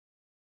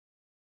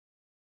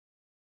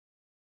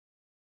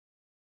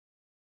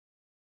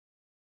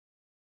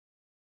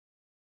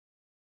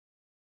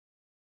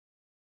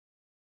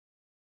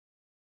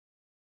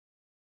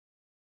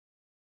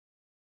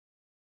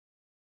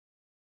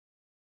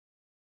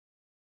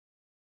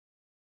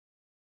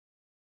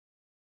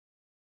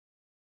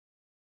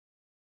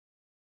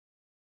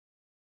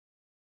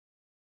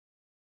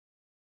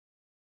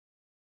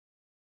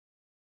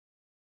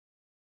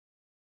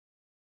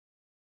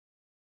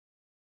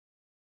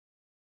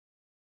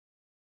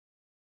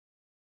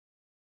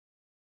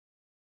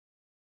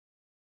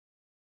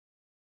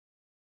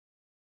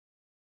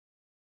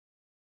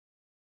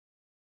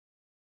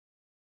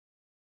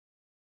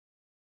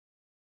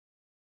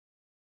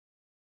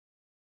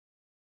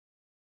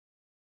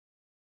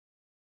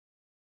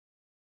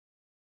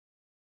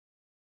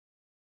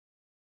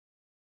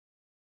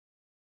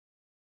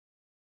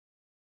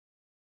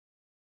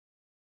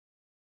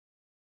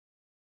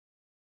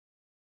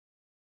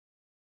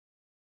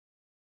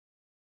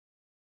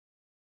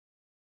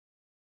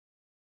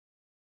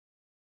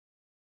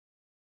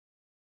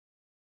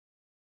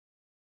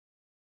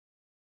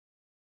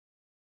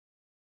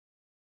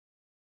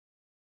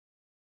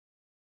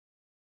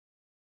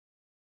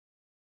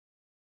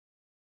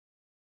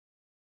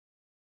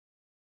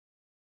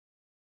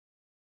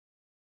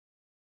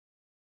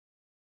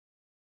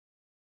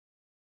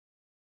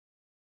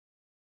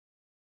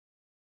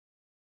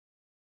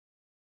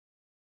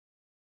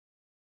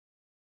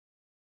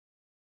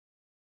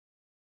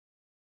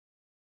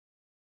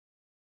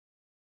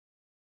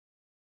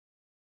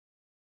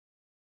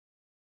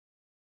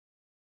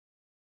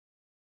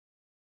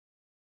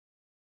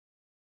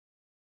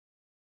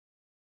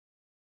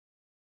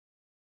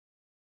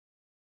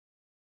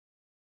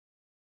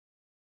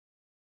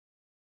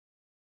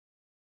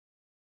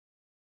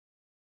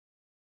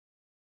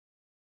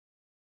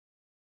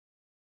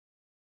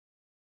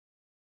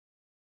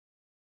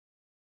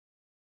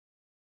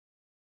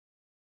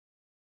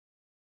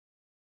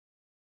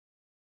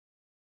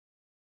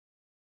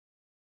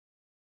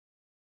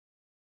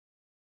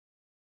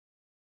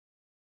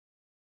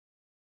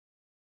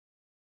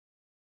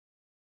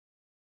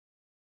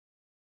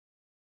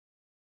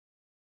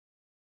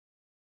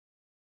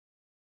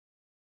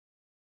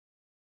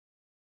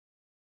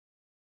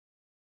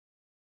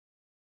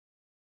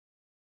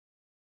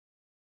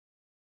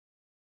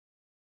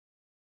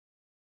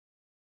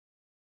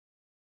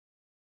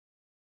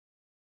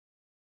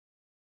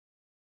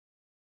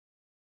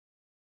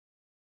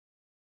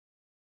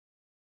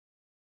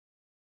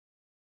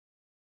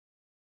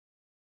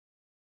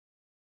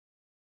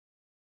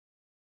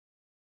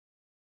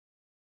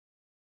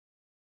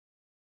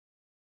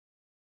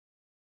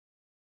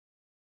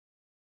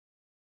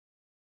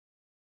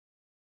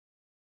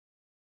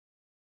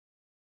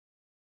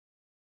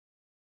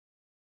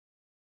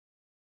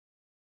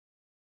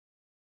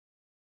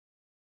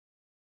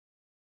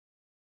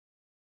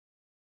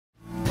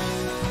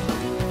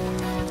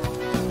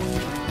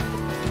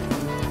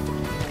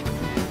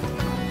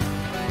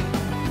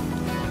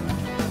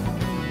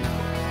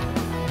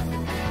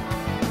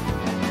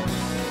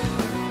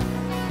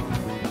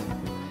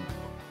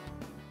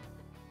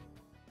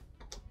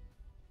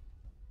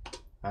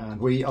And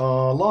we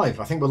are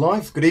live. I think we're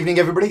live. Good evening,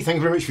 everybody. Thank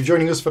you very much for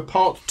joining us for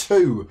part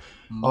 2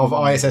 of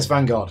ISS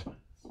Vanguard.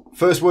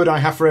 First word I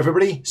have for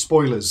everybody,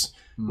 spoilers.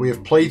 We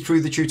have played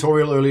through the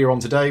tutorial earlier on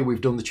today.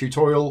 We've done the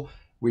tutorial.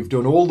 We've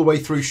done all the way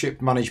through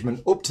ship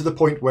management up to the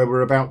point where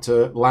we're about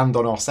to land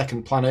on our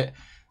second planet.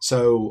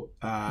 So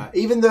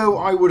even though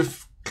I would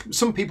have,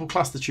 some people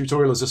class the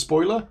tutorial as a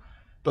spoiler,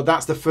 but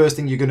that's the first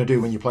thing you're going to do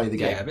when you play the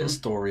game. Yeah, a bit of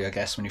story, I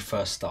guess, when you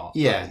first start.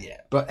 Yeah,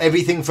 but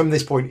everything from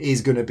this point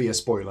is going to be a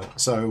spoiler.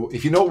 So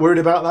if you're not worried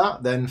about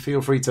that, then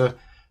feel free to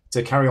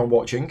carry on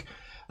watching.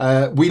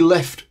 We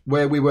left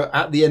where we were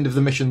at the end of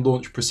the mission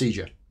launch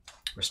procedure.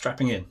 We're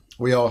strapping in.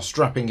 We are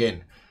strapping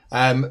in.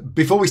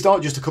 Before we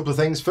start, just a couple of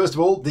things. First of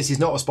all, this is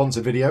not a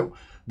sponsored video.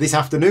 This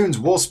afternoon's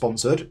was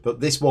sponsored, but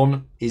this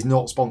one is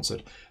not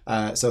sponsored.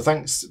 So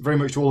thanks very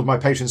much to all of my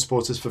Patreon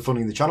supporters for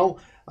funding the channel.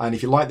 And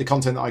if you like the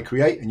content that I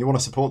create and you want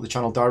to support the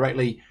channel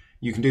directly,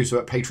 you can do so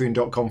at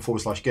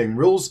patreon.com/gaming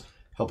rules.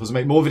 Help us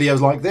make more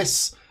videos like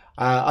this.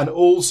 And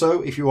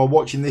also, if you are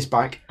watching this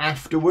back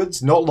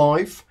afterwards, not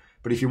live,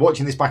 but if you're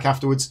watching this back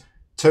afterwards,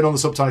 turn on the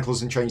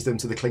subtitles and change them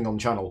to the Klingon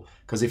channel.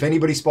 Because if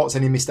anybody spots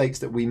any mistakes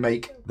that we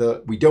make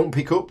that we don't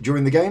pick up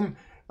during the game,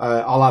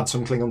 I'll add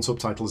some Klingon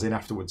subtitles in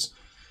afterwards.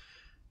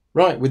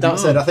 Right, with that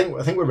said, I think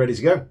we're ready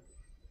to go.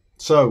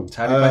 So,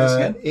 how do you play this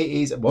again? It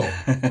is, well,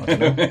 I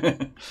don't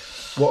know.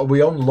 What are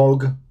we on?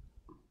 Log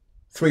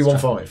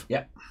 315.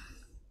 Yeah.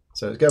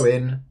 So let's go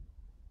in.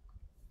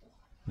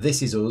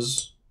 This is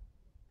us.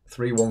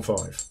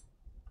 315.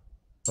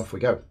 Off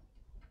we go.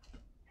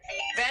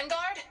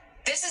 Vanguard,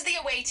 this is the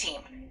away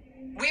team.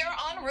 We are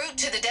en route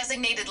to the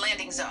designated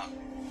landing zone.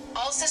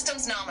 All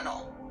systems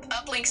nominal.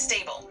 Uplink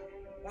stable.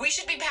 We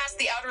should be past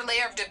the outer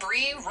layer of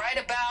debris right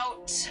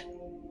about...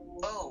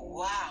 Oh,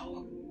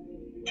 wow.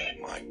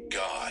 My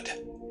God.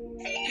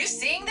 You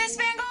seeing this,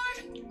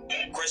 Vanguard?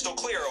 Crystal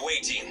clear, away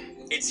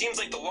team. It seems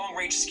like the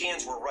long-range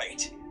scans were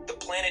right. The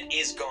planet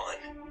is gone.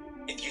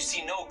 If you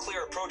see no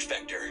clear approach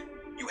vector,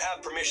 you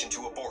have permission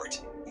to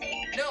abort.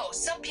 No,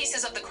 some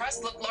pieces of the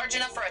crust look large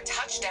enough for a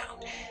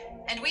touchdown.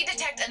 And we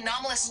detect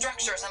anomalous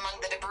structures among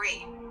the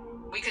debris.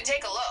 We could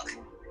take a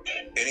look.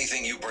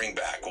 Anything you bring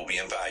back will be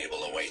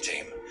invaluable, away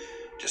team.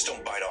 Just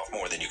don't bite off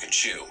more than you can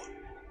chew.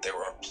 There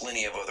are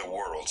plenty of other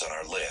worlds on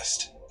our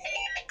list.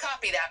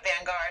 Copy that,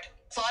 Vanguard.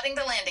 Plotting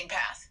the landing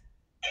path.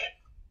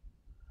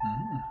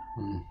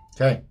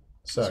 Okay,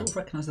 so... I sort of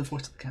recognise the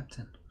voice of the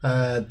captain.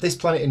 This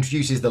planet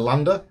introduces the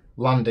lander,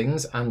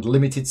 landings, and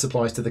limited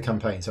supplies to the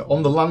campaign. So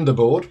on the lander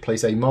board,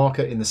 place a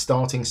marker in the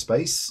starting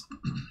space,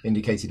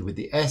 indicated with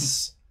the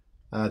S.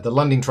 The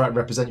landing track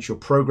represents your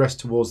progress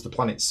towards the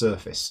planet's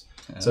surface.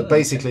 So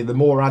basically, the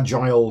more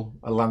agile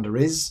a lander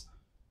is,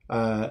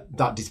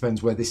 that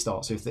depends where this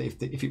starts. So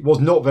if it was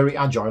not very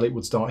agile, it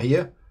would start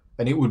here,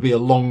 and it would be a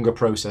longer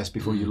process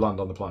before you land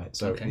on the planet.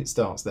 So it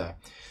starts there.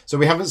 So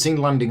we haven't seen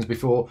landings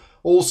before.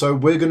 Also,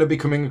 we're going to be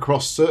coming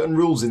across certain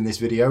rules in this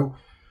video,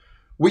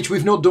 which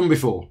we've not done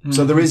before.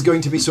 So there is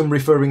going to be some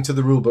referring to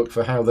the rulebook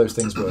for how those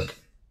things work.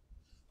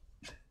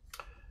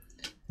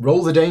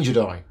 Roll the danger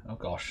die. Oh,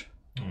 gosh.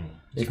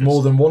 If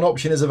more than one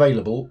option is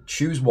available,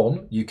 choose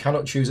one. You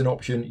cannot choose an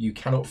option you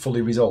cannot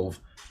fully resolve.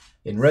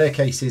 In rare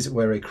cases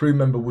where a crew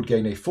member would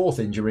gain a 4th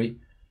injury,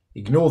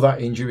 ignore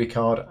that injury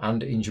card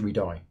and injury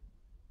die.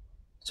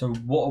 So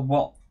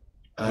what?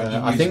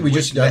 I think we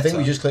just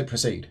click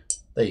proceed.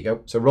 There you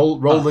go. So roll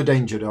the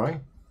danger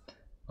die.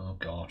 Oh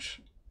gosh.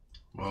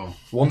 Well,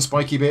 one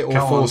spiky bit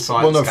or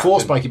four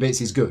spiky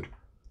bits is good.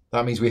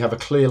 That means we have a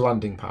clear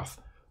landing path.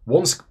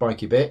 One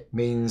spiky bit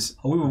means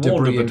we were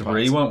warned about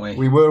debris, weren't we?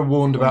 We were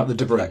warned about the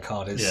debris. That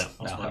card is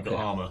I've got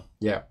armour.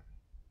 Yeah.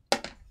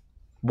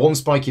 One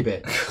spiky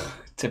bit.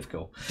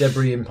 Typical.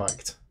 Debris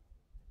impact.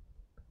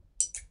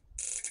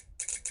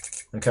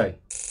 Okay.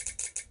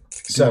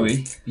 So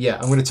yeah,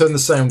 I'm going to turn the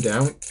sound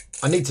down.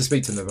 I need to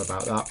speak to them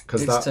about that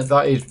because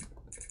that is,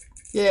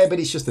 yeah, but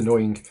it's just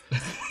annoying.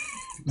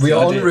 We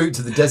are en route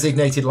to the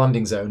designated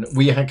landing zone.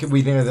 We can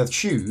either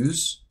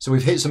choose. So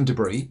we've hit some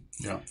debris.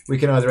 Yeah. We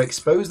can either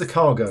expose the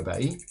cargo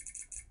bay.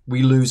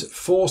 We lose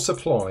 4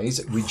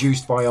 supplies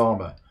reduced by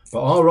armor,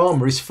 but our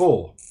armor is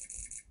 4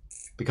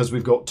 because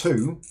we've got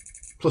 2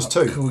 plus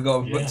 2. We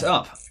got to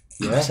up.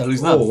 Yeah. So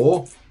lose none.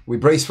 Or we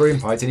brace for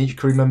impact and each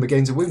crew member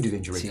gains a wounded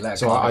injury.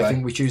 So I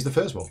think we choose the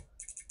first one.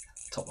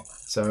 Top one.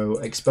 So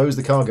expose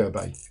the cargo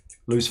bay.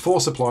 Lose 4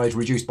 supplies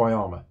reduced by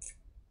armor.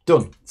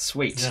 Done.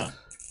 Sweet. Yeah.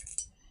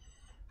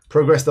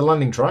 Progress the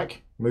landing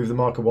track. Move the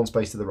marker 1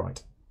 space to the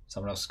right.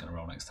 Someone else is going to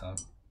roll next time.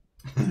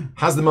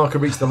 Has the marker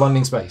reached the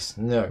landing space?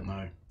 No.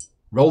 No.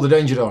 Roll the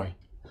danger die.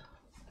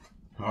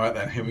 All right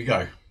then, here we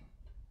go.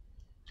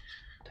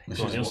 This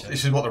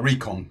is what the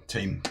recon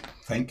team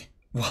think.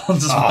 One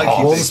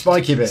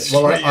spiky bit.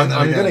 Well,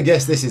 I'm going to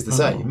guess this is the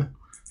same.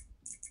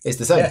 It's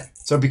the same. Yeah.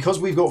 So because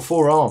we've got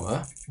 4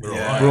 armor,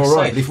 we're all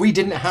right. But if we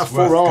didn't have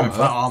 4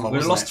 armor,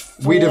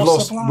 we'd have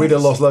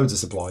lost loads of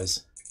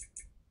supplies.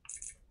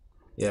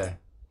 Yeah.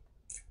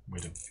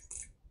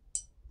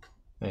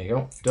 There you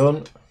go.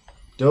 Done.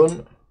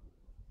 Done.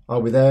 Are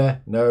we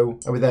there? No.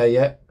 Are we there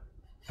yet?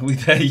 Are we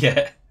there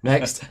yet?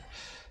 Next.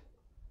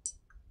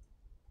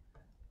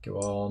 Go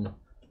on.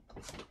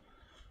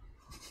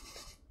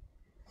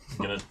 I'm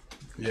gonna.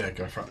 Yeah,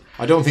 go for it.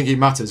 I don't think it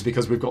matters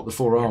because we've got the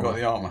 4 We've armour. got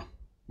the armour.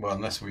 Well,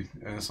 unless something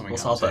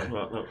What's else. other?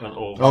 Here.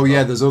 Oh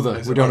yeah, there's other.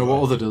 There's We don't know other.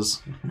 what other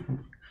does.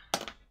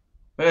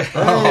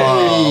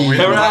 Oh, we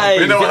know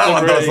Hooray! what that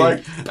one does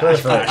like.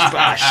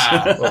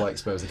 Perfect. Well,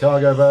 expose the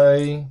cargo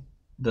bay.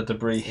 The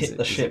debris Is hit it-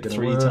 the is it ship gonna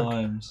 3 work?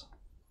 times.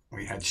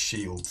 We had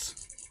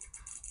shields.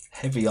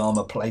 Heavy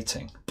armour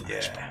plating.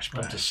 Yeah.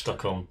 I'm just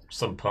stuck on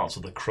some parts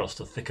of the crust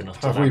are thick enough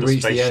to Have we land a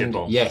reached the spaceship end?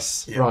 on.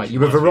 Yes. Yeah. Right. You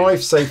have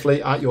arrived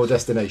safely at your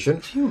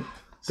destination.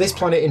 This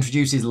planet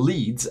introduces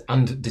leads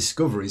and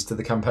discoveries to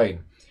the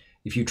campaign.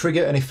 If you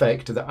trigger an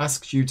effect that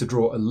asks you to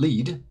draw a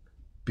lead,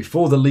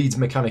 before the leads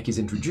mechanic is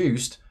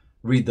introduced,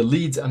 read the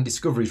leads and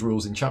discoveries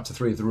rules in Chapter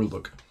 3 of the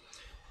rulebook.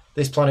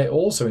 This planet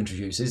also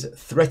introduces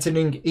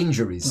threatening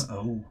injuries.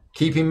 Oh.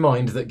 Keep in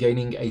mind that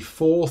gaining a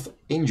 4th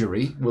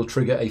injury will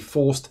trigger a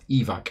forced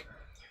evac.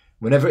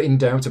 Whenever in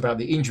doubt about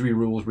the injury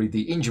rules, read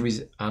the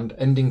injuries and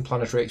ending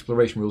planetary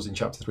exploration rules in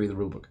Chapter 3 of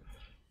the rulebook.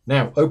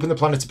 Now, open the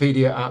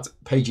Planetopedia at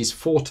pages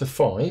 4 to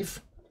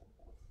 5.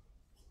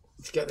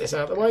 Let's get this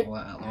out of the way. All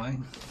that out of the way.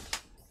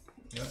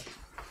 Yep.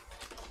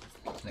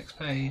 Next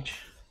page.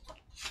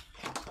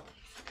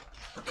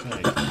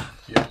 Okay.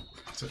 Yeah.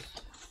 That's it.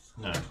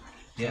 Now,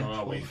 Yeah. where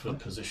are we for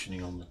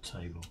positioning on the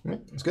table? Yeah,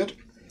 that's good.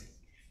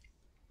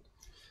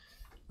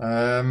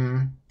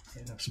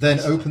 Then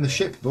open the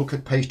ship book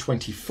at page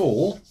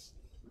 24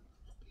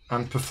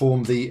 and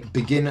perform the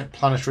begin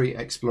planetary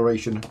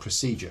exploration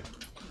procedure.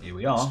 Here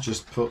we are.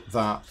 Just put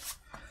that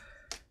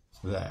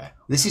there.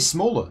 This is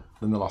smaller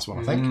than the last one,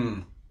 I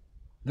think.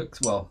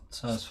 Looks well,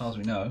 so as far as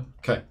we know,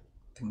 Okay,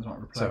 things might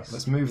so replace.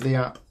 let's move the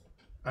app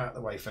out of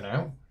the way for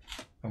now.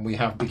 And we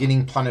have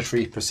beginning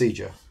planetary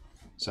procedure.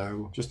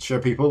 So just to show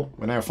people,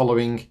 we're now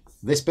following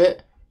this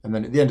bit, and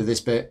then at the end of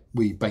this bit,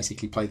 we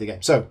basically play the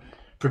game. So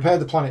prepare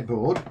the planet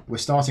board. We're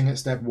starting at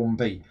step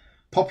 1B.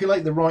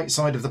 Populate the right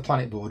side of the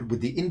planet board with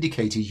the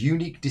indicated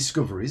unique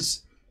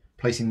discoveries,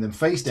 placing them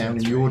face down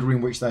in the order in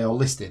which they are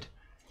listed.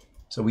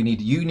 So we need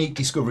unique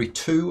discovery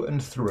 2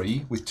 and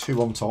 3, with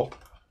 2 on top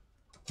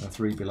and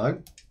 3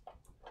 below.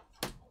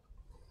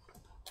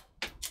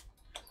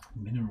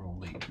 Mineral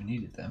lead, we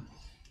needed them.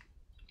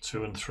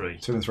 2 and 3.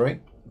 2 and 3.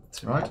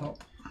 Two Right. on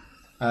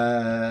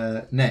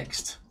top.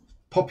 Next,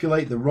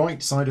 populate the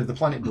right side of the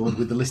planet board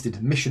with the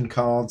listed mission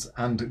cards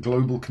and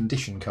global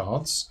condition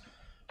cards,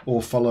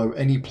 or follow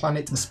any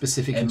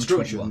planet-specific M21.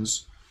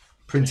 instructions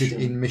printed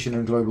in mission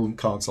and global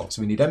card slots.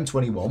 So we need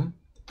M21.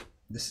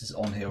 This is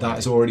on here. That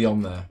is already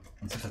on there.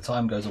 And if the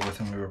time goes away,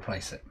 then we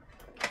replace it.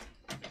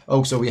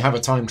 Oh, so we have a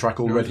time track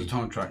You're on already. the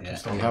time track. Yeah. to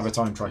start We have a with.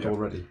 time track Yeah.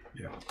 already.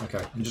 Yeah.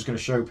 Okay, I'm just going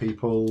to show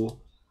people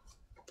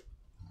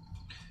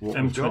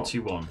what we've got.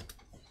 M21.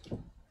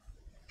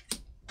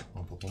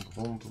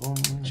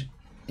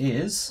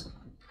 Is.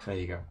 There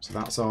you go. So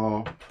that's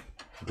our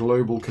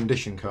global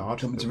condition card.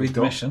 Do you want me that to we've read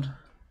the got. mission?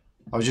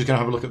 I was just going to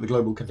have a look at the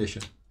global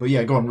condition. But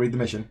yeah, go on, read the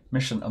mission.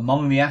 Mission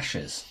Among the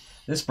Ashes.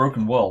 This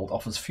broken world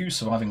offers few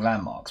surviving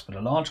landmarks, but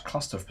a large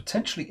cluster of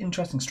potentially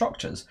interesting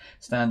structures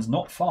stands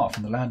not far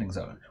from the landing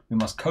zone. We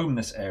must comb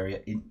this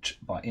area inch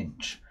by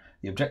inch.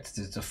 The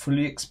objective is to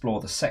fully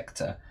explore the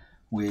sector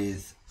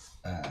with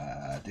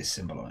this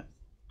symbol on it.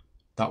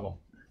 That one.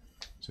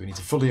 So we need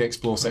to fully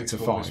explore Sector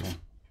Explore this 5.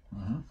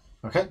 one.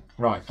 Okay,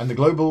 right. And the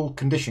global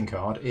condition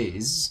card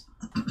is...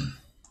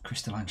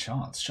 Crystalline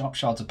shards. Sharp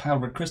shards of pale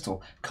red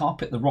crystal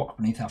carpet the rock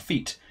beneath our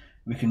feet.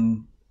 We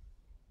can,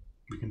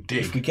 We can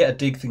if we dig. get a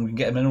dig thing, we can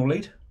get a mineral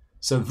lead.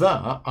 So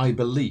that, I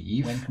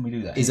believe, When can we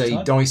do that? is a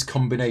Anytime? dice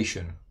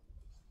combination.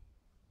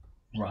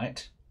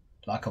 Right.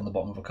 Like on the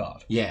bottom of a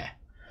card. Yeah.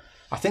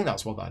 I think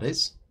that's what that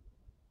is.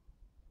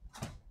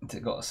 Has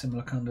it got a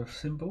similar kind of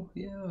symbol?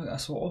 Yeah,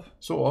 sort of.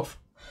 Sort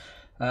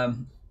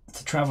of.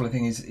 The travelling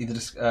thing is either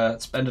just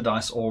spend a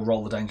dice or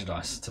roll the danger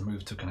dice to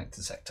move to a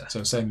connected sector.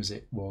 So same as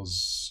it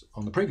was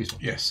on the previous one.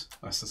 Yes,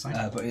 that's the same.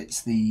 But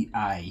it's the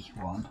A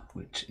one,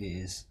 which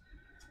is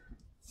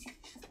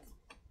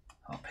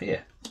up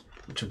here,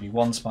 which would be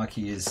 1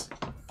 spiky is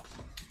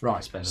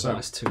Right. spend a So,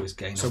 dice, 2 is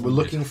gain. so of we're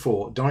wounded. looking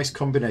for dice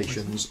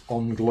combinations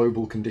on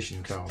global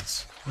condition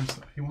cards. Where's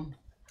that? You want?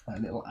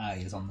 That little A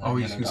is on the Oh,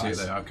 you yellow can see it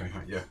dice. there. Okay,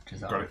 yeah. Is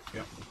that Got one? it.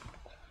 Yeah.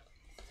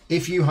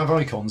 If you have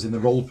icons in the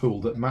roll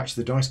pool that match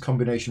the dice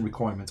combination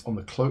requirement on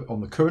the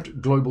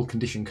current global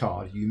condition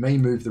card, you may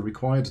move the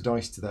required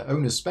dice to their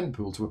owner's spent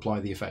pool to apply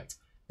the effect.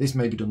 This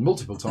may be done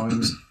multiple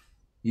times,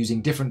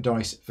 using different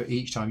dice for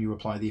each time you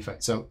apply the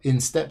effect. So in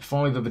step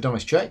 5 of a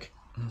dice check,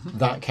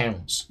 that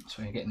counts.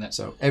 So you're getting that.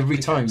 So every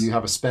time you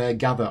have a spare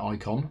gather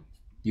icon,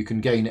 you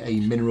can gain a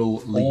mineral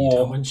lead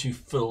Or And once you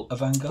fill a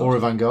vanguard. or a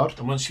vanguard.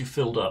 and once you've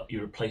filled up,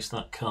 you replace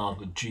that card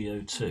with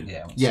GO2.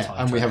 Yeah. it's Yeah, time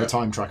and we have a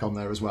tracker. time track on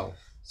there as well.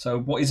 So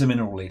what is a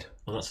mineral lead?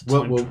 Well, that's a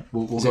We'll, time we'll, track.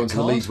 we'll, we'll Is go it a into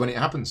the card? leads when it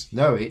happens.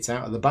 No, it's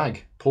out of the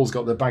bag. Paul's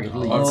got the bag of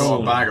leads. I've got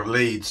Oh. a bag of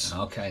leads.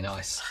 Okay,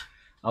 nice.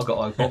 I've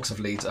got a box of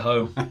leads at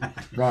home.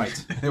 Right.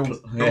 They're all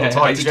Yeah,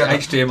 tied together.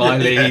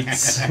 HDMI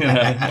leads. You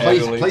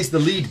know, Place the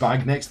lead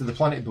bag next to the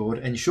planet board.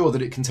 Ensure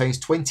that it contains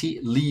 20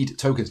 lead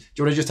tokens. Do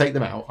you want to just take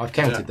them out? I've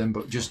counted them,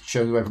 but just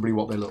show everybody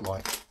what they look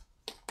like.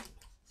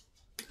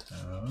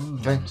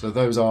 Okay, so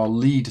those are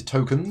lead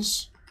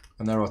tokens,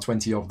 and there are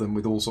 20 of them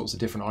with all sorts of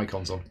different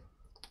icons on.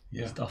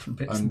 Yeah. Stuff and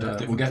bits. And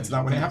And we'll get to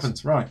that when it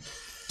happens. Right.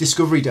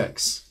 Discovery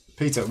decks.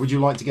 Peter, would you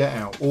like to get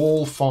out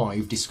all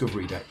 5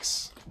 discovery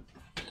decks?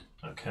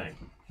 Okay,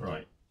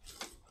 right.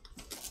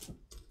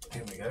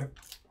 Here we go.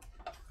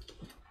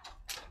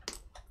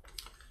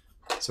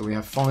 So we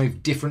have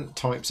 5 different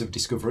types of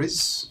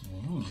discoveries.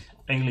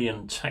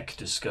 Alien tech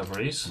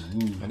discoveries.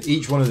 And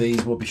each one of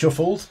these will be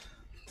shuffled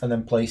and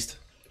then placed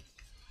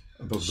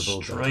above the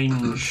bullseye.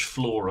 Strange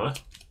flora.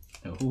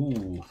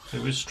 Ooh.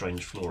 Who is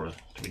strange flora?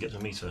 Do we get to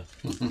meet her?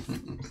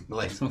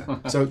 Later.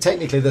 So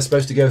technically they're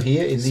supposed to go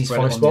here in these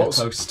Spread it 5 on your spots.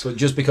 post. But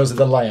just because of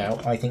the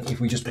layout, I think if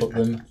we just put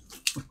them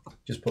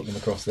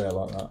across there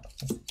like that.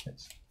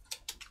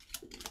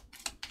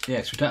 Yeah,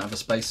 because we don't have a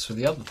space for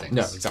the other things.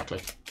 No, exactly.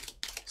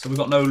 So we've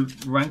got no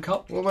rank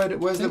up. Well,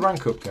 where's the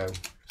rank up go?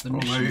 The Well,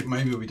 mission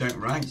maybe we don't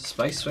rank.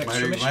 space for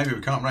extra mission. Maybe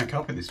we can't rank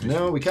up in this mission.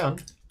 No, we can.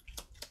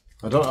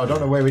 I don't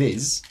know where it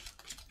is.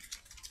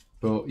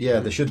 But yeah,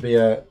 there should be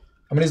a.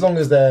 I mean, as long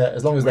as they're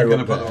We're going to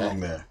up put there, them along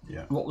there.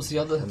 Yeah. What was the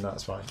other? then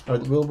that's fine.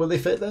 Will they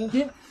fit there?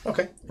 Yeah.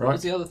 Okay. What Right.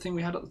 was the other thing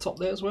we had at the top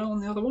there as well on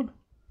the other one?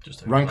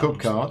 Just Rank up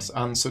overlaps, cards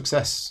and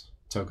success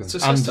tokens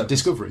Success and tokens.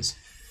 discoveries.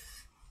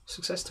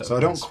 Success token. So I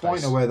don't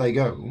quite know where they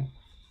go,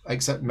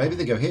 except maybe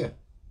they go here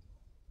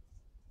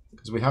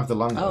because we have the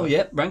lander. Oh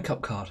yeah, rank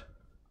up card.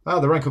 Ah,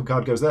 the rank up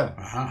card goes there.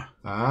 Aha.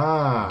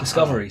 Ah,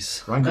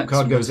 Discoveries. Rank up Next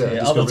card one goes is there. here.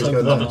 Discoveries Other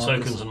go there. Other markers.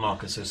 tokens and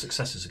markers, so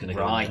successes are going to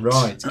go Right. in there.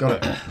 Right,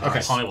 got it.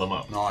 Okay. Pile them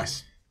up.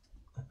 Nice.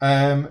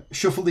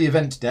 Shuffle the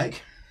event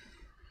deck,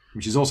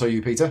 which is also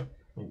you, Peter.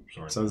 Oh,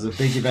 sorry. So there's a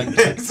big event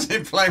deck,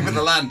 Playing with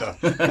the lander.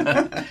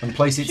 and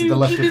place it to the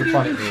left of the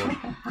planet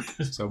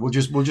board. So we'll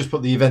just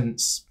put the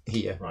events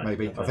here, Right,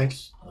 maybe. events. I think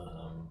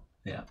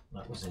Yeah.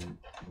 That was in.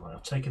 Right,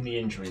 I've taken the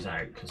injuries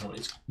out because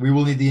it's. we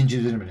will need the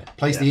injuries in a minute.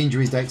 Place Yeah. the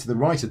injuries deck to the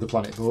right of the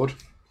planet board.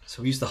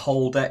 So we use the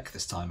whole deck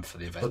this time for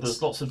the events. But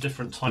there's lots of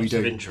different We types do.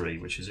 of injury,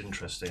 which is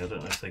interesting. I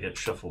don't know if they get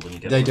shuffled and you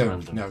get They them don't.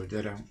 random. No,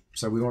 they don't.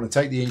 So we want to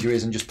take the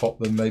injuries and just pop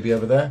them maybe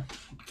over there.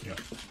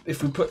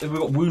 If we've got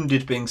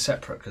wounded being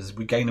separate, because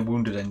we gain a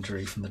wounded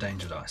injury from the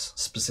danger dice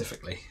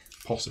specifically.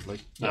 Possibly.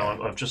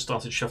 Now I've just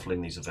started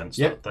shuffling these events.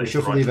 Yeah, That we is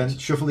shuffle right. the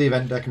event. Shuffle the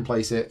event deck and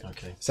place it.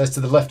 Okay. It says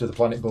to the left of the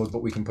planet board,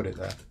 but we can put it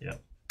there. Yeah.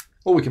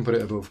 Or we can put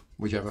it above,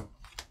 whichever.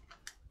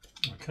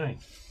 Okay.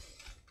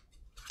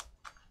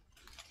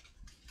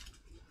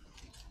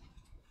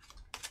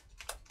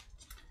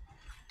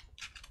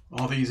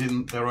 Are these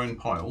in their own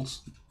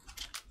piles?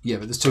 Yeah,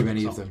 but there's too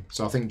many of them,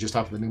 so I think just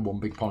have them in one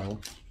big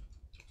pile.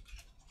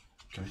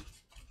 Okay.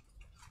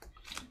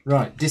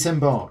 Right,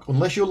 disembark.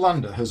 Unless your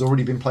lander has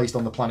already been placed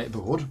on the planet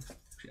board,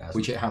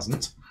 which it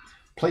hasn't,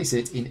 place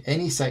it in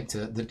any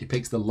sector that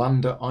depicts the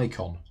lander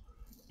icon.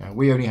 Now,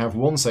 we only have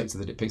one sector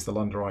that depicts the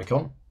lander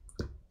icon,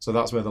 so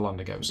that's where the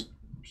lander goes.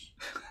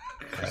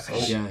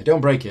 Yeah,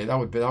 don't break it. That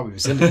would be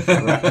silly.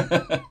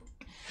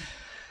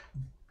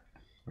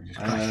 We just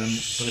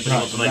So if you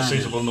want to make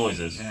suitable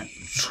noises. Yeah.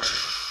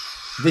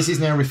 This is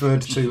now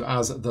referred to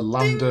as the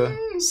lander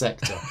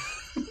sector.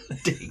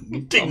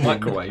 Ding. Ding.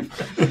 Microwave.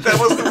 There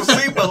was the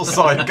seatbelt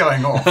sign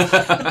going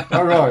off.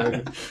 All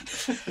right.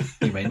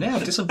 You may now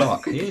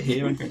disembark here,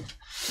 here, and here.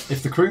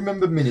 If the crew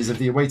member minis of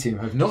the away team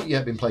have not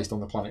yet been placed on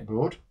the planet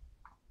board,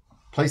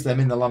 place them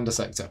in the lander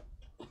sector.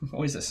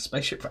 What is this? A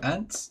spaceship for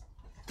ants?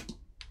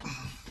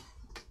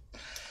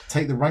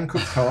 Take the rank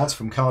up cards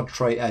from card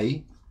tray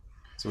A.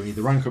 So we need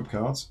the rank up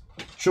cards.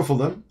 Shuffle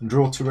them and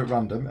draw 2 at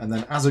random. And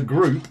then as a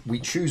group, we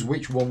choose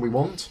which one we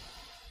want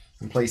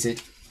and place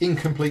it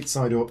incomplete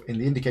side up in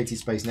the indicated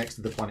space next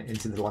to the planet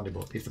into the landing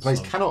board. If the players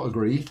cannot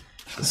agree,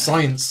 the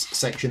science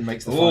section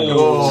makes the final.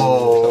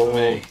 Oh,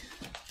 me.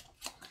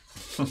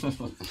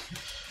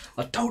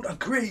 I don't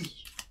agree.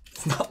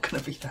 It's not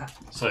going to be that.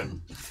 So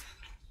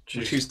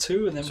We choose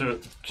 2 and then... two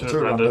Two at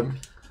at random.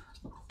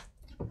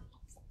 random.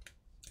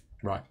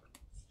 Right.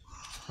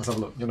 Let's have a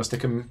look. You want to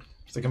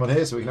stick them on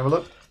here so we can have a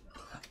look?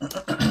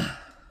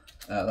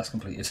 That's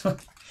completed.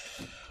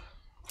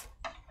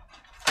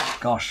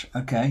 Gosh,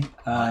 okay.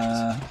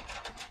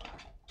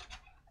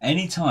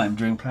 Any time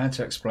during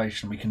planetary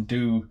exploration we can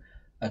do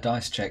a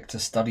dice check to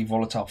study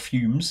volatile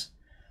fumes,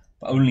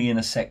 but only in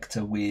a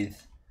sector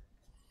with...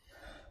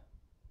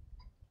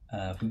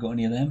 have we got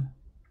any of them?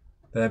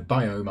 They're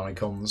biome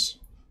icons.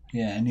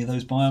 Yeah, any of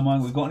those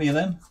biomine? We've got any of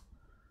them?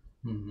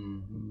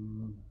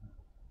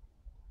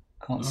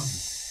 Can't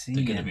see.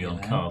 They're going to any be of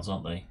on them. cards,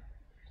 aren't they?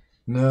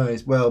 No,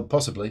 it's well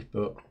possibly,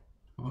 but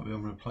Might be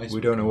on replacement.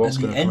 we don't know what's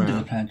At going the to come end of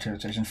the out. planetary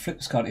rotation, flip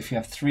this card if you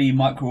have 3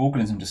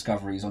 microorganism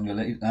discoveries on your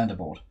lander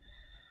board.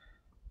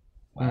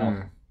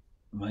 Wow.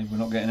 Maybe we're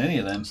not getting any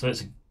of them. So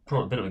it's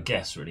probably a bit of a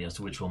guess, really, as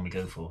to which one we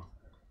go for.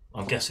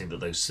 I'm guessing that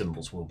those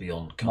symbols will be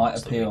on cards. Might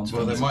that appear we- on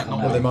Well, they might not.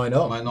 Well, they might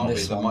not. Might not be.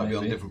 This They one, might be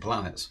on maybe. different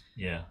planets.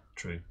 Yeah,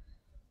 true.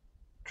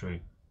 True.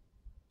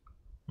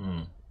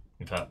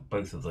 In fact,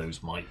 both of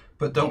those might.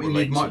 But don't not we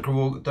need relate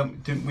to-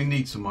 Didn't we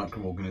need some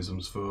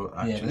microorganisms for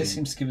actually? Yeah, but this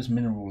seems to give us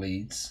mineral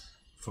leads.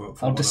 for Oh,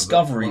 one of the-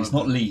 discoveries, one of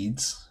not the-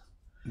 leads.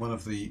 One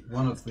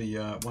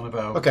of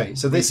our. Okay,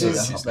 so this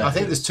is. research I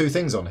think there's two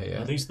things on here.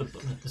 Are these the?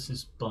 This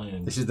is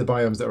biomes. This is the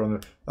biomes that are on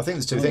the. I think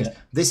there's two Oh, things. yeah.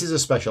 This is a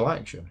special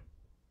action.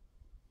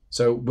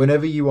 So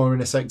whenever you are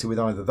in a sector with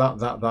either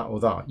that, or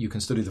that, you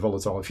can study the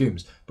volatile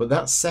fumes. But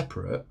that's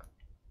separate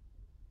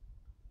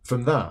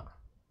from that.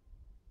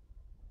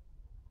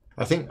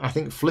 I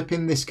think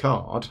flipping this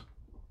card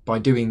by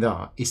doing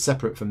that is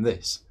separate from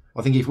this.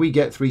 I think if we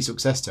get 3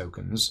 success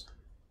tokens,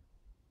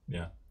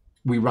 Yeah.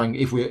 we rank.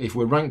 If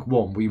we're rank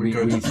 1, we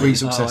go need to- 3 I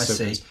success see.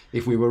 tokens.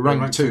 If we were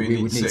rank, rank 2, two, you we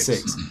need would need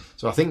 6. 6.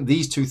 So I think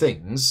these two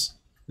things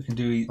We can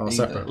do are either.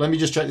 separate. Let me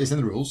just check this in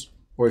the rules,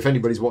 or if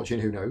anybody's watching,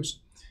 who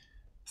knows.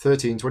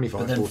 13,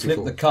 25, But then 44.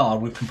 flip the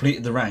card, we've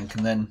completed the rank,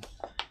 and then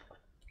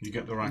You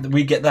get the rank.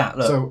 we get that,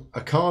 look, So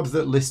a card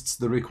that lists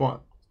the require.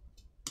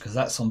 because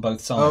that's on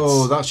both sides.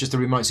 Oh, that's just a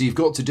reminder. So you've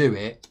got to do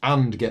it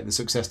and get the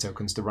success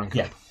tokens to rank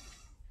Yeah. up.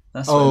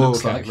 That's what it Oh,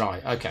 looks okay, like.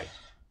 right, okay.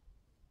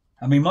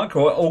 I mean,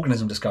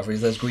 microorganism discoveries,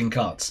 those green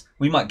cards.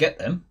 We might get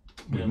them.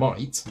 We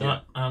might.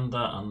 That and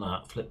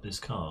that. Flip this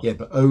card. Yeah,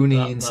 but only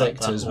That- in that-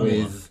 sectors that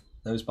with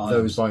Those biomes.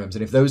 those biomes.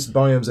 And if those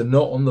biomes are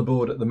not on the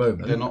board at the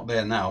moment, They're not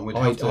there now.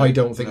 I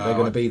don't think they're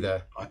going to be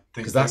there.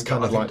 Because that's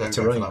kind of like the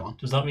terrain.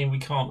 Does that mean we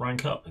can't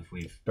rank up if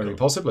we've? Very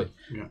possibly.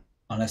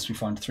 Unless we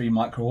find 3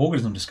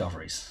 microorganism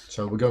discoveries.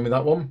 So we're going with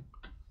that one.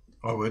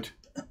 I would.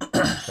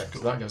 Okay, so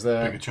that goes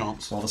there. Bigger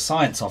chance. Well, the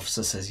science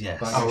officer says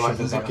yes. That Oh,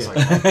 goes right. shuffled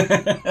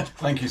back in.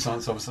 Thank you,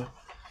 science officer.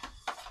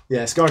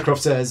 Yeah, Skycroft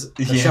says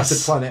a Yes. shattered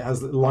planet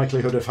has the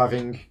likelihood of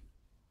having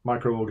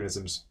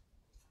microorganisms.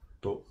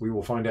 But we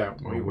will find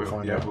out. We will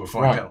find out. We'll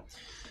find Right. out.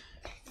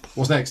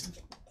 What's next?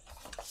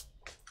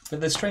 But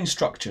there's strange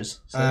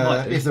structures. So it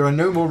might do. If there are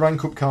no more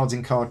rank up cards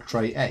in card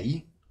tray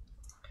A,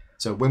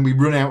 so when we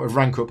run out of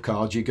rank up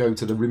cards, you go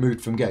to the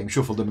removed from game,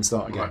 shuffle them and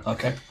start again. Right.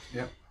 Okay.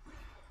 Yep.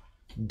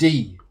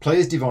 D.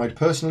 Players divide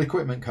personal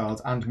equipment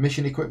cards and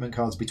mission equipment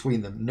cards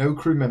between them. No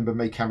crew member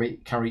may carry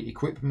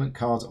equipment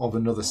cards of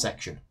another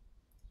section.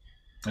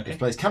 Okay. If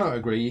players cannot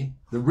agree,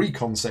 the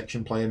recon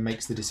section player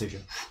makes the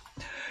decision.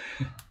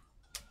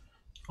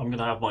 I'm going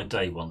to have my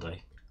day one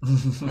day.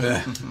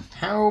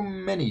 How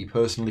many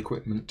personal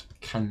equipment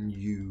can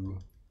you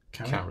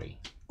carry?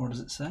 What does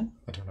it say?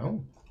 I don't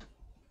know.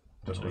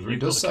 I don't So know if it you've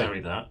got does to say. carry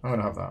that. I'm going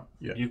to have that.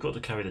 You've got to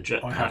carry the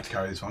jetpack. I have to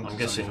carry this one. I'm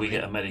guessing we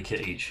get a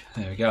medikit each.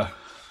 There we go.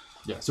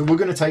 Yeah, so we're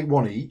going to take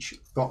one each,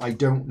 but I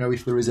don't know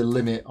if there is a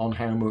limit on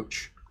how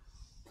much.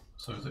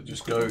 So does it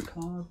just go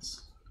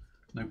Cards.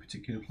 no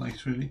particular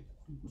place really?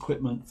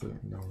 Equipment.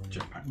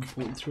 Jetpack.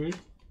 43.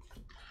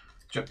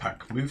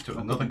 Jetpack. Move to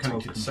another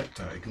connected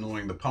sector,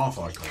 ignoring the path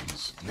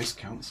icons. This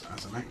counts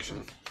as an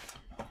action.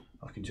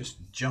 I can just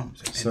jump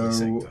to So- any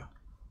sector.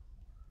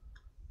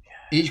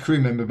 Each crew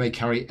member may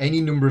carry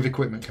any number of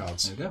equipment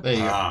cards. There you go. There you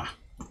go.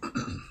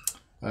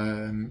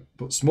 Ah,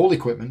 But small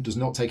equipment does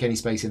not take any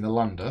space in the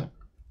lander.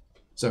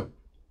 So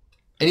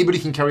anybody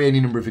can carry any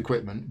number of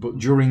equipment, but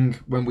during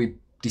when we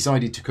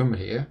decided to come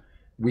here,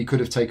 we could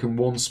have taken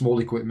one small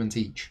equipment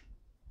each.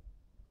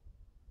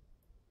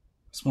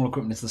 Small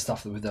equipment is the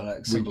stuff that with the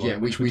like, symbol. yeah,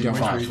 which we don't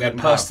have. We had didn't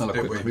personal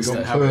have, did we? equipment. We've got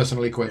didn't have it.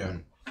 personal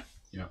equipment.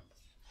 Yeah.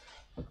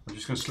 I'm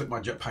just going to slip my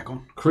jetpack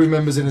on. Crew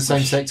members in the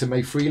same sector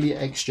may freely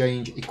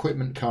exchange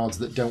equipment cards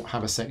that don't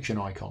have a section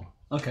icon.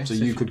 Okay. So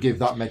you could give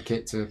that med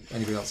kit to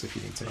anybody else if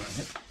you need to.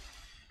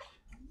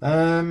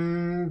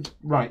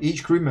 Right,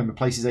 each crew member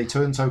places a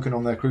turn token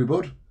on their crew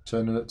board.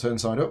 Turn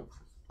side up.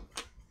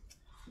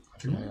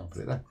 Okay, I'll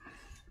put it there.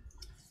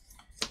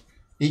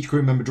 Each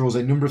crew member draws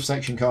a number of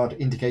section card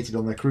indicated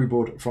on their crew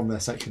board from their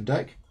section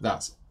deck.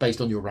 That's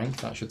based on your rank,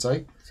 that should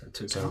say. So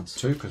 2 So cards.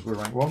 2, because we're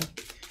rank 1.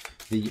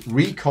 The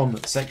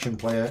recon section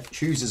player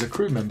chooses a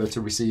crew member to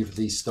receive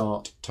the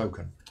start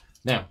token.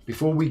 Now,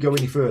 before we go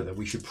any further,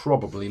 we should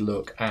probably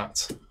look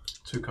at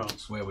 2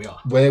 cards. Where we are.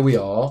 where we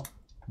are,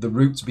 the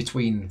routes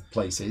between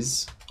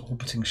places,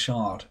 Orbiting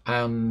shard.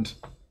 and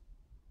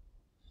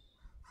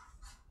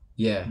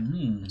yeah.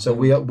 Mm. So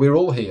we're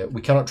all here.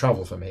 We cannot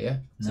travel from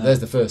here. So No. there's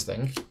the first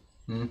thing.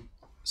 Mm.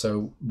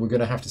 So we're going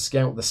to have to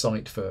scout the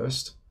site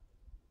first.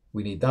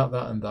 We need that,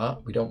 and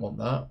that. We don't want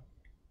that.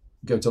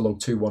 Go to log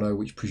 210,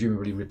 which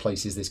presumably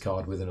replaces this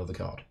card with another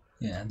card.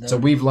 Yeah. So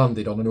we've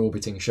landed on an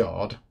orbiting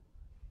shard,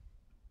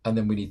 and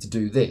then we need to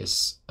do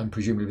this, and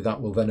presumably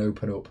that will then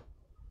open up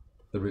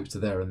the routes to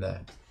there and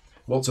there.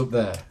 What's up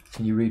there?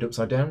 Can you read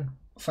upside down?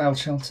 Failed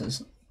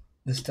shelters.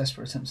 This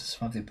desperate attempt to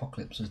survive the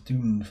apocalypse was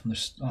doomed from the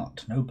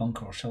start. No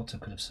bunker or shelter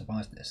could have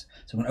survived this.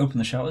 So when open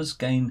the shelters,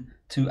 gain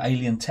 2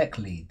 alien tech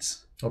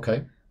leads.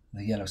 Okay.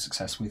 The yellow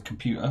success with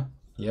computer,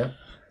 Yeah.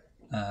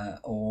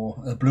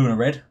 or a blue and a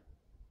red.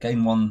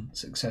 Gain 1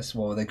 success.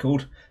 What are they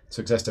called?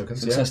 Success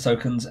tokens. Success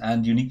tokens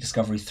and unique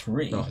discovery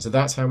 3. Yeah. Right. So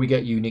that's how we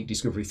get unique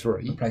discovery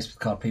 3. Replaced with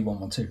card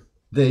P112.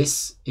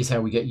 This is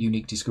how we get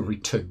unique discovery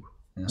 2.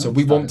 Yeah, So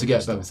we want to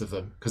get that both of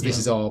them because this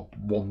is our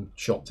one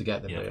shot to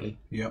get them, Yeah. really.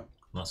 Yep.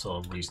 That's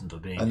our reason for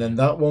being. And then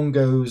that one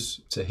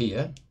goes to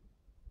here.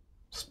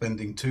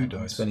 Spending 2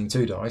 dice. Spending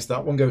 2 dice.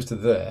 That one goes to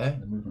there.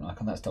 The movement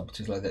icon, that's double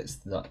two. Like that's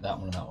that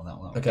one and that one, that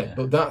one. Okay, yeah.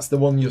 but that's the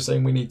one you're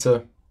saying we need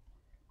to...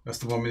 That's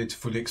the one we need to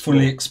fully explore.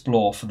 Fully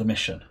explore for the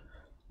mission.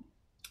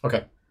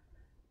 Okay.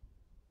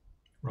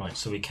 Right,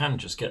 so we can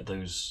just get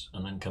those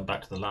and then come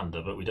back to the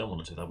lander, but we don't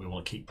want to do that. We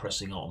want to keep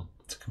pressing on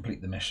To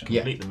complete the mission.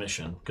 Yeah. complete the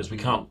mission because we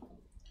can't.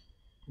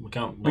 We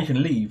can't. We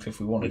can leave if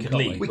we want. We to, can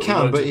can't leave. We But we can,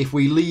 won't but do- if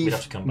we we'd leave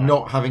have to come back.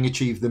 not having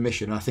achieved the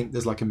mission, I think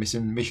there's like a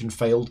mission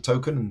failed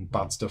token and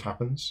bad stuff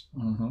happens.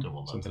 Don't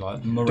want that. Something like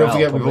that. Morale, Don't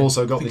forget, probably. we've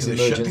also got Think this of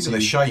the emergency...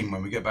 shame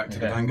when we get back to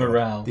the Yeah, Vanguard.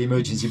 morale. The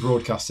emergency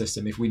broadcast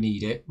system, if we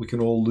need it, we can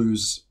all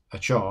lose a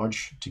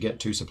charge to get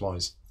 2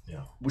 supplies.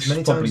 Yeah. Which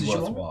Many is probably times as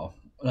you want? worthwhile.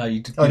 No,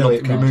 you Oh no, lock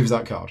it the card. removes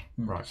that card.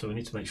 Right. So we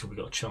need to make sure we've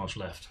got a charge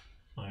left.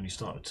 I only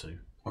started 2.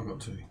 I've got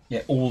 2.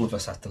 Yeah, all of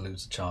us have to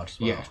lose a charge as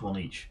well. Yeah. 1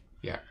 each.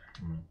 Yeah.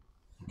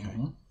 Okay.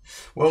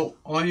 Well,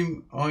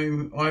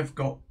 I've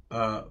got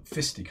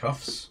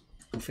fisticuffs,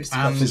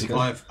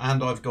 Fisticuffs.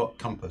 and I've got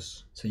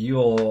compass. So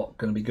you're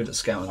going to be good at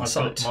scouting the I've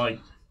site. got my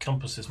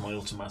compass is my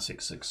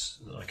automatic 6.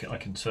 I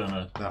can turn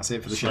a That's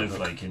it for the ship.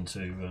 snowflake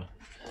into.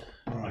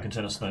 I can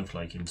turn a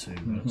snowflake into.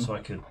 So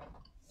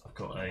I've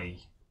got a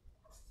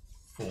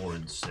 4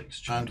 and 6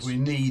 chance. And we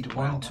need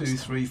 1, 2,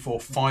 3, 4,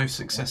 5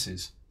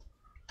 successes.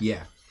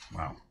 Yeah.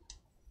 Wow.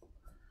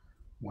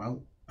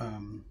 Well,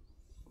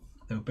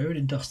 They were buried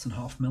in dust and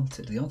half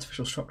melted. The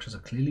artificial structures are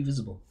clearly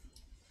visible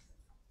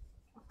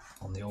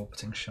on the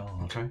orbiting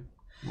shard. okay.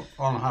 Well,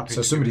 I'm happy.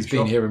 So to somebody's give it a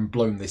been shot. here and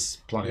blown this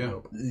planet Yeah.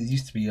 up. There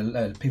used to be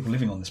people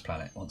living on this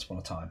planet once upon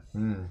a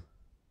time.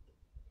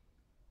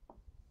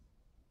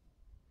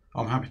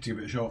 I'm happy to give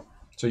it a shot.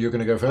 So you're going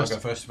to go I'll first? go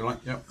first if you like.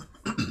 Yep.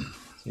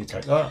 You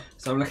take that.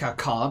 So look at our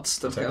cards.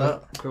 Don't Take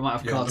forget we might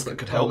have Yeah, cards look that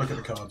could at, help. Look at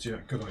the cards. Yeah,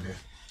 good idea.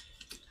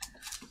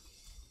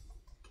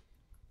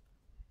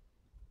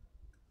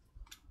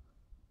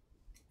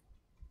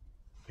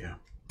 Yeah,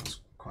 that's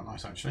quite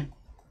nice actually.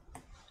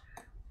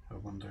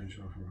 One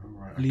danger.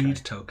 Right. Okay. Lead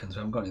tokens. We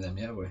haven't got any of them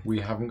yet, have we? We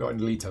haven't got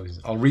any lead tokens.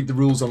 I'll read the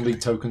rules on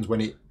lead tokens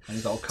when it And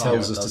you've got a card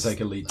tells that us does to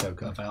take a lead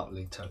token. about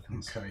lead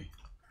tokens. Okay.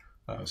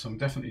 So I'm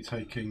definitely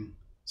taking.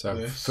 So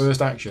this.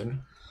 first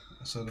action,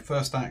 So the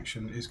first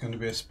action is going to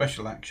be a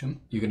special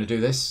action. you're going to do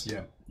this.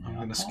 Yeah. I'm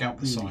going to can't scout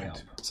the really site. help.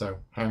 So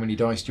how many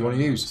dice do you want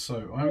to use?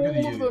 So I'm going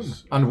to All of them.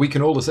 use. And we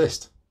can all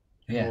assist.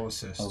 Yeah. More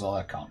assist. Although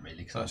I can't really,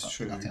 because That's I've got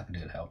true. nothing I can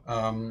do to help.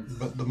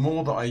 But the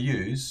more that I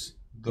use,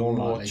 the More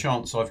more likely.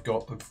 chance I've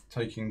got of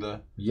taking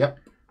the. Yep.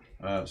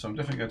 So I'm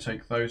definitely going to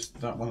take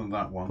that one and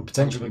that one. But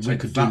potentially I'm gonna we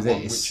take could that do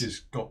one, this. which has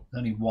got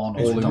Only one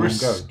All or in the one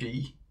dice. go.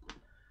 risky,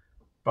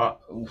 but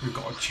we've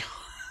got a.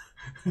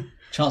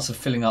 Chance of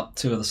filling up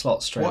 2 of the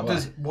slots straight away.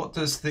 What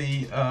does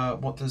the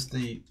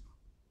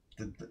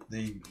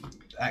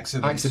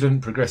accident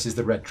Accident progresses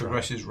the red die.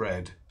 progresses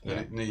red? Yeah.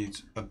 And it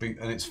needs a big,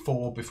 and it's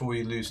 4 before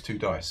you lose 2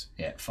 dice.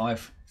 Yeah,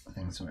 5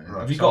 things. Right,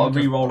 Have you so got I'm a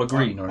re-roll a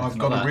green or I've anything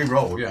got like a that?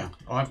 re-roll. Yeah,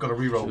 I've got a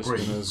re-roll Just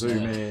green. going to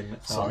zoom in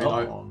So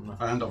on.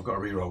 and I've got a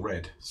re-roll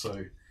red.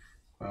 So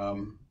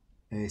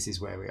This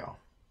is where we are.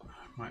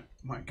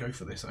 might go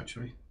for this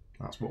actually.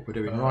 That's what we're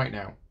doing right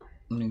now.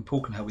 I mean,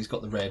 Paul can help. He's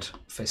got the red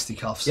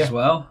fisticuffs Yeah. as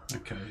well.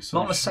 Okay, so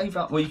Not a save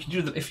up. Well, you can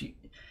do that if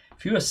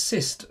you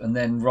assist and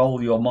then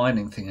roll your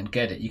mining thing and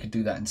get it. You could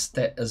do that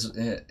instead.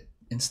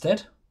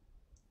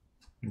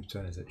 Which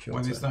turn is it? Short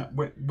when turn. is that?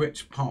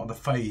 Which part of the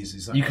phase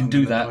is that? You can under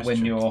do the that dice when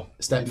check? you're.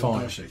 Step Dice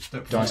 5. check,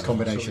 step Dice 5.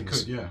 combinations. So we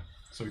could, yeah.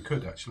 So we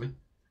could actually.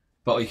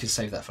 But you can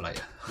save that for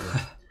later.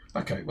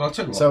 Okay. Well, I'll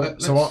tell you what. So,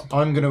 let's-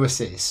 I'm going to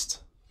assist.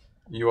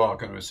 you are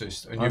going to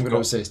assist, and I'm you've going to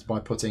got. assist by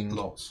putting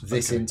lots.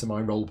 this Okay. into my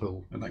roll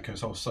pool. In that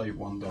case, I'll save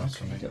 1 dice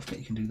for me. Don't forget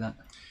you can do that.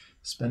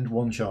 Spend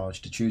 1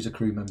 charge to choose a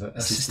crew member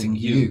assisting Assisting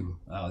you.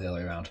 Oh, the other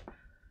way around.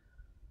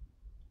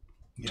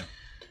 Yeah.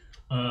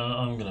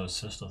 I'm going to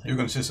assist. I think. You're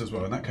going to assist as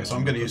well. In that case,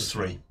 I'm going to use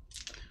 3.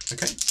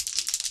 Okay.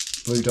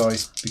 Blue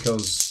dice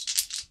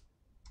because...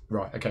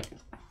 Right, okay.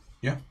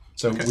 Yeah.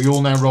 So Okay. we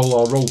all now roll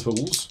our roll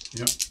pools.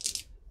 Yeah.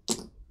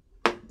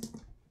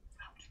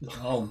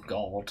 Oh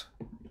God.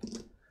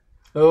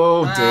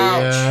 Oh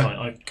dear. Right,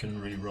 I can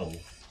re-roll.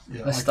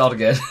 Yeah. Let's start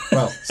again.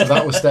 Well, so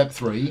that was step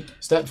 3.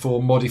 Step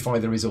 4, modify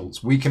the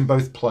results. We can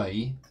both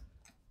play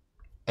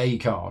a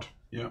card.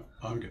 Yeah.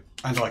 I'm good.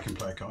 And I can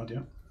play a card.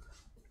 Yeah.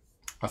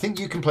 I think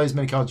you can play as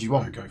many cards as you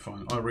want. Okay.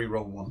 Fine. I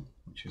re-roll 1,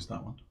 which is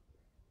that one.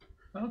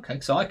 Okay,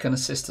 so I can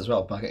assist as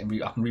well. By I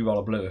can re-roll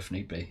a blue if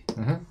need be.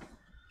 Mhm.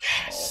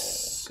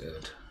 Yes. Oh,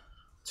 good.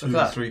 2, Look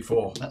at that. 3,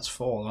 4. That's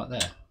 4 right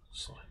there.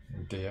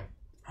 Oh dear.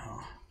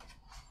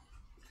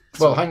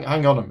 Well, hang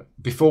on a minute.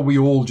 Before we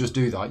all just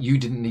do that, you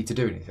didn't need to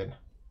do anything.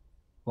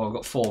 Well, we've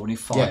got 4. We need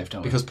 5, Yeah,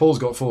 don't we? because Paul's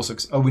got 4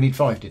 success. Oh, we need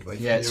 5, did we?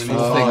 Yeah, it's You 4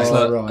 need things,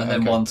 five. look, Right, and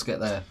then okay. 1 to get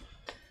there.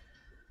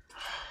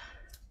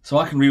 So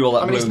I can re-roll that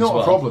I mean, blue it's as not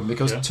well. a problem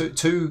because Yeah.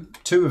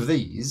 two of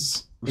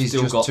these We've is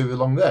still just got- 2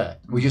 along there.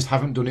 We just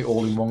haven't done it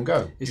all in one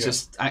go. It's Yeah.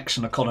 just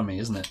action economy,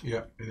 isn't it?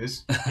 Yeah, it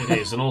is. It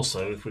is, and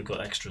also if we've got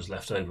extras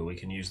left over, we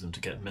can use them to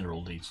get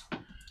mineral deeds,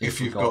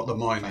 If you've got the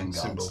mining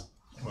Vanguards. symbol.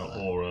 well,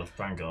 or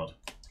Vanguard.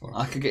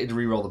 I could get you to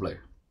re-roll the blue.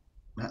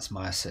 That's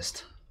my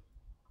assist.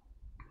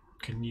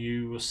 Can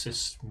you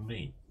assist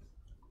me?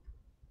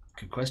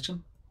 Good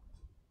question.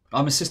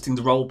 I'm assisting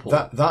the roll pool.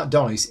 That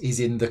dice is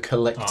in the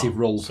collective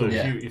roll So pool.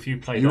 if you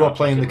play You that, are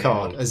playing I the can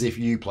card re-roll. as if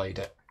you played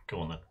it.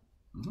 Go on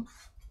then.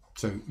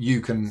 So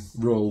you can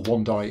roll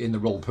one die in the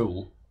roll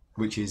pool,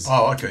 which is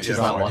Oh, okay. which Yeah, is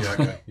that fine. one. Yeah,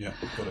 okay. Yeah,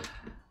 got it.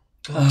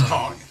 Are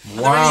there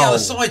any Wow. other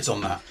sides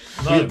on that?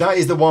 No, That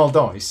is the wild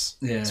dice.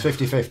 Yeah. It's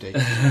 50-50.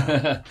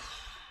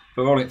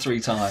 But roll it 3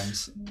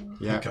 times.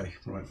 Yeah. Okay,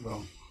 right.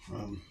 Well,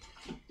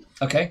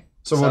 Okay.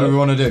 So what do we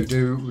want to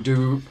do?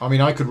 Do I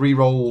mean I could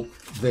re-roll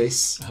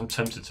this. I'm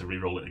tempted to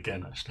re-roll it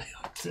again. Actually,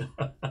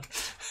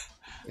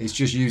 It's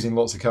just using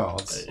lots of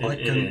cards. I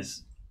it can-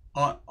 is.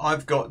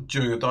 I've got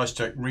during a dice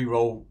check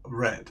re-roll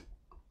red.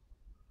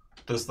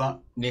 Does that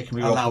You can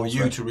re-roll allow Paul's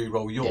you red. to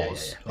re-roll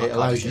yours? Yeah. It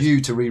allows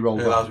you to re-roll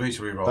It allows that. me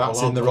to re-roll. That's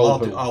Well, in the roll I'll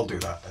pool. I'll do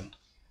that then.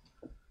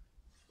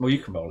 Well, you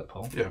can roll it,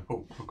 Paul. Yeah,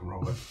 Paul can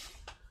roll it.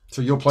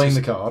 So you're playing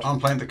the card. I'm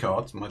playing the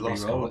cards. My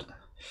last Re-roll card.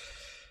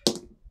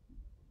 it.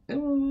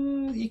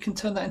 You can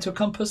turn that into a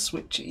compass,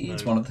 which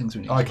is one of the things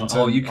we need. I can Oh,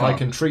 turn, you can't. I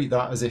can treat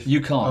that as if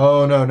You can't.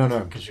 Oh no.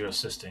 Because you're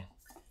assisting.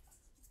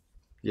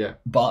 Yeah.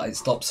 But it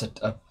stops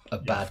a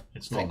bad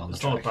It's thing not. on the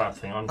It's not a track.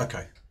 bad thing. I'm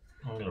Okay,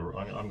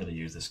 gonna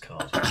use this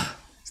card.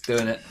 It's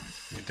doing it.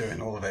 you're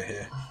doing all of it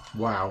here.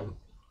 Wow.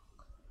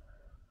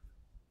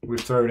 We've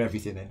thrown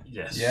everything in.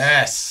 Yes.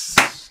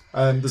 Yes.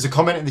 There's a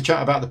comment in the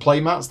chat about the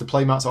playmats. The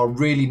playmats are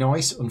really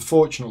nice.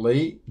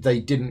 Unfortunately, they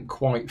didn't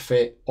quite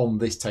fit on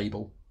this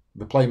table.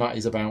 The playmat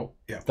is about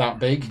that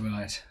big,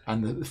 Right.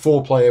 and the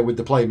 4-player with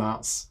the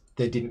playmats,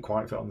 they didn't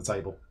quite fit on the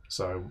table.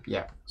 So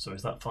yeah. So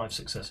is that 5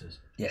 successes?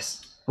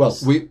 Yes. Well,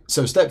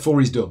 so step 4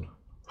 is done.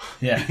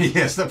 Yeah.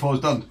 Yeah, step 4 is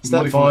done. Step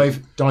Modify.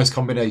 5, dice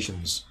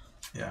combinations.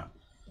 Yeah.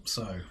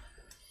 So,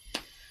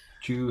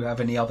 do you have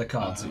any other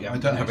cards? that you I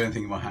haven't don't have played?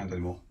 anything in my hand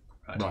anymore.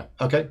 Right.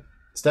 Okay.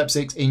 Step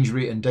 6,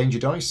 injury and danger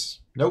dice.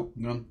 Nope.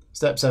 None.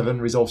 Step 7,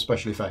 resolve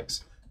special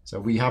effects. So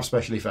we have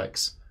special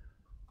effects.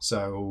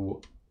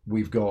 So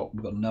we've got.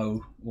 We've got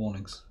no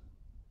warnings.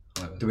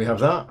 Do we have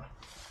that?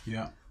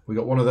 Yeah. We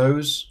got one of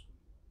those.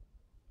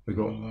 We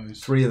got One of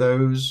those. 3 of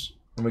those,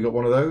 and we got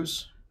one of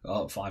those.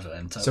 Oh, 5 of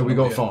them. Total. So we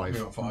got Yeah, 5. We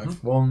got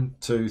 5. 1,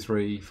 2,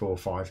 3, 4,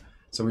 5.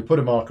 So we put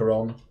a marker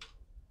on.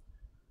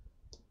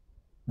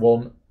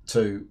 1,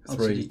 2, Oh, so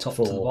 3, you top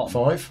to the 4, bottom.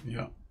 5.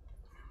 Yeah.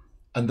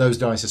 And those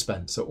dice are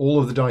spent. So all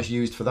of the dice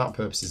used for that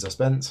purposes are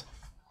spent.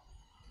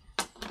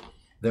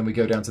 Then we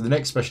go down to the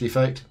next special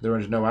effect. There are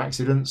no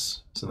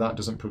accidents, so that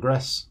doesn't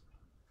progress.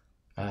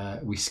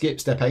 We skip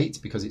step 8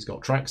 because it's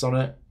got tracks on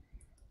it.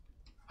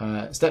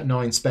 Step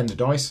 9, spend a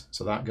dice,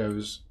 so that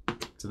goes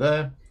to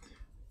there.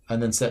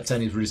 And then step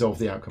 10 is resolve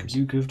the outcomes.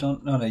 You could have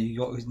done. No,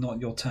 it's not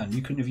your turn.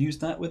 You couldn't have used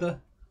that with a.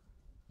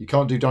 You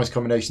can't do dice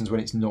combinations when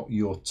it's not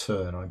your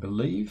turn, I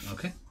believe.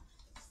 Okay.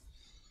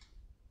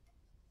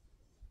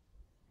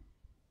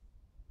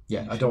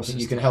 Yeah, I don't think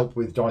you can help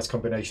with dice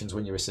combinations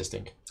when you're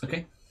assisting.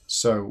 Okay.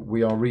 So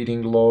we are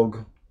reading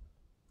log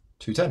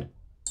 210.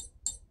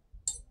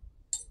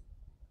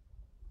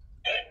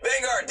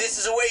 Vanguard, this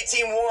is Away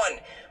Team 1.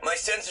 My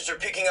sensors are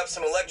picking up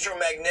some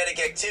electromagnetic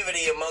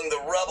activity among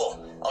the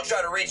rubble. I'll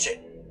try to reach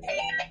it.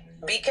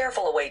 Be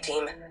careful, Away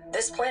Team.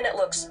 This planet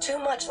looks too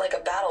much like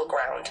a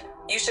battleground.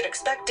 You should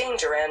expect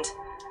danger and...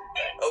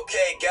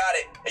 Okay, got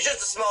it. It's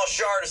just a small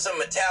shard of some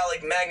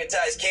metallic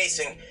magnetized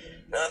casing.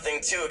 Nothing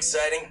too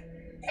exciting.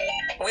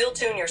 We'll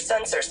tune your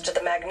sensors to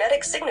the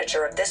magnetic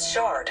signature of this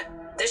shard.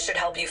 This should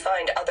help you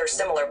find other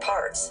similar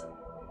parts.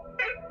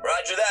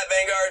 Roger that,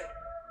 Vanguard.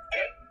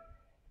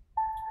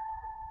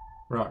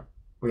 Right.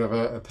 We have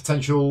a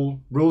potential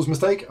rules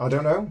mistake. I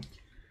don't know.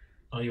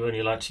 Are you only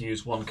allowed to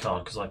use 1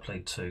 card? Because I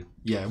played 2.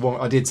 Yeah,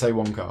 I did say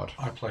 1 card.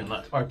 I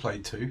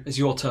played 2. It's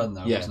your turn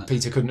though, Yeah, isn't it?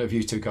 Peter couldn't have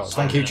used 2 cards. So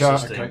Thank I'm you, chat.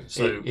 assisting. Okay.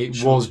 So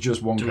It was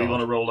just 1 do card. we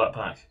want to roll that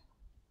back?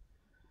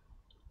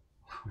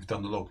 We've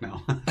done the log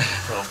now.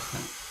 Well,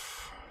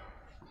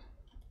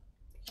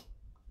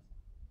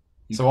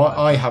 So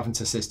I haven't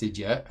assisted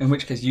yet. In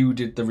which case you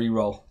did the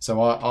re-roll, So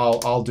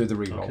I'll do the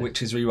reroll.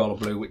 which is re-roll of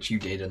blue, which you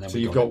did, and then So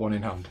we you've got one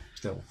in hand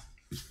still.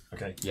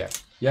 okay. Yeah.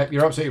 Yeah,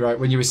 you're absolutely right.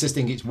 When you're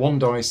assisting, it's 1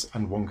 dice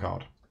and 1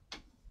 card.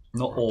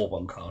 not all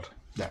 1 card.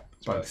 Yeah,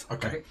 both.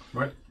 Okay.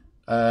 Right.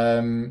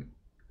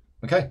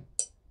 Okay.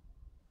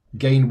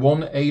 Gain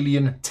 1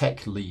 alien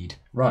tech lead.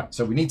 Right,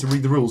 so we need to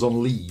read the rules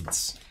on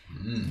leads.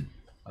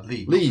 A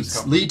lead.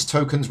 Leads. Lead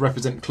tokens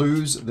represent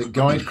clues that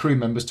guide crew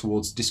members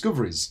towards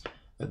discoveries.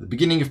 At the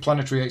beginning of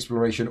planetary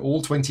exploration,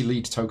 all 20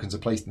 lead tokens are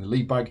placed in the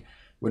lead bag.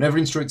 Whenever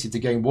instructed to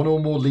gain 1 or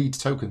more lead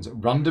tokens,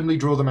 randomly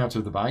draw them out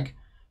of the bag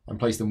and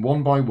place them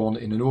 1 by 1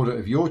 in an order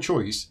of your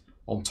choice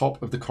on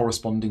top of the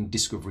corresponding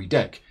discovery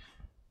deck.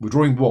 We're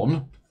drawing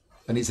 1,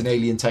 and it's an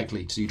alien tech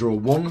lead. So you draw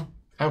 1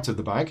 out of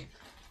the bag,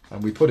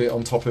 and we put it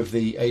on top of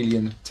the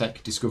alien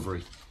tech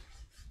discovery.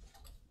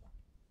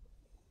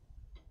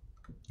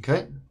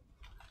 Okay?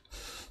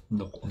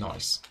 No.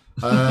 Nice.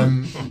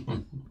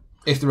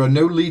 If there are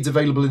no leads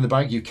available in the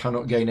bag, you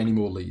cannot gain any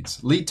more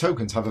leads. Lead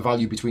tokens have a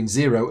value between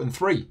 0 and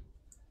 3.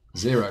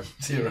 0.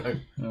 0.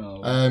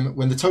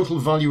 When the total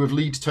value of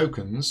lead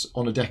tokens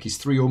on a deck is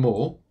 3 or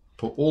more,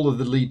 put all of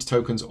the lead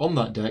tokens on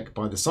that deck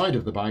by the side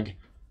of the bag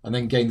and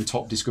then gain the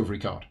top discovery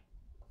card.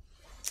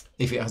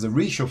 If it has a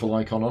reshuffle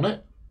icon on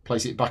it,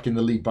 place it back in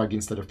the lead bag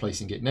instead of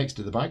placing it next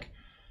to the bag.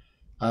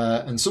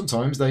 And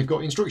sometimes they've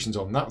got instructions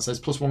on that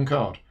says +1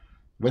 card.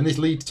 When this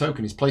lead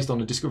token is placed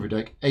on a discovery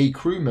deck, a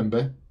crew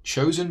member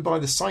chosen by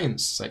the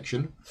science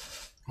section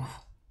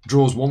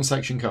draws 1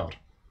 section card.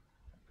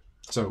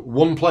 So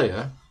one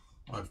player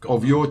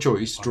of your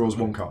choice draws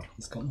 1 card.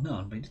 He's got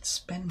none, but he did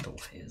spend all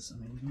his. I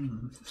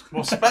mean,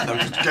 Well, spend them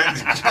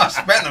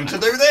to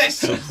do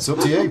this. It's up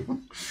to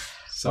you.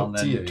 It's up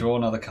to you. Draw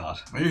another card.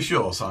 Are you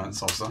sure,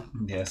 Science Officer?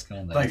 Yes, go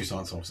on then. Thank you,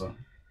 Science Officer.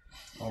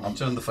 I'll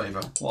return the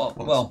favour.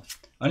 Well,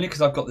 only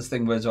because I've got this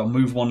thing where I'll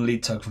move 1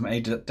 lead token from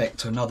a deck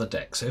to another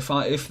deck. So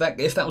if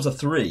that was a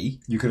 3,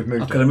 You could have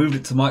moved I could have moved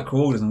it to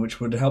microorganism, which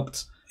would have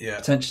helped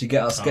potentially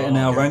get us getting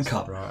our rank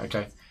up. Right,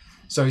 okay.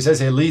 So it says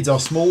here, leads are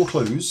small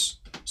clues,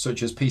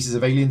 such as pieces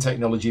of alien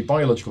technology,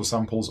 biological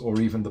samples, or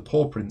even the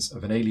paw prints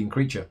of an alien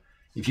creature.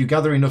 If you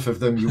gather enough of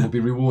them, you will be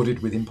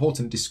rewarded with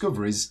important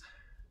discoveries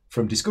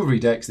from discovery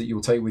decks that you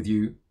will take with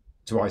you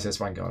to ISS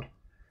Vanguard.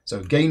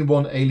 So gain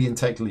 1 alien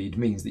tech lead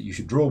means that you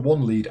should draw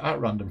 1 lead at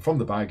random from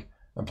the bag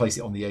and place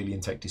it on the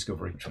alien tech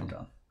discovery. Which I've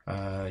done.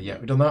 Yeah,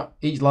 we've done that.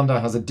 Each lander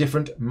has a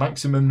different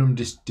maximum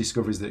number of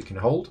discoveries that it can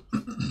hold.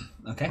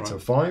 Okay. So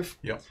 5.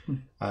 Yep.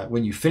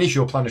 When you finish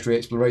your planetary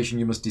exploration,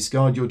 you must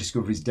discard your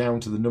discoveries down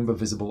to the number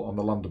visible on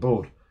the lander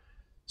board.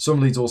 Some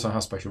leads also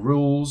have special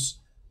rules.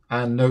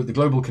 And note the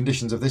global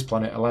conditions of this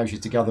planet allows you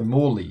to gather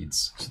more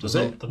leads. So Does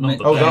the it?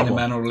 number Oh, there, that the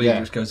one. manual lead, Yeah.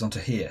 which goes onto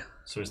here.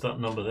 So is that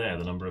number there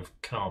the number of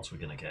cards we're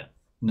going to get?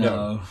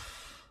 No.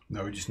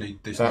 No, we just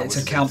need this. That It's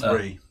was a counter.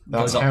 3.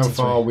 That's Goes up how to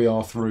far 3. we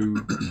are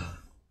through.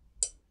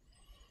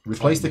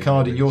 Replace the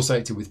card in your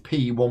sector with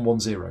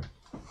P110,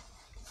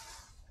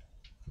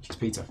 which is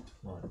Peter.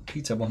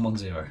 Peter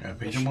 110. Yeah,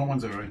 Peter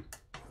 110.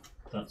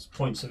 That's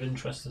points of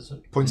interest, is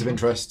it? Points of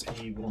interest.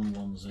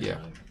 P110.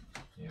 Yeah.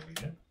 Here we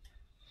go.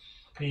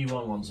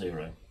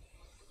 P110.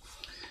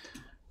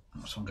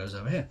 This one goes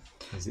over here.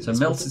 Is it So this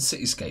melted one?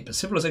 cityscape. A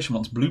civilization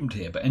once bloomed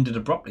here, but ended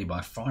abruptly by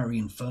a fiery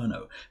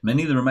inferno.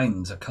 Many of the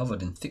remains are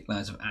covered in thick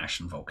layers of ash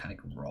and volcanic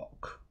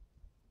rock.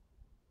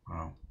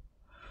 Wow.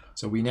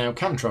 So we now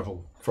can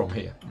travel from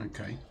here.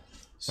 Okay.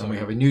 So And we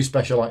have a new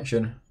special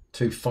action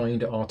to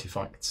find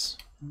artifacts.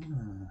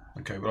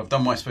 Okay, well, I've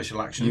done my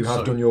special action. You have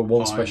so done your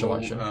one I special will,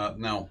 action.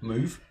 Now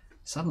move.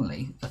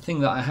 Suddenly, the thing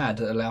that I had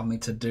that allowed me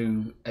to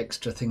do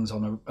extra things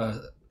on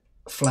a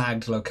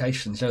flagged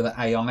locations, you know, the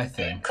AI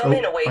thing. Come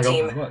in, away hang on.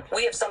 team.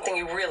 We have something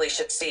you really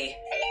should see.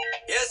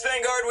 Yes,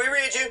 Vanguard, we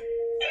read you.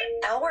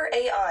 Our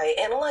AI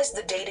analyzed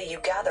the data you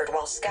gathered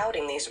while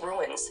scouting these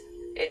ruins.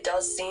 It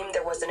does seem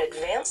there was an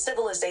advanced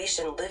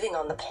civilization living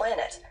on the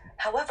planet.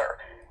 However,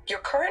 your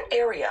current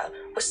area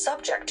was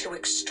subject to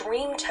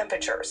extreme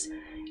temperatures,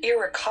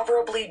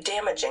 irrecoverably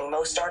damaging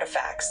most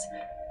artifacts.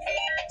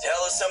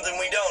 Tell us something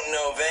we don't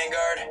know,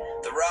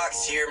 Vanguard. The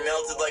rocks here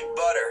melted like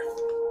butter.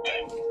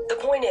 The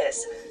point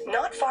is,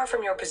 not far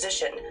from your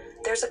position,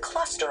 there's a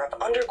cluster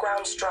of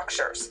underground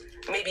structures,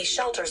 maybe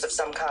shelters of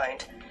some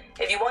kind.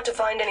 If you want to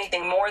find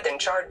anything more than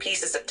charred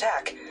pieces of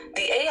tech,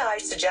 the AI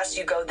suggests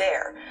you go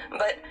there,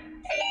 but...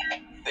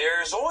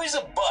 There's always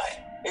a but,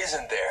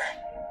 isn't there?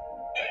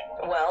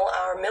 Well,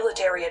 our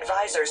military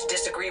advisors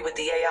disagree with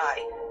the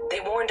AI.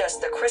 They warned us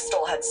the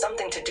crystal had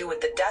something to do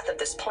with the death of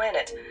this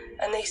planet,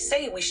 and they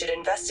say we should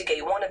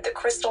investigate one of the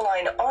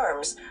crystalline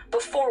arms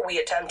before we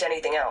attempt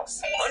anything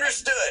else.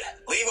 Understood.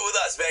 Leave it with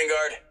us,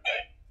 Vanguard.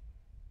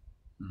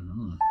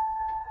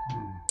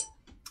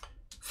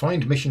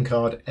 Find mission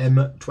card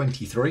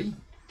M23.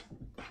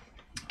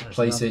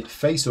 Place it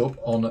face up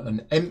on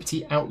an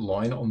empty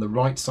outline on the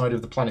right side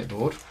of the planet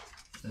board.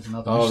 There's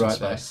another Oh, mission right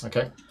space.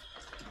 there.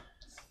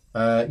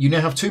 Okay. You now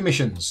have 2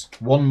 missions,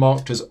 one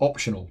marked as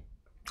optional.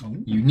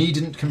 You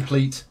needn't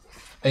complete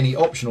any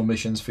optional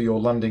missions for your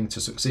landing to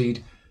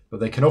succeed, but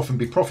they can often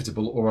be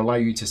profitable or allow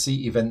you to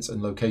see events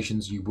and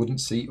locations you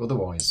wouldn't see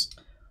otherwise.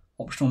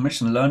 Optional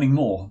mission, learning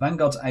more.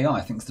 Vanguard's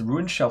AI thinks the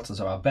ruined shelters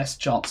are our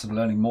best chance of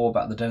learning more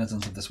about the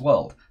denizens of this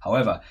world.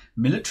 However,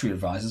 military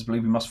advisors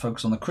believe we must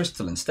focus on the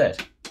crystal instead.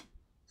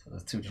 So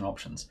there's 2 different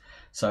options.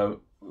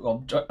 So,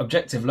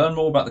 objective, learn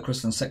more about the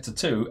crystal in Sector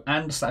 2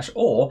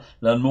 and/or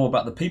learn more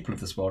about the people of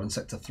this world in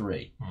Sector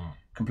 3.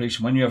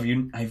 Completion, when you have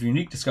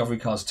unique discovery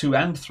cards 2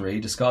 and 3,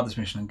 discard this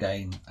mission and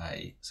gain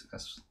a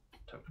success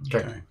token.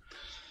 Okay.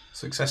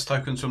 Success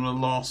tokens from the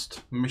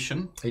last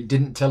mission. It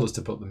didn't tell us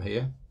to put them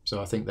here,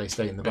 so I think they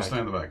stay in the They bag. stay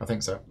in the bag. I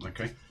think so.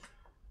 Okay.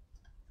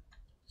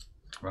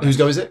 Right. Whose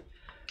go is it?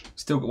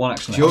 Still got 1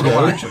 action It's your left.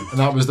 go, One action. and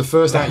that was the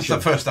first That's action.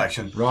 the first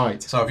action.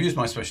 Right. So I've used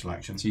my special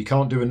action. So you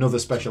can't do another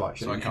special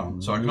action. So I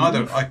can't. So I can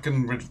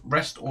either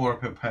rest or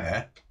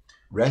prepare.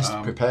 Rest,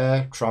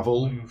 prepare,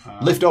 travel,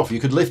 lift off. You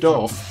could lift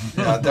off.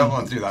 Yeah, I don't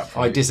want to do that.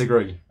 I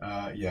disagree.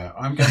 Yeah,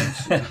 I'm going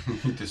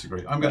to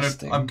disagree. I'm going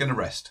to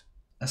rest.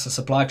 That's a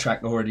supply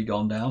track already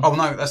gone down. Oh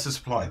no, that's the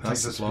supply. Take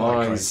That's the supply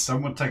crate. supplies.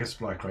 Someone take a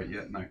supply crate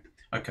yet? No.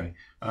 Okay.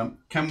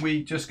 Can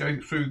we just go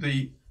through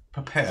the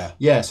prepare?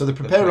 Yeah, so the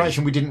prepare Okay.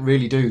 action we didn't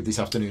really do this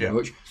afternoon Yeah.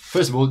 much.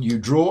 First of all, you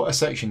draw a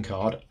section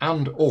card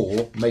and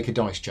or make a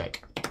dice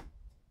check.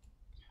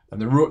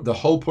 And the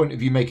whole point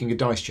of you making a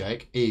dice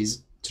check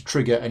is to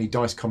trigger any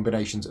dice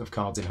combinations of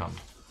cards in hand.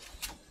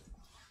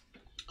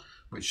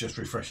 Which just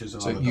refreshes So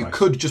another you dice.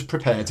 could just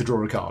prepare to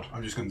draw a card.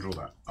 I'm just going to draw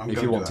that.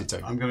 If you wanted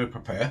to. I'm going to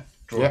prepare.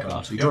 Draw a Yeah,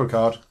 card. so you draw a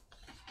card.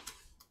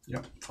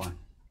 Yep, fine.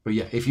 But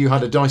yeah, if you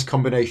had a dice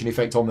combination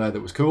effect on there that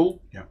was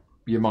cool, Yep.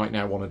 you might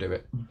now want to do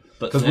it.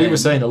 But Because we were then-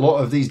 saying a lot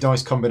of these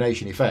dice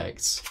combination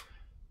effects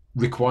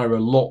require a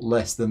lot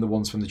less than the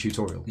ones from the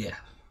tutorial. Yeah,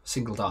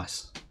 single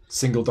dice.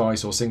 Single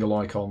dice or single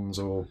icons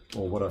or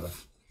whatever.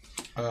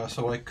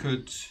 So I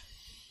could.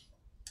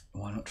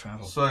 Why not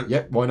travel? So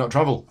Yep, why not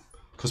travel?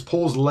 Because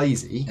Paul's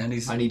lazy And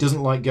and he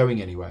doesn't like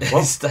going anywhere. He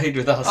Well, stayed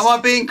with us. am I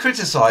being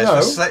criticised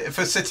No.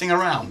 for sitting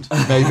around?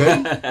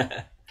 maybe.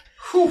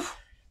 Whew.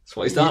 That's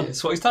what he's done.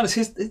 That's what he's done.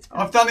 It's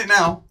I've done it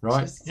now.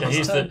 Right. Yeah, he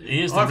is the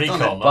I've done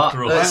recon it,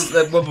 after all.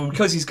 well,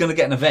 because he's going to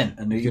get an event,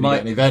 and he gonna might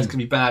get an event. It's going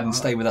to be bad and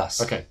stay with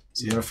us. Okay,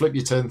 so you're going to flip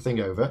your turn thing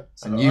over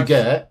and So you I've-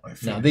 get... I've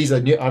Now, finished. these are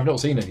new. I've not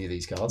seen any of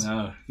these cards.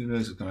 No, who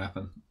knows what's going to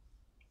happen?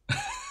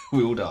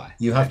 We all die.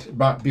 You have to...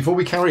 But before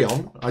we carry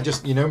on, I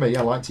just... You know me,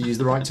 I like to use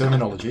the right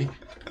terminology.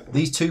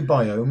 These two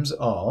biomes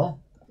are...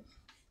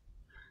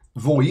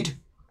 Void,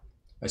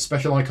 a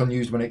special icon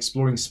used when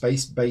exploring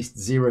space-based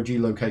zero-G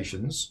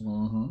locations,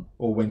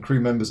 or when crew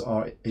members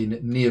are in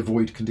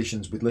near-void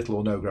conditions with little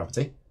or no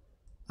gravity.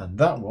 And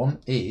that one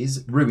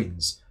is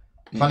Ruins.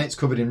 Planets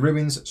covered in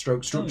ruins,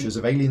 structures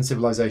of alien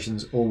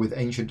civilizations or with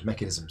ancient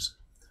mechanisms.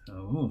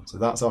 Oh, So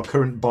that's our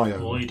current biome.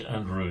 Void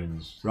and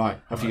ruins. Right,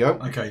 off you go.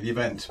 Okay, the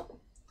event.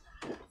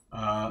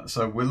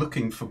 So we're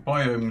looking for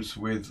biomes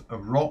with a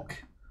rock,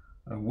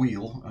 a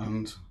wheel,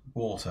 and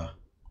water.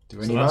 Do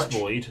So any that's match?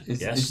 void.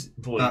 Yes,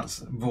 void. That's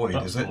void,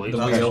 That's is it? void.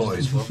 That's The wheel. void.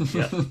 as well.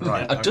 Yeah.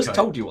 Right. I just okay.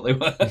 told you what they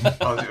were.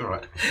 Oh, is it all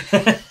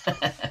right?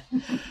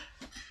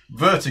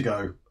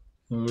 Vertigo.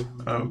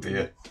 Oh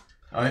dear.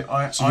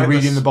 So you're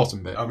reading the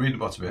bottom bit. I read the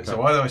bottom bit.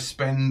 So either I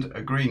spend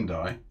a green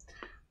die,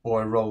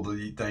 or I roll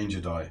the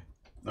danger die.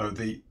 No,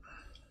 the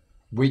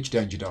Which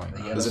danger die?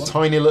 yellow There's a one?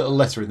 tiny little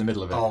letter in the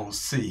middle of it.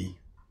 C.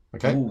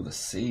 Okay. Oh, the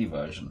C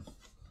version.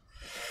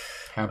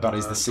 How bad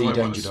is the Do C I want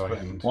danger to die?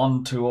 spend?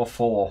 1, 2, or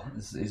 4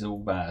 is all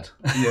bad.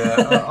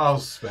 Yeah, I'll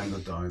spend a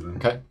die then.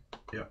 Okay.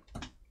 Yeah.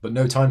 But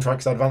no time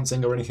tracks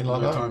advancing or anything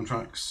like No that? time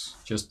tracks.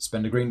 Just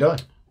spend a green die.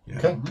 Yeah.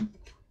 Okay.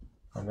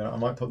 I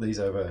might put these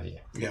over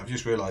here. Yeah, I've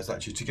just realised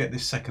actually to get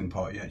this second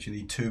part, you actually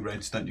need 2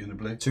 reds, don't you, and a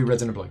blue? 2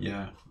 reds and a blue.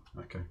 Yeah.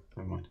 Okay,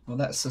 never mind. Well,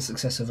 that's the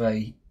success of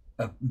a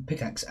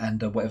pickaxe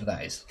and whatever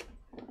that is.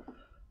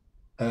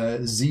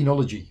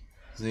 Xenology.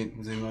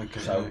 Okay.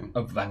 So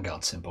a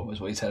Vanguard symbol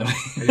is what you're telling me.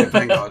 yeah,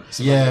 Vanguard. It's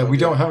a Yeah, Vanguard, we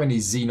don't have any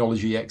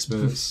xenology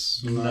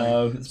experts.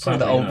 No, it's probably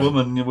that Sadly, old no.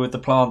 woman with the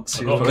plants.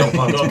 I've who's got, got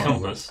I've got a it.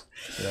 compass.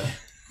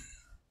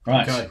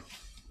 Right, Okay,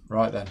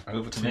 Right then.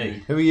 over to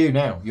me. Who are you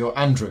now? You're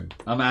Andrew.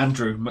 I'm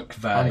Andrew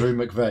McVeigh. Andrew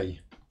McVeigh.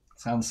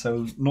 Sounds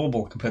so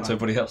normal compared to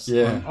everybody else.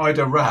 Yeah. I'm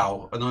Ida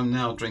Rao, and I'm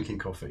now drinking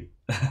coffee.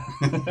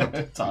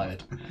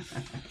 Tired.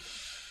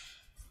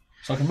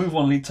 So I can move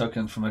one lead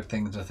token from a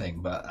thing to a thing,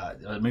 but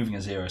moving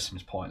a 0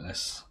 seems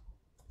pointless.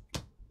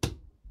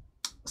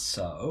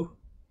 So,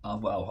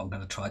 well, I'm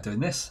going to try doing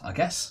this, I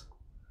guess.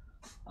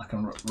 I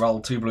can roll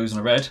 2 blues and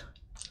a red.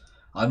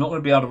 I'm not going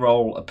to be able to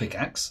roll a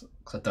pickaxe,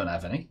 because I don't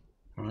have any.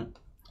 Right.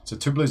 So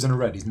 2 blues and a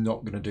red is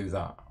not going to do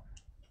that.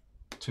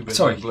 2 reds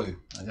Sorry. and blue.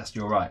 I guess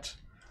you're right.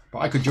 But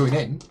I could join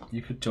in.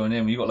 You could join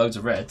in. You've got loads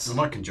of reds. And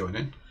I can join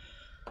in.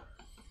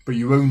 But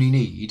you only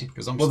need...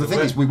 'Cause I'm well, the still thing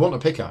red. is, we want a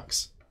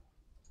pickaxe.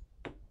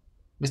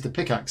 Mr.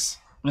 Pickaxe.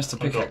 Mr.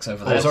 Pickaxe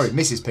over Oh, there. sorry,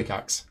 Mrs.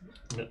 Pickaxe.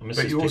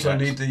 But you also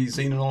need the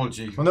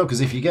xenology. Well, no,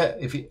 because if you get...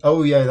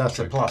 Oh, yeah, that's It's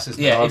a true. plus,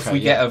 isn't Yeah, it? if Okay, we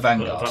yeah. get a But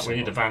Vanguard. we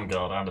need a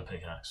Vanguard and a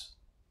pickaxe.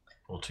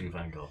 Or 2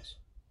 Vanguards.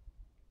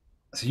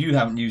 So you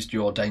haven't used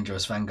your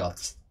dangerous Vanguard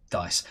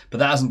dice, but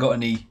that hasn't got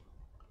any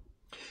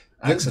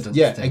accident.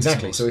 Yeah, things,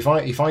 exactly. symbols. So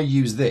if I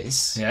use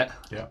this, Yeah.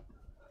 Yeah.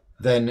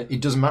 then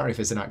it doesn't matter if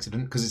it's an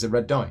accident because it's a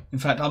red die. In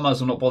fact, I might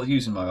as well not bother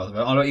using my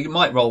other. I know you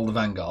might roll the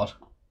Vanguard,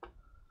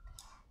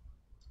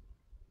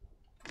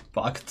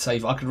 but I could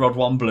save. I could roll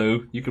 1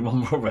 blue. You could roll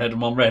red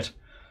and 1 red.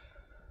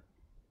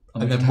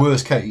 And then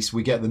worst case,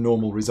 we get the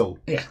normal result.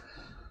 Yeah.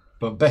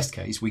 But best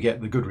case, we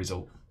get the good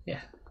result. Yeah.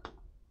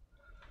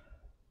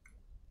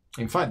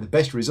 In fact, the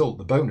best result,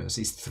 the bonus,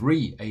 is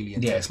 3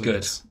 alien Yeah, test it's good.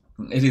 leaders.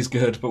 It is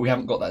good, but we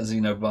haven't got that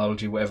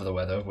xenobiology, whatever the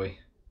weather, have we?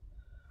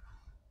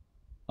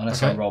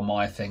 Unless I Okay. roll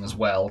my thing as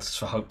well, just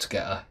for hope to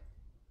get a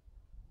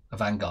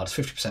Vanguard.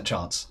 50%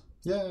 chance.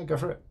 Yeah, go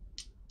for it.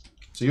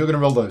 So you're going to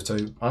roll those 2.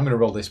 I'm going to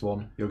roll this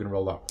one. You're going to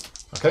roll that.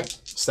 Okay.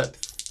 Step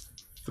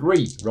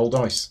 3. Roll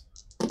dice.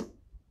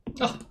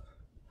 Oh,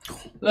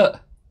 look.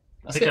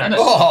 That's it, Pickaxe. isn't it?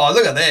 Oh,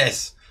 look at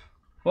this!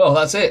 Well,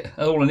 that's it.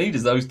 All I need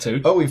is those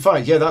 2. Oh, in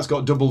fact, yeah, that's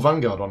got double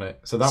Vanguard on it.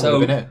 So that would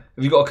have been it.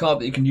 Have you got a card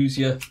that you can use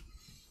your...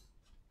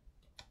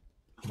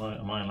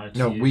 Am I allowed to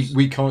No, use?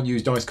 we can't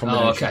use dice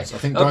combinations. okay. I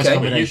think Okay. dice But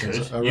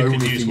combinations are only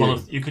for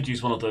you. You could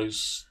use one of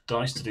those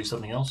dice to do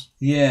something else.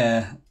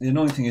 Yeah. The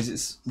annoying thing is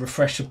it's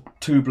refresh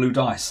 2 blue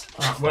dice.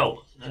 No,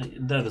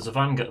 there's a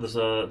Vanguard. There's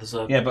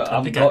a Yeah, but I a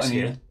haven't pickaxe got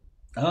any. here.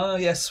 Oh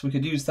yes, we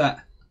could use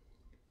that.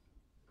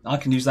 I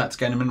can use that to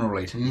gain a mineral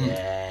lead. Mm.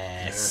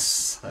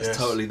 Yes, that's Yes.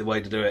 totally the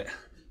way to do it.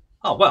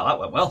 Oh well, that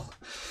went well.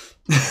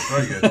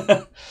 Very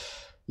good.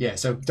 Yeah,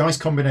 so dice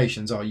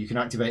combinations are you can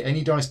activate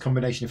any dice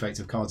combination effects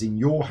of cards in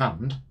your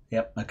hand,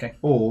 Yep. Okay.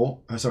 or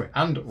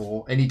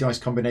any dice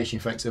combination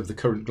effects of the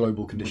current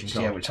global condition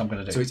card. Yeah, which I'm going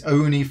to do. So it's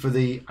only for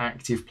the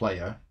active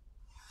player.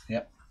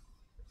 Yep.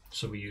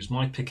 So we use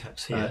my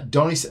pickaxe here.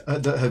 Dice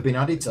that have been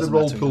added to the Doesn't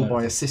roll matter, pool no.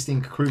 by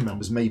assisting crew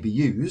members may be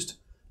used,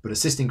 but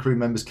assisting crew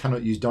members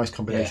cannot use dice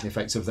combination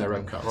effects of their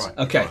own cards. Right.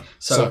 Okay.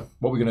 So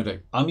what we're going to do?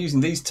 I'm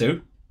using these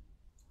two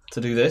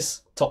to do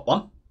this top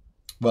one.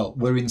 Well,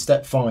 we're in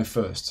step 5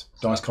 first.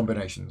 Dice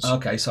combinations.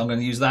 Okay, so I'm going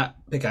to use that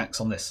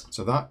pickaxe on this.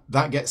 So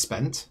that gets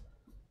spent,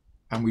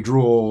 and we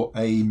draw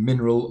a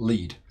mineral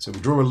lead. So we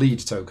draw a lead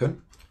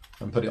token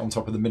and put it on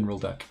top of the mineral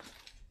deck.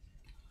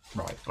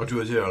 Right. I drew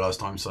a 0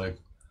 last time, so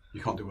you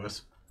can't do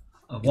worse.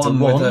 A It's a one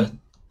 1, with a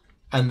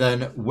and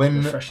then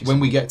when refreshing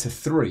we get to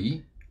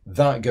 3,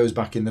 that goes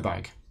back in the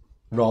bag,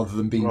 rather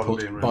than being put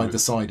by removed. the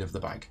side of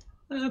the bag.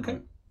 okay.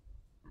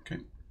 Okay.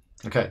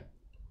 Okay.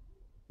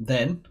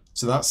 Then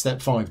So that's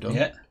step 5 done.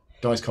 yeah,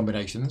 Dice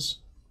combinations.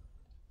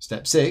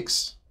 Step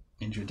 6.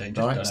 injury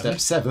danger. Right. don't Step have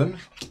it. 7.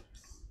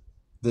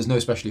 There's no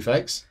special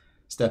effects.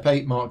 Step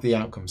 8. Mark the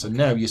outcome. So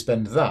now you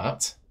spend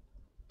that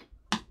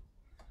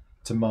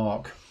to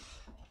mark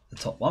The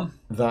top one.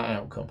 that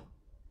outcome.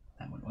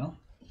 That went well.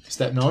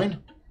 Step 9.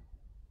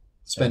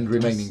 Spend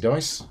remaining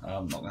dice.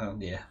 I'm not going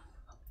to. Yeah.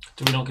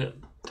 Do we not get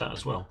that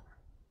as well?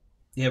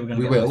 Yeah, we're going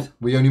to We go will. with.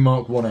 We only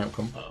mark one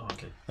outcome. Oh,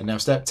 okay. And now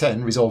step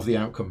 10. Resolve the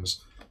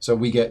outcomes. So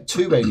we get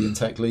 2 alien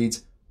tech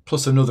leads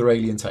plus another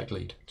alien tech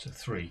lead. So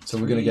 3. So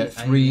we're going to get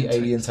 3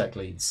 alien tech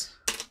leads.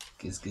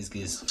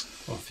 Giz.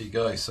 Off you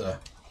go, sir.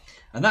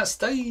 And that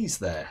stays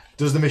there.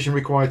 Does the mission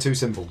require 2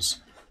 symbols?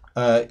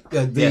 Yes,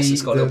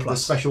 it's got a little the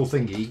plus. special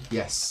thingy,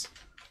 yes.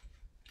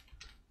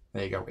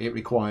 There you go. It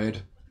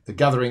required the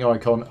gathering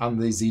icon and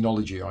the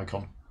xenology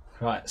icon.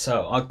 Right,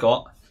 so I've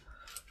got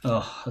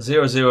a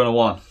 0, 0, and a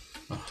 1.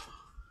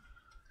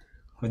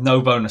 With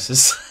no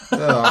bonuses.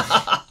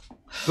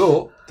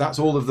 But that's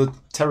all of the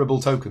terrible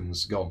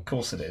tokens gone. Of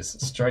course it is.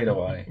 Straight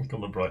away. Look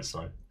on the bright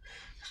side.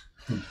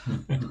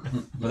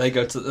 But they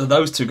go to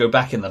those two go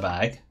back in the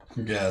bag.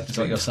 Yeah, That's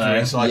what you're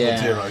saying. Recycled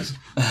Yeah. zeros.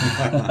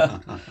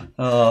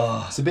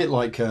 Oh, It's a bit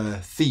like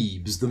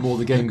Thebes. The more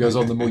the game goes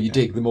on, the more you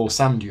dig, the more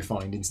sand you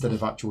find instead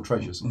of actual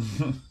treasures.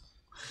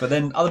 but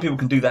then other people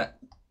can do that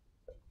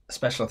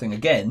special thing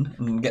again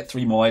and get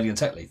 3 more alien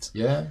tech leads.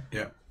 Yeah.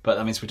 Yeah. But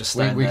that means we just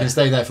We stand there. can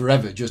stay there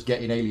forever just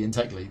getting alien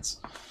tech leads.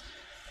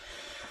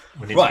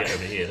 We need Right. to get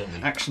over here, don't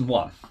we? Action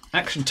 1.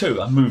 Action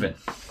 2, I'm moving.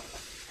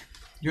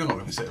 You're not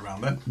going to sit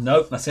around then.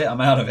 Nope, that's it. I'm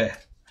out of here.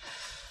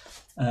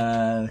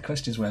 The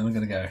question is where we're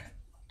going to go.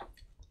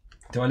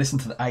 Do I listen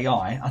to the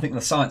AI? I think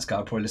the science guy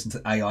would probably listen to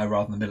the AI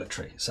rather than the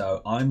military.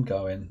 So I'm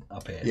going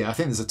up here. Yeah, I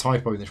think there's a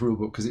typo in this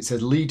rulebook because it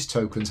says lead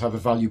tokens have a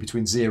value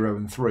between 0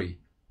 and 3.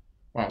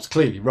 Well, it's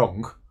clearly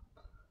wrong.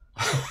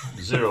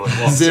 0 and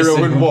 1.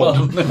 0 and 1.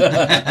 One.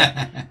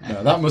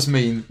 No, that must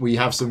mean we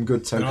have some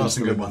good There are tokens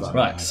some to good go with ones. that.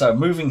 Right, so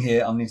moving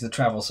here, I need to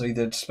travel. So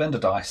either spend a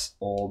dice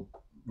or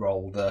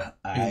roll the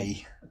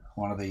A,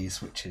 one of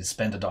these, which is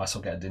spend a dice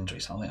or get an injury.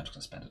 So I think I'm just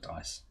going to spend a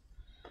dice.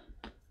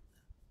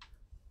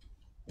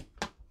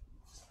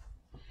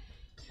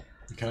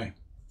 Okay.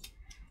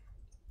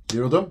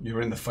 You're all done?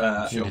 You're in the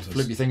failed You shelters.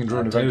 flip your thing and draw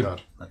I an do. event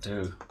card. I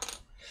do.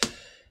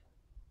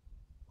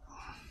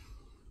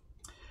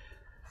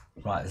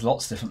 Right, there's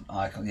lots of different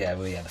icons. Yeah,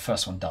 well, yeah, the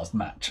first one does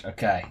match.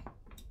 Okay.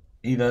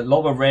 Either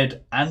lob a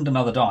red and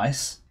another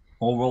dice,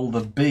 or roll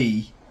the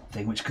B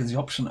thing, which gives the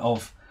option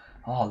of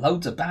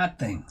loads of bad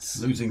things.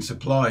 Losing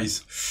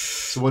supplies.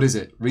 So what is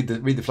it? Read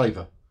the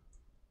flavour.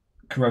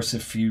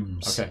 Corrosive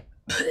fumes. Okay.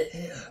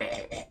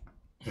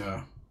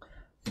 Yeah.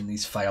 In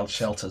these failed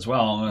shelters.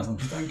 Well,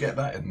 Don't get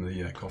that in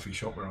the coffee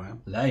shop where I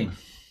am. lame.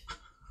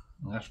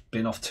 I've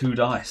been off 2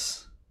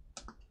 dice.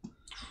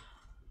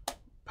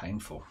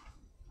 Painful.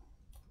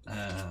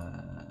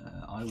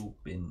 I will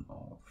bin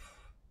off.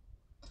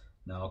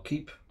 No, I'll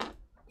get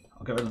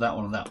rid of that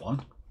one and that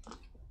one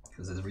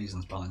because there's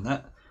reasons behind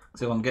that.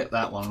 So if I can get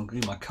that one,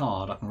 give my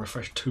card, I can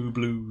refresh 2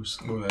 blues.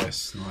 Oh,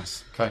 yes.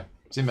 Nice. Okay.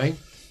 Is it me?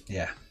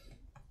 Yeah.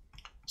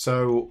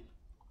 So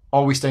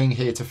are we staying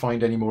here to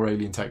find any more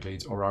alien tech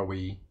leads or are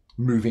we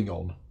moving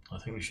on? I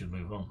think we should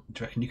move on.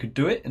 Do you reckon you could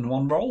do it in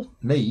one roll?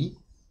 Me?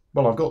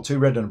 Well, I've got 2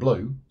 red and a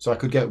blue, so I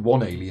could get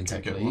 1 alien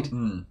tech get lead.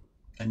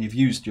 And you've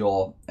used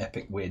your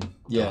epic win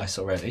Yeah. dice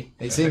already.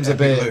 It seems a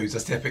Epic bit... lose.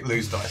 That's the epic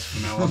lose dice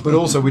from now on. But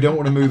also, we don't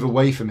want to move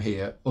away from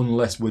here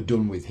unless we're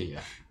done with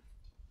here.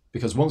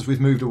 Because once we've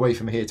moved away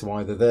from here to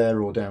either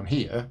there or down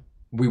here,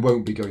 we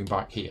won't be going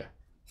back here.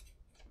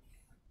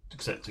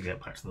 Except to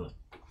get back to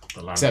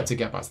the land. Except to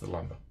get back to the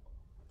lander.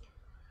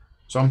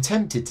 So I'm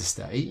tempted to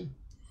stay,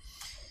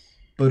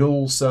 but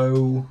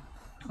also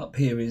Up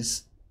here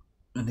is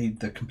I need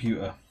the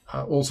computer.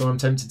 also I'm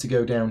tempted to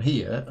go down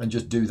here and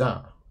just do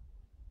that.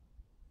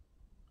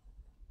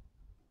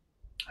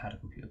 Add a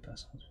computer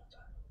person.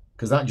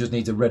 Because that just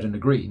needs a red and a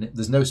green.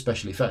 There's no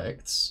special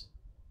effects.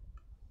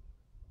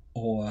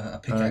 Or a And I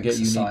pickaxe. get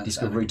unique science,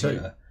 discovery and a too.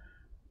 computer.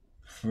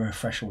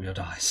 Refresh all your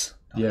dice.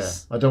 Yeah,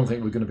 I don't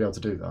think we're going to be able to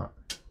do that.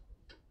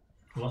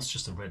 Well, that's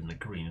just a red and a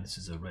green, and this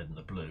is a red and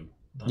a blue.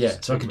 That's Yeah,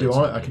 so I two can reds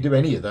and a I can green. do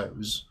any of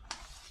those.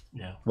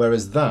 Yeah.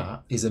 Whereas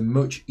that is a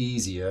much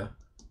easier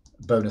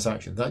bonus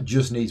action. That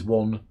just needs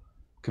one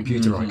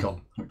computer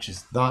icon. Which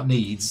is That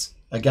needs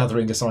a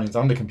gathering, a science,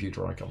 and a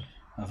computer icon.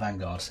 a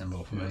Vanguard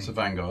symbol for Yeah, me. it's a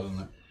Vanguard, isn't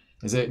it?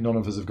 Is it? None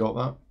of us have got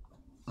that.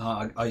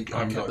 I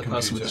got kept a the person with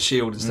computer. the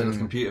shield instead of the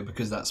computer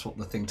because that's what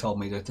the thing told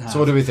me to have. So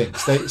what do we think?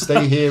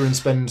 Stay here and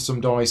spend some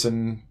dice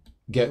and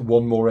get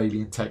one more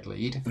alien tech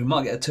lead. We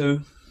might get a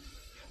 2.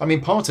 I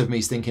mean, part of me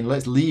is thinking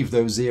let's leave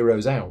those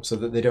zeros out so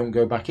that they don't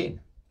go back in.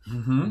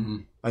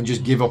 And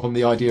just give up on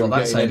the idea of Well,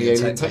 that's getting any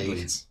alien alien tech tech lead.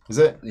 leads. Is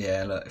it?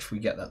 Yeah, look, if we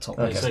get that top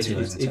Okay, list, it's two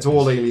alien alien it's tech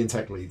all leads. alien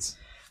tech leads.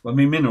 Well, I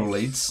mean, mineral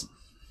leads.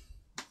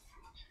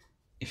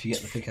 If you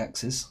get the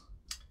pickaxes.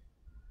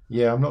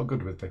 Yeah, I'm not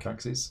good with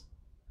pickaxes.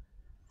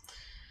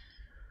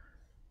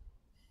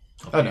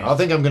 I don't know. I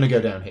think I'm going to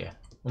go down here.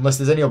 Unless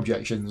there's any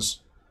objections,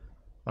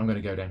 I'm going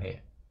to go down here.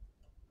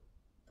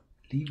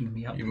 Leaving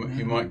me up. You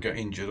there. might get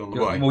injured on the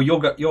You're- way.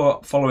 Well, you're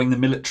following the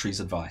military's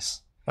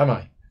advice. Am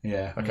I?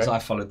 Yeah, Okay. because I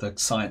followed the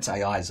science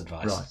AI's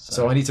advice. Right.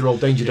 So I need to roll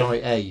danger die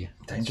A.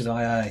 Danger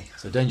die A.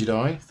 So danger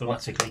die.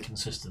 Thematically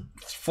consistent.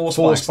 4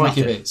 4 spikes,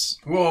 spiky nothing. bits.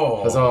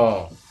 Whoa!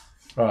 Huzzah.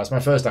 Right, that's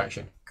my first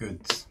action. Good.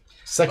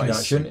 Second Nice.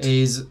 action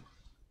is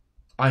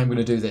I am going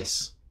to do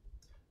this.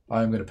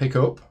 I am going to pick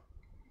up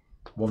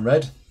 1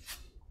 red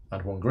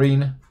and 1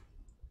 green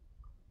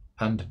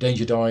and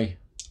danger die.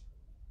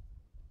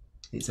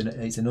 It's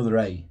another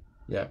A.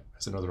 Yeah,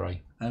 it's another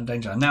A. And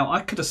danger. Now,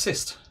 I could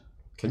assist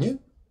Can you?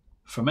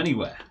 from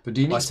anywhere But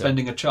do you need by to?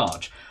 spending a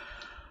charge.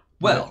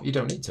 Well, You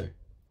don't need to.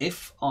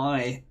 if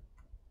I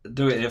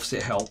do it, obviously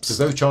it helps. Because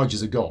those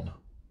charges are gone.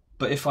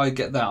 But if I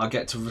get that, I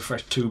get to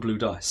refresh 2 blue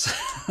dice.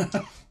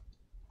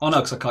 Oh no,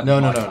 because I can't No,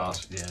 use no, my no. card.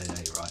 Yeah,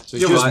 you're right. So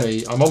it's You're just right.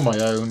 me. I'm on my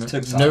own. Took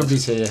sides.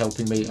 Nobody's here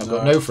helping me. I've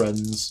got no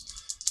friends.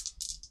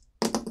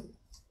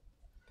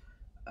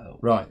 Oh.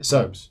 Right,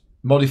 so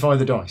modify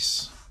the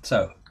dice.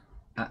 So,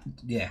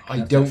 yeah. I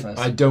let's do it don't. first.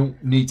 I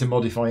don't need to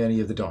modify any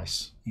of the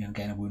dice. You're going to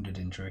gain a wounded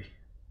injury.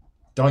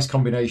 Dice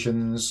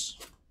combinations.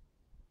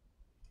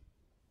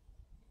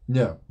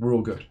 No, we're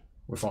all good.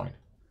 We're fine.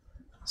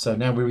 So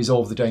now we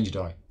resolve the danger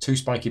die. 2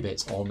 spiky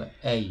bits on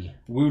A.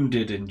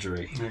 Wounded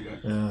injury. There you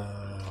go.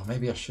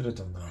 Maybe I should have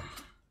done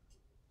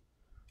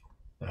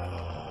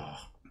that.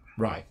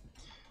 Right.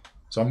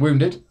 So I'm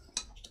wounded,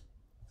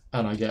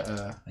 and I get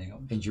a There you go.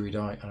 injury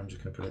die, and I'm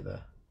just going to put it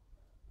there.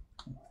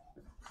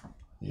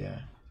 Yeah.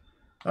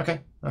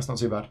 Okay, that's not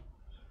too bad.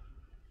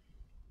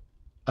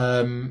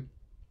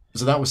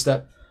 So that was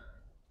step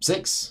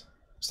 6.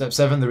 Step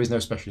 7, there is no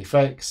special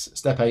effects.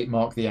 Step 8,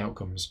 mark the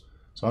outcomes.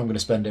 So I'm going to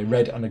spend a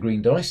red and a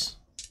green dice,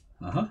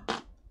 Uh-huh.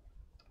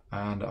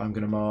 and I'm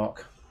going to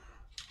mark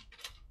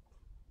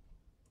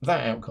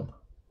that outcome.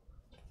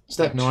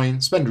 Step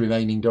 9, spend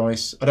remaining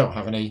dice. I don't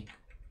have any.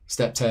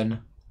 Step 10,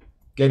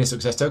 gain a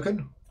success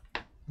token.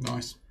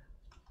 Nice.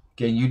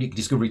 Gain unique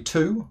discovery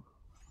 2.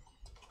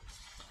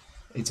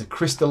 It's a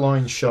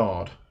crystalline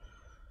shard.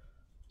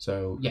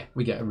 So yeah,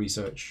 we get a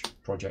research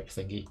project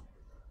thingy.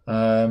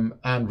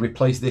 And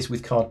replace this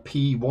with card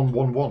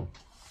P111.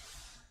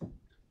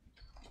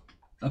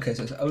 Okay,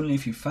 so it's only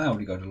if you fail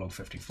you go to log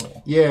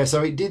 54. Yeah,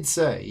 so it did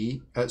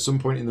say at some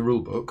point in the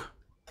rule book,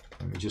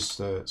 let me just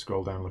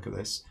scroll down and look at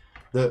this,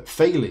 that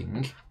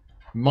failing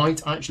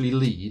might actually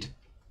lead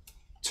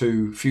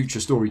to future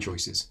story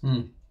choices.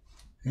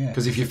 Yeah.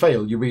 Because if you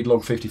fail, you read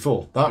log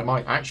 54. That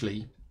might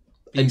actually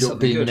end up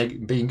something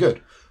being being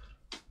good.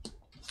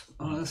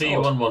 Oh, that's odd.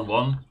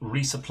 P111,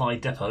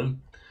 resupply depot.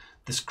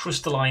 This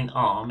crystalline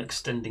arm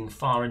extending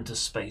far into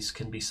space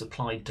can be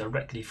supplied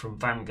directly from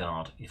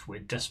Vanguard if we're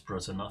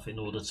desperate enough in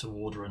order to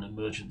order an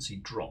emergency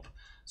drop.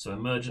 So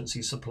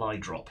emergency supply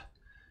drop.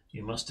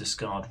 You must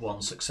discard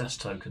 1 success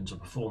token to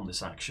perform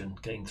this action.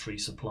 Gain 3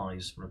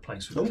 supplies.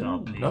 Replace with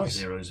card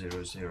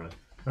P000.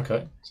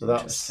 Okay, so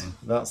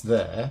that's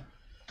there.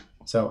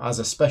 So as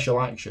a special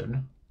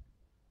action,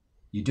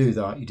 you do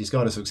that, you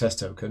discard a success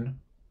token.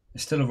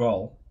 It's still a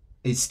roll.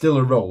 It's still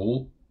a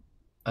roll,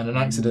 and an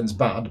accident's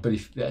bad,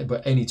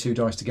 but any 2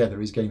 dice together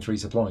is gain 3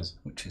 supplies.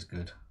 Which is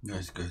good.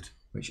 That's good.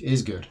 Which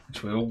is good.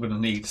 Which we're all going to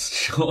need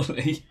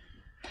shortly.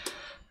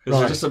 Because Right.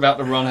 we're just about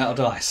to run out of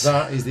dice.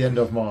 That is the end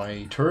of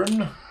my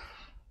turn.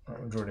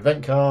 I'm drawing an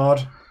event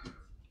card.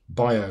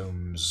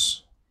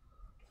 Biomes.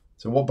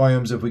 So what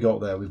biomes have we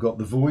got there? We've got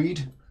the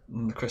void,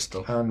 And the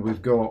crystal. and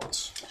we've got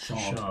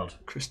Shard.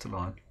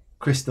 Crystalline.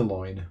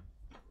 crystalline.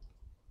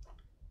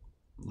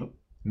 Nope.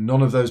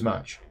 None of those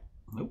match.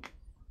 Nope.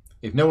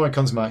 If no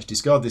icons match,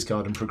 discard this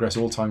card and progress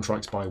all time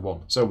tracks by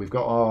 1. So we've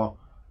got our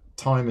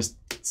time has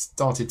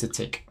started to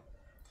tick.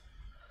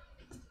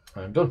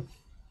 I am done.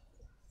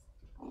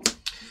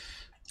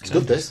 It's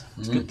good, this.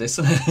 It's good, this,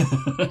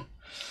 isn't it?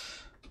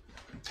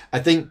 I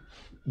think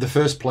the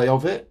first play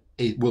of it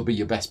will be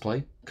your best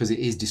play, because it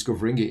is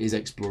discovering, it is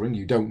exploring,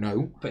 you don't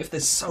know. But if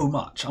there's so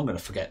much, I'm going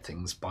to forget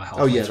things by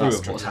halfway through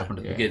of what's happened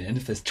at the beginning.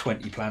 If there's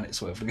 20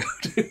 planets worth to go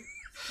to,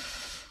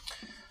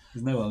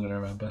 there's no one I'm going to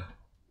remember.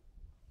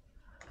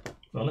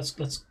 Well, let's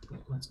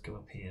go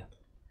up here.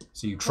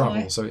 So you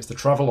travel. So it's the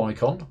travel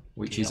icon,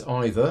 which is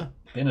either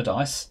spin a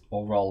dice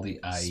or roll the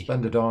A.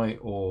 Spend a die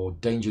or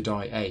danger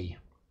die A.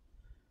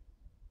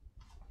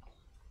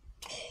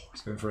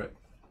 Let's go for it.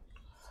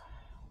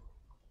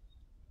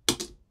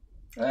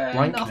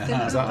 Blank. Nothing.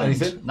 Is that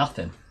anything?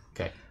 Nothing.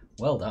 Okay.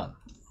 Well done.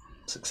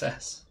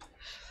 Success.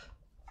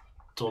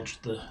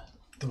 Dodged the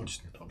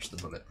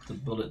bullet. the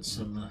bullets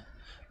and the...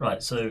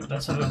 Right. So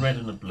let's have a red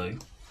and a blue.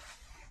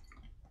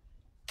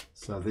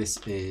 So this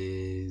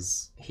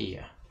is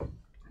here.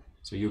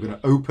 So you're going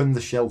to open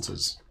the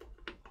shelters.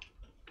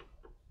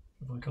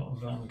 Have I got a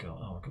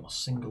Vanguard? Oh, I've got a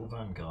single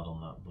Vanguard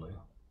on that blue.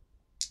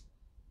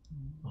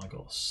 I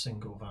got a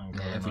single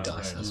Vanguard. Yeah, every on that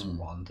dice red. has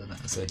one, doesn't it?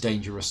 It's a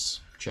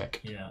dangerous check.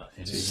 Yeah,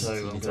 It is. so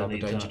You I'm need to going have to a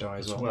need danger that die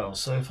as as well. well.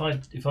 So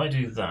if I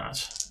do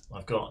that,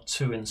 I've got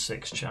 2 in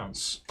 6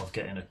 chance of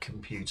getting a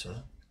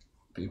computer.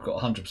 But you've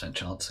got a 100%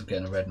 chance of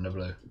getting a red and a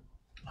blue.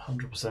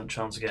 100%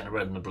 chance of getting a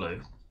red and a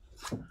blue.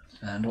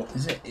 And what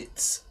is it?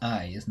 It's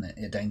A, isn't it?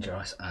 A danger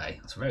ice A.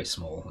 It's very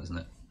small, isn't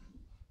it?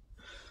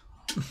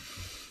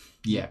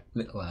 Yeah.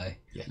 Little A.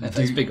 Yeah.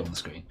 It's big on the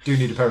screen. Do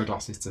need a pair of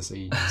glasses to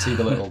see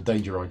the little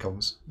danger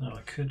icons. Now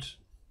I could,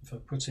 if I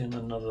put in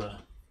another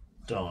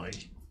die,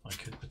 I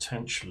could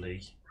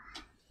potentially.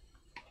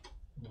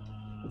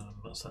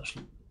 That's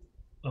actually.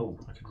 Oh,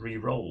 I could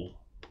re-roll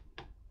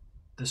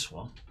this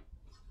one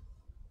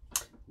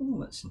Oh,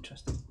 that's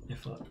interesting.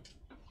 if I,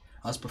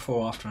 That's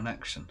before or after an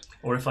action.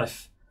 or if I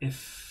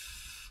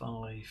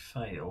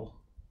fail.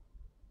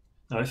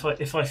 No,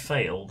 if I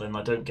fail, then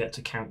I don't get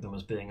to count them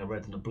as being a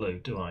red and a blue,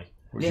 do I?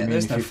 What do you mean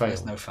if you fail?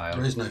 There's no fail.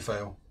 There is no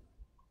fail.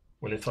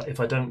 Well, if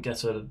I don't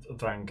get a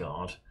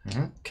Vanguard,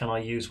 can I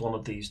use one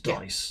of these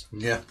dice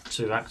Yeah.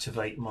 to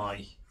activate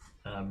my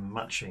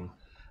matching?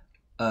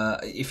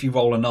 If you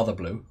roll another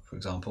blue, for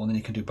example, and then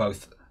you can do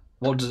both.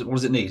 What does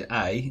it need?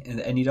 A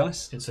in any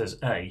dice? It says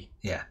A.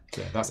 Yeah.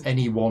 Yeah, that's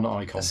any one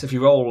icon. So if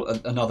you roll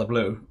another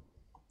blue,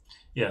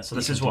 Yeah. So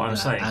this You is can what do I'm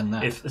that saying. and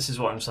that. If this is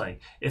what I'm saying,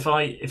 if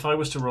I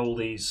was to roll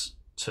these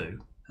 2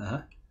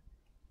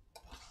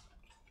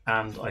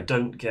 and I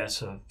don't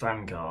get a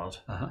Vanguard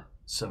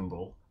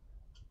symbol,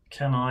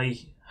 can I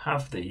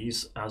have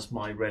these as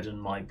my red and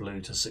my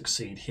blue to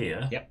succeed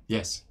here? Yep.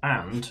 Yes.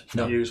 And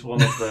No. use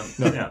one of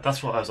them. Yeah,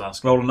 that's what I was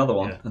asking. roll another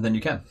one, Yeah. and then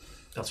you can.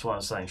 That's what I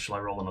was saying. Shall I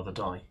roll another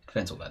die?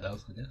 Depends what that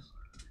does, I guess.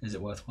 Is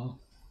it worthwhile?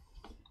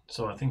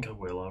 So I think I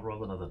will. I'll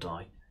roll another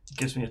die. It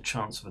gives me a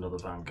chance of another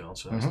Vanguard.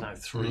 So it's now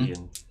 3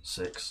 in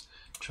 6.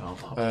 Chance,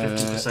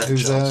 50%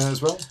 Who's chance. there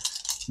as well?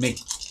 Me.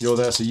 You're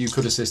there, so you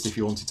could assist if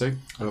you wanted to.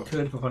 I But,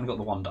 could if I've only got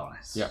the one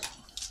dice. yeah. Okay,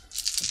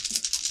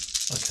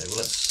 well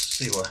let's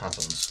see what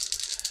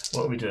happens.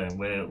 What are we doing?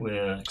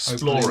 We're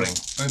exploring.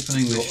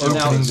 Opening the Opening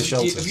Now, the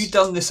shelters. have you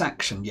done this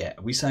action yet?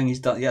 Are we saying he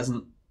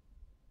hasn't?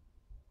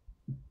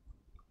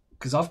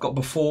 Because I've got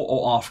before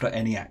or after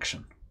any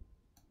action.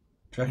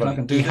 Do you reckon I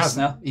can do he this has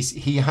now?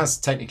 He has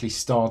technically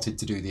started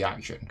to do the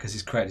action. Because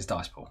he's created his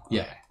dice pool.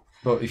 Yeah.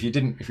 But if you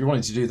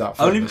wanted to do that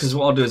first, Only because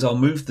what I'll do is I'll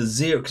move the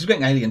 0, because we're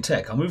getting alien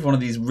tech, I'll move one of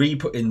these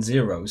re-put in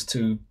zeros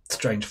to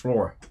Strange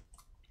Flora.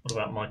 What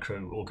about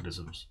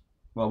microorganisms?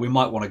 Well, we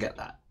might want to get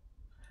that.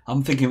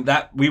 I'm thinking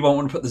that we won't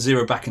want to put the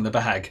 0 back in the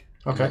bag,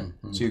 Okay.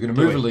 So you're going to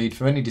move a lead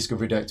from any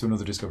discovery deck to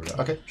another discovery deck.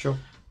 Okay, sure.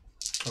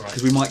 All right.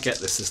 because we might get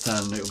this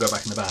turn and it'll go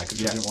back in the bag,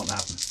 which I didn't want to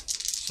happen.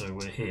 So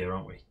we're here,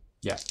 aren't we?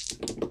 Yeah.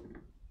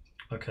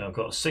 Okay, I've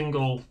got a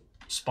single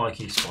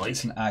spiky spike.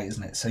 It's an A,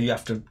 isn't it? So you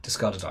have to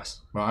discard a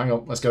dice. Right, hang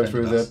on. Let's go Spend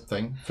through the the dice.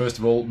 thing. First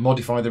of all,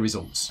 modify the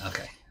results.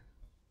 Okay.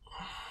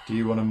 Do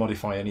you want to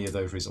modify any of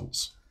those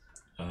results?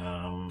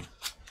 I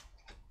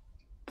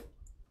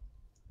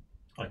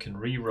can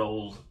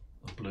re-roll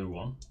a blue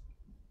one,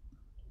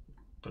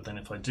 but then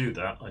if I do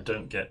that, I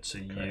don't get to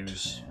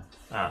use.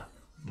 Yeah.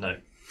 No.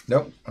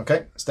 Nope.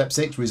 Okay. Step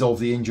 6, resolve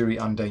the injury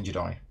and danger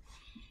die.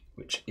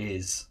 Which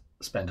is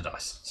spend a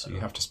dice. So you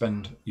have to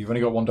spend. You've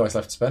only got 1 dice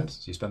left to spend,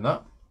 so you spend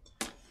that.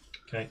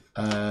 Okay.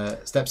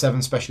 Step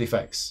 7, special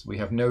effects. We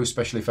have no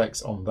special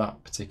effects on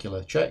that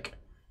particular check.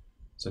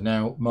 So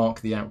now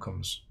mark the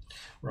outcomes.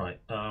 Right.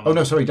 Oh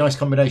no, sorry, dice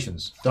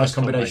combinations. Dice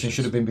combinations combinations.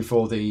 should have been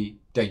before the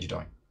danger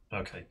die.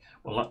 Okay.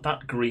 Well,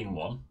 that green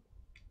one,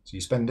 So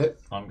you spend it.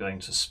 I'm going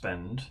to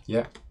spend,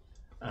 Yeah.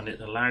 and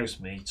it allows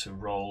me to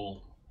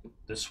roll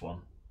this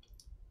one.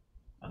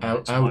 And Out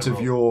it's my of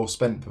roll. your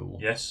spent pool.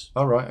 Yes.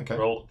 All right. Okay.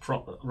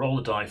 Roll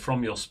a die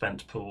from your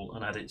spent pool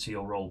and add it to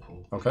your roll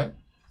pool. Okay.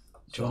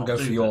 Do you want to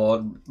go for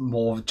your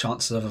more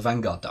chances of a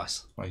Vanguard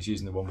dice? Well, he's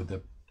using the one with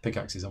the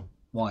pickaxes on.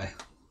 Why?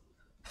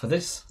 For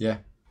this? Yeah.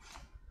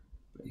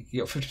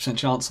 You got 50%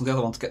 chance on the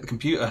other one to get the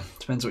computer.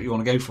 Depends what you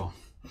want to go for.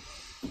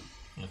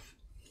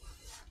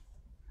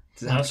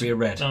 Does it have to be a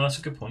red? No, that's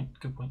a good point.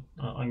 Good point.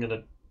 I'm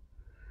gonna.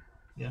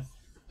 Yeah.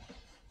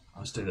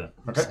 Let's do that.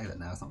 Okay. Say that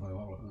now. It's not very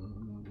well.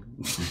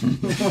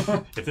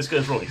 If this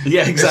goes wrong.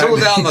 Yeah, It's all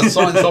down the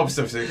science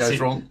officer if it goes See,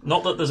 wrong.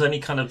 Not that there's any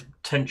kind of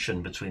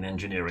tension between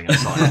engineering and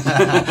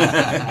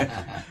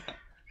science.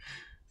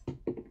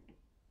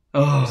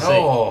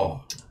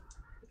 Oh,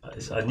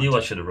 I knew I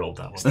should have rolled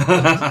that one.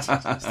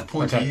 it's the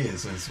pointy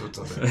ears. Is what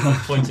does it.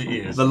 Pointy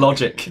ears. The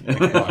logic.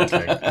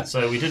 Okay.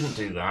 So we didn't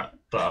do that,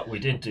 but we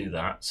did do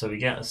that. So we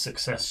get a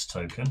success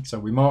token. So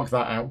we mark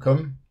that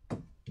outcome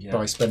Yeah.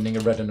 by spending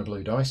a red and a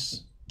blue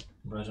dice,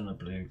 Red and a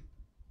blue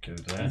go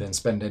there. and then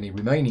spend any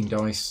remaining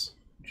dice.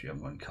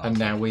 And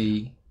now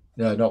we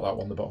no, not that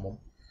one, the bottom one.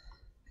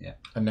 Yeah.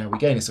 And now we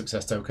gain a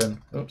success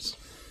token. Oops.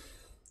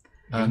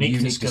 And Unique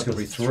unique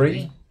discovery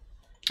 3.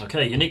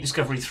 Okay, unique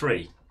discovery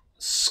 3.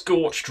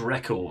 Scorched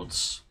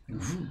records.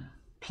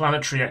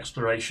 Planetary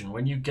exploration.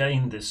 When you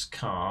gain this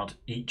card,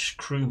 each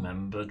crew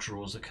member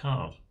draws a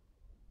card.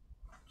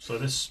 So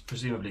this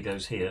presumably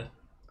goes here.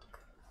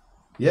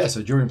 Yeah,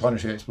 so during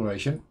planetary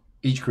exploration,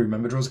 each crew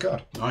member draws a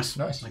card. Nice.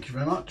 Nice. Thank you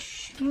very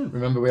much.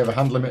 Remember, we have a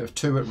hand limit of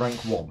 2 at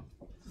rank 1.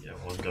 Yeah,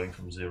 well, I'm going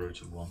from 0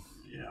 to 1.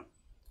 Yeah.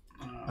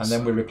 And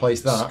then we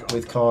replace that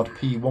with card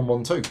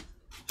P112.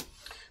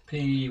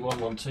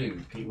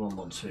 P112.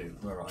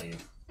 P112. Where are you?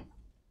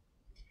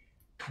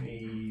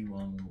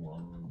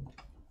 P11.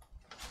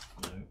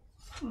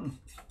 No.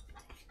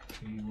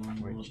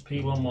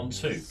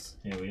 P112.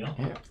 Here we are.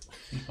 Yeah.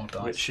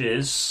 Which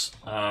is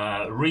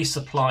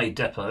resupply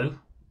depot.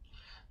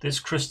 This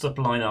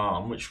crystalline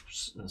arm, which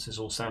this is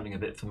all sounding a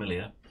bit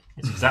familiar,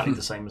 it's exactly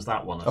the same as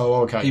that one.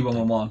 Oh, okay.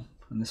 P111,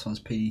 and this one's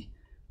P112.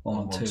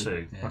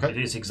 112. Yeah. Okay. It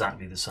is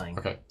exactly the same.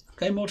 Okay.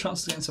 Okay, more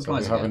chances of getting So we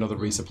supplies have again. another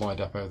resupply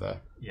depot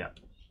there. Yeah.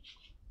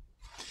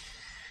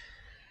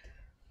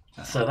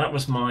 So that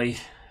was my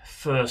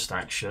first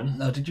action.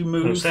 Now, did you No,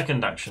 move?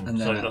 second action. And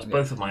then So that- that's yeah.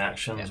 both of my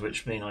actions, Yeah.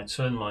 which mean I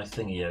turn my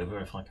thingy over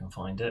if I can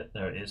find it.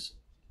 There it is.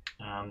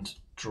 And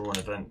draw an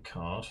event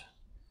card.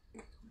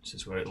 This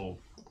is where it all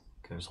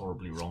goes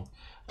horribly wrong.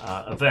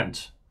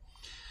 Event.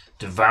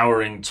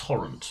 Devouring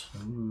Torrent.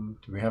 Do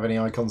we have any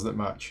icons that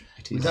match?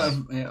 It We is.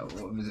 don't have, yeah,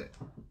 what was it?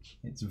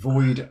 It's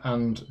void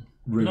and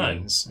No,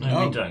 ruins.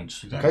 no, we don't.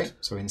 Okay,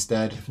 so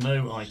instead, If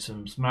no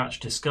items match,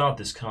 discard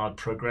this card.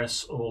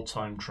 Progress all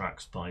time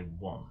tracks by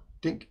 1.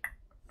 dink.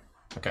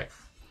 Okay.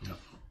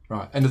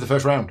 Right, end of the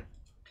first round.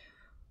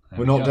 There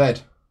We're we not go.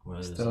 dead. Where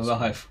is Still this?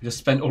 alive. We just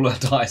spent all our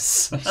dice.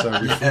 So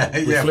we, we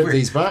yeah, flip we-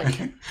 these back.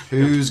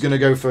 Who's going to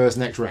go first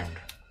next round?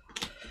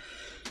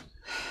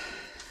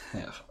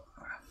 Yeah.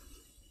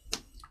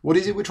 What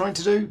is it we're trying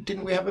to do?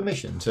 Didn't we have a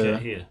mission to...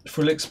 Get here.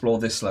 We'll explore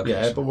this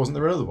location. Yeah, but wasn't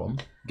there another one?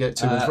 Get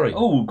 2 and 3.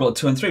 Oh, we've got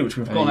 2 and 3, which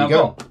we've There got you now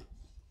go. got.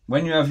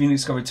 When you have unique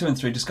discovery 2 and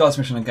 3, discard this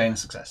mission and gain a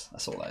success.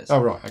 That's all that is.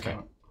 Oh, right, okay.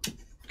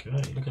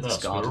 Okay, look at us.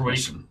 Discard We're already,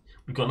 mission.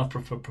 we've got enough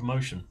for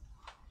promotion.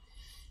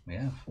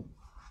 Yeah.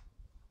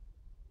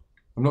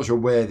 I'm not sure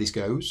where this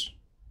goes.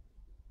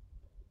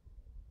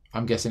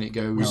 I'm guessing it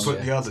goes... We put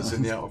yeah. the others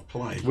in the out of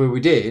play. Well,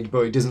 we did,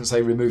 but it doesn't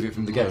say remove it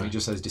from the game. It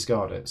just says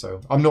discard it. So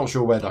I'm not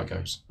sure where that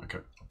goes. Okay.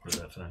 I'll put it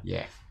there for now.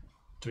 Yeah.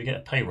 Do we get a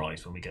pay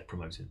rise when we get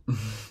promoted?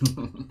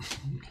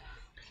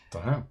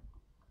 Don't know.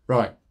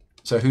 Right.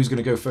 So who's going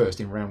to go first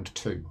in round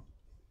 2?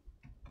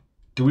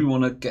 Do we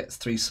want to get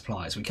 3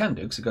 supplies? We can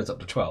do, because it goes up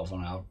to 12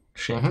 on our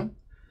ship.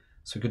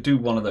 So we could do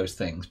one of those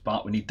things,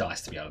 but we need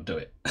dice to be able to do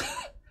it.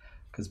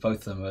 Because both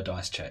of them are a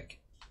dice check.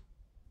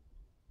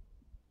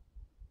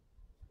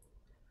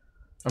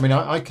 I mean,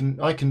 I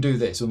can do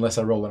this unless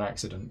I roll an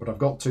accident, but I've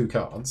got 2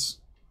 cards.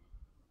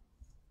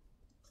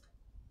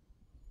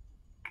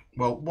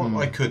 Well, what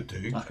I could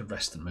do, I could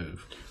rest and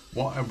move.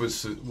 what I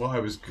was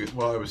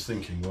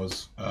thinking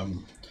was,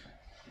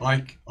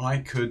 I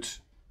could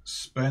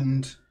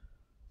spend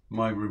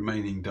my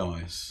remaining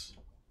dice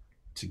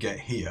to get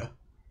here,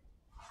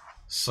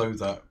 so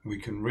that we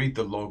can read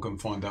the log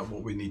and find out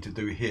what we need to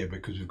do here,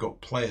 because we've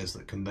got players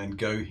that can then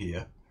go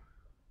here,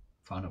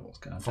 Find out what's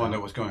going on. find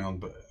out what's going on.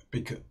 But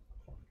because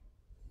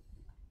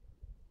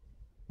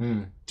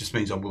just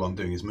means all I'm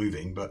doing is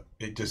moving, but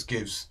it just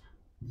gives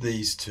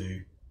these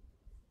 2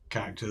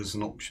 characters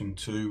an option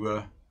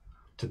to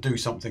do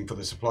something for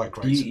the supply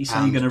crates. You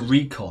say you're going to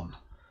recon.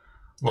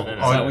 Well, No,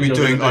 no, I'd be no,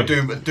 doing no, no.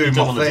 doing You my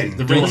don't wanna do thing.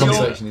 the What does your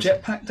conversation is-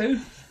 jetpack do?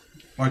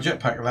 My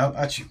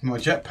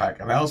jetpack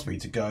allows me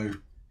to go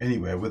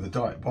anywhere with a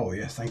die. Oh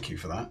yes, thank you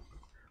for that.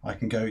 I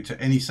can go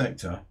to any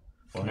sector.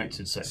 by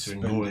Connected sector,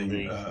 spending, ignoring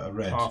the a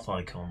red. path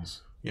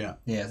icons. Yeah,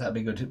 Yeah, that'd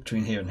be good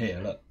between here and here.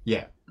 Look,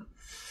 Yeah.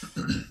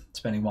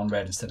 spending 1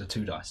 red instead of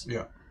 2 dice.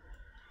 yeah.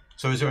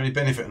 So is there any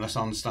benefit in us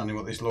understanding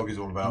what this log is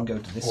all about? Go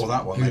to this or one.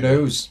 that one? Who maybe?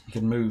 knows? You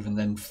can move and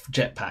then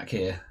jetpack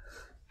here.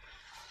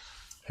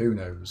 Who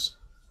knows?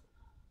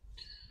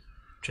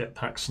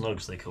 Jetpack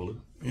snugs, they call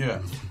them.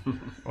 Yeah.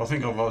 Well, I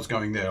think if I was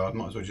going there, I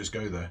might as well just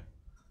go there.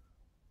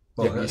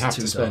 Well, Yeah, but you that's have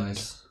 2 to spend-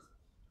 dice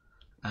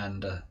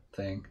and a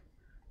thing.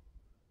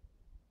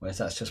 Whereas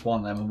that's just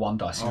 1 of them and 1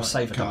 dice. So you'll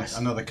save a dice.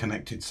 Another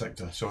connected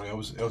sector. Sorry, I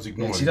was Yeah,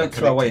 ignoring. 'cause you the don't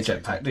throw away a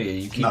connected jetpack, sector. do you?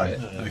 You keep No, it.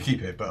 I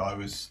keep it, but I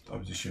was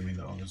assuming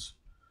that I was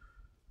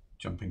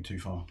jumping too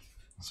far.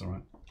 That's all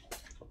right.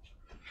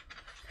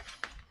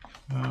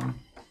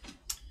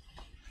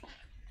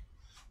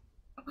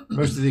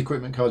 Most of the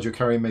equipment cards you're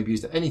carrying may be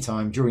used at any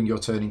time during your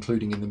turn,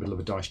 including in the middle of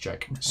a dice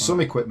check. Some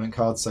equipment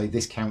cards say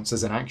this counts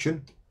as an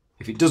action.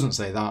 If it doesn't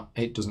say that,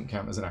 it doesn't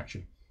count as an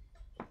action.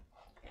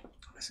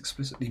 It's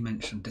explicitly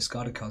mentioned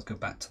discarded cards go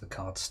back to the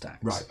card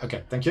stacks. Right,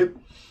 okay, thank you.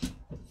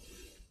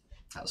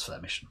 That was for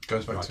their mission.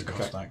 Goes back Right, to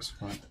card okay. stacks.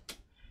 Right.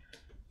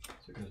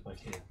 So it goes back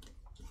here.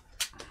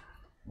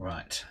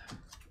 Right.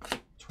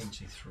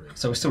 23.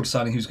 So we're still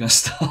deciding who's going to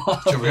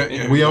start.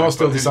 We are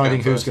still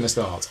deciding who's going to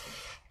start.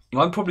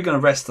 I'm probably going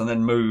to rest and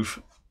then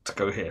move to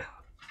go here.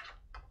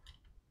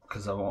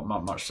 Because I won't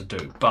have much to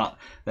do. But,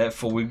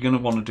 therefore, we're going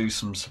to want to do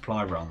some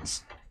supply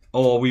runs.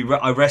 Or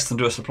I rest and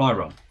do a supply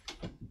run.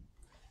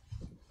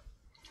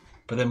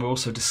 But then we're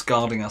also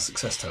discarding our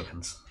success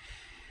tokens.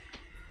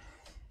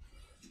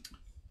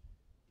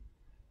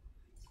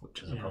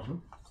 Which is a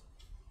problem.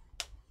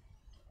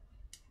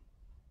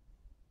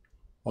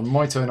 On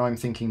my turn, I'm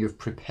thinking of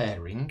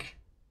preparing.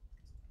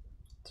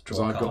 Because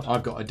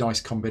I've got a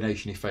dice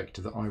combination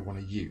effect that I want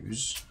to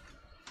use.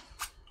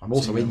 I'm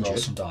also Roll injured.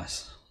 some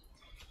dice.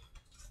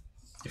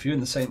 If you're in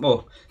the same,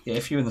 well, yeah,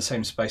 if you're in the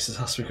same space as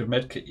us, we could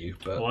medkit you,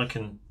 but Well, I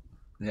can.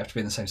 you have to be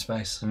in the same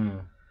space.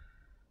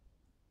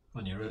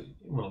 When you're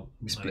well,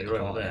 We no, split you're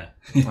apart, over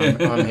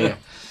there. I'm here.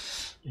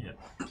 Yeah.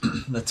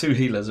 The two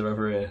healers are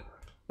over here.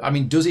 I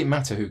mean, does it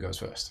matter who goes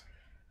first?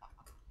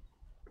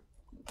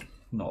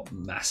 Not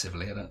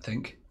massively, I don't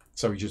think.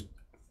 So we just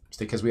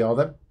stick as we are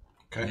then?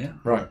 Okay. Yeah.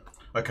 Right.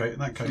 Okay. In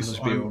that case,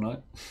 Just be all night.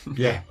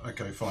 Yeah.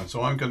 okay, fine.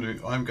 So I'm going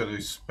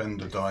to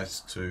spend a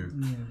dice to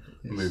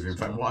move. In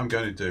fact, what I'm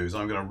going to do is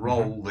I'm going to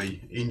roll the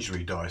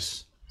injury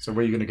dice So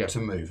where are you going to go? to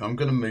move. I'm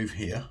going to move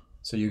here.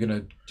 So you're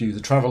going to do the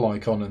travel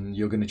icon and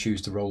you're going to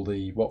choose to roll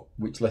the,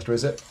 which letter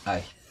is it?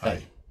 Aye.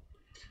 A.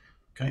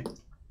 Okay.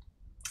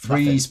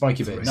 3 Nothing.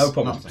 spiky bits. No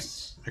problem. Nothing.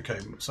 Okay.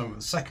 So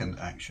the second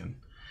action.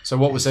 So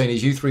what we're saying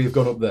is you 3 have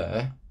gone up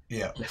there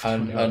Yeah.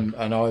 and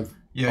I've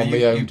Yeah, on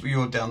my own.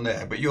 you're down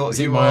there, but you're Is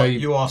it you my are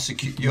you are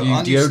secure. You're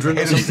new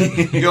deodorant or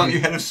something? You're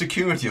head of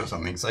security or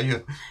something. So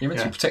you're. You're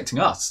meant to be protecting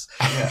us.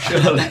 Yeah.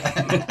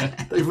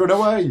 Surely. They've run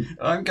away.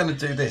 I'm going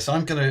to do this.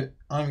 I'm going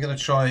to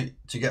try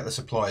to get the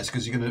supplies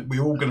because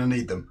we're all going to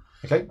need them.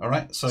 Okay. All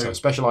right. So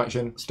special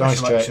action,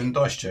 special dice action,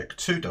 check. dice check,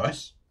 2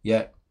 dice.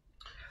 Yeah.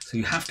 So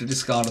you have to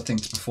discard a thing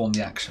to perform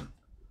the action.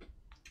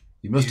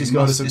 You must You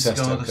discard must a success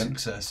discard a token.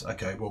 success.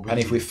 Okay. Well, And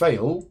if we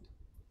fail,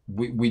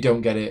 we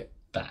don't get it.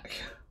 Back.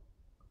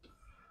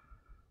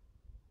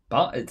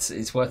 But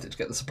it's worth it to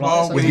get the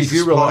Well, supplies. we I need think. If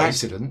you roll an supplies.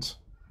 accident,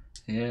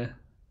 Yeah.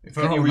 if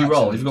Can I you roll an re-roll?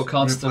 accident, You've got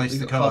cards to- replace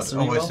you've the got cards card.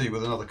 to Oh, I re-roll? see.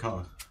 With another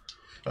card.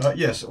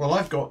 Yes. Well,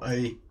 I've got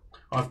a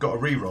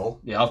re-roll,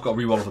 Yeah, I've got a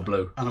reroll of the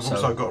blue. and I've so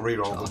also got a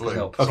re-roll of I the can blue,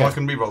 help. so Okay. I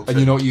can re-roll 2. and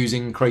you're not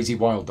using crazy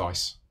wild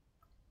dice.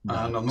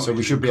 And I'm not So we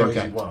using should be crazy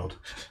okay. Wild.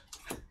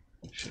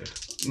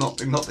 Not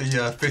the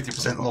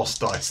 50% lost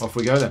dice. Off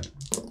we go then.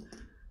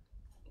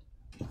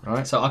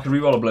 Right. So I can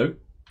reroll a blue.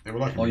 Yeah,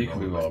 well, I can Or you re-roll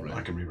can re-roll a blue.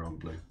 I can re-roll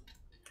blue.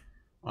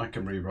 I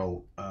can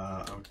re-roll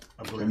a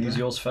blue. Can use there.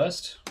 yours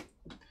first.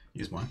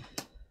 Use mine.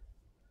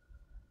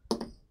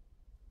 Fine.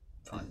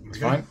 There we It's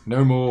go. fine.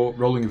 No more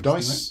rolling of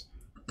dice.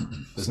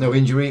 There's no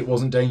injury. It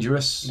wasn't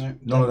dangerous. No.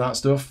 None of that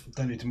stuff.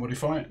 Don't need to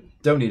modify it.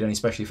 Don't need any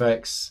special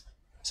effects.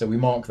 So we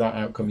mark that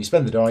outcome. You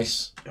spend the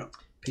dice.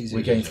 P0.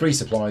 We gain 3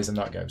 supplies, and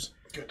that goes.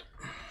 Good.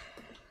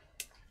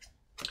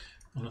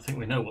 And I think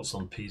we know what's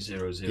on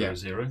P000.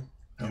 Yeah.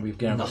 And we've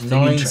got Nothing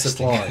 9 interesting.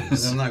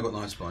 supplies. I've now got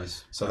 9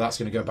 supplies. So that's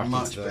going to go back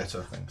Much into the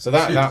better. thing. So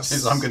that's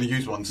Since I'm going to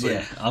use one soon.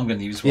 Yeah, I'm going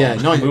to use one. yeah,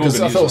 9. We're all Because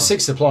gonna I use thought one.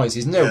 6 supplies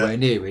is nowhere Yeah.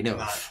 near No,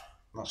 enough.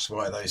 that's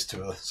why those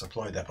 2 are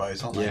supply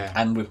depots, aren't they? Yeah.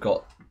 And we've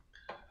got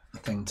a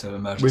thing to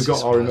emergency. We've got our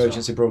supply as well.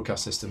 emergency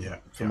broadcast system Yeah.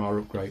 from our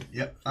upgrade.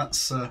 Yep.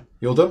 That's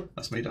You're done.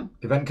 me done.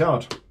 Event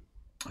card.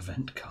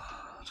 Event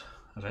card.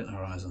 Event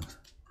horizon.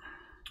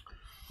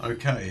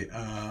 Okay.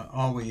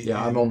 Are we?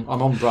 Yeah, in-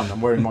 I'm on brand.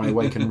 I'm wearing my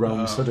Awakened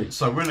Realms hoodie.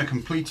 So we're in a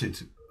completed.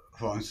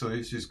 Fine. So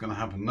this is going to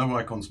happen. No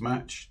icons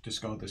match.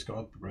 Discard.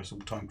 Progress all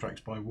time tracks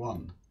by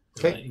 1.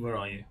 Okay. Where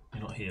are you?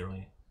 You're not here, are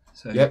you?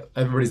 So Yep,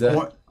 everybody's there.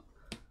 What?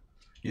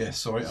 Yes,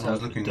 sorry. So I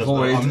was looking.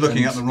 void I'm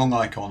looking at and- the wrong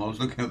icon. I was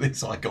looking at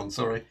this icon.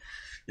 Sorry.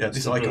 Yeah,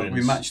 this the icon. We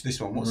ruins. matched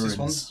this one. What's Ruins.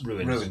 this one?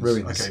 Ruins.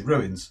 Ruins. Okay,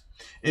 ruins.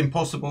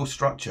 Impossible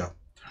structure.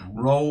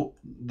 Roll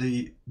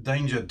the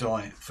danger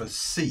die for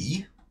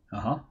C.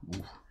 Uh-huh.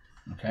 Ooh.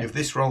 Okay. If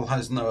this roll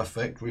has no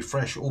effect,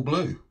 refresh all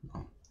blue.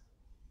 Oh,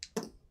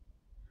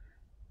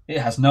 It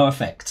has no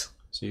effect.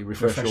 So you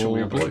refresh, Refresh all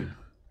all blue. blue.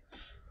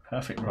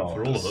 Perfect roll.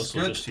 For all of us,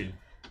 or Good. just you?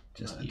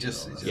 Just,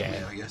 just you roll yeah.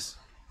 it. I guess.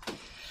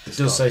 It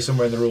does say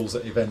somewhere in the rules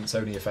that events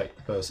only affect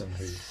the person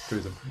who drew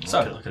them. So-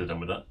 I could have done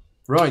with that.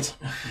 Right.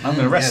 I'm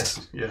going to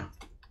rest. Yes,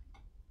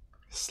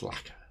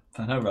 Slacker.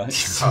 I know, right?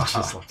 Such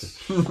a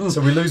slacker.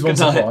 So we lose one Good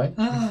supply.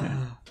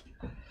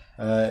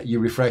 night. You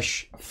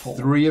refresh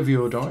 3 of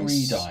your dice.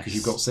 3 dice. Because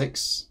you've got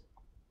 6.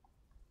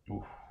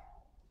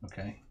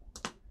 Okay.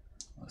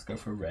 Let's go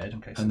for a red.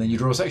 Okay. And then you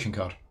draw a section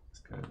card. Let's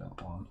go with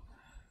that one.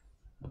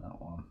 And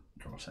that one.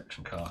 Draw a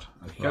section card.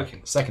 Okay. Right.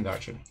 Okay. Second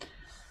action.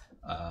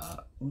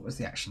 What was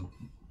the action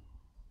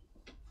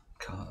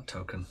card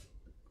token.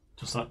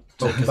 Does that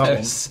Oh, take that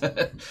us,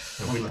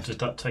 one. does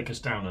that take us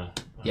down a?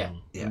 Yeah.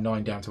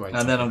 9 down to 8.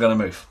 And then I'm going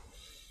to move.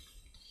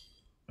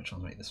 Which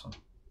one's make this one?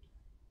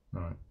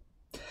 Right.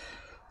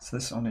 So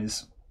this one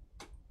is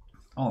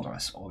all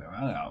dice. All the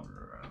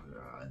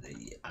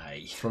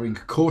A. Throwing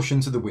caution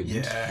to the wind.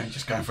 Yeah,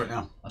 just going for it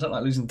now. I don't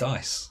like losing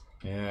dice.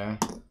 Yeah.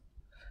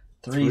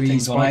 Three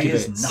things on A spiky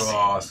is bits. nothing.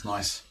 Oh, that's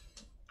nice.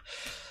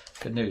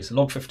 Good news.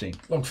 Log 15.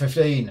 Log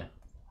 15.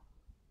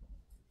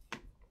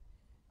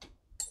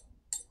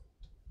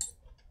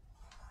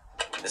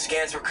 The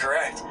scans were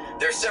correct.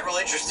 There are several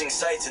interesting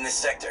sites in this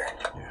sector.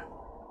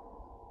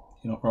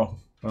 You're not wrong.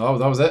 Oh,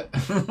 that was it.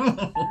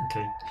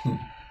 Okay.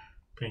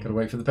 Ping. Gotta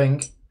wait for the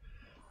ping.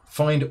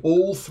 Find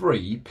all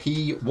 3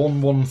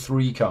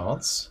 P113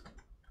 cards.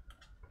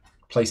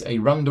 Place a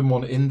random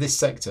one in this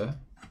sector,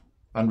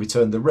 and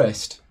return the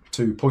rest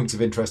to points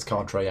of interest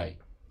card tray A.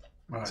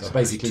 Right, So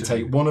basically,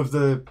 take one of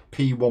the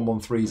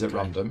P113s at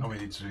random. Oh, we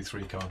need to do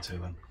 3 cards here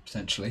then.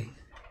 Potentially.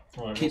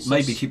 Right, Keep, what's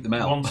maybe this? keep them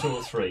out. 1, 2,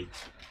 or 3.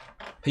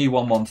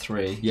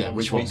 P113. Yeah,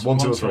 which one? one's 1,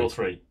 2, or 1, 2, 3? or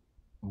 3.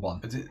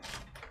 1. Is it?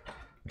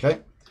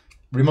 Okay.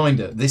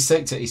 Reminder: this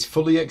sector is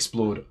fully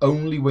explored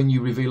only when you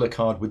reveal a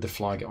card with the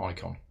flag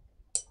icon.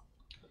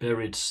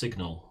 Buried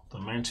signal. The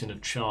mountain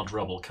of charred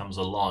rubble comes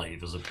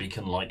alive as a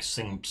beacon-like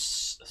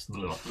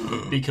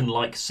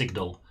beacon-like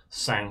signal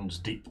sounds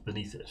deep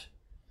beneath it.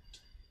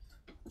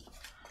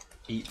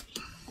 Put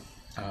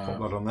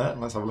that on there.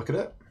 Let's have a look at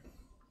it.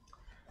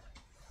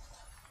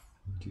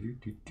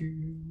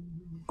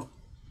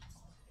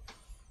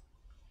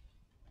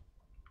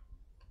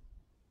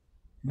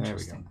 There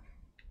we go.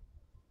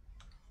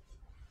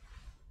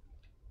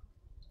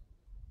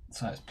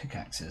 So it's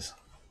pickaxes.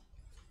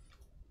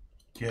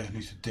 Yeah, it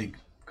needs to dig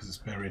because it's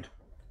buried.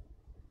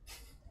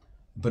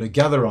 But a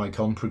gather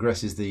icon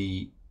progresses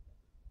the.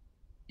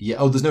 Yeah.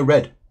 Oh, there's no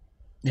red.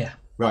 Yeah.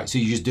 Right. So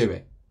you just do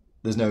it.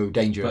 There's no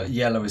danger. But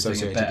yellow is doing it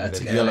associated better with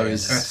to it. get Yellow rid of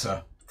is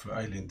Better for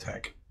alien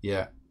tech.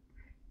 yeah.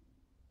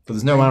 But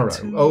there's no arrow.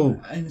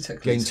 Oh, Alien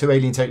tech gain leads 2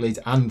 alien tech leads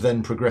and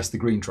then progress the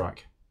green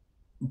track.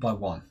 by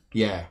 1.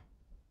 Yeah.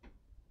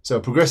 So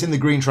progressing the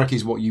green track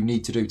is what you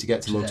need to do to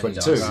get to log Yeah,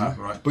 22.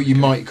 Right. But you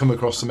might come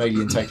across some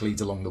alien tech leads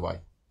along the way.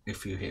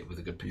 If you hit with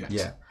a good pickaxe.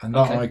 Yeah. And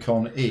that Okay.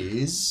 icon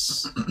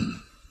is.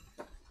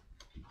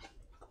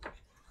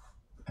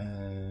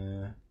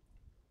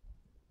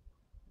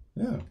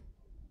 Yeah.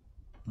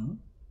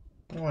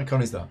 What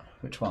icon is that?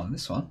 Which one?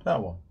 This one?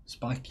 That one.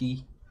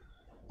 Spiky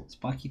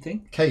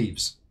thing?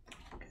 Caves.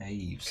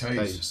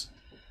 Caves.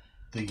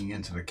 Digging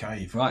into the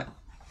cave. Right.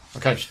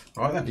 Okay.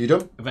 Right then. You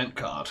done? Event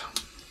card.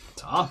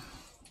 Ta.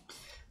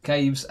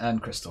 Caves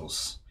and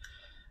crystals.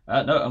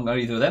 No, I'm going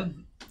either of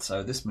them.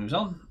 So this moves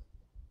on.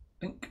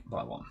 Blink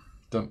by 1.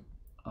 Done.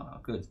 Oh,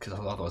 good, because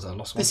otherwise I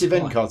lost one. This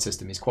event card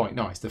system is quite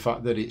nice. The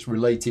fact that it's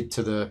related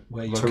to the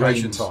Where you- terrain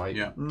Locations, type,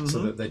 yeah. so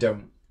that they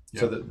don't,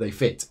 so Yeah. that they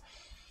fit.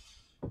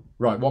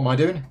 Right, what am I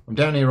doing? I'm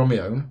down here on my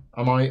own.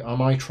 Am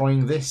I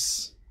trying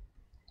this?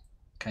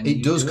 Can It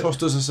you does do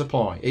cost us a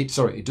supply. It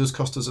does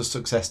cost us a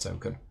success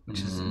token.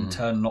 which is in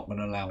turn not going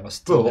to allow us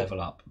to But-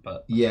 level up.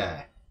 But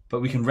Yeah,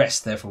 we can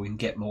rest, therefore we can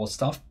get more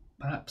stuff.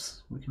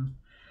 Perhaps we can.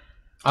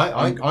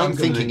 I'm gonna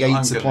thinking need- I'm 8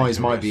 gonna supplies need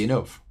to might be rest.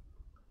 enough.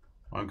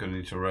 I'm going to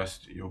need to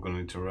rest. You're going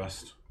to need to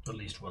rest. At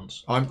least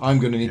once. I'm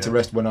going to need to Yeah.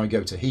 rest when I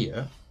go to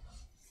here.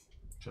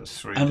 So it's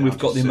 3 And down we've to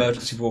got the 6.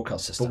 emergency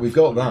broadcast system. But we've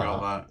got We've that. got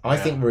that, I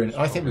yeah. think we're in.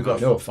 I think we've got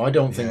Probably enough. I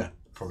don't Yeah, think.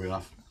 probably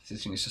enough.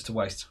 It's just a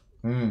waste.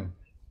 Hmm.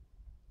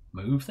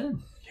 Move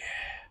then.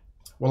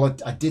 Well,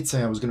 I did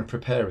say I was going to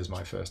prepare as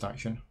my first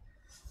action.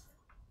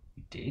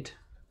 You did.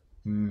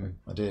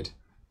 I did.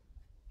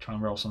 Try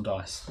and roll some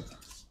dice.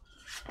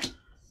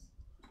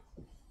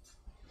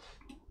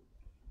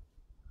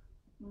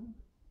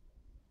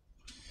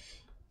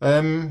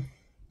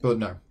 But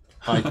no,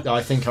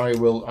 I think I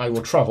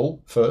will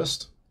travel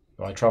first.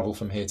 I travel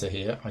from here to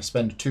here. I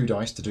spend 2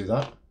 dice to do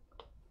that,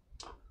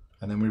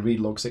 and then we read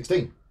log 16.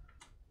 You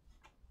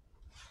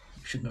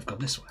shouldn't have gone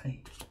this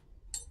way.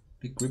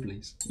 Big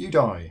gribblies. You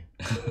die.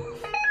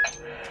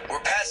 We're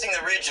passing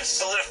the ridge of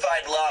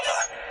solidified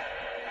lava.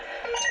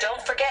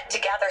 Don't forget to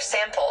gather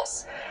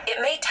samples.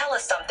 It may tell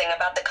us something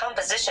about the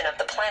composition of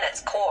the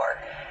planet's core.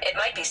 It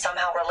might be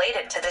somehow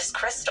related to this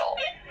crystal.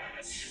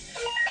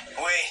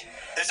 Wait,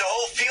 there's a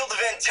whole field of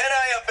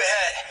antennae up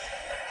ahead.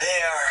 They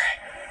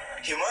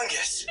are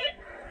humongous.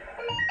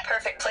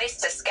 Perfect place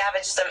to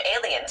scavenge some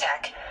alien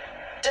tech.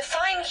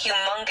 Define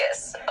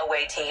humongous,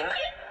 away team.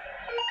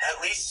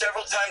 At least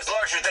several times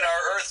larger than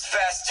our Earth's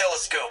fast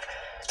telescope.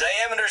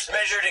 Diameters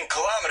measured in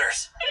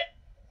kilometers.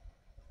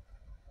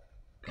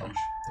 Gosh,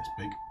 that's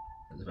big.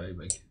 That's very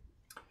big.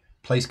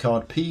 Place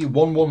card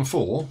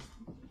P114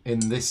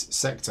 in this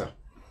sector.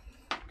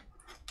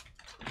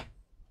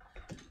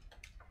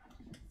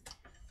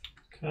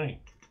 Okay.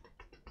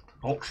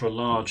 Ultra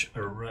large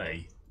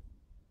array.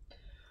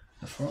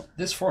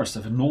 This forest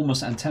of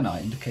enormous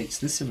antennae indicates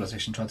this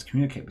civilization tried to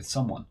communicate with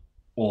someone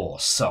or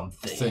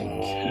something.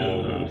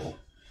 So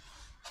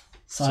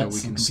Science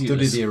we can and study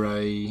computers. the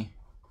array.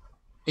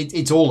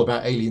 It's all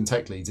about alien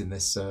tech leads in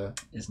this.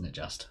 Isn't it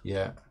just?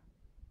 Yeah.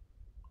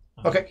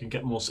 And Okay. You can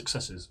get more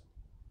successes.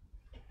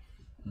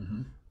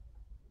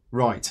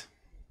 Right.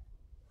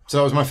 So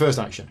that was my first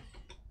action.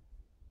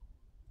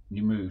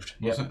 You moved.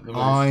 Was Yep. it the move?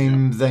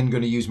 I'm then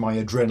going to use my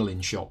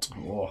adrenaline shot.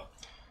 Oh.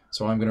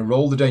 So I'm going to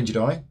roll the danger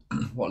die.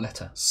 What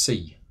letter?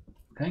 C.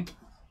 Okay.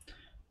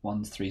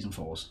 1s, 3s, and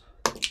 4s.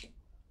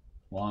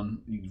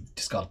 1. You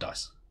discard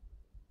dice.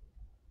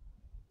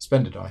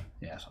 Spend a die.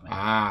 Yeah, that's what I mean.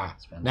 Ah.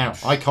 Spend. Now,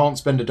 I can't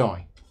spend a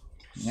die.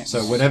 Next.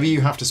 So whenever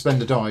you have to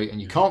spend a die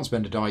and you can't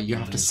spend a die, you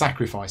have to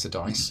sacrifice a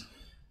dice.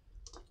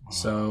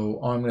 So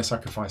I'm going to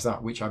sacrifice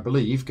that, which I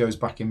believe goes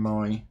back in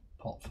my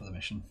pot for the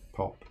mission.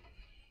 pop.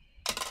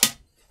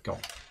 Gone.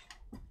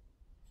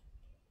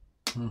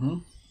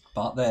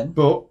 But then.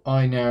 But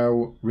I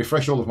now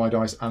refresh all of my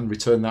dice and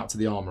return that to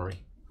the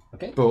armory.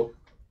 Okay. But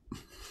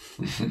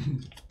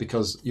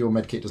because your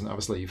medkit doesn't have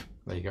a sleeve,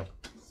 there you go.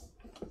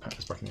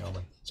 It's back in the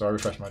armory. So I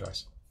refresh my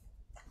dice.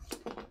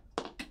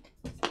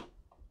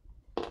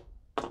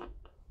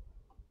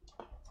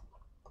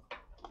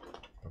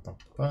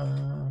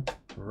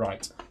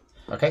 Right.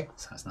 Okay.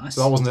 So that's nice.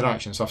 So that wasn't an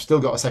action. So I've still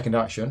got a second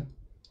action.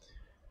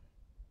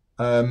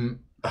 Could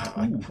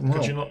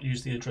Well, you not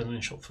use the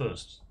adrenaline shot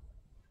first?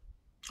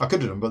 I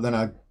could have done, but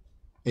then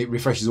it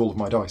refreshes all of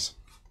my dice.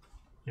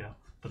 Yeah.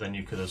 But then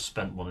you could have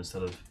spent one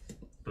instead of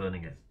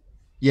burning it.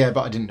 Yeah,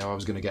 but I didn't know I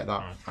was going to get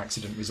that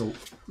accident result.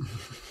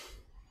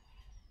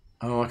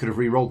 Oh, I could have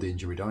re-rolled the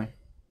injury die.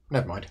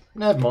 Never mind.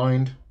 Never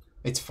mind.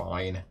 It's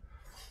fine.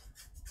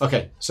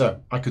 Okay,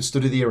 so I could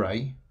study the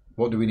array.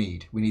 What do we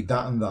need? We need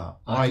that and that.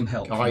 I can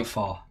help from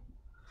afar.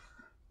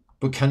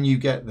 But can you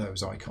get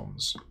those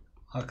icons?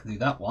 I can do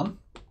that one.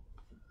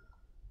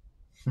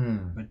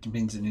 It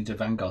means it needs a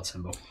Vanguard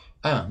symbol.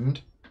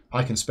 And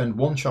I can spend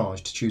one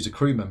charge to choose a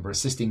crew member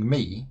assisting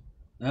me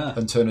Ah,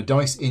 and turn a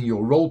dice in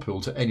your roll pool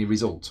to any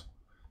result.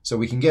 So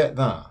we can get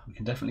that. we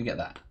can definitely get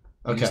that.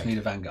 We Okay. just need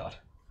a Vanguard.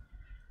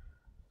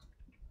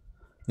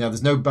 Now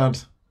there's no bad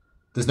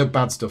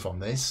stuff on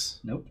this.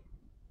 Nope.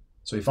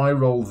 So if I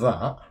roll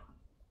that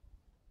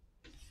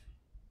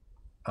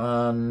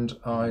and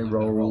I I'm gonna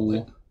roll it.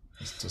 roll,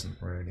 this doesn't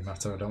really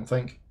matter, I don't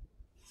think.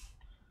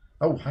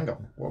 Oh, hang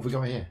on. What have we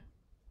got here?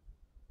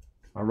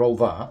 I roll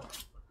that.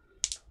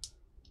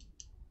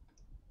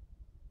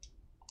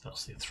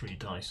 That's the 3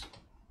 dice.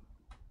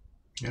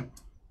 Yep.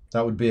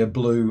 That would be a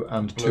blue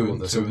and Blue two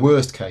and others. two So others.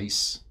 worst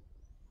case.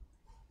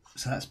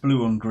 So that's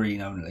blue and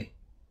green only.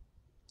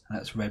 And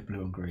that's red,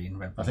 blue, and green.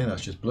 Red, I think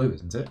that's just blue,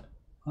 isn't it?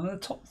 Oh, the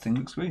top thing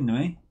looks green to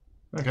me.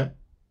 Okay.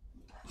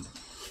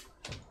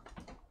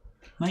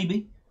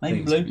 Maybe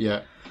Think blue. it's-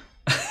 Yeah.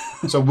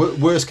 So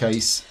worst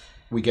case,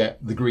 we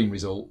get the green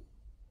result.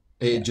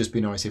 It'd just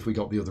be nice if we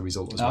got the other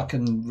result as I well.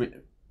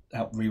 can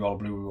help re-roll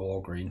blue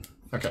or green,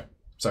 Okay.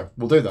 So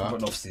we'll do that.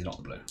 but obviously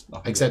not blue.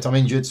 Except I'm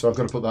injured, so I've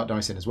got to put that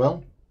dice in as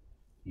well.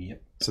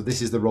 Yep. So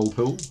this is the roll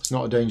pool. It's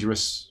not a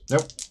dangerous...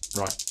 Nope.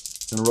 Right.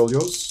 Gonna roll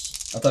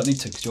yours? I don't need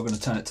to because you're going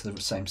to turn it to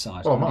the same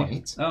side. Oh, I aren't you?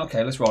 might. Oh,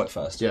 okay, let's roll it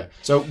first. Yeah.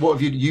 So what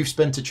have you... You've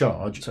spent a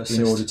charge To in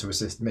assist. order to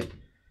assist me.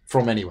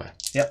 From anywhere.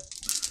 Yep.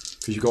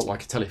 Because you've got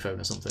like a telephone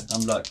or something.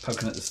 I'm like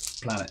poking at this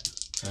planet.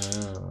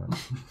 Ah.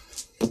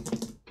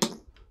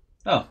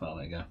 Oh, well,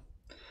 there you go.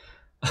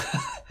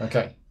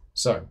 Okay.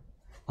 So,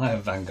 I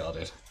have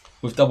Vanguarded.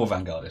 We've double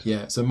Vanguarded.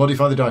 yeah. So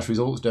modify the dice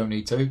results. Don't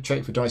need to.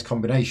 Check for dice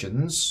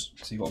combinations.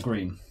 So you've got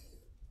green.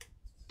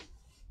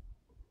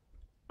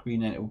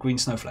 Green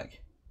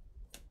snowflake.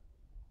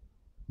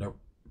 Nope.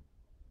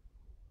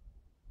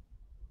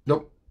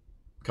 Nope.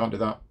 Can't do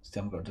that.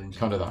 Still haven't got a danger.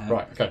 Can't do that.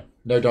 Right. Okay.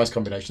 No dice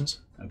combinations.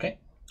 Okay.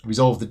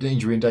 Resolve the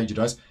injury and danger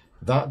dice.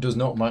 That does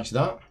not match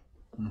that.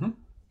 I'm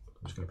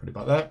just going to put it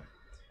back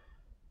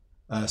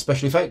there.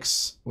 Special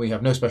effects. We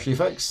have no special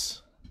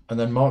effects. And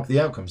then mark the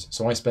outcomes.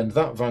 So I spend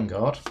that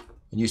Vanguard,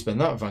 and you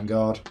spend that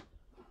Vanguard,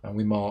 and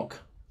we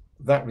mark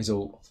that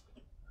result.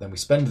 Then we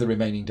spend the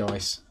remaining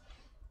dice,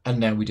 and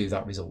now we do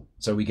that result.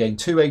 So we gain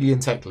 2 alien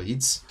tech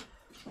leads.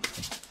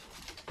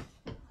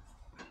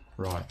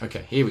 Right,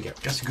 okay, here we go.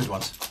 Get some good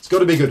ones. It's got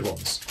to be good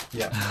ones.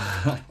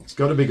 Yeah. It's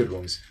got to be good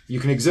ones. You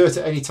can exert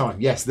at any time.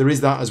 Yes, there is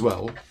that as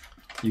well.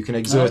 You can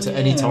exert at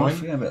any I time,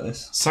 forget about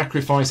this.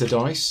 sacrifice a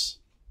dice,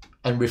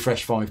 and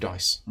refresh 5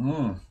 dice.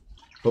 Mm.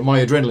 But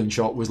my adrenaline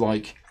shot was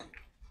like,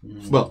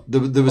 well, there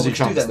was Well, a we could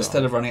chance do that that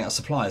instead of running out of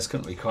supplies,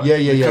 couldn't we? Quite. Yeah,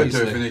 yeah, yeah. Could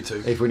do if we need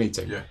to. If we need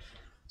to. Yeah.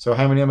 So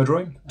how many am I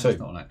drawing? That's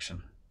 2. not an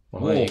action.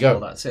 Well, there you go.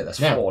 Well, that's it. That's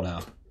Now- 4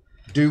 now.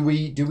 Do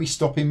we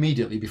stop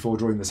immediately before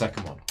drawing the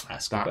second one?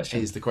 That's a good That question.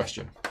 is the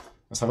question.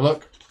 Let's have a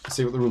look. Let's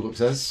see what the rulebook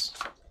says.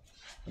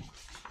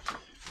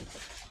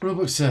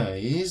 Rulebook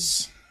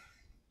says,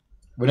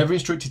 whenever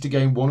instructed to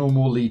gain 1 or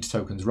more lead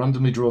tokens,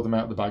 randomly draw them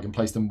out of the bag and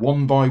place them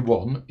 1 by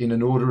 1 in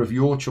an order of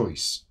your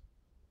choice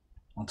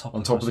On top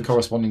on top of the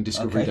corresponding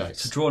discovery Okay.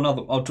 dice. So draw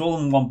another. I'll draw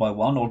them 1 by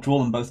 1, or draw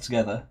them both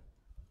together.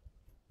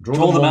 Draw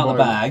them one out of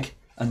the by one. bag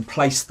and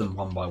place them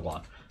 1 by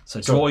 1.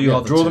 So So, draw your yeah,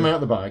 other draw 2. them out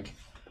of the bag.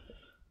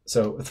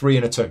 So a 3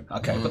 and a 2.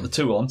 Okay, put the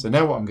 2 on. So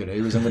now what I'm going to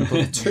do is I'm going to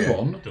put the 2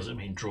 on. Does it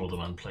mean draw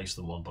them and place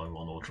them one by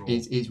one, or draw?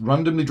 It's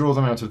randomly draw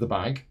them out of the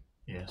bag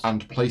Yes.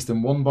 and place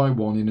them one by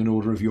one in an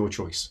order of your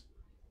choice.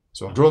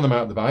 So I've drawn them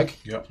out of the bag.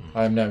 Yep.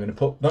 I am now going to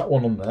put that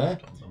one on there,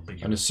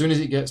 and as soon as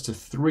it gets to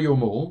 3 or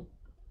more,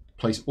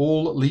 place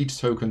all lead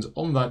tokens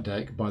on that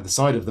deck by the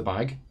side of the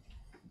bag,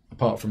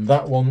 apart from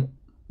that one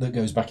that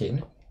goes back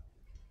in.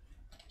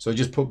 So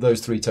just put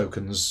those 3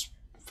 tokens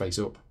face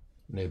up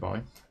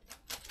nearby.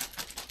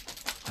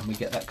 And we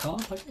get that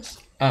card, I guess.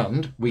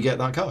 And we get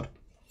that card.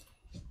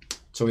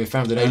 So we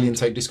found an alien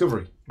tech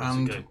discovery.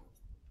 And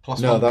plus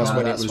No, one that's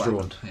card. when it was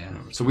drawn. Yeah.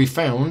 So we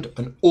found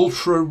an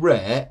ultra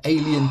rare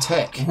alien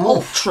tech.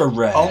 Ultra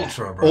rare.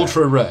 Ultra rare.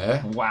 Ultra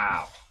rare.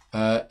 Wow.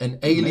 An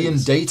alien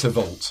data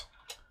vault.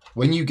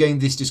 When you gain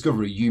this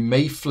discovery, you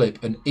may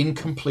flip an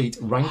incomplete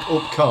rank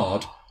up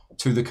card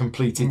to the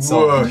completed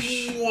side.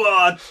 Whoosh.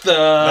 What the?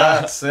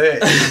 That's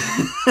it.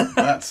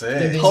 That's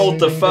it. Hold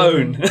the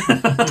phone.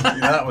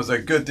 That was a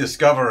good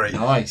discovery.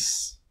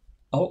 Nice.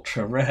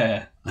 Ultra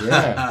rare.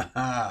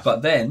 Yeah.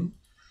 But then,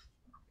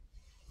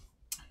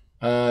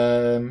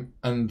 And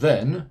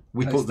then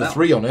we Place put the that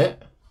 3 on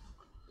it,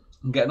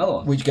 and get another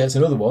one. which gets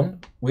another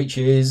one, which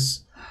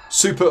is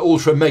super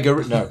ultra mega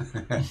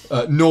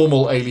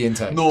normal alien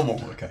tech.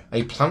 Normal. Okay.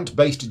 A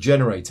plant-based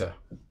generator,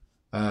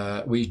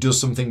 which does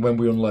something when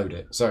we unload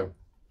it. So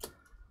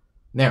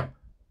now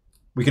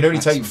we can only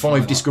That's take some 5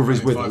 fun, discoveries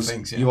only with 5 us.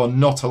 things, yeah. You are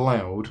not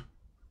allowed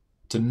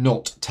to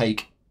not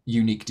take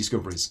unique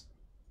discoveries.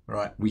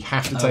 Right. We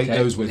have to take Okay,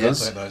 those with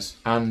yes. us, Take those.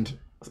 and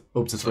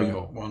up to 3 So,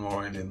 more. one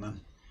more alien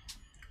then.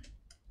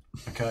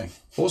 Okay.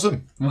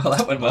 Awesome. Well,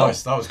 that went well.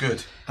 Nice. That was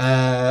good.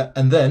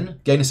 And then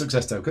gain a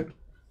success token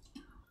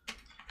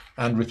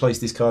and replace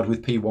this card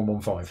with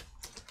P115.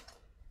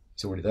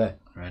 It's already there.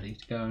 Ready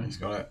to go. He's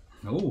got it.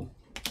 Oh.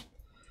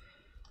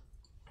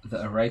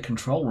 The array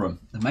control room.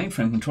 The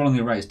mainframe controlling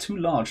the array is too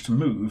large to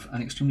move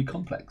and extremely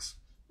complex.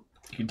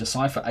 You can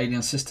decipher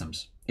alien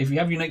systems. If you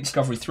have unique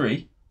discovery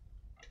 3,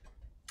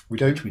 We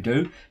do. which we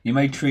do, you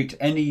may treat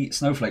any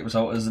snowflake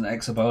result as an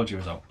exobiology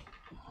result.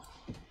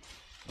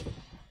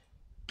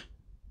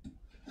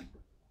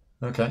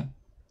 Okay.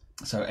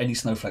 So any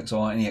snowflakes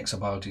or any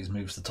exobiologies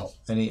moves the top.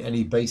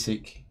 Any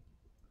basic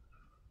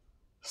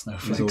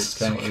Snowflakes. results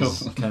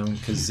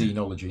count as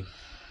xenology,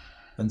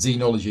 and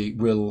xenology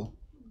will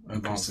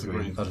Advance the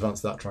green. advance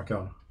that track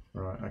on.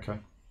 Right. Okay.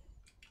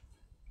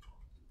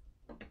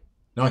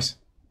 Nice.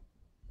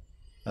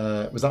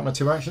 Was that my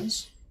 2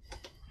 actions?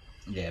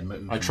 Yeah,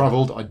 move. I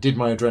travelled, I did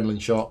my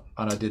adrenaline shot,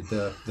 and I did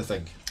the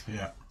thing.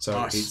 Yeah. So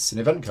Nice. it's an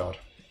event card.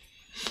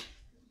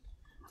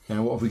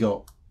 Now what have we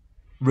got?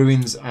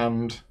 Ruins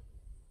and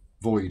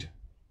void.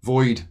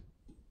 Void.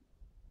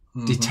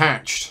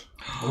 Detached.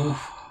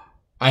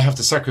 I have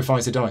to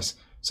sacrifice a dice.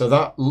 So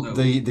that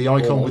the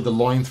icon with the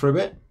line through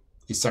it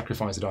is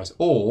sacrifice a dice.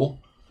 Or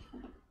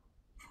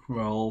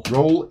Roll.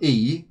 roll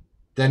E,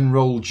 then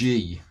roll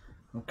G.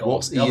 Oh, God.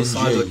 What's the E other and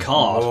side G? of the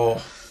card?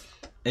 Oh.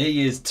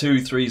 E is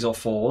 2 3s or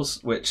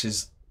 4s, which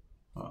is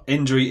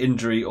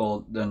injury,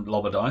 or then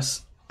lob a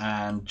dice.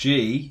 And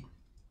G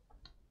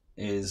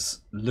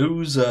is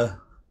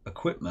loser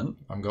equipment,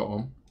 I've got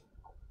one.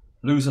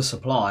 loser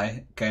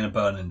supply, gain a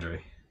burn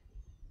injury.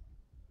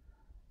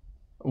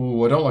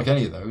 Oh, I don't like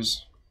any of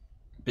those.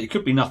 But it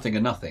could be nothing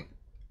and nothing.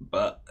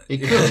 But It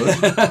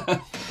could.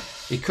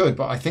 It could,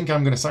 but I think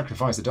I'm going to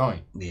sacrifice a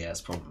die. yeah,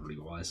 it's probably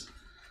wise.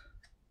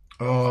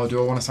 Oh,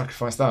 do I want to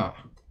sacrifice that?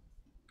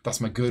 That's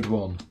my good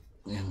one.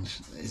 And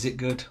is it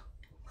good?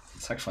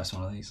 Sacrifice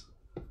one of these.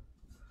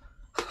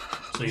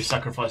 So you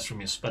sacrifice from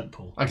your spent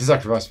pool. I can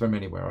sacrifice from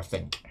anywhere, I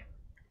think.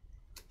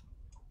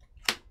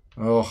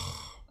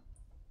 Oh.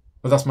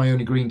 But that's my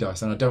only green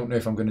dice, and I don't know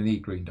if I'm going to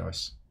need green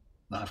dice.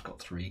 I've got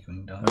 3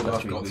 green dice. I've got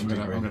I'm 3 going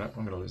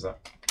green. to lose that.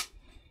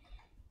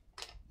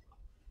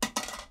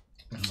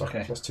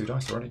 Okay. Lost 2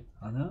 dice already.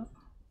 I know.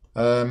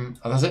 And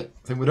that's it.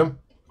 I think we're done.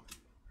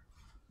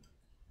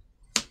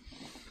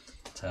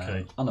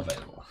 Okay.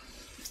 Unavailable.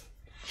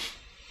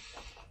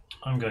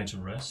 I'm going to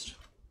rest.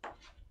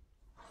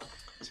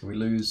 So we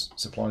lose,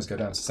 supplies go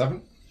down to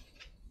 7.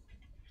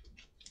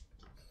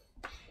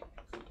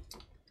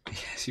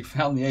 Yes, you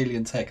found the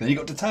alien tech and then you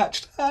got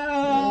detached.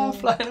 Ah,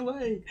 flying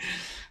away.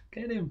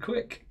 Get him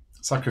quick.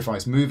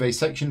 Sacrifice. Move a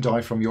section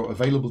die from your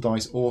available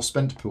dice or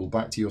spent pool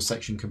back to your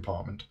section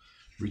compartment,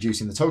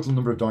 reducing the total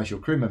number of dice your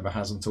crew member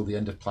has until the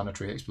end of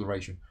planetary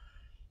exploration.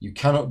 You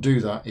cannot do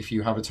that if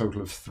you have a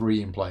total of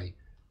 3 in play.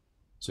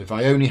 So if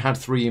I only had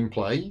 3 in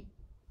play,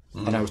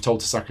 and I was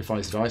told to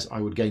sacrifice a dice,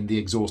 I would gain the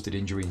exhausted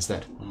injury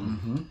instead.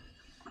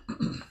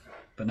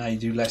 But now you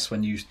do less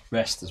when you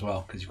rest as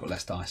well because you've got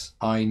less dice.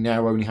 I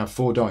now only have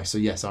 4 dice, so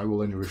yes, I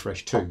will only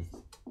refresh 2.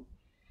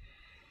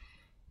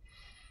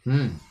 Do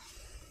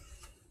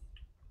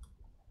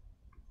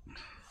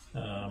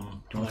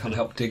you want to come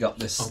help dig up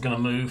this? I'm going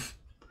to move.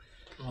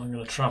 I'm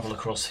going to travel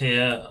across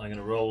here. I'm going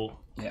to roll.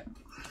 Yeah.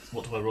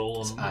 What do I roll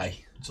on? It's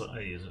A. It's A,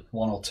 is it?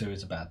 1 or 2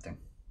 is a bad thing.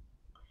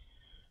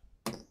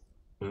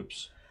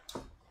 Oops.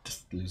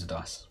 Just lose a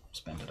dice.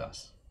 Spend a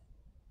dice.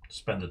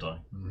 Spend a die.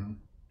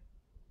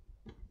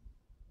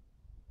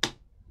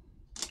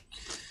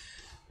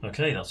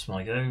 Okay, that's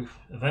my go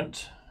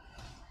event.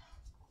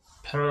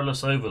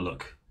 Perilous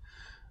Overlook.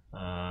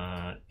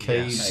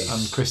 Caves Yes.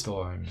 and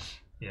crystalline.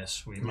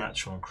 Yes, we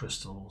match on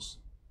crystals.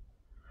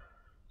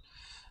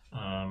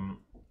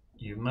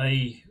 You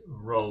may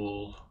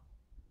roll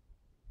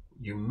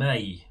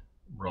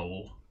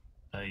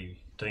a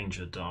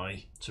danger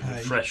die to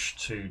refresh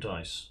 2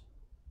 dice.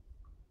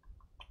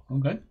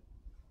 Okay.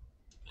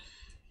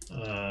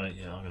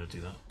 Yeah, I'm going to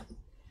do that.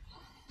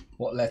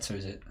 What letter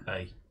is it?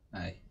 A.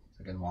 A.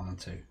 Again, 1 and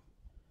 2.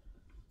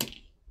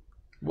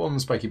 One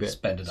spiky bit.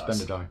 Spend a dice.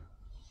 Spend a die.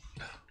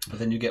 But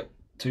then you get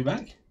 2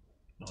 back?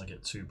 I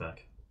get 2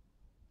 back.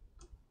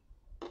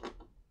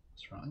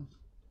 That's right.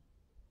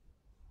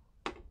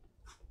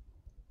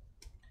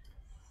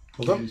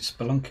 Well done. You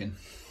spelunking.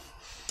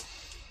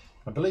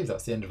 I believe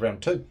that's the end of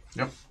round 2.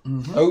 Yep.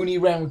 Only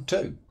round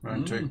 2.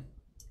 Round 2.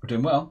 We're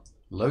doing well,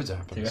 Loads of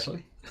happens.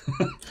 theoretically.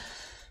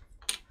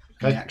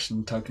 Okay. The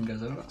action token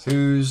goes over.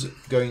 Who's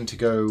going to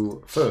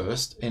go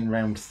first in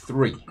round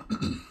 3?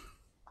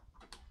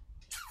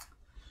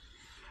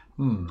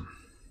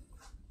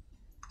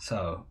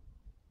 So,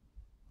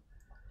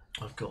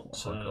 I've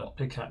got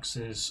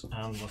pickaxes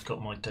and I've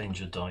got my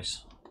danger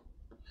dice,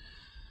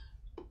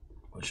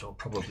 which I'll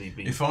probably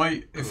be. If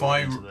I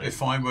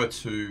were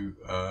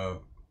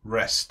to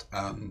rest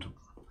and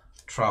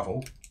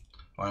travel,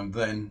 I'm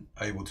then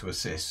able to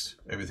assist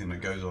everything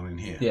that goes on in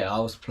here. yeah, I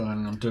was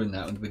planning on doing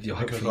that with your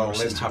Because hopefully I'll your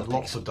then assist with have the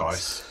lots of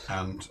pickaxe. dice,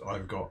 and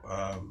I've got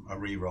a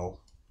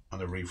re-roll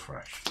and a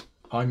refresh.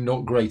 I'm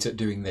not great at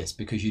doing this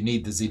because you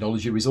need the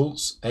xenology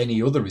results. Any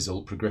other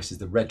result progresses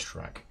the red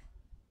track.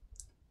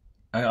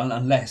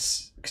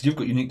 Unless, because you've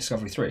got unique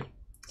discovery 3, so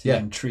Yeah. you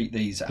can treat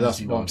these as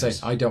That's what I'm saying.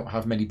 xenologies. I don't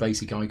have many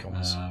basic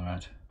icons.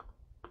 Right.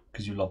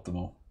 Because you love them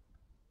all.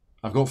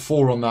 I've got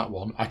 4 on that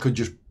one. I could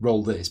just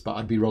roll this, but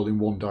I'd be rolling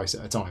 1 dice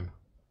at a time.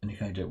 And you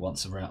can only do it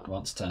once a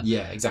turn.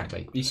 Yeah,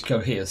 exactly. You could go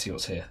here, see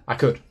what's here. I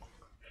could.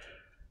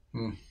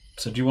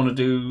 So do you want to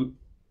do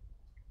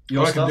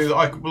your Well, I stuff?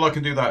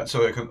 can do that,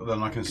 so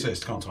then I can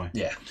assist, can't I?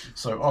 Yeah.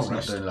 So I'll Not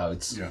rest. doing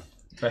loads. Yeah.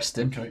 Rest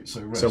him. Okay.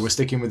 So rest. So we're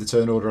sticking with the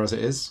turn order as it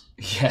is.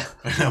 Yeah.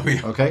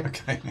 Okay.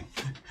 Okay.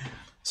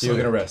 So you're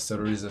going to rest. So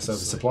the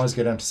supplies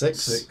go down to 6.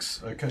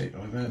 6. Okay.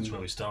 I then That's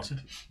where we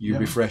started. You Yeah.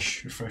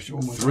 refresh refresh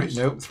all my 3. dice.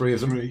 No, 3 of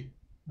them. 3.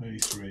 Only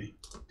 3.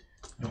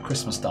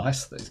 Christmas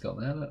dice that he's got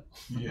there. Look.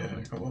 Yeah,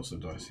 I've got lots of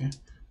dice here.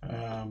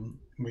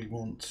 We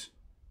want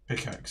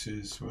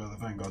pickaxes. Well, the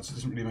Vanguards. It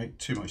doesn't really make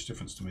too much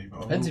difference to me.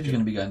 But Depends if you're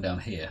going to be going down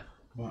here,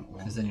 that one.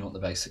 because then you want the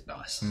basic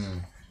dice.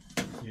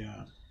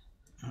 Yeah.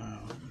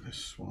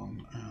 This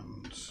one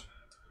and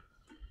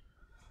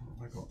what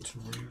have I got to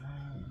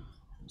reroll?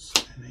 What's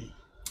any?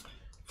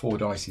 4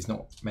 dice is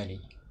not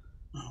many.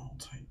 I'll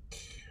take.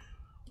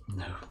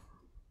 No.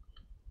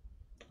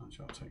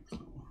 Actually, I'll take that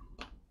one.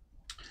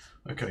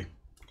 Okay.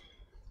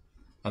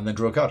 And then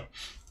draw a card.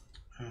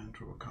 And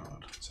draw a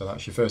card. So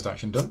that's your first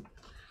action done.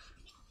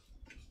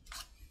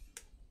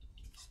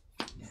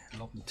 Yeah,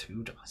 lobbing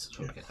 2 dice as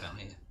well to get down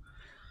here.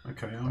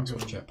 Okay, That's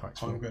what jetpacks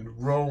for. I'm going to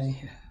roll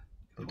Yeah.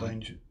 the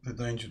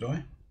danger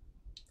die.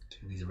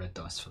 2 of these are red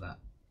dice for that.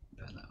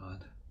 Bear that in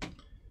mind.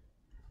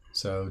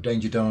 So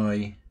danger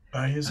die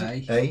A is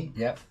it? A.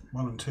 Yep.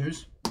 1 and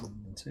 2s.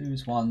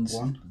 2s, 1s.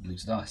 1.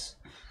 Lose a dice.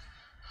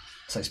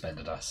 Say spend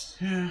a dice.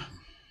 Yeah.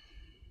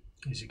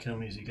 Easy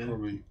come, easy go.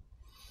 Probably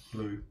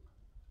blue.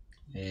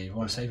 Yeah, you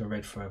want to save a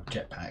red for a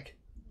jetpack.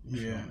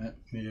 Yeah. Sure,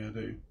 Yeah, I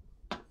do.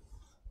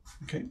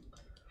 Okay.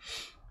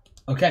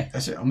 Okay.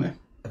 That's it on there.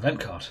 Event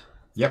card.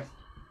 Yep.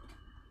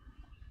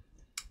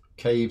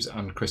 Caves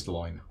and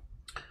crystalline.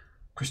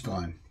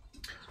 Crystalline.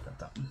 Spend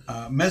that.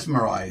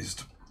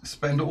 Mesmerized.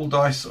 Spend all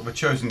dice of a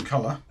chosen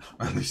colour,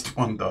 at least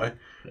 1 die,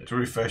 to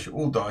refresh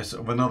all dice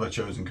of another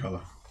chosen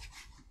colour.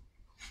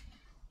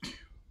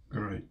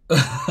 Great.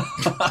 It's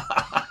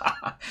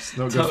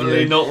not good for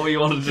Totally you. not what you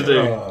wanted to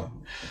do.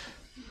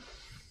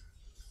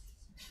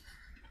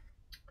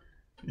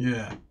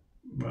 Yeah.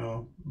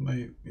 Well,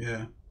 maybe,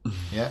 yeah.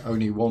 Yeah,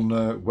 only one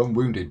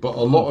wounded. But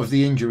a lot of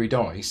the injury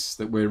dice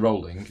that we're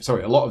rolling,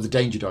 sorry, a lot of the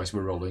danger dice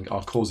we're rolling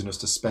are causing us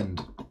to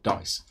spend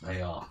dice.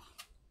 They are.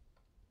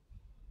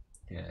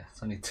 Yeah,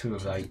 it's only 2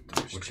 of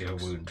 8 which are a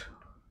wound.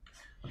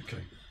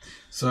 Okay.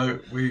 So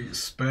we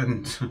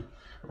spend.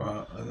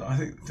 Well, I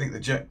think the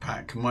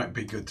jetpack might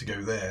be good to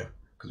go there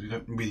because we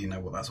don't really know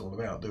what that's all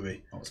about, do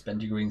we? What,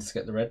 spend your greens to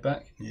get the red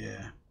back?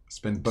 Yeah.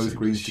 Spend both Super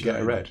greens to get a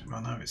shame. red. I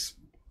know it's.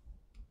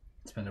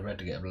 Spend a red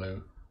to get a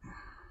blue.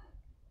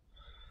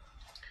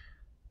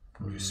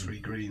 Just 3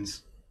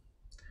 greens.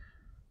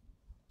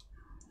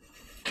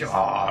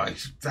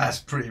 Gosh, that's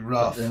pretty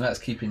rough. And that's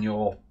keeping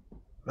your...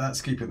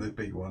 That's keeping the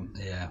big one.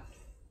 Yeah.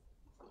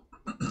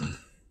 You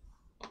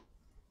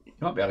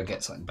might be able to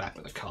get something back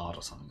with a card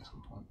or something at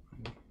some point.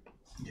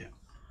 Yeah.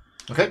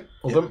 Okay,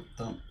 all Yep, done.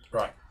 done.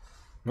 Right.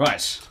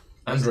 Right.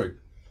 Andrew.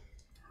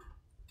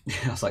 Yeah,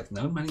 I was like,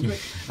 no, manny.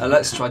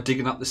 Let's try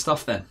digging up this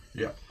stuff then.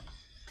 Yeah.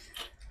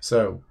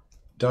 So,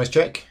 dice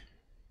check.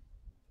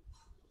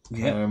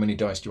 Yeah. How many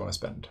dice do you want to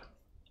spend?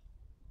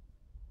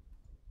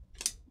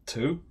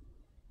 2.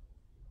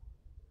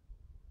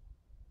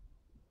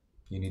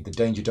 You need the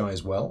danger die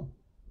as well.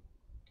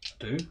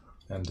 Do.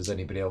 And does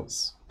anybody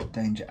else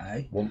Danger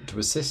A. want to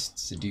assist?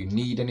 So do you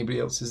need anybody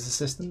else's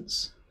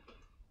assistance?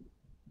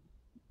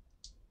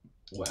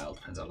 Well,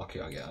 depends how lucky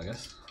I get, I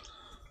guess.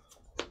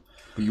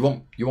 But you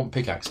want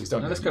pickaxes,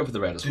 don't No, you? let's go for the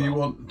red as Do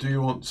well.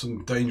 you want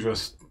some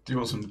dangerous? Do you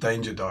want some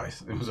danger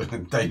dice? It was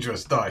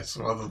dangerous dice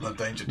rather than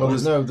danger Well,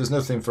 dice. there's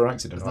nothing for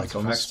accident There's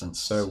nothing for icons,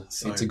 accidents. so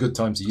it's a good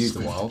time to use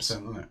the wilds.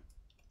 50%, isn't it?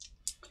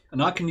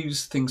 And I can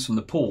use things from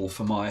the pool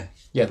for my...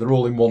 Yeah, they're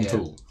all in one Yeah.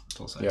 tool.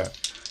 Also. Yeah.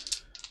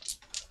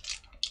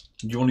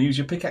 Do you want to use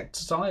your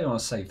pickaxe die, or you want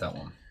to save that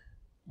one?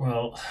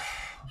 Well,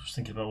 I was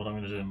thinking about what I'm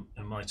going to do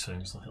in my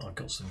turns. I think I've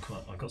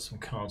got some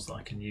cards that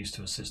I can use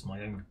to assist my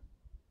own.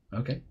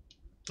 Okay.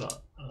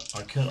 But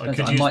I could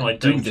I use my might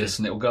do danger. this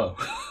and it'll go.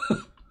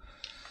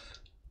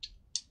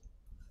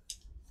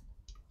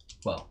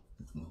 Well,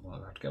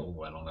 I'll have to get all the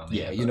way along down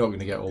Yeah, here, you're not going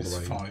to get all It's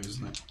the way. 5,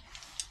 isn't it?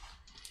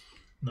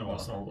 No,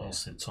 I'll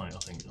sit tight. I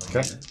think.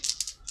 Okay.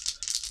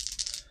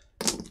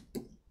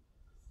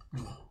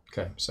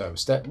 Okay, so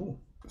step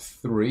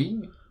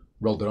 3,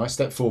 roll the dice.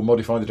 Step 4,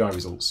 modify the die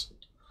results.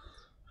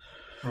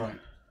 Right.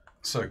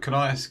 So can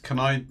I?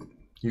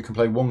 You can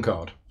play one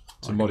card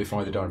to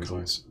modify the die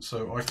results.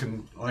 So I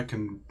can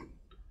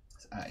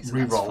That's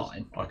re-roll.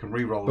 fine. I can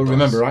re-roll. But the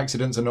remember, dice.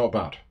 accidents are not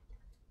bad.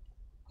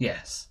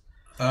 Yes.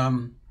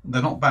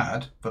 They're not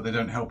bad, but they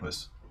don't help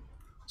us.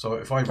 So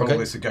if I roll Okay.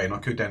 this again, I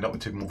could end up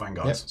with 2 more Yep.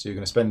 vanguards. So you're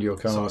going to spend your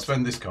card. So I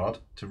spend this card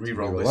to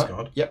re-roll re-roll this that.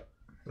 card. Yep.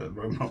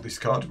 Roll this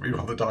card,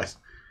 re-roll the dice,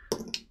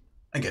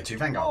 and get 2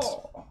 vanguards.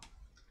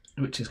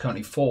 Which is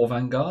currently 4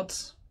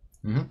 vanguards,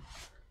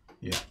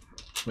 Yeah.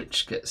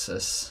 which gets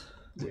us...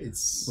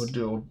 It's We'll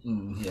do...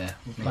 yeah,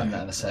 we'll plan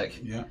that in a sec.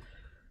 Yeah.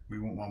 We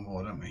want one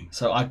more, don't we?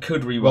 So I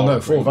could re-roll... well,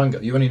 no, 4 green.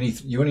 vanguard. You only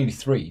need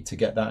 3 to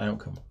get that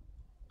outcome.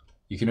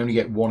 You can only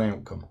get 1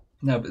 outcome.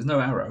 No, but there's no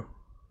arrow.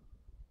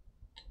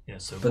 Yeah.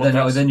 So But what then,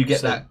 that's- then you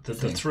get so that The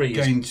thing. 3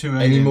 is, Gain 2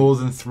 Any alien more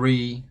than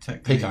 3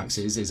 techniques.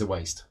 pickaxes is a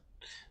waste.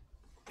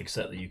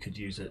 except that you could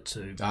use it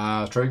to.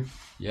 Ah, true.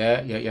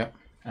 Yeah.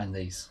 And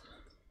these.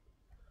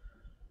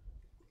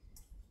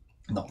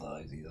 Not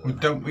those either. Well,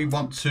 don't we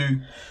want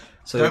to?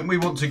 So, Don't we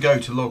want to go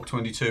to log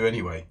 22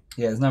 anyway?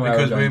 yeah, there's no arrow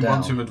Because we going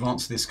want down. to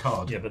advance this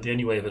card. Yeah, but the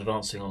only way of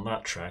advancing on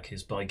that track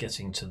is by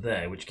getting to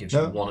there, which gives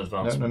No, you 1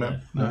 advancement. no.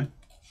 there. No.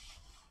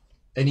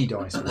 Any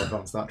dice will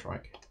advance that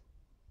track.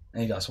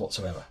 Any dice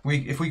whatsoever.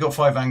 If we got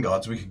 5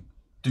 vanguards, we could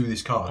do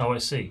this card. Oh, I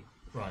see.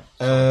 Right.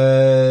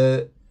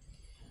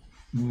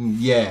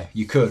 Yeah,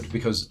 you could,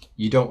 because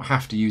you don't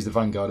have to use the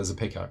vanguard as a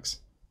pickaxe.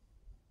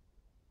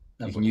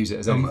 No, You can use it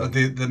as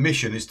anything. The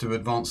mission is to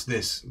advance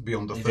this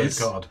beyond the It 3rd is.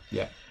 card.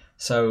 Yeah.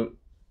 So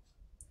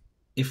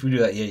if we do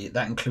that, yeah,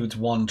 that includes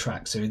 1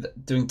 track. So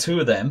doing 2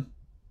 of them,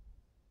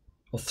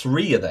 or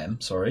 3 of them,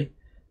 sorry,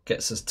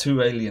 gets us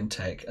 2 alien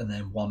tech and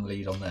then 1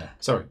 lead on there.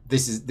 Sorry,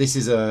 this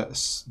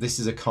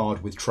is a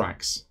card with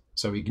tracks.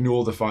 So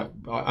ignore the fact.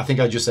 I think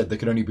I just said there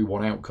can only be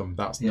 1 outcome.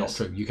 That's not Yes.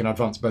 true. You can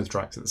advance both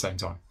tracks at the same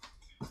time.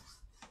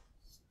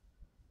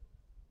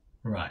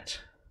 Right.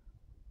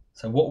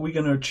 So what are we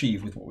going to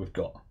achieve with what we've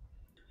got?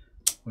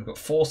 We've got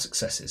 4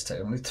 successes.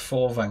 So we need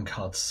 4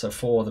 vanguards. So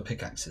 4 of the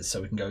pickaxes.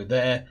 So we can go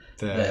there,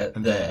 There,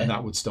 and there. and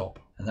that would stop.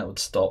 and that would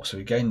stop. So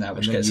we gain that,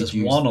 which And then gets you'd us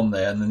use- 1 on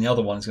there, and then the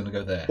other one is going to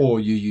go there. Or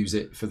you use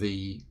it for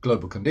the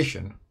global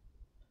condition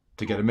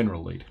to get a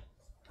mineral lead.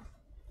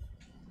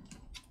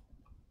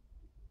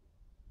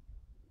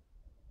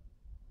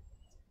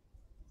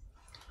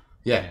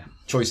 Yeah,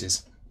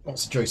 choices.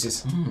 Lots of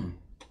choices.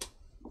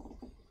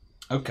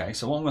 Okay,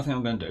 so what I think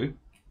I'm going to do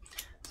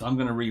is I'm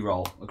going to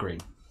re-roll a green.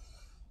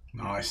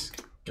 Nice.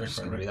 Go Just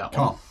for gonna it. be that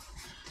Come one. on.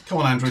 Come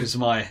on, Andrew. Which is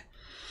my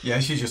Yeah,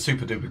 she's your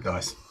super duper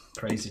dice.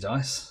 crazy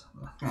dice.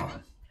 Oh. I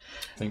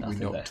think we Nothing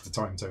knocked there. the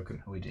time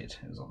token. We did.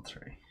 It was on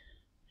 3.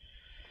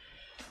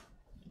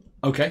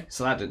 Okay,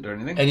 so that didn't do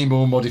anything. Any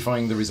more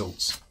modifying the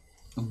results?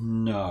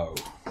 No.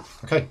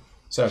 Okay,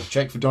 so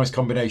check for dice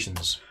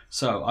combinations.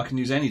 So I can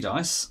use any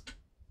dice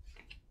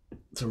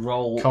to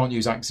roll. Can't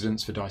use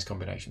accidents for dice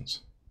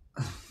combinations.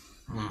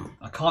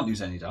 I can't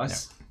use any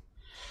dice.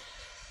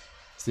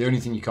 It's the only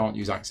thing you can't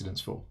use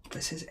accidents for.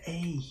 This is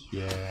A.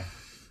 Yeah.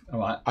 All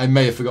right. I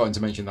may have forgotten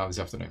to mention that this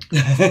afternoon.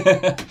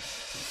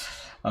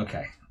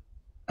 Okay.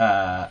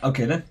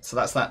 Okay then. So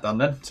that's that done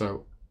then.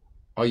 So,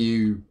 are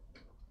you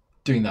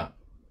doing that?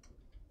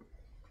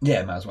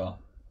 Yeah, might as well.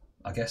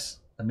 I guess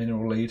a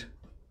mineral lead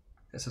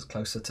gets us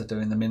closer to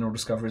doing the mineral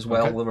discovery as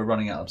well. Okay. Although we're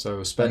running out of.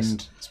 So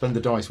spend the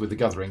dice with the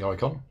gathering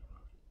icon.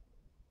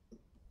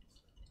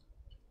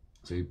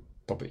 So you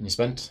pop it in your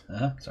spent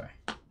Sorry.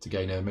 to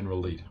gain a mineral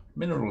lead.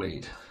 Mineral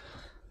lead.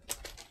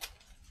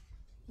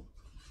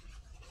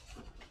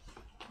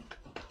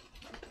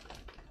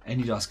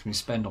 Any dice can be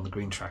spent on the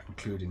green track,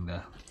 including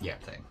the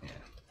thing. Yeah.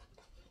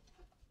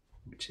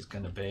 Which is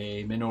going to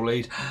be mineral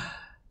lead.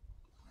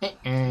 But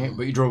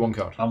you draw 1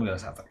 card. I'm going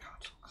to have that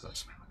card because I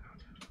just made my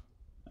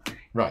card.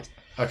 Right.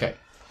 Okay.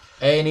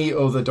 Any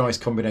other dice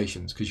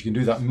combinations? Because you can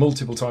do that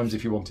multiple times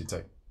if you wanted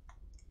to.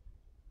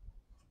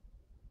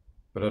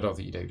 But I don't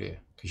think you do,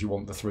 Because you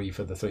want the 3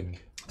 for the thing.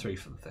 3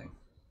 for the thing.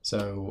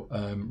 So,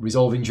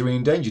 resolve injury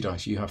and danger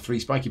dice. You have 3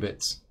 spiky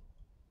bits.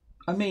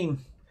 I mean,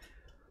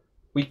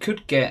 we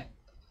could get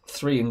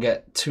 3 and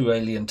get 2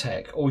 alien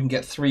tech, or we can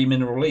get 3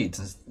 mineral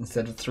leads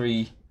instead of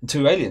 2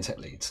 alien tech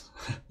leads.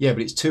 Yeah,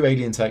 but it's 2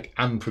 alien tech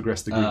and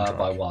progress the green track.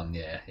 By 1,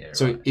 yeah.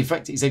 So, right. in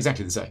fact, it's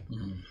exactly the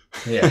same.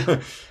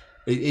 Yeah.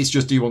 It's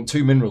just, do you want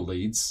 2 mineral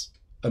leads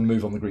and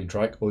move on the green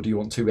track, or do you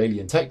want 2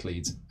 alien tech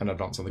leads and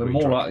advance on the We're green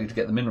more track? likely to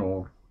get the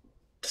mineral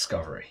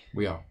discovery.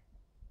 We are.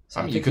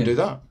 So You can do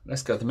that.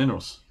 Let's go with the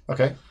minerals.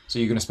 Okay, so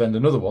you're going to spend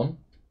another one,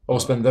 or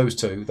spend those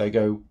 2. They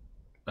go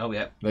Oh,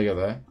 yeah. there.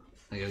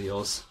 There you go,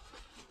 yours.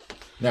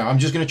 Now, I'm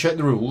just going to check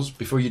the rules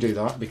before you do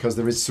that, because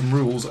there is some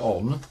rules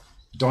on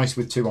dice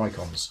with 2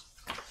 icons.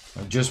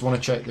 I just want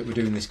to check that we're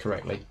doing this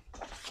correctly,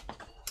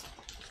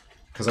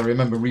 because I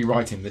remember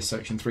rewriting this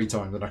section 3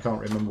 times and I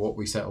can't remember what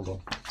we settled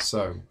on.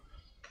 So,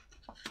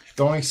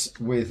 dice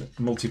with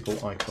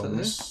multiple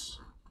icons.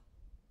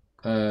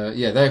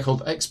 Yeah, they're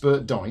called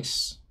expert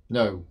dice.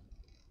 No,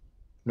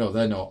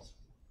 they're not.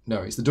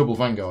 No, it's the double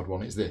Vanguard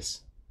one. It's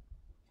this.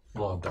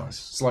 Wild dice.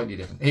 Slightly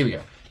different. Here we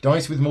go.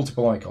 Dice with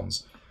multiple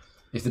icons.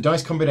 If the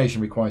dice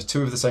combination requires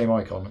 2 of the same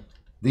icon,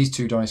 these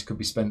 2 dice could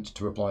be spent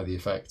to apply the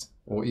effect,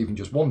 or even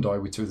just 1 die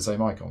with 2 of the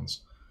same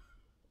icons.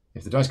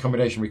 If the dice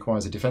combination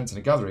requires a defense and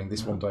a gathering,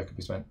 this 1 die could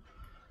be spent.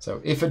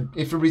 So if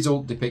a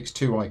result depicts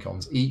 2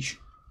 icons, each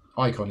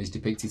icon is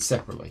depicted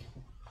separately.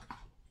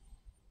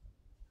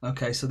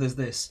 Okay, so there's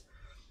this.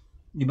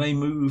 You may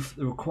move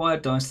the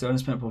required dice to the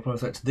unspent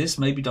effect. This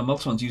may be done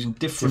multiple times using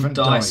different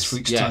dice for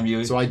each time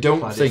you. So I don't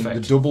apply think the the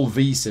effect. double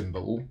V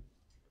symbol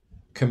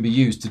can be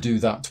used to do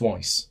that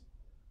twice.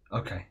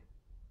 Okay.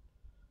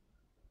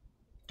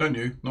 Don't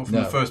you? Not from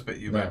No, the first bit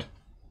you no. read.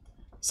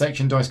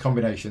 Section dice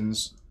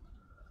combinations.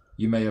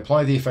 You may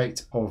apply the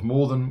effect of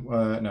more than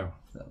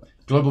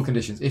global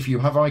conditions. If you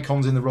have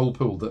icons in the roll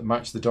pool that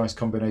match the dice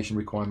combination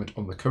requirement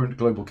on the current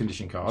global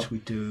condition card, Which we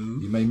do.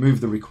 you may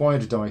move the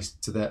required dice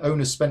to their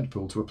owner's spent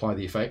pool to apply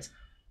the effect.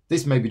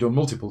 This may be done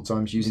multiple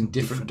times using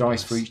different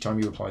dice for each time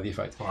you apply the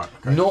effect. Right,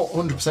 okay. Not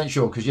 100%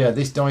 sure, because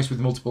this dice with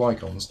multiple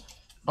icons,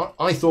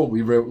 I thought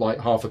we wrote like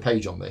half a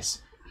page on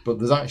this, but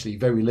there's actually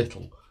very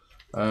little.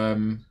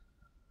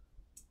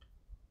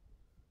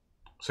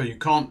 So you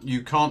can't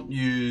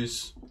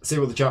use. See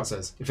what the chat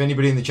says. If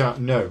anybody in the chat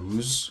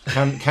knows,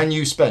 can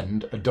you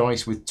spend a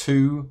dice with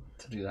 2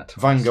 To do that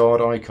twice.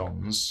 Vanguard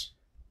icons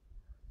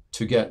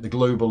to get the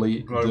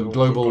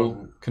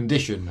global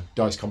condition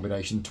dice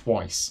combination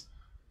twice?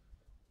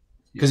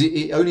 Because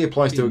it only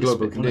applies to a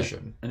global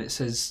condition. And it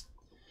says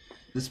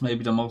this may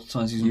be done multiple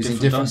times Using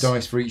different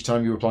dice for each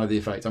time you apply the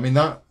effect. I mean,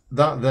 that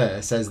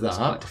there says That's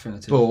quite that,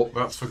 definitive. but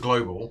That's for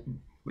global.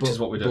 which is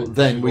what we do. But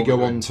then we what go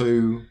we're on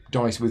to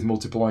dice with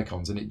multiple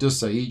icons, and it does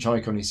say each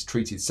icon is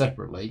treated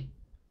separately.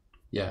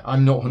 Yeah,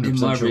 I'm not 100% In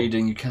my sure.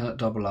 reading, you cannot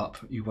double up.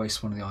 You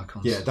waste one of the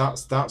icons. Yeah,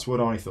 that's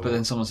what I thought. But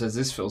then someone says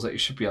this feels like you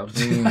should be able to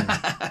do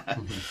that.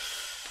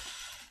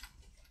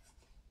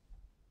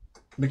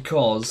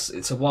 Because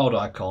it's a wild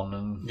icon,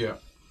 and Yeah.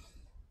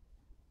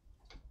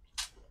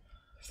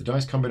 If the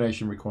dice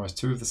combination requires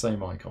 2 of the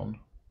same icon,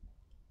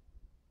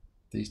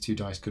 these 2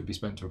 dice could be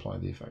spent to apply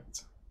the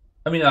effect.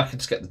 I mean, I could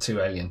just get the 2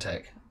 alien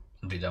tech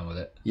and be done with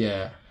it.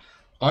 Yeah.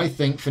 I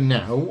think for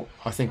now,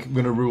 I'm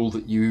going to rule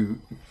that you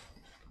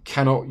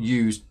cannot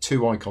use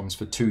 2 icons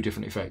for 2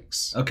 different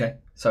effects. Okay,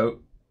 so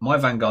my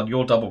Vanguard,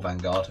 your double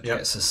Vanguard, Yep.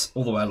 gets us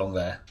all the way along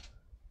there.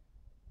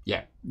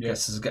 Yeah.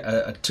 Gets us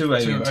a 2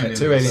 alien tech.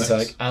 2 alien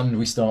tech, and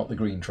we start the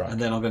green track. And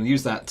then I'm going to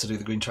use that to do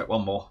the green track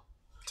one more.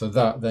 So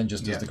that then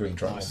just does Yeah. the green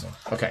track. Nice.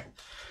 Okay.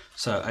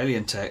 So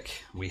alien tech,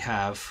 we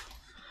have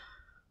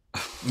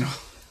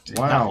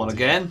Wow. that one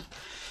again.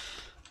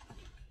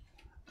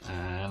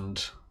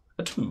 And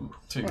a 2.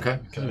 Okay.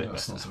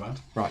 That's not so bad.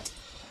 Right.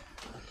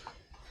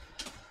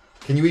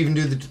 Can you even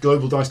do the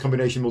global dice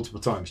combination multiple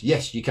times?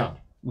 Yes, you can.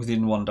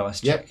 Within 1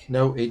 dice Yep. check.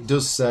 No, it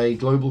does say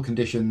global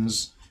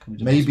conditions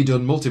may be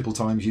done multiple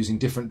times using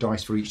different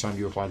dice for each time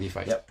you apply the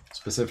effect. Yep.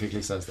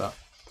 Specifically says that.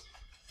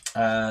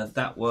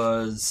 That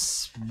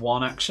was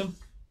 1 action.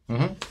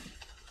 Mm-hmm.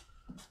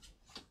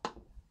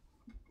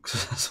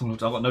 So I've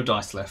got no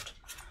dice left.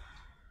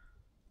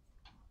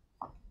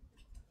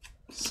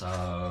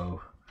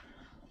 So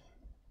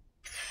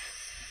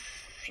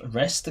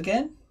rest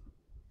again,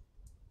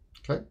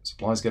 Okay.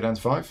 Supplies go down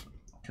to 5.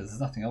 because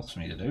there's nothing else for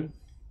me to do.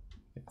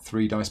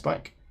 3 dice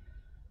back.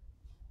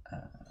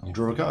 You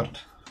draw a card.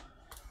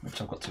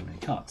 Which I've got too many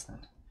cards then.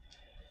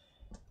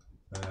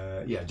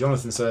 Yeah,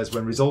 Jonathan says,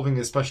 when resolving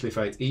a special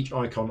effect, each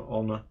icon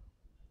on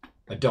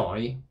a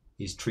die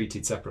is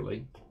treated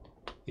separately.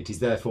 It is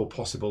therefore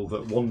possible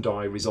that 1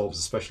 die resolves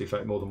a special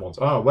effect more than once.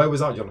 Ah, where was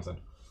that, Jonathan?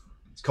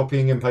 It's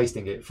copying and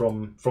pasting it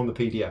from the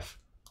PDF.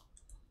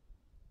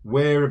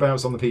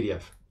 Whereabouts on the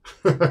PDF?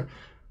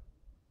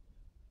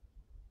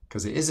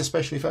 Because it is a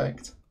special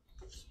effect.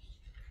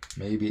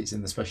 Maybe it's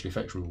in the special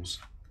effects rules.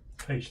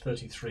 Page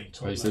 33.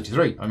 top Page left.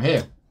 33. I'm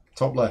here.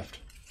 Top left.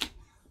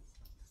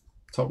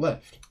 Top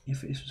left.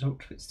 If it's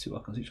result fits 2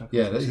 icons, each icon.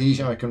 Yeah, each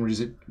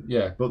icon.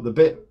 Yeah, but the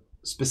bit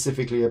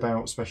specifically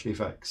about special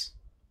effects.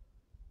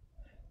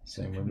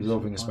 So when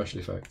resolving a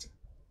special effect.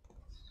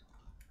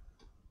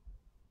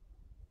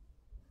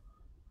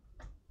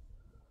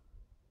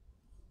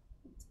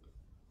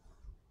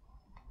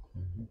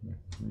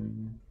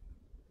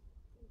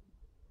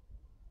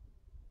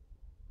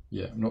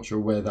 Yeah, I'm not sure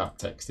where that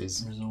text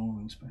is.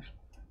 Resolving special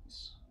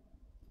effects.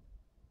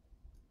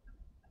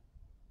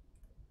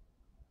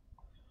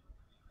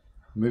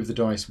 Move the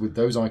dice with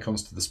those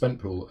icons to the spent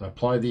pool and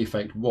apply the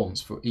effect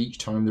once for each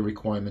time the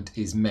requirement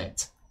is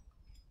met.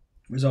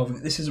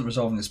 Resolving. This isn't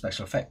resolving a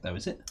special effect, though,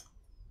 is it?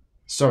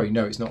 Sorry,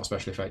 no, it's not a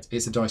special effect.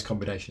 It's a dice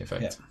combination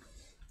effect.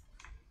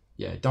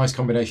 Yeah, dice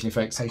combination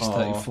effects Page are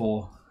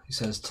 34. He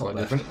says top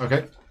slightly left. different.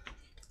 Okay.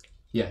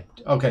 Yeah.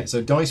 Okay.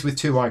 So dice with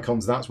 2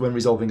 icons. That's when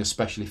resolving a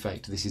special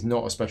effect. This is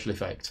not a special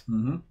effect.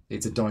 Mm-hmm.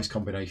 It's a dice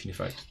combination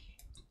effect.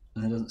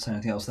 And it doesn't say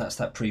anything else. That's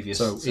that previous.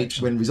 So section.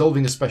 it's when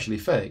resolving a special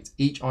effect,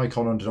 each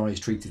icon on the die is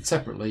treated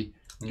separately.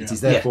 Yeah. It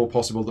is therefore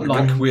possible that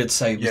like one, we'd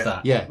say was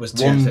that. yeah, Was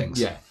two one, things.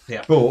 Yeah.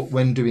 Yeah. But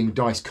when doing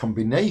dice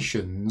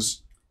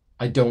combinations,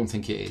 I don't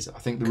think it is. I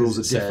think the rules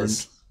are different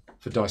says-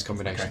 for dice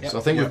combinations. Okay. So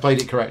I think Yeah. we've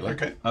played it correctly.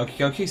 Okay,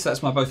 Okay. So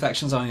that's my both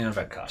actions on an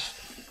event card.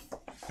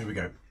 here we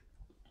go.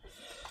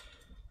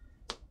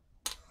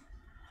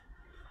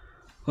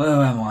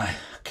 Where am I?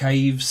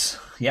 Caves.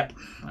 Yep,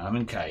 I'm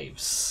in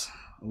caves.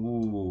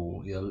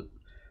 Ooh, yeah.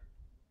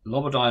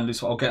 Lob a die and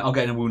lose. I'll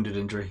get a wounded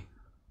injury.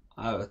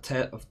 I've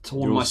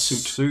torn Your my suit.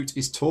 suit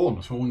is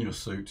torn. Torn your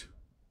suit.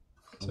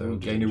 So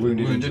gain a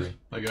wounded injury.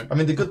 There you go. I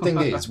mean, the good thing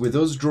is, with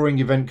us drawing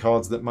event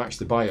cards that match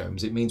the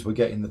biomes, it means we're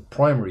getting the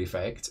primary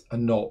effect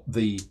and not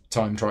the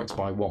time tracks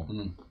by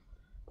 1.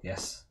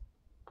 Yes,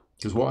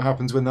 Because what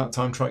happens when that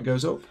time track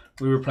goes up?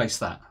 we replace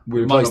that.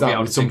 We might replace not be that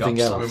able with to pick up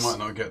something stuff, else. We might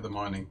not get the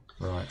mining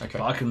Right, okay.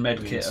 But I can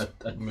medkit leads,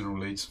 a mineral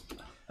leads.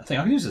 thing.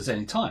 I can use it at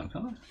any time,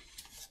 can't I?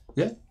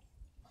 Yeah.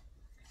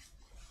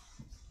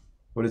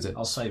 What is it?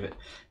 I'll save it.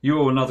 You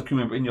or another crew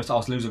member in your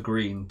task lose a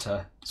green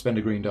to Spend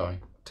a green die.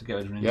 get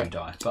rid of an Yeah. injury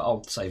die, but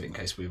I'll save it in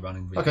case we're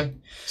running. Really. Okay,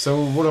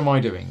 so what am I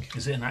doing?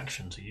 Is it an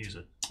action to use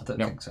it? I don't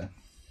No. think so.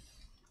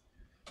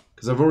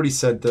 Because I've already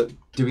said that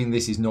doing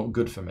this is not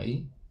good for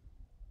me.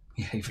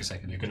 Yeah, for a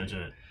second. You're going to do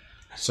it.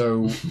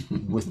 So,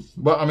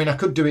 I mean, I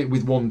could do it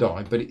with 1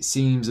 die, but it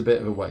seems a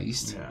bit of a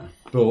waste. Yeah.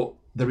 But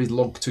there is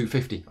log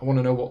 250. I want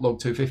to know what log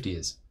 250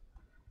 is.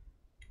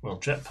 Well,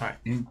 jetpack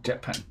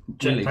Jetpack.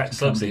 Willy Jetpack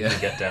can Subsy be,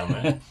 can get down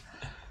there.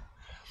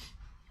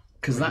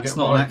 because Well, you that's get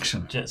not one. an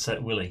action. Jet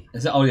Set Willy.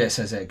 Is it? Oh yeah, it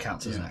says it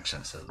counts as an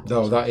action. So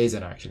No, that is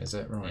an action, is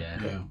it? Right.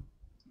 Yeah. Yeah.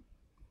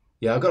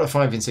 Yeah, I've got a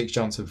 5 in 6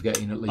 chance of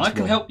getting at least I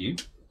can one. help you.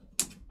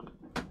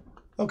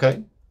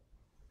 Okay.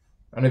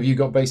 And have you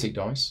got basic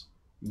dice?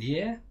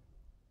 Yeah.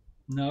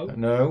 No.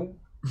 No.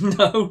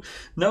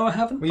 No, I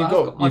haven't.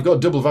 Well, but you've got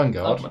double I've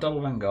Vanguard, got my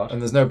double Vanguard. and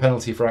there's no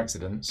penalty for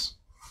accidents.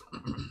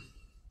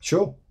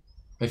 Sure,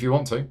 if you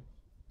want to.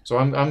 So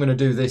I'm going to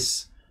do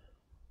this.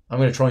 I'm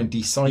going to try and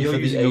decipher You're the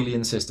using your-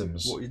 alien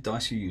systems. What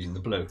dice are you using? The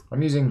blue.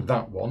 I'm using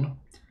that one,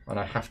 and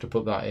I have to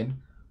put that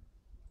in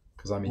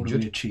because I'm What do we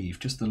injured. achieve?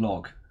 Just the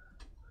log.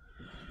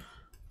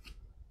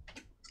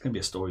 It's going to be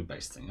a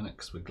story-based thing, isn't it?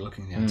 Because we're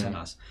looking at the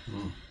antennas.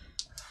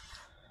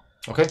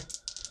 Okay.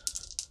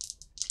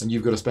 And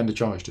you've got to spend a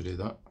charge to do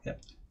that.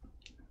 Yep.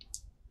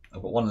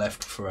 I've got 1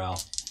 left for our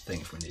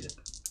thing if we need it.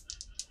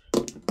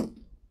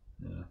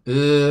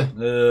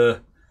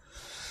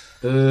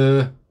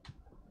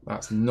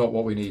 That's not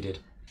what we needed.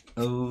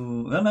 Oh,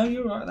 no,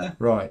 you're right there.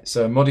 Right,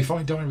 so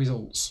modify die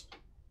results.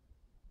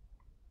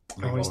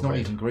 Oh, Reroll it's not red.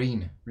 even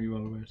green.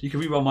 Reroll red. You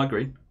can reroll my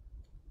green.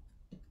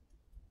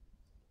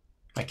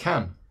 I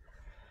can.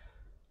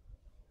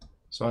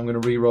 So I'm going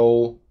to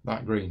re-roll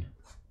that green.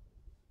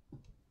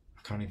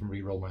 I can't even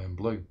re-roll my own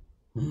blue.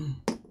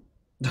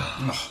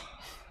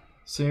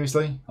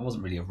 Seriously? That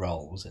wasn't really a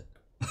roll, was it?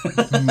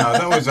 No,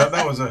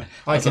 that was a.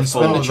 I can a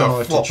spend a flop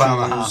charge to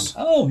out of the choose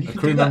hand. Oh, you a can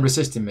crew do that. member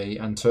assisting me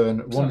and turn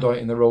 1 die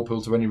in the roll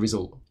pool to any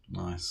result.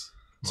 Nice.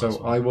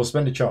 So I will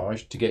spend a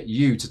charge to get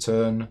you to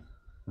turn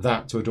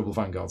that to a double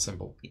Vanguard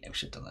symbol. Yeah, we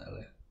should have done that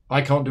earlier.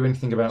 I can't do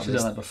anything about We should have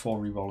this. done that before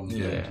re-rolling the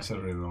Yeah, Yeah. just had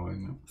a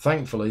re-rolling.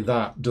 Thankfully,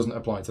 that doesn't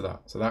apply to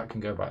that. So that can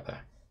go back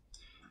there.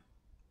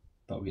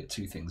 But we get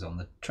 2 things on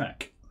the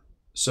track.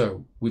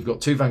 So we've got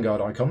 2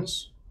 Vanguard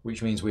icons,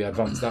 which means we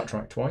advance that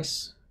track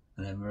twice,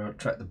 And then we'll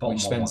track the bottom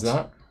which one spends once.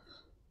 that.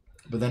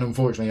 But then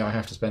unfortunately, I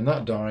have to spend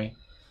that die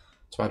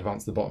to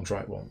advance the bottom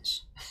track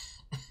once,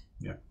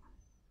 which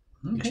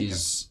Okay.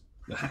 is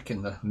You're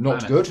hacking the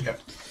not planet. good.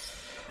 Yep.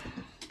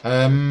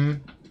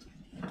 I'm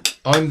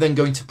then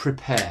going to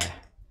prepare.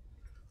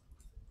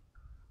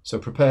 So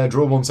prepare,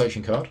 draw 1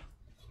 section card,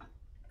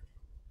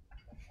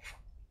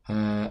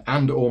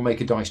 and or make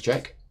a dice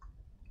check.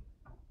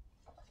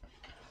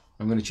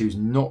 I'm going to choose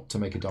not to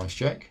make a dice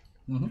check.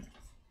 Mm-hmm.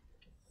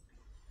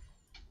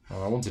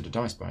 Oh, I wanted a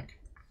dice back.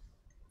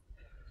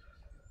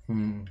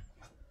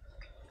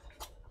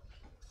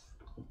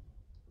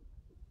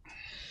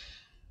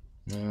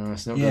 No,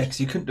 it's not Yeah, good. because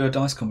you couldn't do a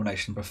dice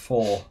combination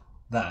before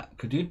that,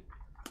 could you?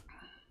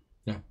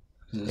 No.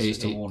 'Cause it's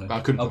just a warning. I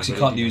couldn't Oh, because you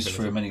put can't anything use up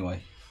for him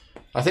anyway.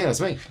 I think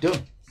that's me.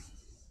 Done.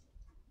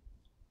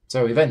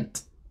 So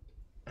event.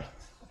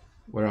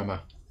 Where am I?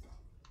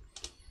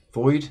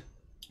 Void.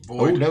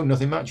 Void. Oh no,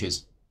 nothing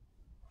matches.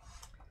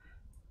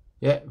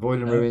 Yeah,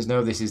 void and ruins.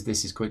 No, this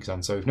is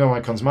quicksand. So if no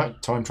icons match,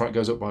 time track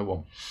goes up by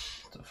 1.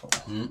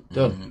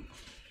 Done.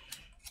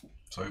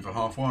 It's over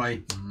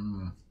halfway.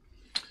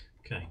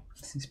 Okay.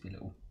 This needs to be a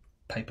little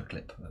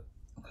paperclip that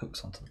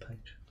hooks onto the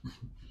page.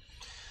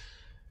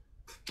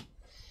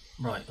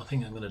 Right, I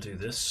think I'm going to do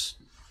this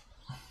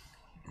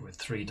with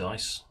 3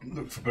 dice.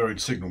 Look for buried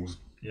signals.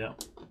 Yeah,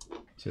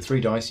 So 3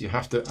 dice. You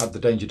have to add the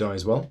danger die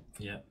as well.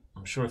 yeah.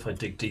 I'm sure if I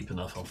dig deep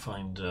enough, I'll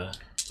find. I'll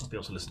be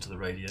able to listen to the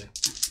radio.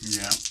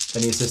 Yeah.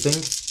 Any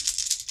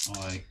assisting?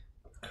 I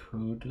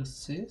could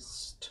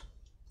assist.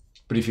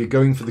 But if you're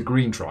going for the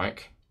green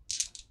track,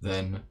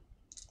 then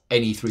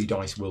any 3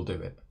 dice will do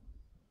it.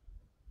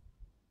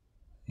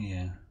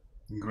 Yeah.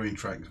 Green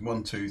tracks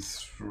 1, 2,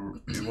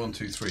 3. 1,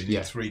 2, 3. Need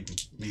Yeah. 3.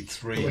 Need But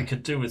 3. we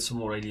could do with some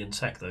more alien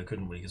tech, though,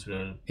 couldn't we? Because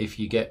we're If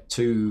you get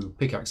 2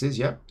 pickaxes,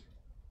 yeah.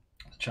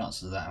 The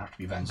chances of that have to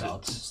be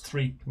Vanguards. it's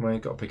 3. Well,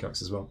 you've got a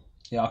pickaxe as well.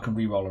 Yeah, I can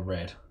re-roll a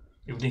red.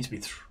 It would need to be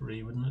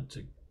 3, wouldn't it,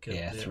 to get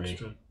Yeah, the 3.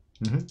 extra?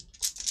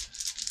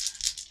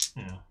 Mm-hmm.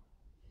 Yeah.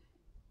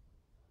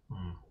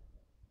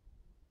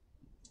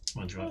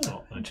 Mind you, I've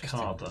got a interesting.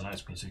 card that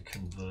allows me to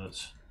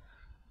convert.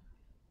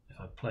 If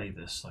I play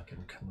this, I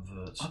can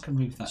convert. I can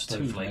move that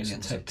too, snowflakes alien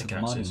into tech to the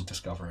pickaxes. mining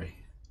discovery.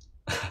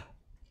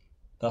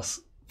 Thus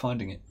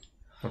finding it.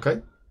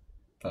 Okay.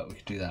 But we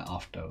could do that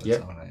afterwards. Yeah.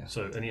 Yeah.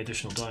 So, any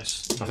additional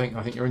dice? I think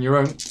you're on your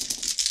own. I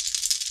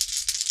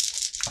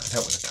could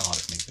help with a card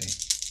if need be.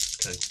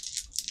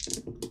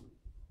 Okay.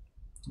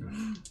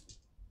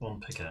 1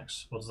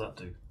 pickaxe. What does that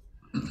do?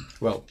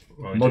 Well,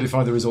 Well,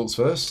 modify the results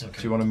first. Okay.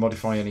 Do you want to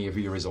modify any of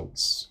your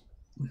results?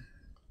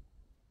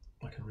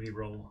 I can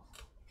re-roll.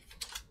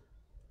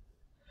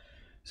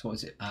 So what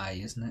is it? A,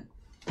 isn't it?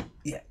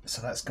 Yeah.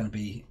 So that's going to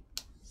be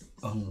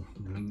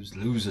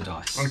lose a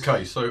dice.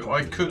 Okay, so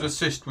I could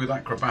assist with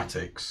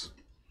acrobatics.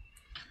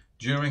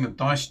 During a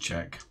dice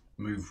check,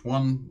 move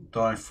 1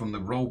 die from the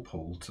roll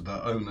pool to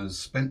the owner's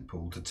spent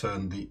pool to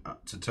turn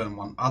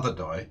 1 other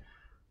die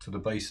to the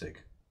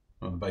basic.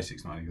 Well, the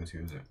basic's not any good to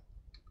you, is it?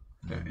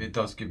 Yeah, it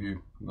does give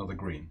you another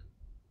green,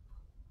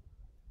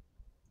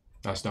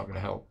 That's not going to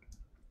help.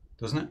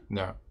 doesn't it?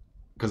 No.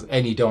 Because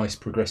any dice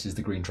progresses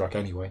the green track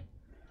anyway.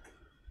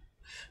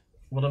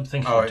 What I'm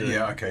thinking Oh, of doing,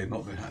 yeah, okay,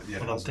 not the yeah.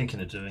 what I'm thinking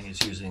of doing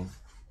is using.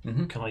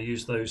 Can I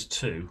use those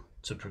 2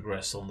 to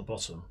progress on the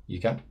bottom,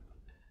 You can.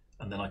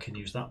 and then I can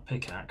use that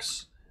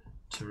pickaxe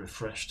to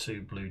refresh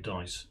 2 blue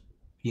dice.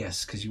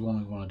 Yes, because you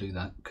want to do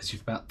that because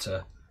you're about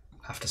to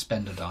have to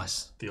spend a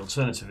dice, The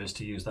alternative is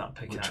to use that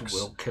which pickaxe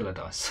will kill a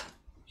dice.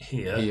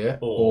 here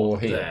or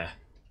here. there.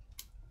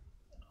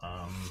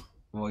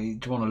 Well, do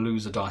you want to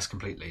lose a dice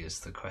completely? Is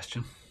the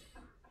question.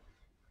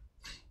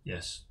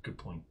 Yes, good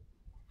point.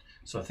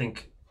 So I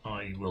think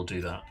I will do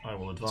that. I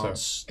will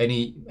advance. So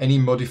any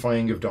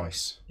modifying of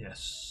dice.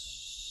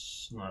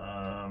 Yes.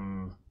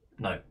 No.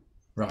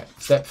 Right.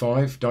 Step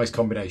 5, dice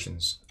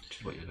combinations. Which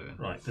is what you're doing.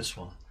 Right, this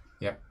one.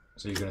 Yeah.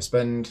 So you're going to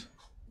spend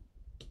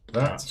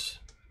that. That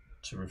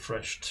to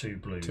refresh 2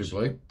 blues. 2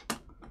 blue.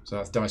 So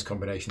that's dice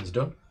combinations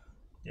done.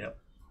 Yep.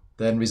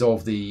 Then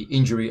resolve the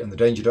injury and the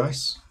danger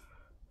dice.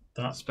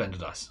 That Spend a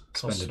dice. Spend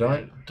costs a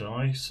die. me a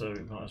die, so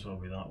it might as well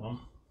be that one.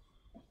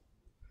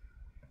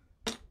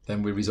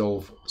 Then we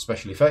resolve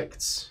special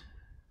effects.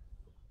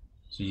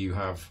 So you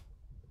have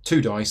 2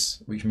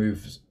 dice, which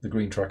moves the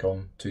green track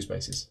on 2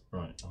 spaces.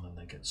 Right, and then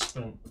they get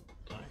spent.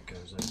 That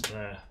goes over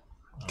there.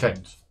 Okay.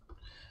 And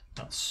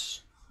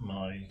that's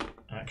my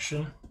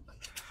action.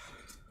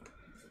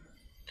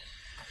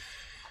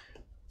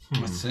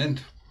 That's the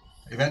end.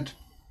 Event.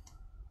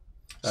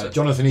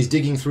 Jonathan is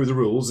digging through the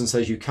rules and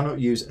says you cannot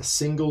use a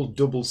single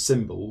double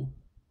symbol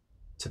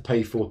to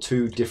pay for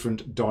 2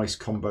 different dice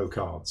combo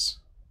cards.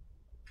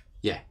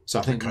 Yeah, so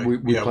I think Okay.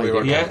 we Yeah, played we're it.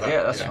 okay Yeah, with that.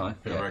 yeah, that's fine.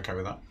 Yeah, Yeah. we're okay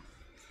with that.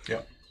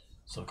 Yeah.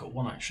 So I've got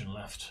 1 action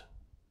left,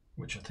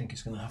 which I think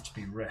is going to have to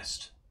be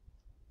rest.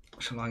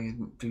 Shall I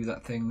do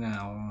that thing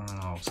now?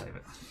 I'll save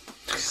it.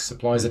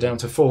 Supplies are down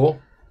to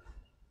 4.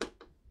 What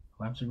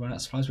happens when we run out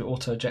of supplies? We're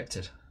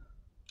auto-ejected.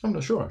 I'm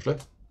not sure, actually.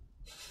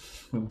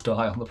 We'll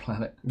die on the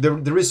planet.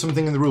 There is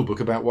something in the rule book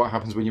about what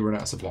happens when you run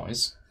out of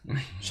supplies.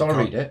 Shall I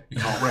read it? You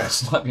can't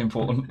rest. Might be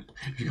important.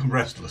 You become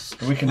restless.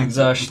 We can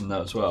exertion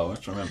though as well. I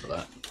have to remember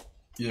that.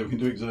 Yeah, we can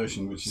do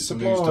exertion, which is the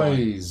lose die.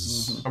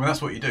 Supplies. I mean,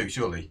 that's what you do,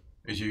 surely.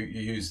 Is you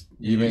use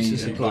You mean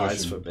use Supplies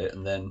exertion. for a bit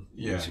and then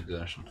Yeah. use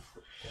exertion.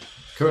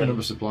 Current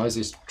number of supplies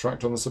is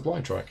tracked on the supply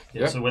track.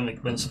 Yeah. So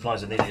when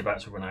supplies are nearly about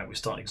to run out, we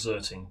start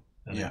exerting,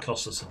 and Yeah. it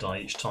costs us a die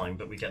each time,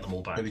 but we get them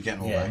all back. But you get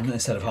them all Yeah, back. and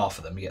instead of half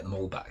of them, you get them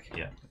all back.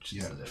 Yeah. Which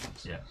is the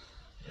difference. Yeah.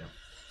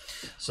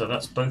 So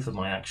that's both of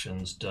my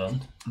actions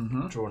done.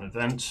 Mm-hmm. Draw an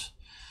event.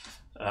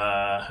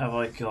 Have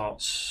I got?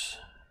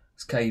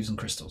 It's caves and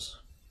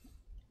crystals.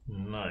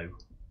 No.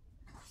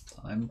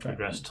 Time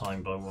Progress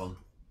time by 1.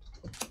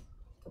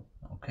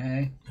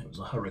 Okay. It was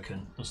a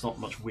hurricane. There's not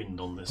much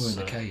wind on this. We're in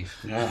the cave.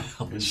 Yeah,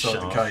 On this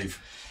inside the shaft.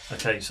 cave.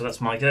 Okay, so that's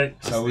my go.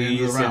 So the end of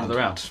the it's the end of the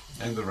round.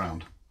 End of the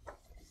round.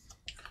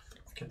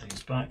 Get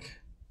these back.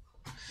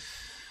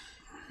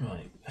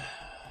 Right.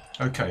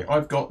 Okay,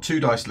 I've got 2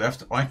 dice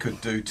left. I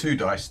could do 2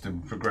 dice to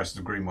progress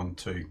the green one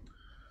too.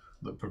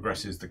 That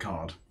progresses the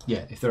card.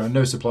 Yeah, if there are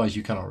no supplies,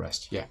 you cannot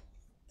rest. Yeah.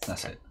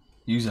 That's it.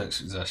 Use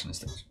exertion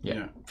instead.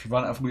 Yeah. If you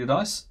run out of all your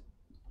dice,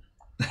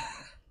 can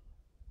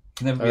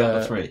never be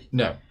under 3.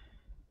 No.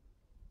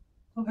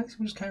 Okay, so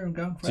we'll just carry on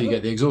going forever. So you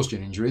get the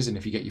exhaustion injuries, and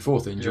if you get your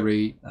 4th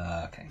injury,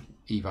 okay.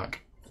 evac.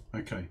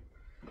 Okay.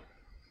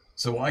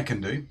 So what I can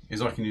do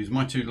is I can use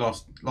my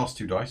last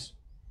 2 dice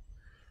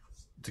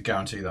to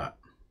guarantee that.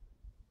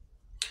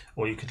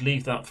 Or you could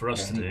leave that for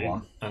us to only do,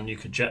 one. and you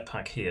could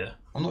jetpack here.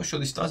 I'm not sure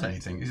this does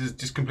anything. This is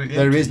just completely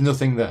There empty. is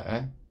nothing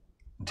there,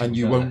 and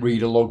you won't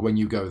read a log when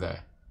you go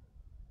there.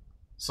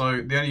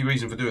 So the only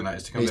reason for doing that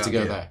is to come Is down to go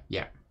here. there.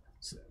 Yeah.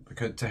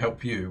 Because to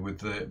help you with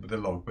the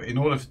log. But in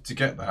order to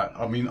get that,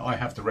 I mean, I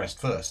have to rest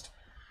first.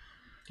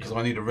 Because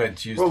I need a red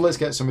to use. Well, let's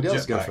get somebody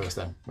else to go jetpack. first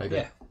then, maybe.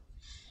 Yeah.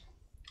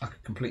 I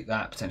could complete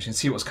that potentially and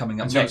see what's coming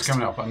up And see next. what's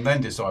coming up and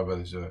then decide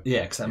whether to do it.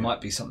 Yeah, because there might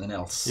be something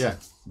else Yeah.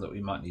 that we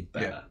might need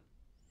better.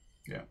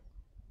 Yeah.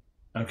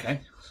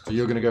 Okay. So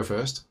you're going to go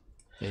first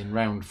in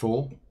round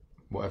 4,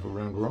 whatever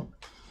round we're on.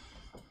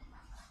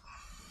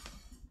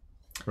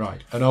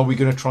 Right. And are we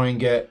going to try and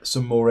get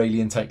some more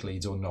alien tech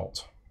leads or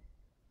not?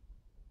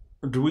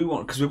 Do we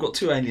want, because we've got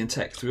 2 alien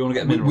tech, do we want to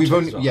get mineral We've tech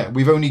only as well? yeah,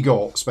 we've only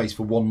got space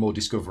for 1 more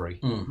discovery.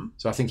 Mm-hmm.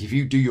 So I think if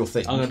you do your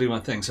thing, I'm going to do my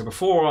thing. So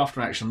before or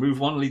after action, move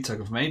 1 lead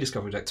token from any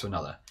discovery deck to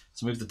another.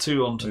 So move the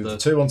 2 onto move the... the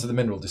 2 onto the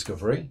mineral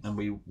discovery, And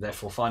we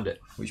therefore find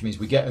it. which means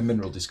we get a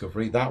mineral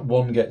discovery. That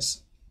 1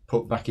 gets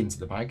put back into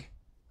the bag.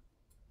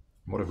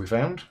 What have we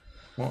found?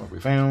 What have we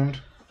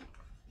found?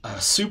 A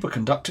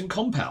superconducting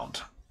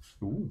compound.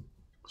 Ooh,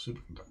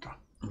 Superconductor.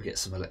 We get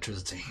some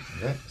electricity.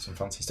 yeah, some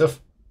fancy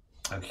stuff.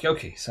 Okie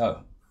dokie.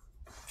 So,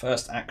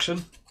 first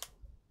action.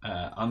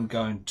 I'm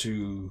going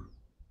to...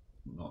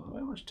 Not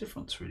very much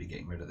difference really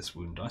getting rid of this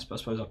wound dice, but I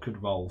suppose I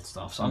could roll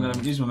stuff. So I'm going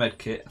to use my med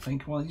kit. I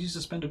think, well, use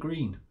a spend a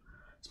green.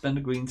 Spend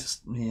a green to...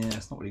 Yeah,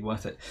 it's not really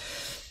worth it.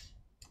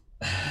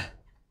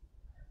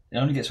 It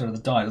only gets rid of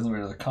the die, it doesn't get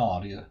rid of the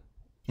card either.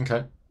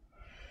 Okay.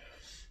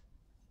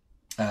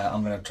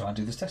 I'm going to try and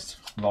do this test.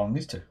 Rolling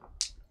these 2.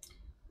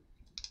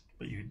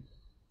 But you,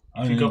 I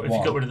if only you got need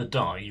one. rid of the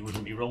die, you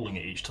wouldn't be rolling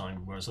it each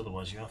time, whereas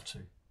otherwise you have to.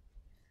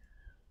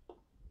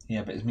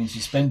 Yeah, but it means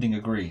you're spending a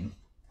green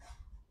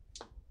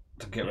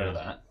to get rid of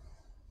that.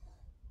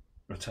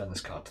 Return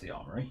this card to the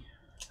armory.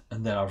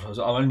 And then I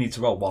only need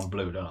to roll 1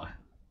 blue, don't I?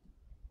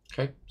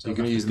 Okay. So you're Doesn't going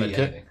to have use the be med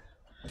kit. anything.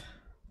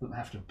 Doesn't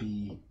have to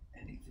be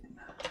anything.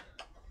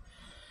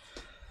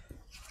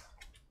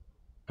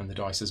 And the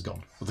dice has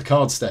gone. Well, the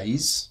card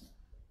stays.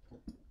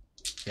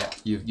 Yeah.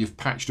 You've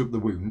patched up the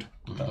wound.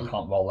 But I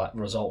can't roll that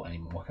result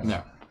anymore, can I?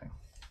 No.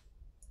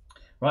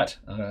 Right,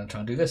 I'm going to try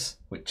and do this,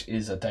 which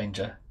is a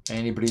danger.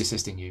 Anybody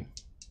assisting you?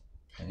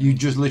 You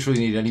just literally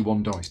need any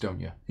 1 dice, don't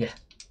you? Yeah.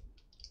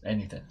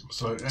 Anything.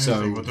 So anything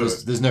So will do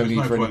it. there's no need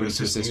for point anybody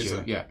to assisting, assist is you.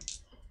 there?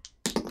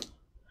 Yeah.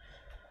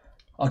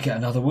 I'll get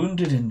another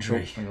wounded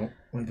injury. Hang on.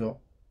 We got.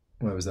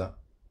 Where was that?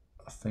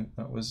 I think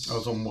that was. I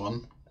was on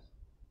 1.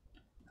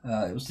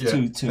 It was Yeah, 2.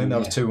 I think that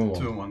was 2 and 1.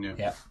 2 and 1, yeah.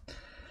 Yeah.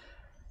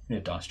 Need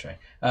a dice tray.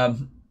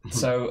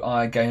 So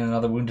I gain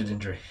another wounded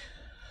injury.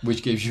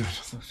 Which gives you.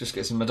 Just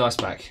gets my dice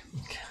back.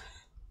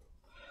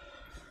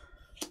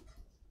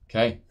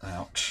 Okay.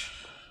 Ouch.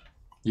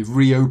 You've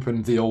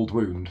reopened the old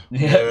wound.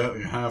 Yeah,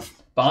 you have.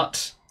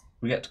 But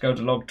we get to go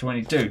to log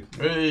 22.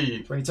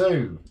 Hey!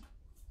 22.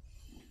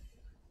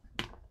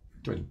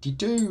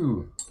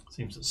 22.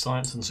 Seems that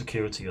science and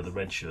security are the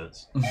red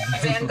shirts.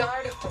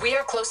 Vanguard, we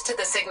are close to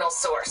the signal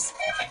source.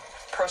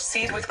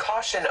 Proceed with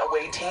caution,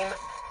 away team.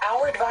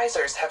 Our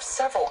advisors have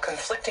several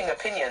conflicting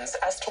opinions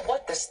as to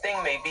what this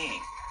thing may be.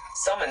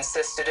 Some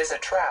insist it is a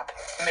trap,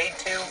 made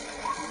to...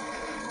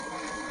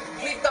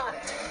 We've got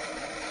it.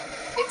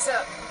 It's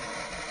a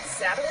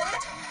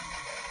satellite?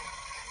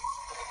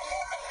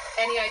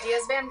 Any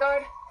ideas,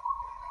 Vanguard?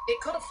 It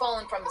could have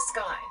fallen from the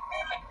sky.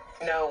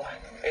 No,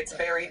 it's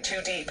buried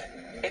too deep.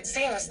 It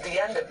seems the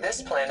end of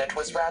this planet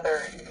was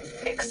rather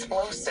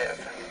explosive.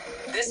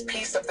 This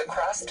piece of the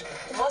crust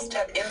must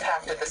have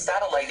impacted the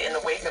satellite in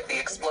the wake of the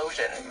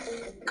explosion.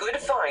 Good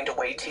find,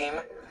 away team.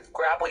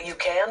 Grab what you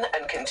can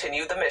and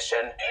continue the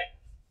mission.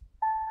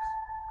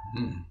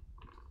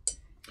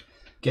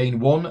 Gain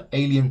 1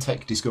 alien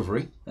tech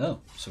discovery. Oh,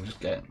 so we just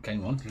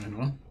gain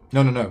 1.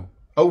 No.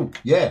 Oh,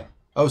 yeah.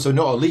 Oh, so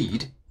not a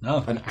lead,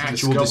 No, an it's a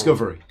actual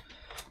discovery.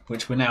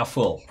 which we're now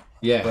full.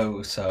 Yeah.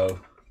 Oh, so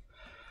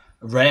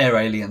rare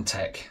alien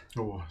tech.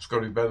 Oh, it's got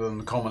to be better than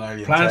the common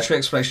alien Planetary tech.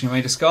 exploration. You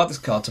may discard this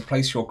card to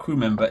place your crew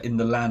member in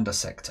the lander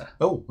sector.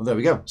 Oh, well, there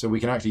we go. So we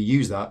can actually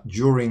use that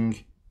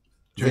during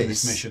During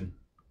this mission.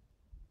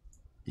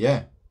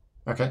 Yeah.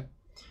 Okay.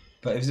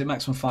 But if it's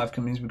maximum 5,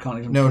 can means we can't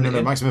even. No, put no, it no.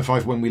 in? Maximum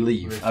 5 when we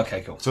leave.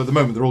 Okay, cool. So at the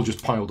moment they're all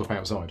just piled up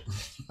outside.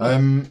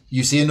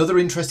 You see another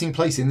interesting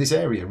place in this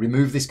area.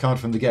 Remove this card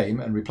from the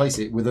game and replace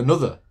it with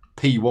another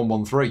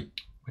P113.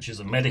 Which is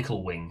a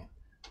medical wing.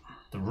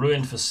 The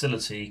ruined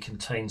facility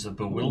contains a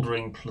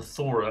bewildering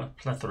plethora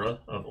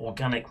of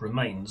organic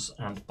remains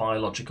and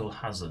biological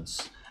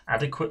hazards.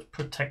 Adequate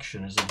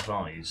protection is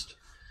advised.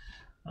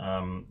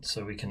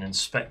 So we can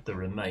inspect the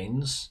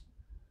remains.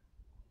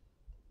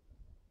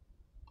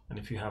 And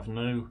if you have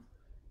no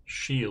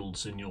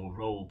shields in your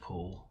roll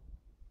pool,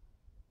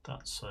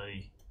 that's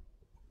a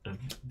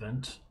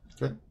event.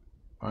 Okay.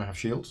 I have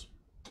shields.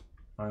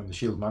 I am the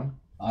shield man.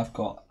 I've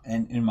got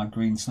in my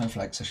green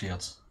snowflakes are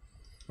shields.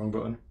 Wrong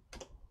button.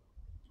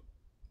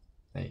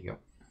 There you go.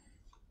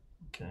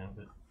 Okay,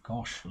 but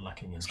Gosh,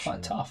 lacking in it's quite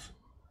shield. tough.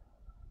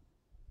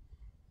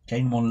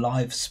 Gain one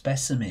live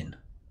specimen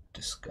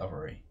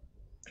discovery.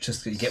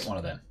 Just you get one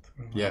of them,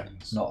 Yeah.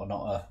 not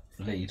a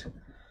lead.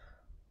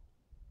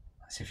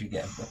 Let's see if you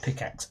get a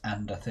pickaxe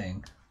and a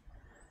thing.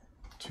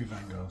 2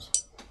 Vanguards.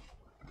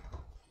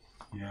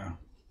 Yeah.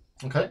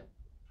 Okay.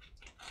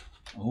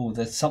 Oh,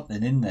 there's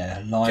something in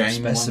there. Live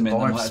Gain specimen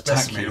one that live might attack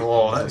specimen. you.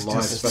 Oh, that's Live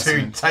just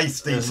specimen. too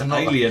tasty. There's to an not-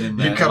 alien in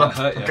there. You It might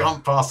hurt can't, you.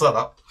 can't pass that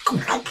up.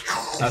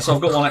 So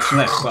I've got one action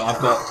left, but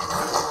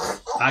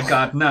I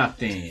got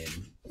nothing.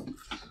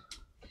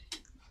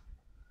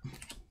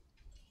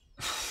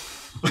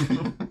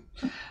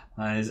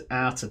 That is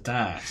out of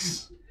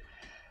dice.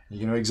 Are you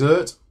going to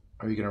exert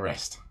or are you going to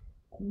rest?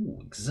 Ooh,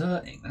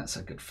 exerting. That's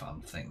a good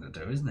fun thing to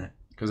do, isn't it?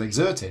 Because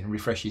exerting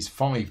refreshes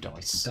 5 It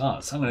dice.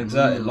 does. I'm going to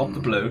exert it, lock the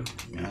blue.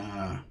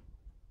 Yeah.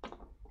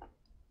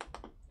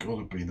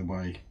 Gotta be the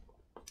way.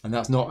 And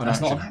that's not an That's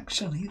action. not an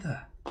action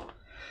either.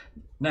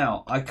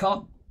 Now, I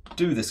can't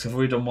do this because I've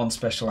already done one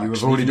special action. You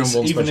have already done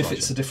one even special if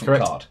it's a action. different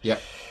Correct. card.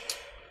 Yep.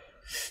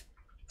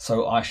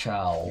 So I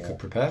shall You could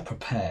prepare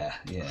prepare.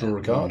 Yeah. Draw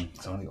a card.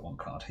 So I've only got one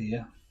card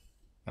here.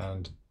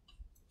 and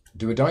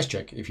do a dice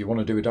check if you want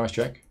to do a dice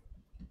check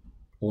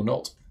or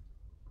not.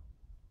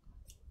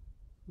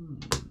 Do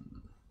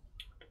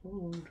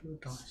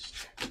a dice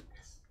check.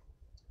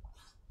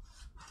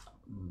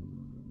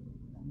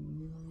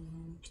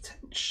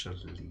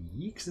 Potentially,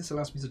 because this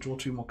allows me to draw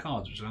 2 more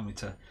cards, which allows me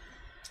to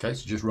Okay,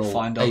 so just roll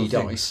find a other dice.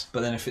 things.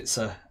 But then if it's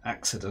an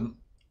accident,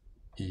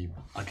 You-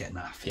 I get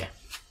naff. Yeah.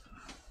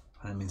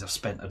 And that means I've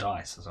spent a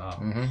dice as well.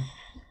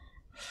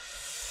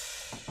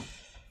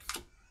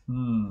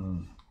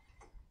 Mhm.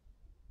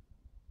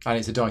 And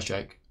it's a dice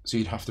check, so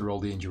you'd have to roll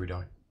the injury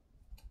die.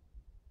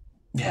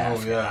 Yeah.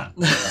 Oh, yeah.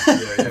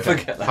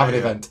 Forget that. Have an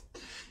event.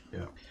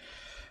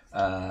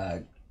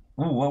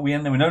 Well, we're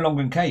no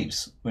longer in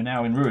caves. We're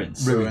now in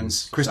ruins.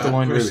 Ruins.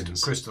 Crystalline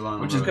ruins. Crystalline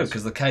Which is good ruins.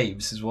 because the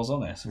caves was on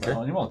this. Okay.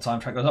 Not anymore. Time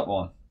track goes up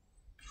one.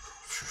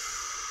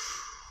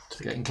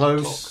 Getting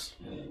close.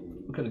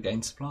 We could have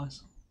gained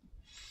supplies.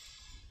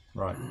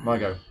 Right, my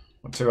go.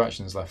 2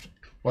 actions left.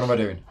 What am I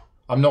doing?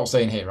 I'm not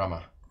staying here, am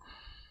I?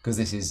 Because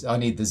this is, I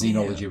need the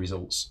xenology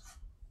results.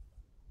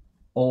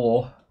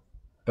 Or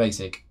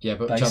Basic. Yeah,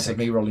 but the chance Basic. of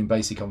me rolling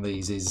basic on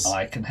these is...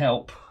 I can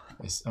help.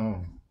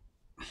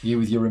 You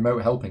with your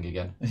remote helping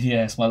again.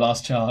 Yes, my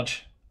last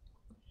charge.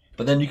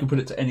 But then you can put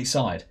it to any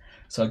side.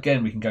 So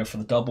again, we can go for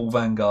the double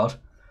Vanguard,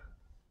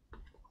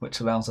 which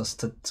allows us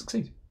to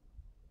succeed.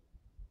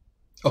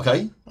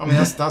 Okay, I mean,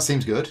 that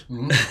seems good.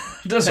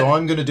 Does So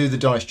I'm going to do the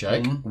dice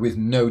check with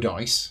no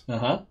dice.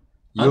 Uh-huh.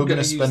 You're going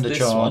to spend a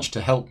charge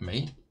to help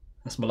me.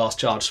 That's my last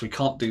charge, so we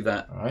can't do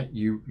that All right,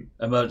 you...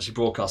 emergency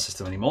broadcast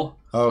system anymore.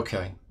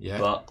 Okay, yeah.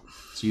 But,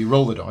 So you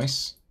roll the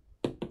dice,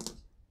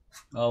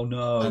 oh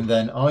no. and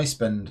then I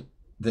spend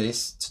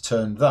this to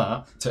turn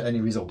that to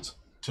any result.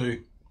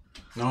 2.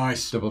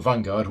 Nice. Double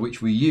Vanguard,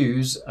 which we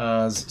use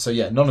as... So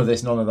yeah, none of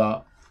this, none of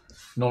that,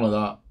 none of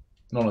that,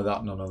 none of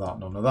that, none of that,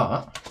 none of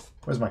that.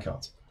 Where's my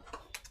cards?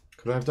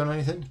 Could I have done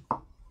anything?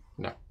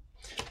 No.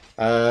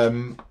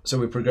 So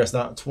we progress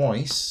that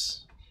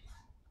twice,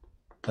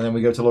 and then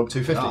we go to log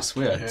 250. Nice,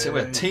 we're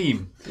a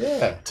team.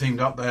 Yeah. Teamed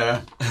up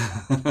there.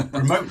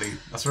 Remotely.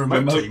 That's a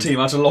remote, Team,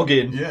 I had to log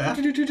in. Yeah.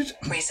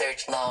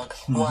 Research log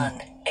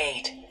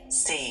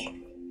 18C.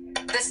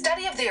 The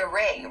study of the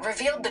array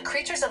revealed the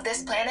creatures of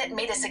this planet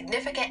made a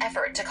significant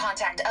effort to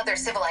contact other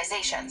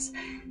civilizations.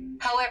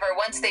 However,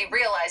 once they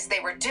realized they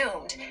were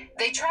doomed,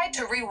 they tried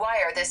to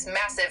rewire this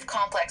massive,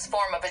 complex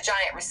form of a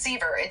giant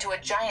receiver into a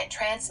giant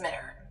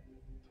transmitter.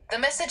 The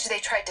message they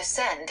tried to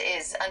send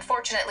is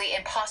unfortunately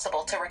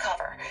impossible to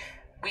recover.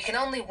 We can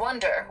only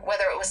wonder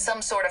whether it was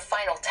some sort of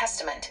final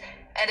testament,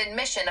 an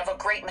admission of a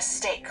great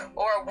mistake,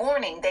 or a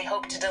warning they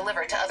hoped to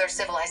deliver to other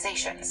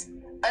civilizations.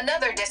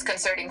 Another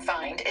disconcerting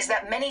find is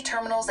that many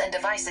terminals and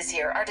devices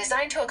here are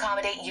designed to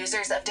accommodate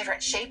users of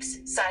different shapes,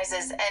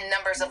 sizes, and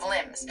numbers of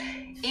limbs,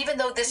 even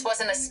though this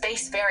wasn't a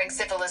space-faring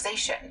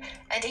civilization,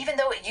 and even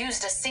though it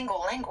used a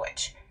single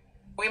language.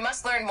 We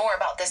must learn more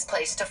about this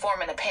place to form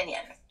an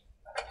opinion.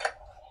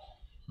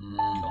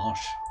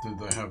 Gosh. Did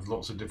they have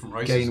lots of different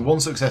races? Gain 1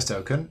 success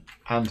token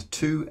and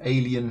 2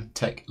 alien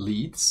tech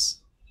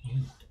leads.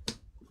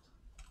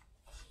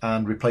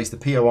 And replace the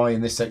POI in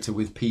this sector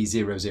with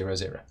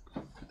P000.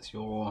 That's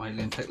your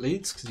alien tech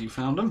leads, because you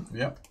found them.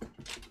 Yep.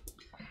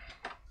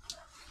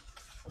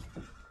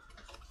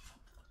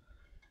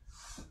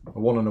 A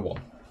 1 and a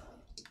 1.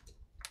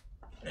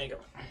 There you go.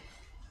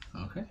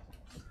 Okay.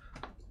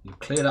 You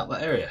cleared up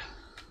that area.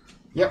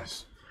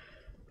 Yes.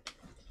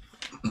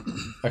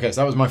 Okay,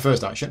 so that was my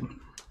first action.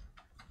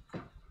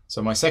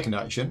 So my second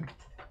action,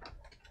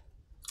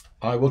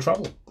 I will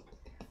travel.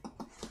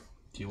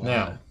 Do you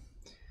want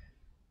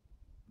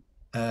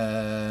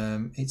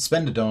Now, it's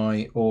spend a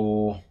die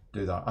or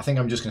do that. I think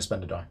I'm just going to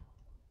spend a die.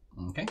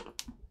 Okay.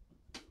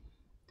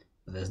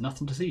 But there's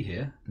nothing to see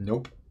here.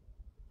 Nope.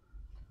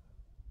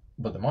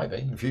 But there might be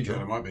in future. Yeah,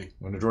 there might be. I'm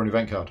going to draw an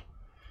event card.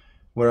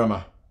 Where am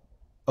I?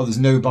 Oh, there's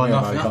no biome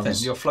Nothing.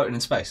 icons. You're floating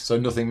in space. So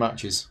nothing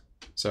matches.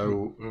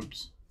 So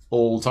Oops.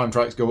 all time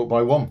tracks go up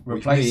by 1, which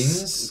Replace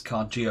means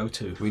card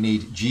GO2. we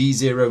need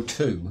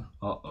G02.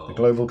 Uh-oh. The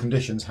global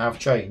conditions have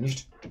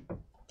changed.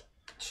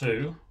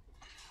 2.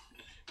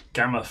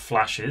 Gamma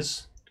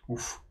flashes.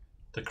 Oof.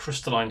 The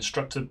crystalline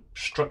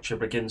structure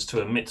begins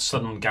to emit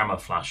sudden gamma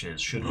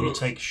flashes. Should we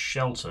take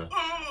shelter?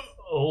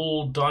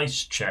 All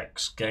dice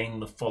checks gain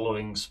the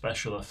following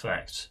special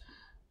effect.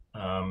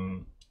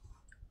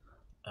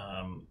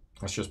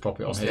 Let's just pop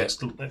it on What's the here.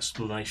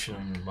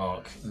 exclamation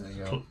mark? There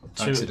you go.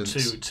 Two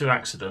Accidents. two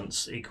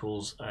accidents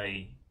equals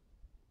a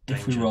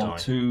If we danger roll die.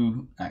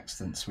 2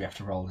 accidents, we have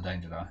to roll the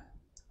danger die.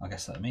 I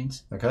guess that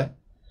means. Okay.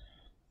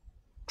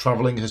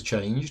 Travelling has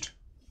changed.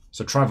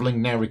 So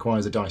travelling now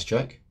requires a dice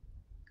check.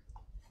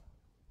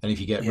 And if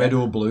you get red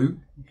or blue,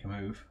 You can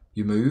move.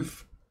 you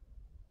move.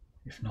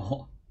 If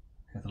not,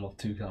 you have to log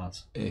 2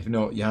 cards. If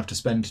not, you have to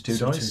spend 2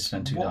 So dice.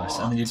 spend 2 dice.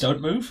 And then you don't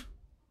move?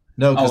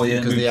 No, because Oh, yeah,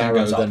 move the thing arrow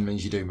goes up. then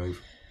means you do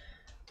move.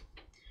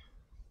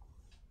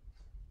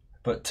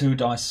 But 2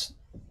 dice.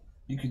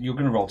 You're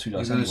going to roll 2 You're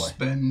dice going anyway. to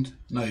spend.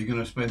 No, you're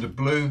going to spend a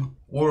blue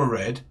or a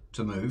red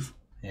to move,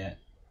 Yeah.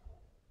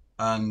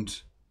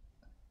 and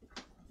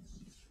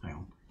hang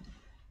on.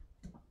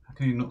 How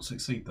can you not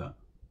succeed that?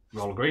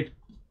 Roll a green.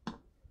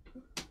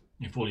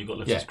 If all you've got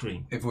left Yeah. is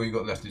green. If all you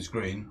got left is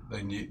green,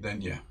 then you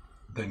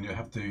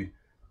have to.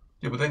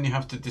 Yeah, but then you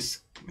have to.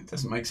 It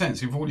doesn't make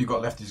sense. If all you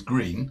got left is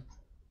green,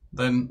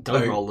 then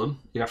Don't roll them.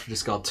 You have to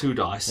discard 2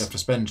 dice. You have to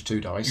spend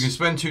 2 dice. You can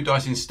spend 2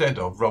 dice instead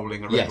of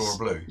rolling a red Yes. or a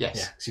blue. Yes.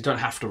 Yeah, so you don't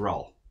have to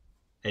roll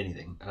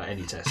anything,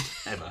 any test,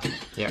 ever.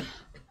 Yeah.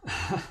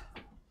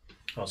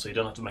 Oh, so you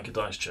don't have to make a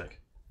dice check.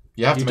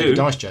 You have to You make do. a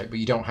dice check, but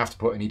you don't have to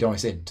put any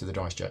dice into the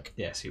dice check.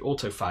 Yeah, so you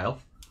auto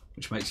fail,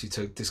 which makes you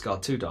to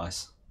discard 2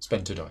 dice.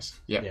 Spend 2 dice.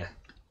 Yeah. Yeah,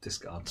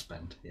 discard,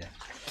 spend, yeah.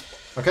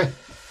 Okay.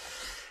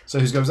 So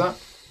whose goes that?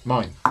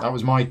 Mine. That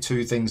was my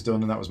 2 things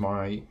done, and that was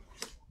my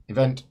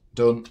event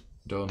done.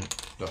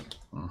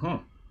 Mm-hmm.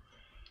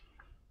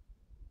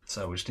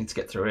 So we just need to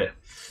get through here.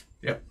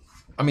 Yep.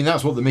 I mean,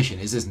 that's what the mission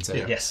is, isn't it?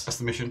 Yeah. Yes. That's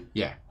the mission.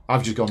 Yeah.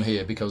 I've just gone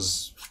here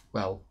because,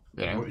 well,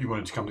 you know, You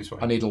wanted to come this way.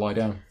 I need to lie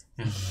down.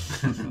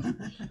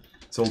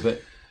 It's all a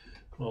bit.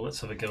 Well, let's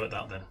have a go at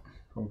that then.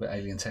 All a bit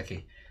alien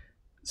techie.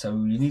 So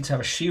you need to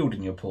have a shield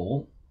in your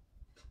pool.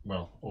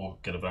 Well, or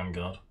get a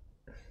Vanguard.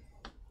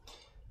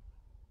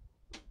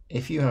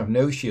 If you have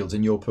no shields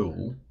in your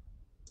pool,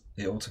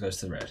 It auto goes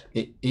to the red.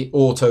 it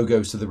auto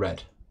goes to the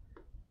red,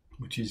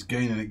 Which is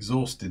gain an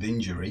exhausted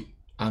injury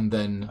and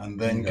then and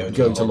then Go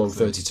go to to log log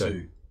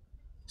 32.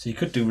 So you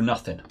could do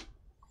nothing.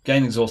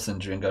 Gain exhausted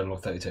injury and go to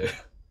log 32.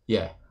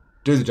 yeah,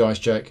 do the dice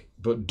check,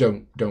 but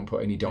don't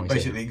put any dice in.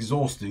 Basically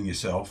exhausting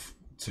yourself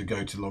to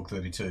go to log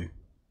 32.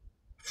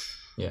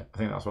 Yeah, I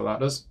think that's what that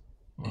does.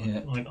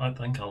 Yeah. I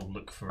think I'll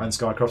look for And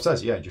Skycroft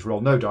says, yeah, just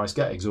roll no dice,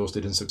 get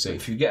exhausted, and succeed.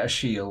 If you get a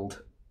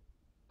shield,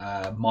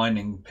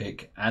 mining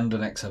pick, and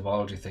an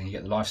exobiology thing, you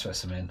get the life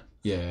specimen.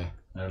 Yeah,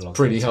 No log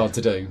pretty 32. hard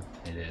to do.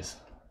 It is.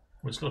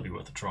 Well, it's got to be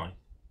worth a try.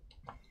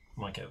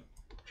 Might get.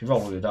 If you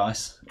roll all your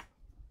dice,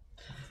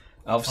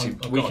 obviously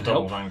I've we got can a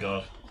double help.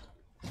 Vanguard.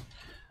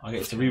 I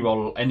get to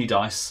re-roll any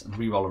dice and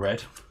re-roll a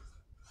red.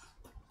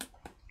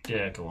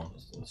 Yeah, go on.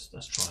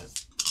 Let's try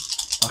it.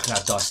 I can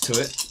add dice to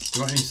it. Do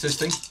you want any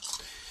assisting?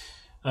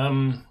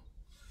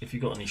 If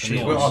you've got any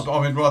shields. Well, I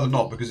would rather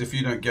not, because if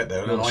you don't get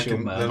there, then Well, I shield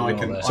can man, then I you're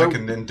can not I there.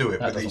 can then do it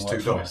That with these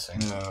doesn't 2 work for dice.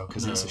 us, No,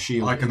 because it's a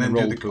shield. I can in then the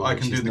do roll the pool, I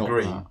which can is do the not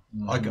green.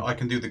 that. I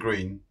can do the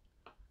green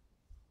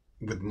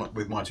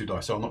with my 2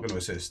 dice. So I'm not going to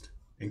assist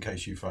in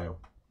case you fail,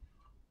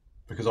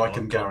 because I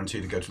can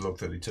guarantee to go to log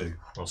 32.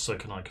 Well, so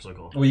can I, because I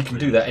got. Well, you can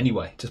do that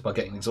anyway, just by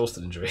getting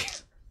exhausted injury.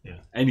 Yeah.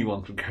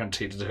 Anyone can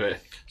guarantee to do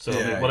it. So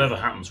I mean, whatever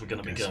happens, we're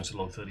going to be going to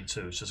log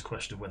 32. It's just a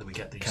question of whether we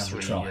get these Can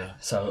we 3. try?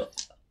 So,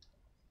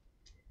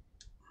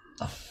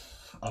 Is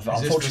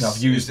unfortunately, this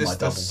I've used is my this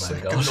double the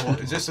second Vanguard.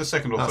 or- Is this the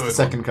second or That's third the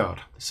second one? card.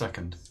 The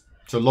second.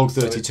 So log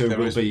So 32 there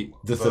will is be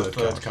the the third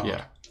third card. card.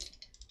 Yeah.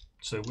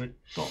 So we're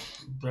not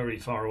very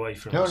far away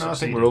from. No, I think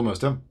succeeding. we're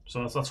almost done.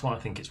 So that's why I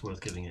think it's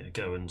worth giving it a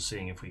go and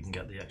seeing if we can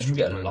get the You extra. can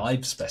get a blue.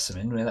 live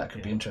specimen. I mean, that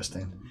could be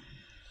interesting.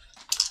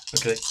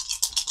 Okay.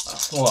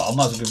 Well, I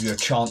might as well give you a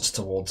chance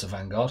towards a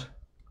Vanguard.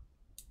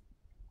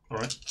 All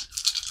right.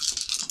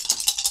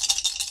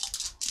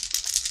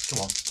 Come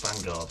on,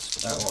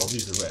 Vanguards. Well, I'll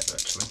use the red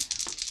actually.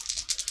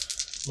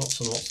 Lots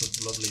and lots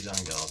of lovely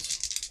Vanguards.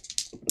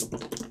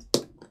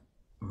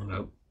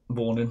 No,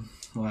 warning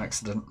or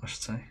accident, I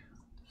should say.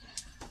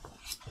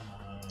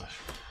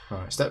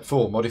 Right, step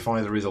 4,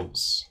 modify the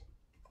results.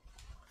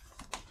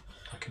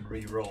 I can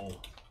re-roll.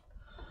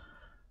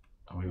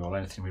 And we roll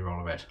anything, we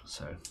roll a red.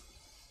 So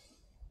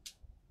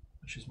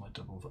Which is my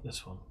double, but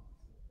this one.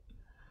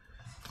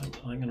 I'm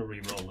going to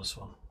re-roll this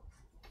one.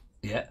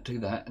 Yeah, do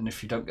that. And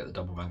if you don't get the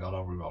double Vanguard,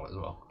 I'll re-roll it as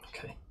well.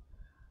 Okay.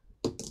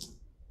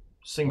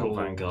 Single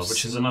Vanguard,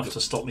 which is enough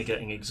to stop me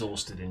getting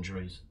exhausted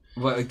injuries.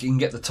 Well, you can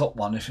get the top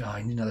one if you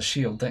need another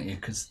shield, don't you?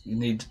 Because you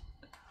need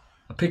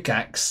a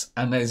pickaxe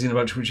and there's a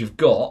bunch which you've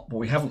got. What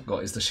we haven't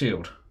got is the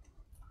shield.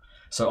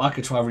 So I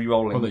could try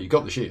re-rolling. Well, no, you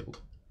got the shield.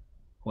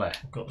 Where?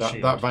 Got the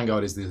shield. That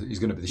Vanguard is going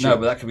to be the shield. No,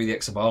 but that could be the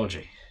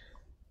exobiology.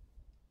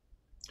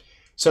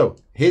 So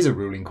here's a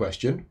ruling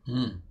question.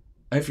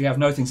 If you have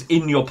no things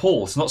in your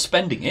pool, it's not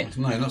spending it.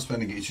 No, you're not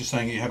spending it. It's just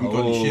saying you haven't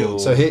got any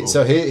shield. So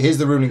here's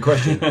the ruling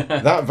question.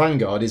 That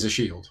Vanguard is a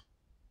shield,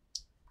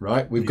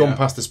 right? We've gone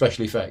past the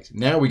special effect.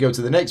 Now we go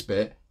to the next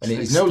bit, and it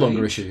is no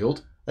longer a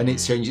shield, and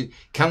it's changing.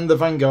 Can the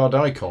Vanguard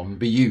icon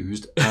be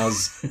used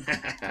as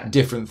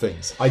different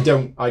things? I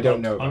don't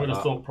know. I would have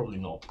that. thought probably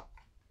not.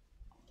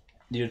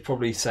 You'd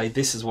probably say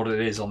this is what it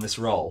is on this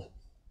roll.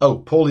 Oh,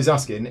 Paul is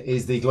asking: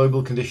 is the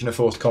global condition a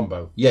forced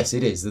combo? Yes,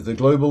 it is. The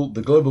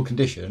global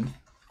condition.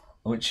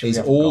 Which is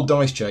all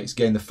dice checks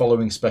gain the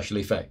following special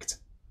effect,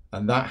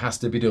 and that has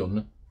to be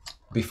done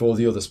before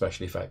the other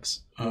special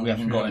effects. We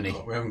haven't got any.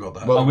 We haven't got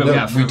that. Well, we no,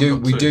 have. we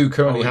do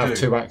currently we have do.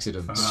 2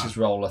 accidents. Let's just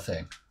roll a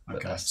thing.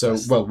 Okay. So,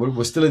 well,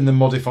 we're still in the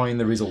modifying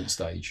the result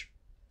stage.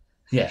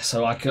 Yeah,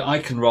 so I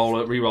can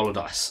re-roll a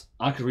dice.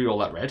 I could re-roll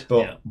that red.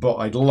 But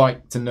I'd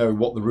like to know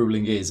what the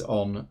ruling is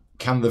on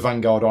can the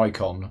Vanguard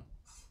icon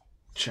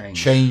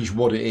change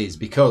what it is,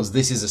 because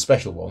this is a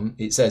special one.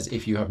 It says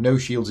if you have no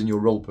shields in your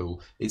roll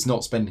pool, it's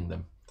not spending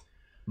them.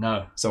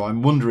 No. So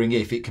I'm wondering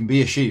if it can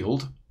be a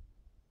shield.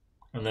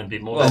 And then be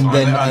more... And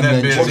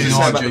then be What does it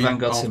say about the energy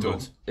Vanguard symbol?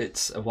 afterwards.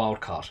 It's a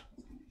wild card.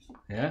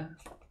 Yeah?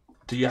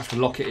 Do you have to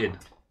lock it in?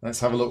 Let's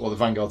have a look what the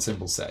Vanguard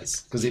symbol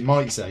says, because it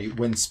might say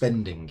when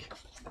spending.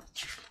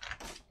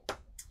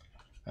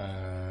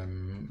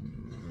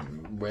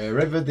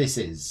 Wherever this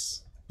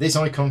is, this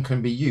icon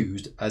can be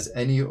used as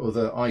any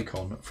other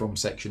icon from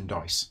section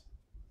dice.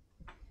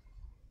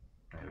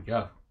 There we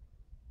go.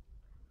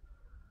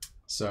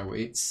 So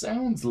it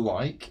sounds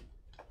like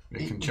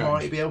It can it change.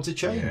 might be able to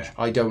change. Yeah.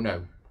 I don't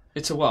know.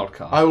 It's a wild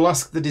card. I will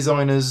ask the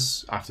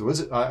designers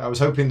afterwards. I was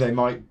hoping they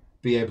might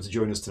be able to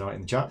join us tonight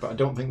in the chat, but I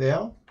don't think they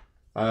are.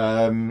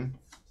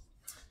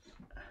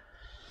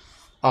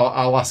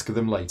 I'll ask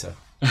them later.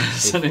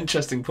 It's an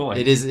interesting point.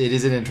 It is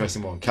an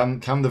interesting one. Can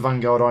the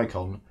Vanguard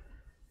icon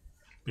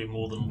Be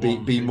more than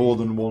one. be more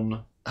than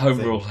one Home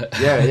thing? rule it.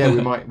 Yeah,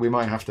 we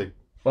might have to.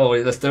 Well,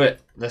 let's do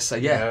it. Let's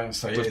say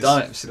say we've it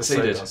done is. it. Let's say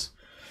Succeeded. it does.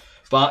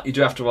 But you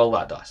do have to roll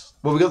that dice.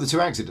 Well, we got the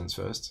 2 accidents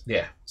first,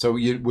 Yeah. so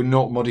we're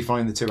not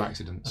modifying the 2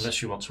 accidents.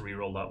 Unless you want to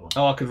re-roll that one.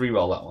 Oh, I could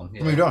re-roll that one. I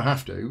Yeah. mean, we don't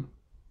have to.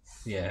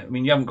 Yeah. I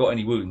mean, you haven't got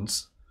any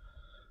wounds.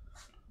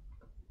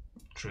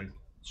 True.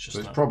 It's just So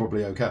it's that.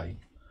 probably okay.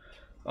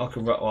 I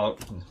can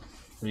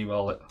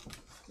re-roll it.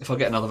 If I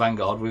get another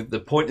Vanguard, the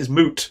point is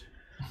moot.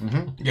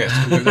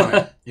 Yes, we do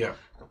that. Yeah,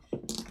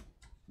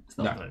 It's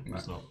not. No,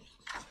 it's not.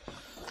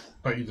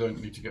 but you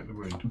don't need to get the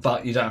wound.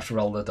 But you don't have to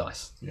roll the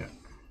dice. Yeah.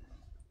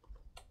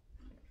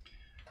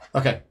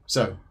 Okay,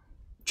 so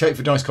check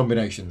for dice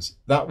combinations.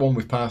 That one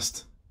we've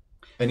passed.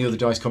 Any other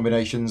dice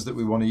combinations that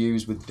we want to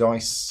use with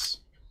dice?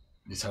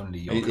 It's only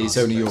your It's cards,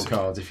 only your basically.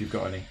 cards if you've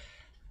got any.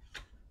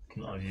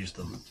 I've used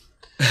them.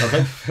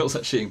 Okay. Feels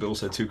like cheating, but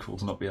also too cool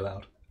to not be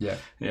allowed. Yeah.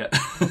 Yeah.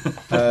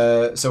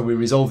 So we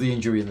resolve the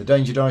injury and the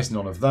danger dice.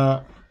 None of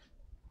that.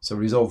 So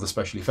resolve the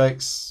special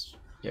effects.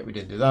 Yeah, we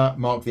didn't do that.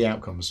 Mark the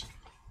outcomes.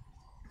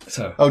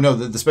 So. Oh no,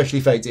 the special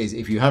effect is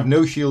if you have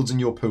no shields in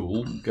your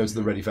pool, go to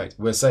the red effect.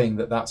 We're saying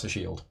that that's a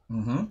shield.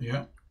 Mm-hmm.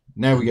 Yeah.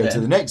 Now we go to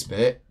Then- the next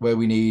bit where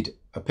we need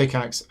a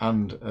pickaxe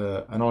and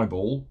an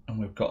eyeball, And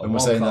we've got a and we're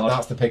wild saying card. that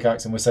that's the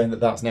pickaxe, and we're saying that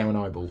that's now an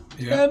eyeball.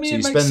 Yeah. I mean, So you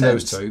it makes spend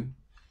those sense. 2.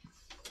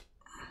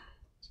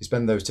 So you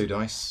spend those 2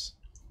 dice,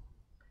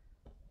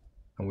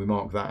 and we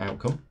mark that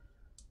outcome,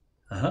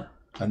 Uh-huh.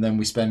 and then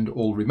we spend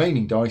all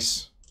remaining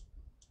dice,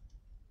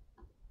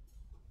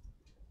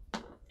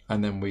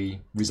 and then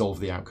we resolve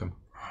the outcome.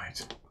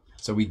 Right.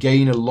 So we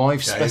gain a live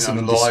Gain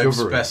specimen a live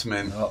discovery.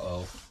 specimen.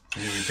 Uh-oh.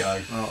 Here we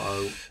go.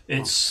 Uh-oh.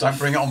 It's Don't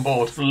bring it on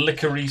board.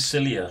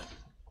 Flickery-cilia.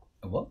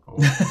 A what?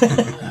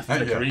 Yeah.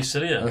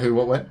 Flickery-cilia. Who?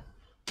 What? When?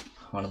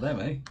 One of them,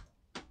 eh?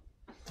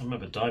 I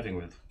remember diving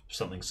with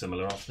something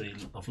similar off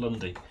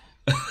Lundy.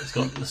 It's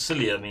got the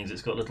cilia means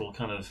it's got little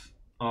kind of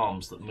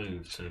arms that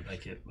move to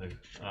make it move.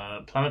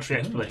 Planetary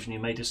explanation: you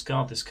may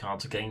discard this card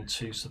to gain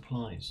 2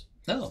 supplies,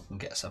 Oh, and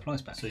get a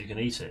supplies back. so you can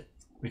eat it.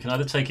 We can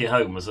either take it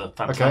home as a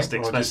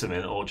fantastic or just-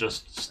 specimen, or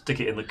just stick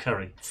it in the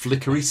curry.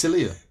 Flickery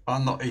cilia.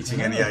 I'm not eating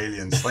any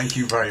aliens. Thank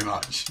you very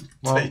much.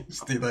 Well,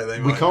 Tasty though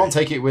they We might can't be.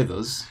 take it with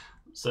us.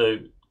 So You're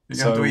going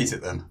so- to eat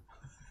it then.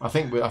 I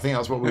think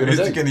that's what we're Who's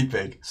going the to do. guinea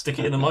pig? stick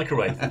it in the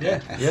microwave.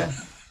 Yeah.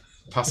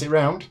 Pass it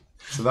round.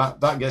 So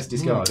that gets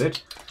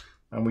discarded,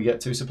 and we get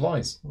 2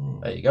 supplies.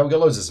 There you go. We got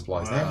loads of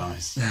supplies now.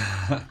 Nice.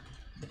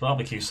 The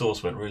barbecue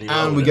sauce went really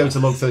well. And we with go it. to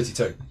log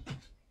 32.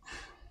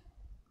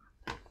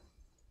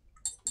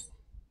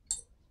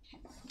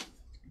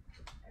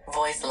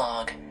 Voice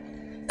log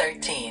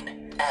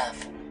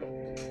 13F.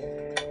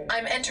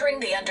 I'm entering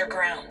the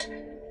underground.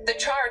 The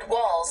charred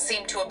walls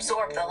seem to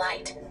absorb the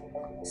light.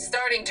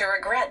 Starting to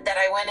regret that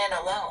I went in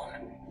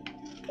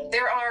alone.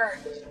 There are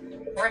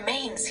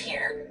remains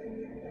here.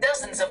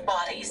 Dozens of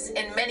bodies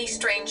in many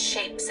strange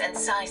shapes and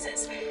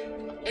sizes.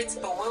 It's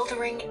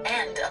bewildering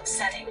and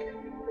upsetting.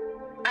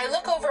 I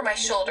look over my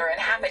shoulder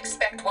and half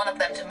expect one of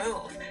them to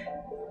move.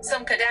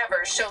 Some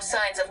cadavers show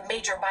signs of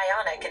major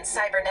bionic and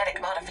cybernetic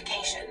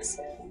modifications.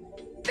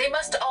 They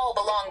must all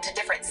belong to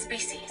different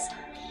species.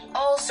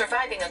 All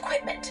surviving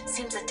equipment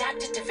seems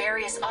adapted to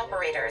various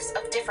operators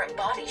of different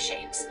body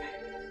shapes.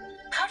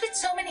 How did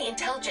so many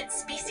intelligent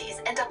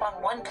species end up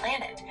on one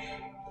planet?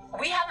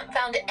 We haven't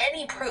found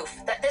any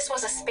proof that this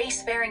was a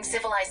spacefaring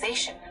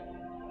civilization.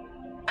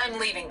 I'm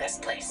leaving this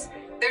place.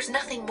 There's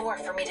nothing more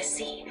for me to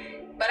see,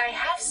 but I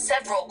have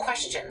several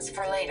questions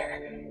for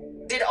later.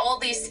 Did all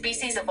these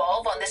species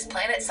evolve on this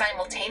planet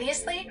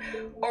simultaneously,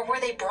 or were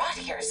they brought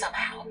here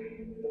somehow?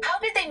 How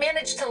did they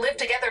manage to live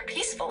together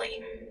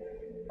peacefully?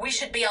 We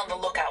should be on the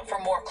lookout for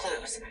more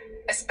clues,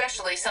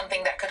 especially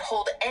something that could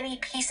hold any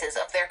pieces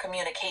of their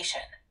communication.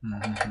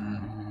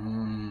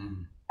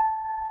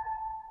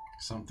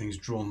 Something's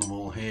drawn them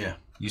all here.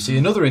 You see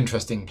another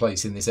interesting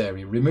place in this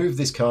area. Remove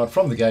this card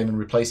from the game and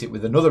replace it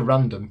with another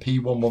random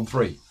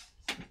P113.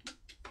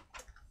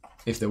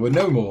 If there were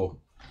no more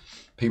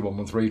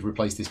P113,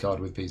 replace this card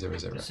with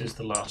P00. This is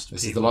the last.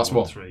 This is the last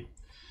one.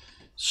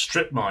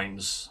 Strip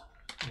mines.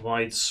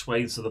 Wide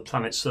swathes of the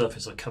planet's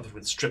surface are covered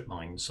with strip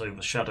mines,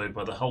 overshadowed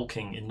by the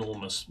hulking,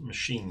 enormous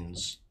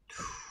machines.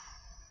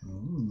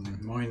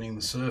 Mining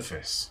the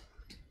surface.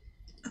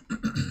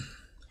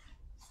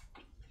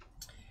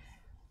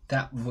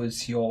 That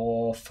was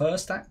your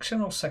first action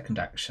or second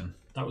action?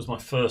 That was my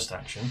first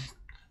action,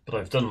 but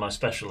I've done my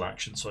special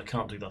action, so I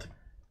can't do that.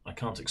 I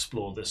can't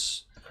explore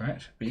this.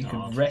 Correct. But you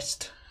card. could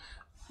rest.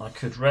 I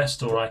could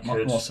rest, or I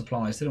could. More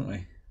supplies, didn't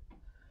we?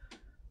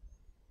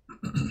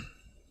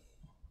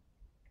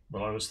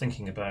 Well, I was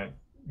thinking about.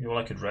 Well,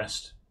 I could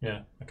rest.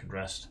 Yeah, I could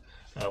rest.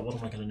 What am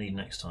I going to need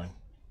next time?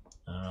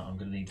 I'm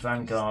going to need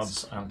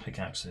vanguards and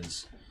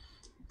pickaxes.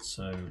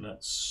 So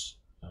let's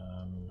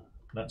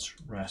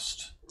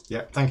rest.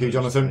 Yeah, thank you,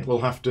 Jonathan.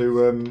 We'll have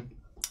to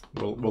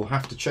we'll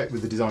have to check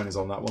with the designers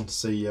on that one to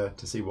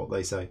see what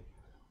they say.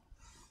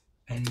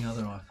 Any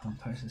other icon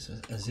poses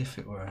as if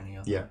it were any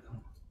other. Yeah.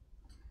 Icon.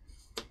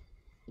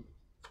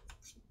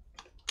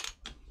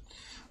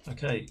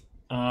 Okay.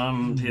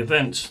 The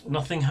event.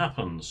 Nothing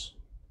happens.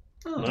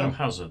 No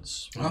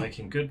hazards. We're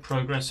making good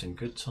progress in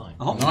good time.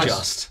 Oh, Nice.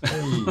 just.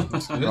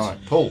 That's good. Right,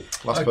 Paul,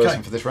 last Okay.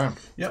 person for this round.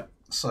 Yep.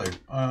 So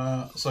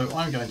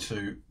I'm going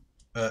to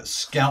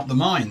scout the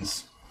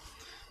mines.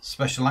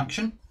 Special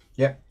action.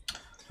 Yeah.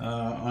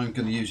 I'm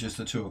going to use just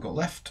the two I've got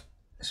left.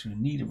 So we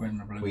need a red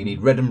and a blue. We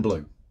need red and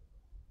blue.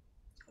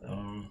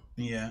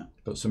 Yeah.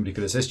 But somebody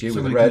could assist you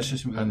Somebody with could red,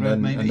 assist me with and red,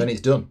 then maybe. and then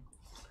it's done.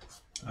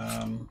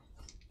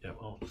 Yeah,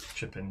 I'll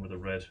chip in with a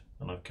red,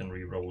 and I can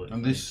re-roll it.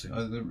 And this,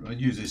 I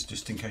use this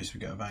just in case we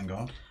get a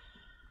vanguard.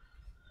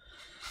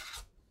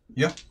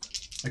 Yeah.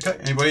 Okay.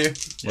 Anybody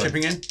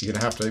chipping in? You're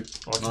gonna have to.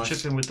 Or I can Nice.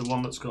 chip in with the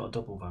one that's got a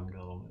double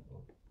vanguard on it.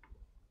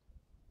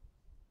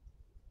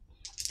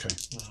 Okay.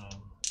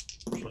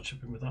 Shall I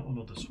chip in with that one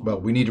or this one?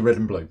 Well, we need a red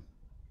and blue.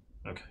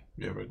 Okay.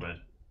 Yeah, red.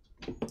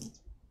 I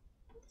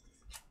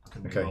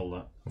can Okay. re-roll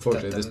that.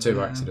 Unfortunately, there's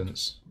two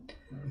accidents.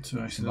 Two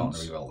You might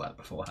accidents. re-roll that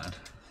beforehand.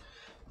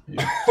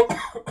 Yeah.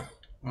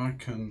 I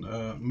can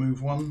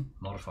move one.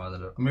 Modify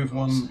the. Move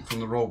one from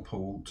the roll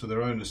pool to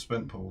their owner's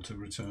spent pool to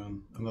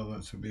return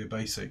another to be a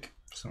basic.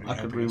 I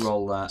could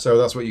re-roll that. So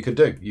that's what you could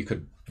do. You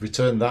could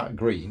return that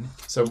green.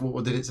 So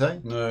what did it say?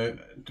 No,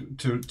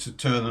 to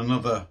turn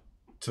another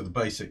to the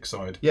basic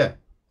side. Yeah.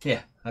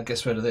 Yeah, that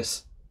gets rid of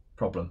this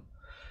problem.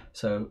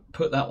 So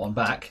put that one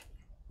back.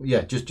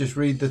 Yeah, just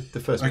read the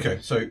first Okay,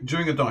 one. so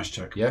during a dice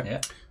check, Yeah.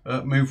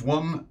 Yeah. move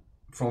one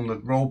from the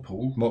roll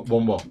pool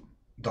One what?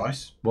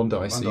 dice. One dice.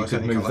 One So you dice, could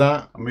any move colour.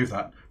 that. And move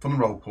that from the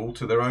roll pool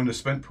to their owner's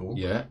spent pool.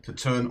 Yeah. To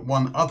turn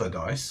one other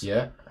dice.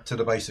 Yeah. To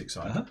the basic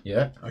side. Uh-huh.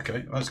 Yeah.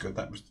 Okay, that's good.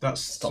 That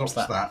stops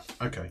that.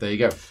 Okay. There you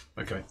go.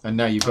 Okay. And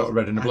now you've got a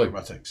red and a blue,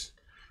 Acrobatics.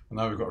 And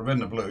now we've got a red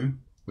and a blue,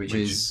 which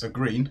is a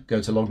green.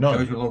 go to log Go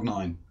 9. to log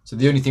 9. So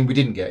the only thing we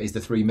didn't get is the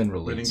 3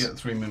 mineral We leads. didn't get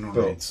the 3 mineral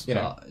But, leads. you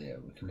know, Yeah,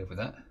 we can live with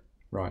that.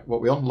 right.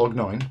 What we on? Log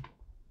 9.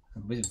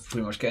 We're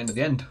pretty much getting to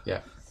the end.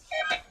 Yeah.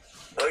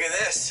 Look at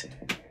this.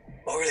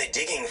 What were they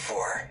digging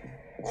for?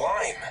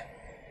 Lime.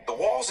 The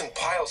walls and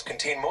piles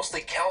contain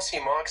mostly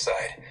calcium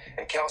oxide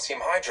and calcium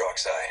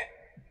hydroxide.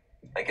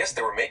 I guess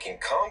they were making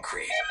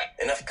concrete.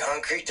 Enough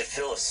concrete to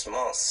fill a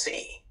small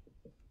sea.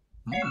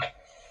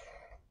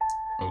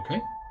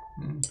 Okay.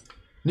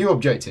 New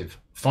objective.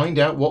 Find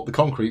out what the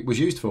concrete was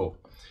used for.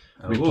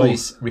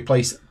 Replace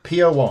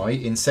POI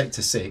in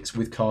Sector 6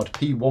 with card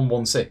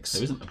P116.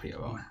 There isn't a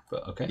POI,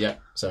 but okay. Yeah,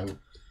 so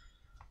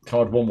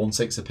card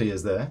 116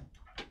 appears there.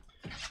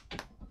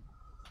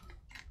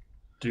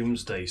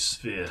 Doomsday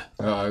Sphere.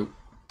 Uh-oh.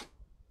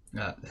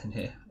 In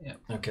here. Yeah.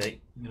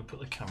 Okay, I'm going to put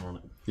the camera on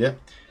it.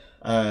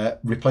 Yeah.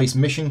 Replace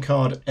mission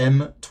card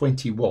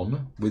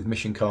M21 with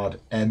mission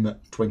card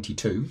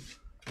M22.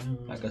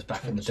 That goes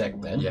back in the deck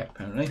then, Yeah.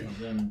 apparently.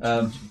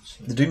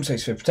 The Doomsday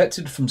Sphere,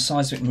 protected from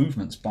seismic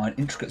movements by an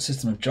intricate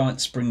system of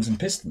giant springs and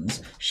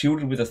pistons,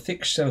 shielded with a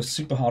thick shell of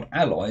super hard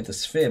alloy, the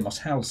sphere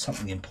must house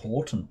something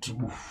important.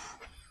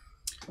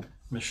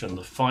 Mission: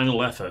 the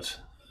final effort.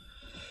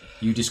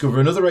 You discover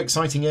another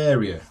exciting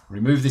area.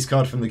 Remove this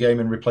card from the game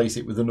and replace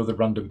it with another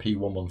random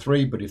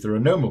P113, but if there are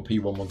no more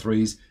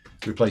P113s,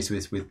 replace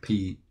this with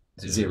P000.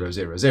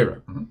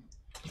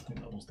 I think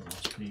that was the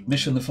last P.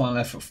 Mission: the final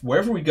effort.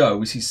 Wherever we go,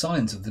 we see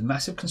signs of the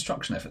massive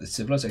construction effort this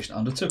civilization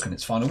undertook in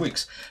its final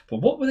weeks. But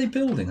what were they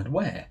building and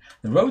where?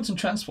 The roads and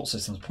transport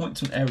systems point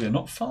to an area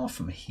not far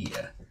from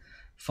here.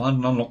 Find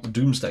and unlock the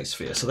Doomsday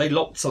Sphere. So they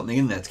locked something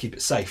in there to keep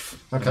it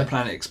safe when the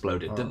planet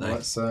exploded, didn't they?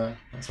 Let's have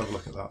a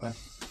look at that then.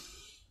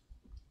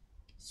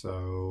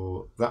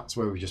 So that's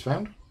where we just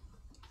found.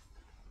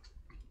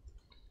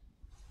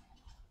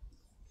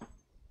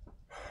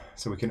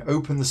 So we can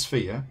open the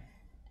sphere.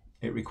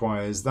 It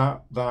requires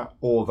that,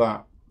 or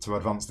that to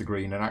advance the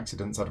green, and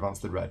accidents advance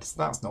the red. So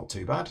that's not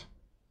too bad.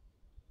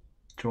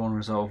 Draw and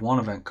resolve one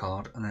event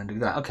card and then do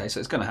that. Okay, so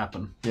it's going to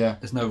happen. Yeah.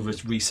 There's no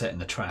resetting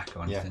the track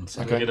or anything.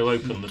 So We're going to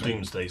open the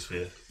Doomsday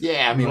Sphere.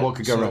 Yeah, I mean, what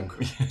could go wrong?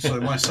 So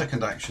my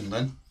second action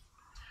then.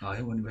 I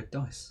hit one of red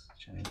dice.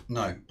 Shame.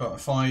 No, but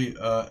if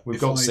I We've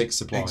if got I 6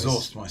 supplies.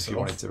 exhaust If you myself.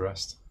 wanted to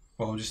rest.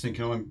 Well, I'm just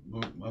thinking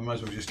I might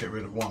as well just get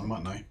rid of one,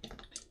 mightn't I?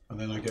 And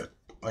then I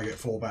get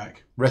 4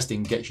 back.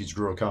 Resting gets you to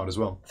draw a card as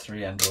well.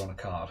 3 and draw on a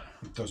card.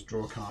 It does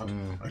draw a card.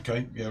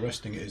 Okay, yeah,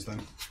 resting it is then.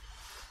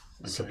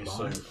 Okay, so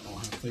I'll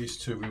have these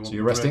two. We want So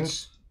you're resting.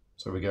 reds.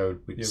 So we go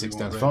with Yeah, 6 we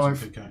down want to reds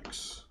 5. and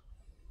Pickaxe,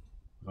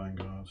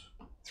 Vanguard,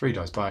 3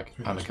 dice back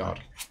 3 and a dice card.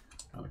 back,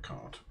 and a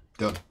card.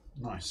 Done.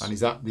 Nice. And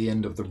is that the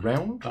end of the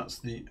round? That's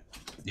the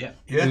Yeah.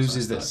 yeah. Whose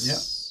is that's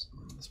this? that,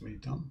 yeah, that's me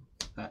done.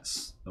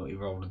 That's what you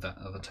rolled with that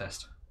other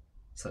test.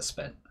 So that's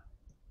spent. I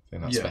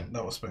think that's yeah, spent.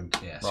 that was spent.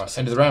 Yeah. Right,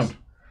 end of the round.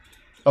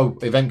 Oh,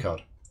 event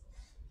card.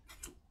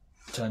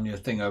 Turn your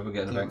thing over,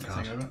 get an event Thing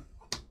card. over.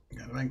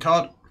 Get an event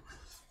card.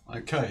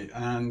 Okay,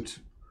 and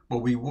well,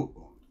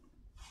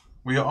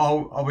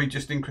 are we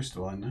just in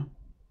crystalline now?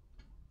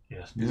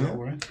 Yes. Is that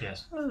all right?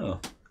 Yes. Oh.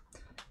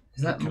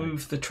 Does that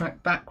move the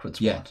track backwards?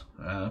 Yeah.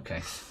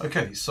 Okay.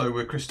 Okay, so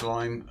we're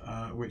crystalline,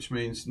 which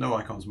means no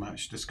icons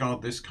match.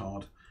 Discard this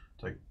card.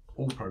 Take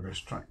all progress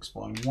tracks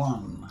by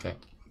 1. Okay,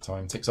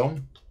 time ticks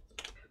on.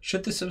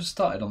 Should this have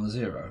started on the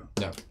 0?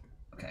 No.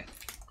 Okay.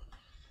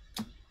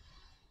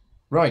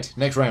 Right,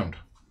 next round.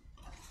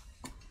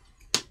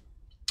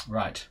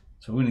 Right.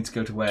 So we need to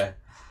go to where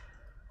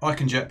I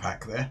can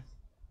jetpack there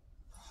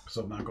because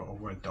I've now got a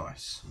red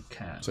dice. we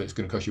can. So it's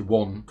going to cost you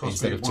 1 Cost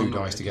instead me of 2 1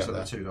 dice to get instead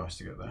there. of 2 dice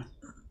to get there.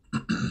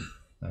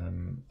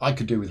 I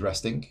could do with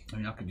resting. I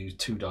mean, I could use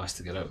 2 dice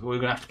to get over. We're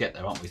going to have to get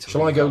there, aren't we?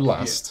 Shall I go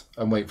last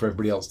and wait for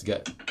everybody else to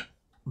get?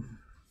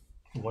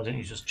 Why don't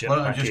you just Why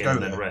don't I jetpack just in go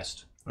and then there?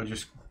 rest? I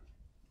just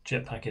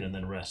Jetpack in and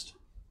then rest.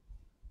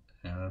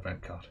 Yeah, an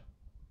event card.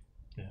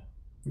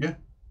 yeah.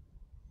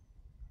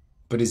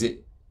 But is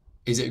it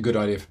a good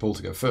idea for Paul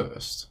to go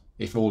first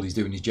if all he's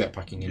doing is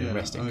jetpacking in and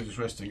resting? I'm just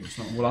resting. It's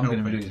not. Well, I'm going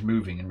to be helping. doing is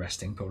moving and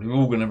resting. Probably we're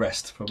all going to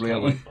rest. Probably,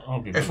 aren't we?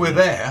 I'll be If we're moving.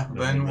 there,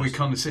 Moving then we rest.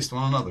 can't assist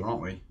one another,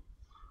 aren't we?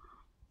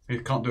 We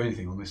can't do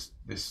anything on this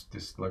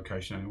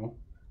location anymore.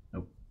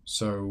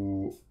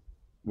 So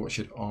what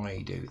should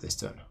I do this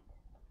turn?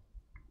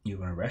 You're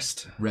going to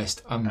rest.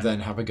 Rest and then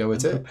have a go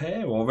at it?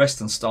 Prepare or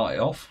rest and start it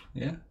off.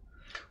 Yeah.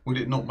 Would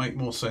it not make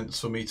more sense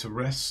for me to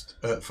rest?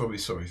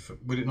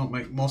 Would it not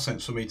make more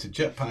sense for me to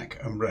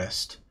jetpack and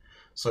rest,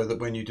 so that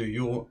when you do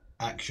your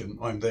action,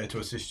 I'm there to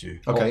assist you?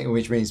 Okay,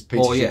 which means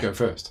Peter Oh, should yeah. go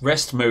first.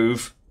 Rest,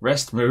 move,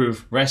 rest,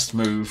 move, rest,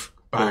 move.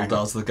 Paul Bang.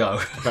 does the go.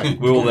 Okay.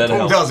 We're all there to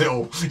Paul help. does it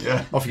all.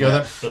 Yeah. Off you go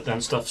then. But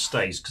then stuff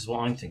stays, because what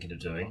I'm thinking of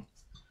doing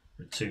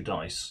with 2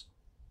 dice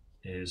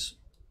is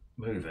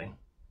moving,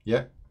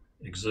 Yeah.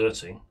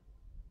 exerting,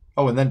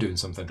 Oh, and then doing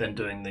something. then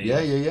doing the...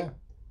 Yeah.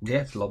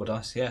 Yeah, lob a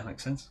dice. Yeah,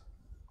 makes sense.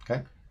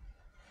 Okay.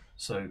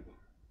 So,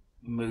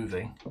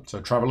 moving. So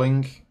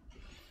travelling,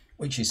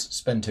 which is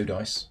spend 2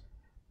 dice.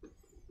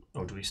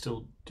 Oh, do we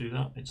still do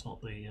that? It's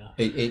not the...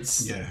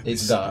 It's Yeah,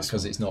 it's this- that this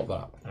because it's not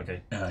that.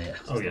 Okay. Oh, yeah.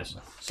 Oh, yes.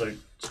 So,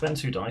 spend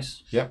 2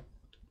 dice. Yep.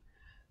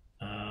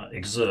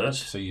 Exert.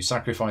 So you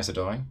sacrifice a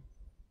die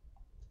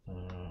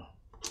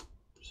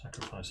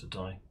Sacrifice a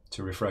die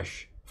to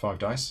refresh 5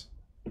 dice.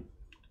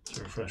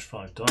 to refresh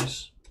 5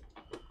 dice.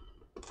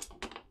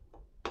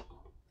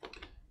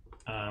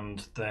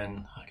 And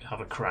then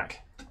have a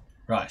crack.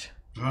 Right.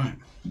 Right.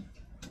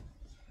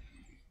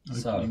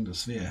 So- Opening the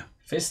sphere.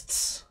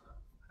 Fists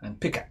and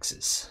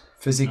pickaxes.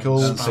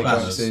 Physical, And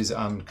pickaxes,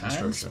 and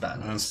construction. And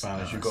spanners. And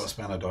Spanish. You've got a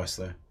spanner dice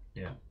there.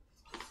 Yeah.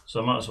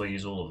 So I might as well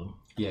use all of them.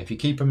 Yeah, if you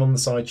keep them on the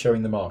side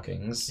showing the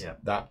markings, Yeah.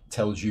 that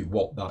tells you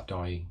what that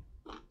die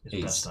It's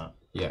is. best at.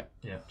 Yeah.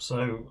 Yeah.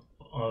 So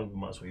I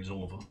might as well use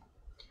all of them.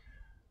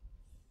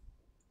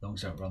 As long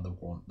as you don't run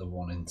the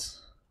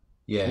warnings.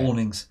 Yeah.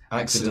 Warnings.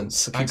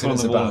 Accidents. Keep running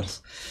Accidents the are bad.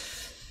 warnings.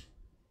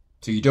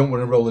 So you don't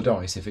want to roll the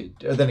dice if it.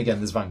 Then again,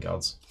 there's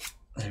vanguards.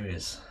 There it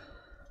is.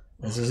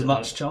 There's as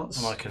much chance.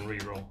 And I can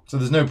re-roll. So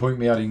there's no point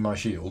me adding my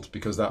shield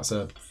because that's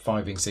a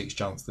 5 in 6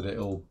 chance that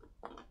it'll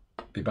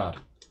be bad.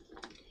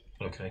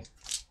 Okay.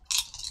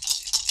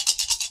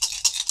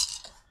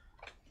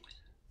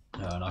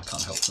 No, and I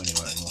can't help from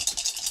anywhere anymore.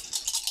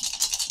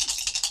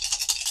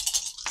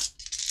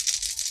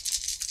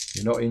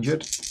 You're not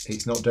injured.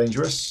 It's not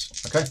dangerous.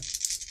 Okay.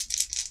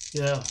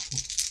 Yeah.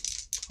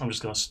 I'm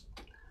just going to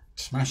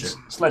Smash it.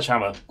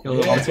 sledgehammer. You're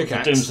the Yeah. one The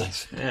pickaxe. doomsday.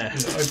 Yeah.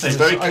 They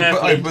very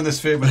carefully, Open the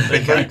sphere with a they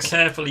very pickaxe.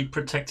 carefully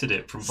protected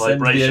it from Send the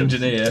vibration.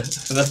 engineer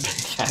with a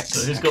pickaxe.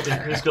 So who's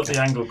got the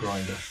angle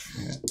grinder?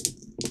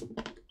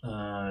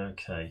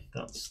 Okay,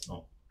 that's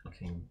not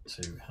looking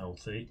too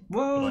healthy. But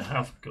I Whoa.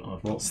 have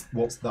got.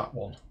 What's that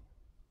one?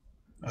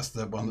 That's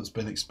the one that's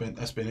been sent Oh, back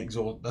that's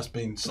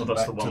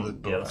the one. to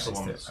the Yeah, that's the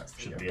one That's that it.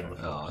 should be in the.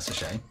 Oh, that's a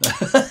shame.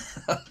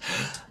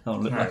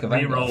 Don't look Now, like a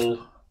Vanguard. re-roll.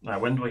 Now,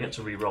 when do I get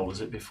to re-roll?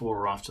 Is it before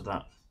or after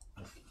that?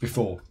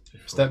 Before.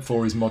 Step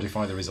 4 is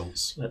modify the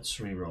results Let's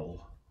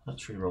re-roll.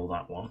 Let's re-roll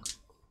that one.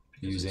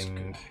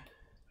 using.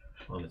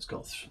 Well, it's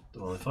got.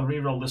 Well, if I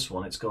re-roll this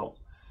one, it's got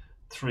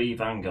 3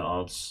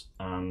 vanguards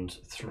and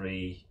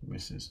 3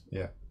 misses.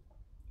 Yeah.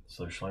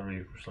 So shall I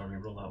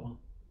re-roll that one?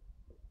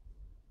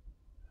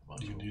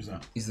 You can use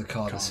that. Is the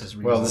card that says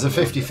Well, there's a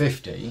reroll.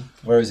 50-50,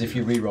 whereas if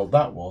you re-roll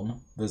that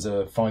one, there's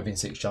a 5 in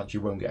 6 chance you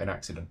won't get an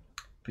accident.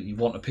 But you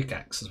want a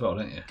pickaxe as well,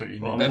 don't you? But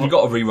you Well, need, Have you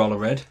got a re-roll a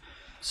red?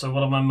 So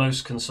what am I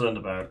most concerned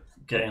about?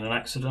 Getting an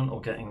accident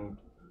or getting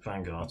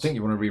vanguards? I think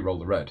you want to re-roll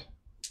the red.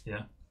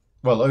 Yeah.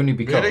 Well, only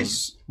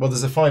because well,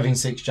 there's a 5 in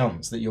 6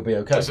 chance that you'll be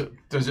okay.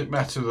 does it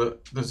matter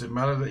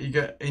that you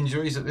get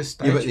injuries at this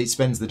stage? Yeah, but it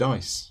spends the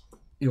dice.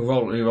 You're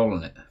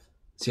rolling it.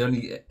 So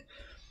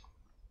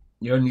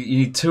you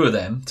need 2 of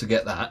them to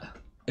get that.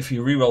 If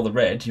you re-roll the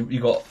red, you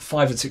got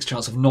 5 in 6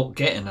 chance of not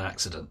getting an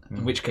accident.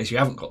 In which case, you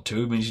haven't got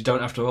 2, means you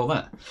don't have to roll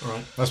that.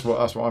 Right. That's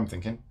what I'm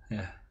thinking.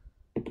 Yeah.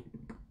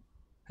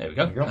 There we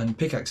go. There we go. And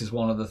pickaxe is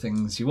one of the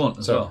things you want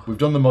as So well. we've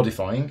done the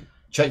modifying.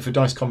 Check for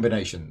dice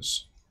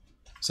combinations.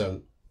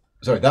 So,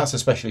 sorry, that's a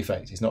special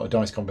effect. It's not a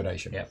dice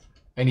combination. Yep.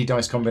 Any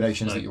dice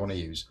combinations that you want to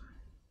use.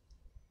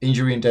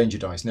 Injury and danger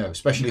dice. No.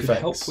 Special You could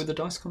effects. help with the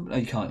dice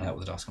combination. No, you can't help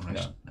with the dice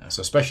combination. No.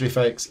 So special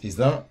effects is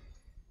that.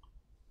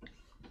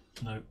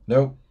 No.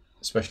 No.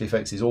 Special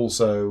effects is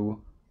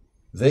also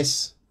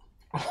this.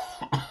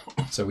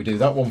 So we do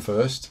that one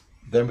first,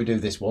 then we do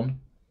this one.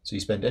 So you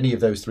spend any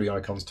of those 3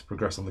 icons to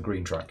progress on the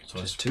green track. So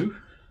Just I 2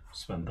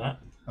 spend that.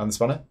 And the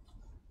spanner.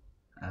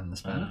 and the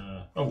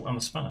spanner. And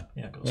the spanner.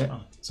 Yeah, I've got the Yeah.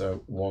 spanner.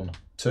 So 1,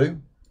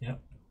 2. Yep.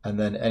 And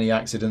then any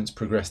accidents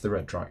progress the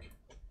red track.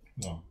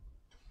 1.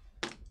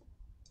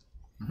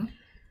 And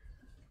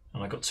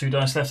I've got 2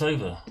 dice left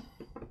over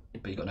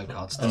But you got no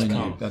cards. And then,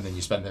 can't. and then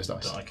you spend those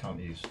dice. that I can't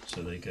use,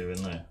 so they go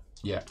in there.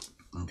 Yeah.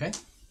 Okay.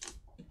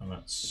 And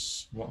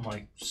that's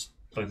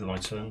both of my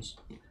turns.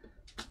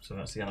 So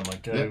that's the end of my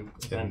go.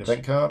 Yeah. Get an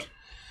event card.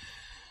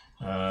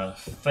 What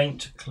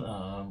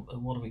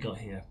have we got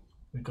here?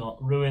 We've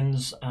got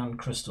ruins and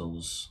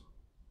crystals.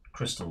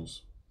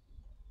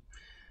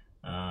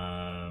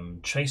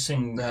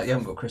 Chasing. You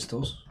haven't got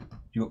crystals.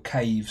 You got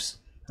caves.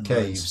 And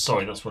Caves.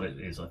 Sorry, that's what it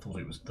is. I thought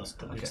it was.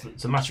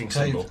 It's a matching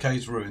symbol.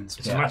 Caves ruins.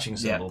 It's a matching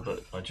symbol,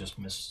 but I just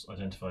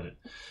misidentified it.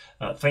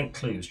 Faint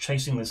clues.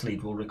 Chasing this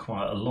lead will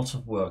require a lot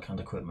of work and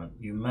equipment.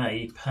 You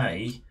may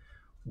pay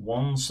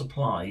 1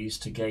 supplies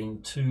to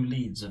gain 2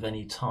 leads of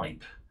any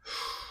type.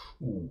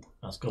 Ooh,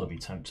 that's got to be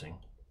tempting.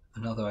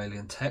 Another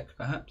alien tech,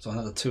 perhaps, or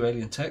another 2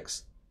 alien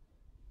techs.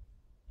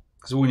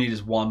 Because all we need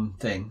is 1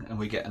 thing, and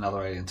we get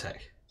another alien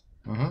tech.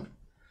 I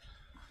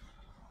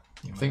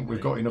think we've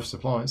got enough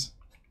supplies.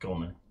 Go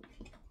on then.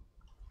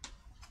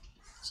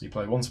 So you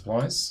play 1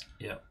 supplies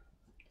Yeah.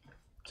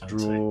 to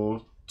draw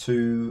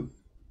 2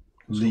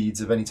 leads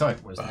of any type.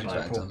 Where's the It's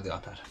bag? under the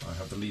iPad. I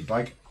have the lead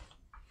bag.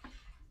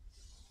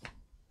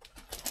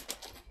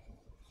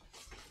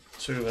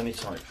 2 of any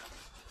type.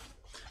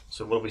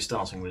 So what are we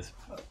starting with?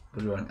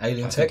 We're doing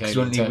alien I tech. think 'Cause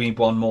you only alien need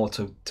 1 more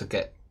to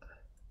get.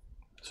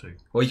 2.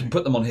 Well, you can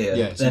put them on here.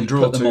 Yeah, so then you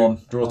draw put them 2.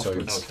 on Draw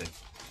afterwards. 2. Okay.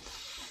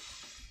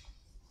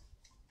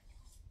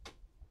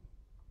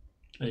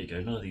 There you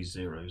go. None of these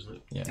zeros.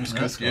 Look. Yeah. That's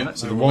That's good. Yeah. right.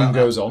 So the 1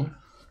 goes on.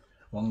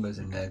 1 goes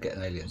in there, get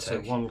an alien So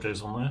tech. 1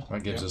 goes on there.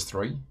 That gives us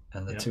 3.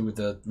 And the Yeah. 2 with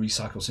the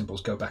recycle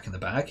symbols go back in the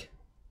bag.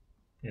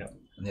 Yeah.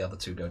 And the other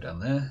 2 go down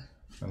there.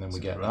 And then we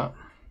get that.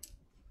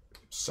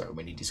 So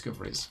many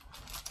discoveries.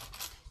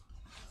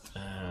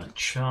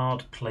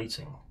 Charred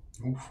plating.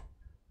 Oof.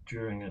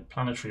 During a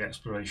planetary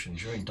exploration,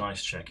 during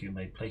dice check, you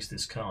may place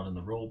this card in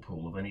the roll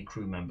pool of any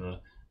crew member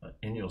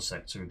in your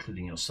sector,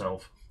 including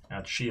yourself.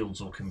 Add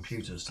shields or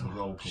computers to the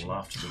roll pool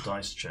after the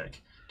dice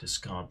check.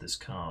 Discard this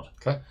card.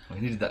 Okay. We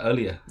needed that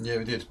earlier. Yeah,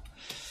 we did.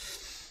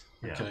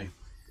 Yeah. Okay.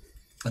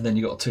 And then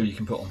you got 2 you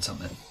can put on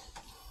something.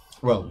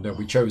 Well, no,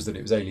 we chose that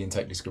it was alien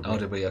tech discovery. Oh,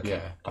 did we? Okay.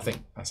 Yeah, I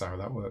think that's how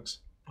that works.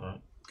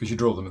 Right. Because you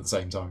draw them at the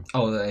same time.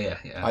 Oh, yeah.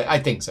 I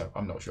think so.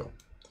 I'm not sure.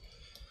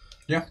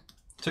 Yeah.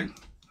 2.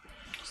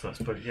 So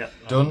that's pretty. Yeah.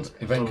 Done.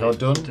 Event card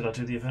done. Did I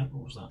do the event?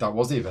 What was that? That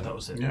was the event. That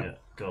was it. Yeah. Yeah.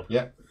 Go.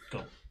 Yeah.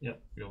 Go. Yeah.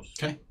 Yours.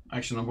 Okay.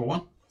 Action number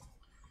 1.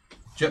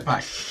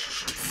 Jetpack.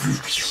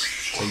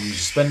 So you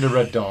spend a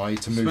red die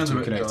to move Spend to a a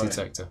red connected die.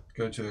 sector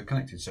Go to a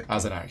connected sector.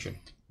 as an action.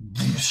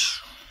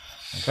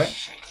 Okay.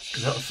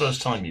 Is that the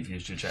first time you've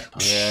used your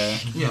jetpack? Yeah.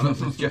 Yeah,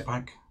 that's a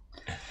jetpack.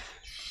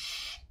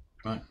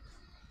 Right.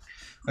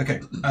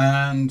 Okay,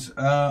 and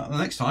the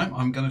next time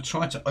I'm going to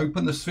try to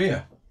open the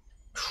sphere.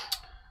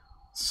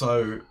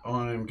 So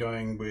I'm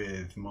going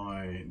with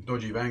my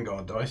dodgy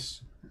Vanguard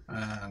dice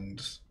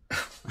and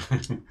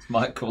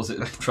Might cause it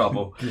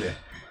trouble. yeah,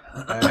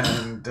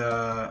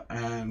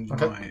 and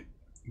Okay. my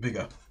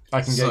bigger.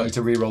 I can get So- you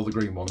to re-roll the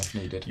green one if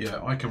needed.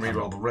 Yeah, I can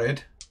re-roll the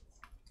red.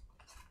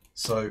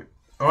 So,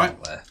 all right,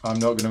 I'm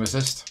not going to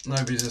assist.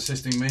 nobody's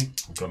assisting me.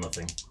 I've got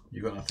nothing.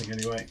 You got nothing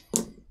anyway.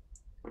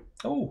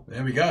 Oh,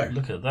 There we go.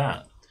 Look at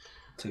that.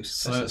 2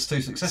 So that's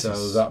 2 successes.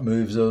 So that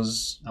moves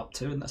us up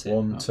 2, and that's it.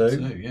 1, Up 2.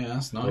 2. Yeah,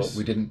 that's But nice.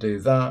 we didn't do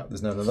that.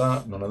 There's none of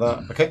that. None of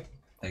that. Okay.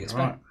 They get All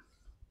spent. right.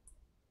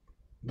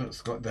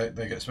 That's got they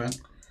get spent.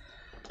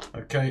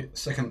 Okay,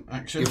 second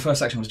action. Your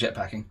first action was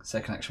jetpacking.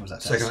 Second action was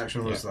that test. Second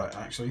action was that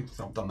actually.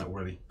 So I've done that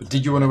already. But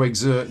did you want to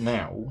exert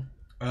now?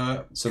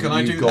 So that can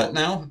I you've do got- that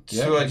now?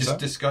 Yeah, so I I think just so.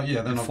 discuss.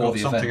 Yeah, then Before I've got the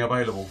something event.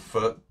 available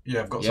for.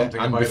 Yeah, I've got Yeah, something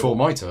and available before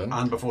my turn.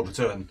 and before the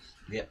turn.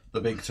 Yep.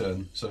 The big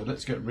turn. So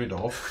let's get rid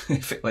of.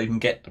 If it will even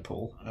get the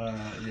pool.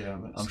 Yeah,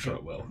 let's I'm sure get-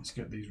 it will. Let's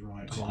get these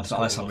right.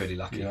 Unless I'm really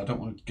lucky. Yeah, I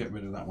don't want to get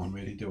rid of that one,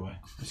 really, do I?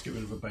 Let's get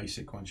rid of a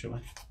basic one, shall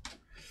I?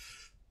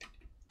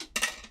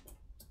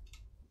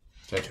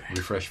 Okay.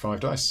 Refresh 5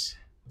 dice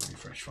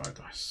Refresh 5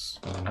 dice.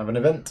 and have an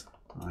event.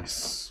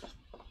 Nice.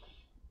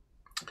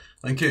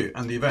 Thank you.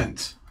 And the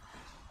event.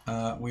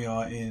 We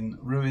are in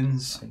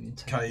ruins,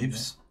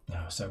 caves.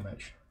 No, so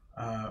much.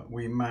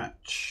 We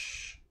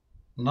match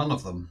none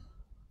of them.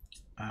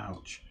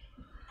 Ouch.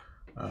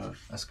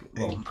 That's good.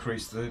 Well,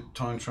 Increase the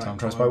time track Time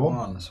track by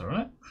 1. that's all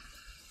right.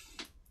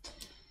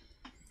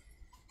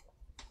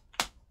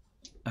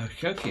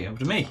 Okay, over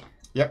to me.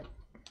 Yep.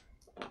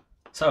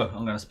 So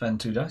I'm going to spend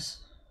 2 dice.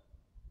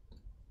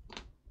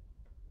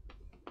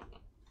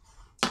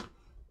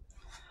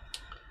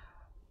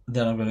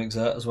 Then I'm going to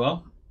exert as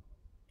well.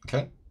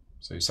 Okay.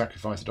 So you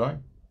sacrifice a die.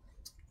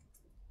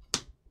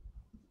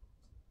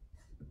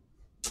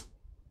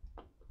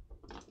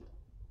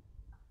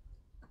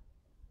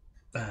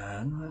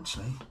 And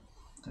actually,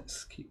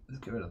 let's get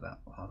rid of that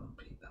one and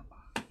keep that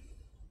one.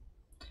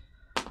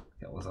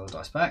 Get all those other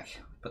dice back.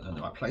 Put them in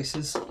the right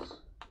places. Place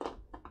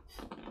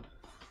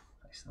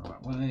them the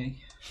right way.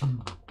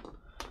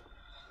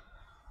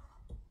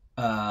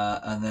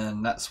 And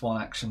then that's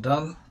one action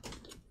done.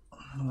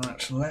 One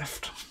action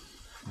left.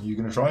 Are you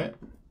going to try it?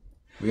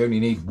 We only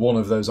need one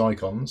of those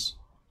icons.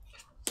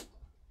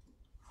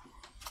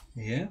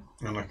 Yeah.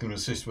 And I can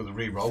assist with a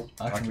re-roll.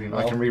 I can I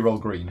re-roll. can re-roll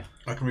green.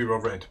 I can re-roll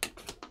red.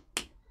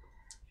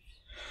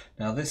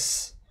 Now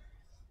this,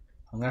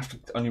 I'm going to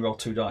have to only roll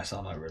 2 dice,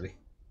 aren't I, really?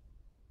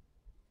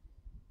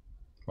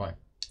 Right.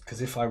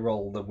 Because if I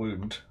roll the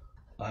wound,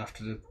 I have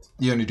to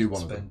You only do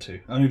one of them. spend 2.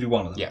 I only do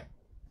one of them? Yeah.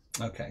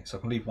 Okay, so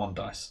I can leave 1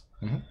 dice.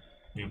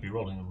 You'll be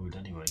rolling a wood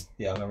anyway.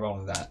 Yeah, I'm going to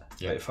roll that.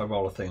 Yeah. But if I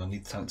roll a thing, I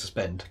need something to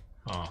spend.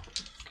 Ah,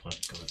 got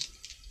it.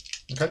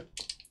 Okay.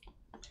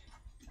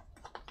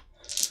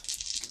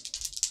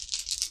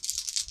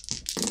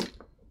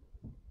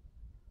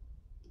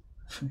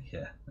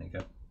 Yeah, there you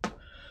go.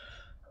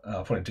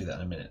 I'll probably do that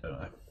in a minute, don't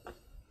I?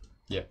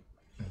 Yeah.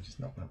 Just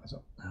knock that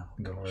up. Oh, I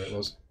don't know where it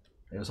was.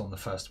 it was on the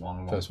first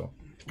one. First one.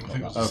 I think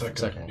it was Oh, the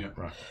second one. Yeah.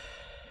 Right.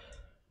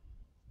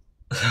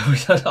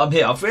 I'm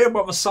here. I've read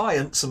about my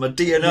science and my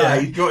DNA. Yeah,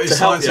 you got his to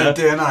help science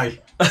you. and DNA.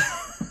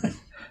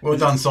 Well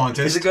done,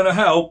 scientist. Is it going to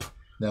help?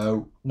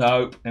 No.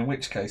 No. In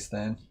which case,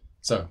 then?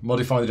 So,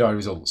 modify the die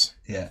results.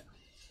 Yeah.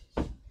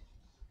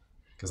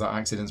 Because that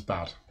accident's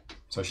bad.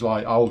 So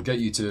I'll get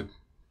you to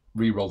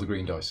re-roll the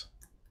green dice.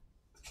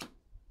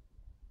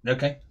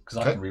 Okay, because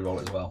I Okay. can re-roll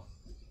it as well.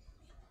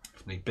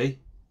 If need be.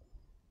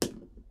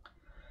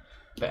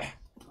 There.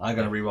 I'm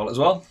going to re-roll it as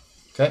well.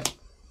 Okay.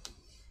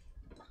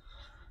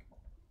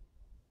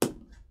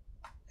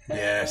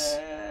 Yes.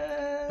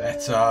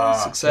 Better.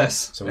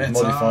 Success. So we've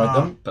Better. modified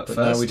them. But But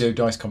now we first- do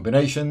dice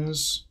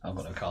combinations. I've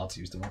got no cards to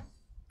use them on.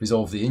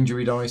 Resolve the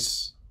injury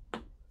dice.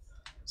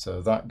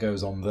 So that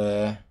goes on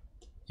there.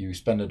 You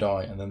spend a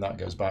die and then that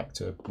goes back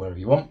to wherever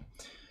you want.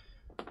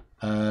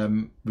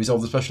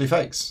 Resolve the special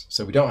effects.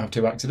 So we don't have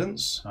 2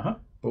 accidents,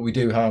 but we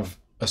do have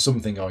a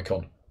something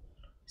icon.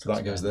 So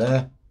that goes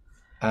there.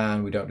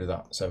 And we don't do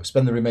that. So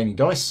spend the remaining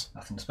dice.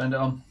 Nothing to spend it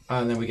on.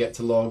 And then we get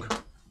to log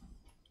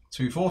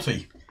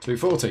 240.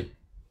 240.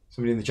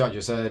 Somebody in the chat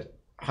just said,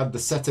 had the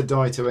setter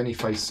die to any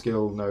face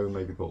skill? No,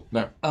 maybe Paul.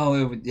 No.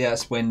 Oh, yeah,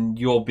 it's when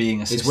you're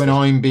being assisted. It's when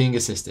I'm being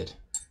assisted.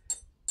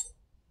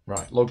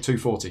 Right, log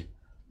 240.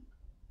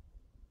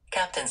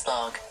 Captain's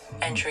log.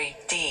 Entry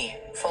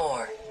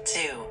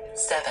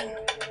D427.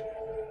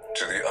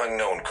 To the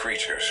unknown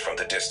creatures from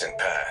the distant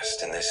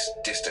past in this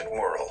distant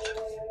world,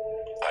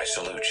 I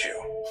salute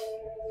you.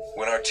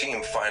 When our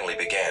team finally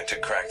began to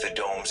crack the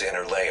dome's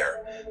inner layer,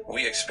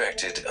 we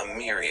expected a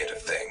myriad of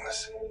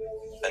things.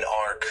 An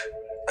ark,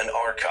 an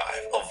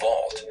archive, a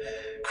vault,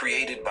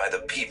 created by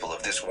the people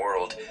of this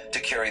world to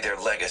carry their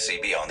legacy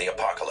beyond the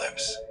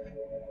apocalypse.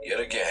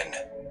 Yet again,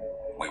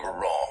 we were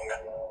wrong.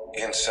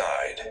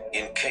 Inside,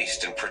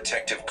 encased in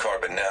protective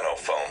carbon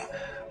nanofoam,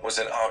 was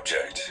an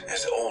object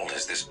as old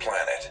as this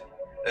planet.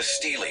 A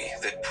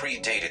stele that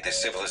predated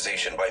this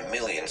civilization by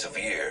millions of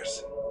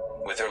years.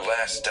 With their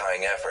last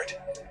dying effort,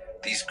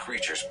 these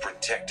creatures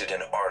protected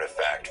an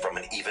artifact from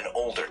an even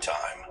older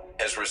time,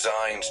 as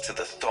resigned to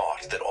the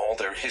thought that all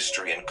their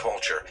history and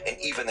culture, and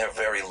even their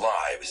very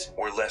lives,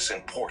 were less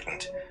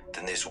important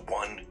than this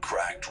one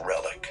cracked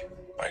relic.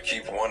 I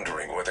keep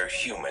wondering whether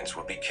humans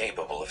would be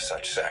capable of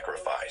such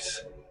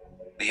sacrifice.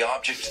 The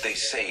object they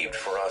saved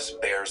for us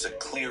bears a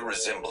clear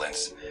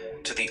resemblance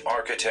to the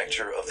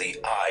architecture of the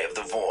Eye of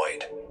the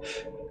Void.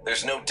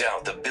 There's no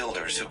doubt the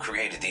builders who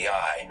created the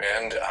Eye,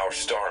 and our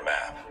star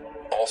map,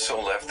 also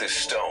left this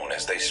stone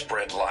as they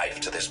spread life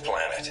to this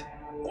planet.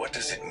 What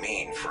does it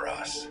mean for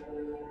us?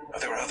 Are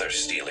there other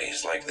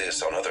steles like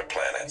this on other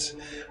planets?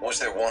 Was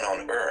there one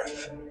on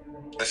Earth?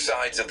 The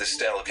sides of the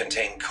stele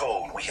contain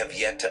code we have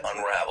yet to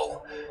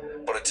unravel,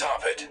 but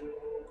atop it,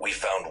 we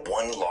found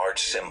one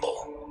large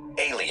symbol,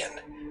 alien,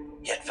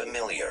 yet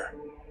familiar.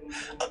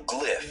 A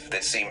glyph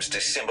that seems to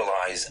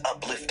symbolize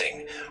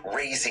uplifting,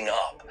 raising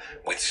up,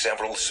 with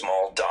several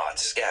small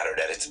dots scattered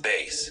at its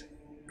base.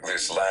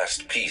 This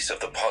last piece of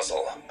the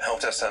puzzle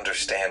helped us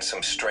understand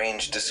some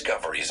strange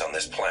discoveries on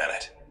this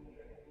planet.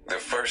 The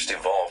first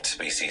evolved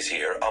species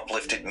here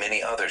uplifted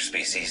many other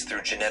species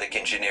through genetic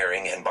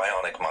engineering and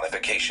bionic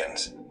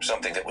modifications,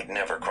 something that would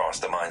never cross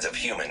the minds of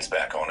humans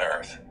back on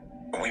Earth.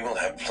 We will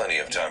have plenty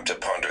of time to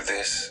ponder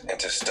this and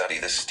to study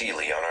the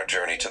stele on our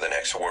journey to the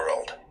next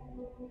world.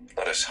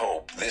 Let us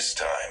hope this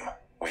time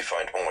we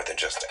find more than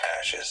just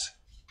ashes.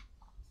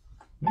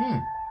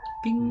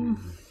 Bing.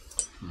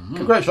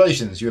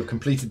 Congratulations, you have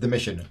completed the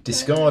mission.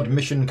 Discard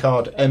mission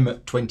card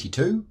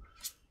M22.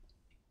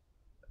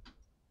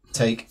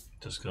 Take...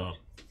 Discard.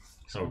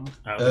 So,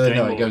 out of the game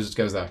no, or it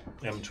goes there.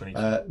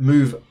 M20.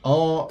 Move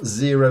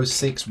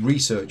R06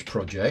 research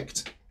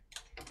project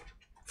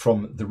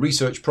from the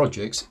research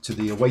projects to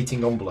the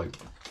awaiting envelope.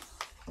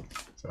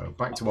 So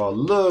back to our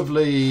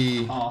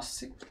lovely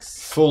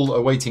R6. full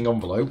awaiting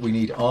envelope. We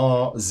need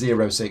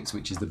R06,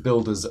 which is the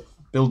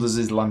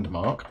builders'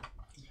 landmark.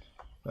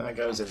 That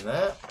goes in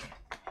there.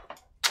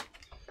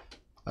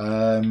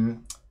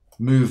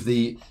 Move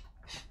the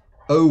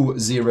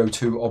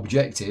O02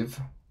 objective,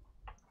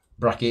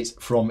 brackets,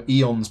 from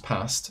eons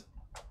past,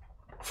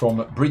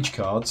 from bridge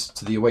cards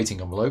to the awaiting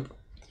envelope.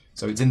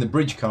 So it's in the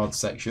bridge cards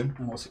section.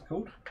 And what's it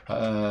called?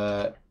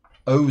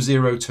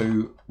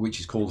 O02, which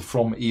is called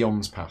From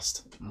Eons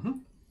Past.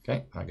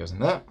 Okay, that goes in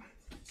there.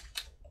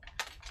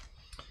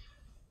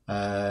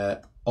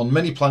 On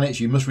many planets,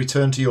 you must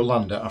return to your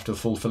lander after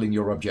fulfilling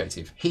your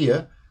objective.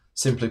 Here,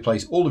 simply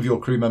place all of your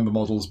crew member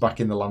models back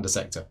in the lander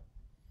sector.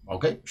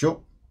 Okay,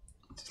 sure.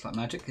 Just like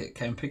magic, it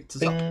came and picked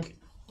us Bing.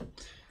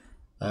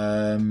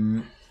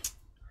 up.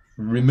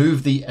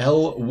 Remove the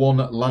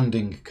L1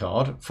 landing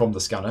card from the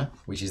scanner,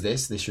 which is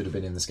this. This should have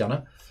been in the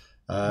scanner.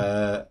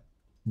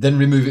 Then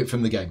remove it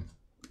from the game.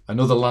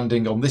 Another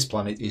landing on this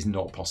planet is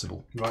not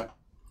possible. Right.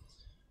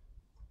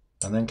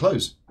 And then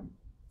close.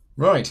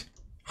 Right.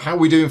 How are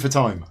we doing for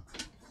time?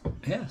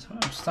 Yeah,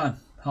 it's time.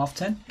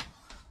 10:30?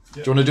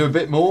 Do you want to do a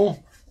bit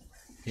more?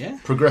 Yeah.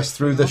 Progress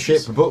through the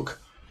ship book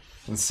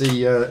and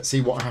see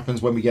what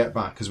happens when we get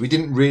back. Because we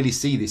didn't really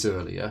see this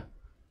earlier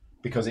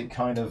because it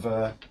kind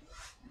of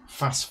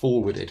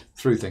fast-forwarded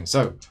through things.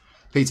 So,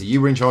 Peter, you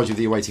were in charge of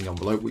the awaiting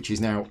envelope, which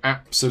is now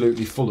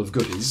absolutely full of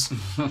goodies.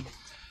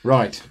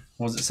 Right.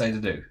 What does it say to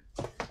do?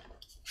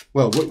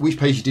 Well, which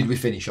page did we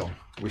finish on?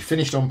 We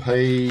finished on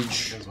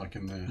page... Goes back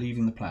in there.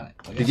 Leaving the planet.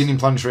 I guess. Beginning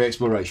planetary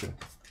exploration,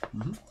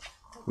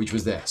 which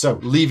was there. So,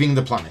 leaving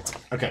the planet.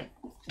 Okay,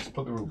 let's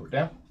put the rulebook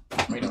down.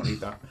 We don't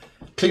need that.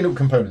 Clean up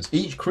components.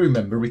 Each crew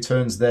member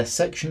returns their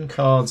section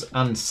cards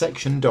and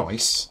section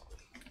dice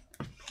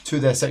to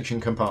their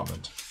section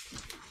compartment.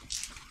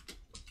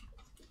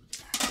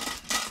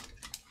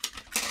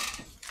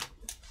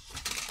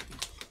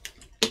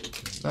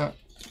 That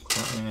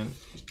in.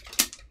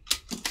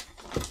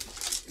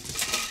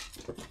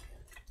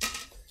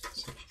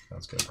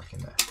 Let's go back in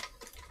there.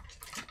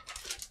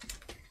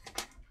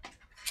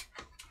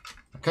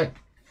 Okay.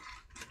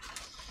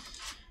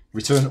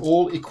 Return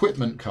all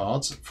equipment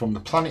cards from the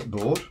planet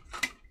board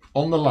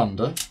on the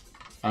lander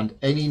and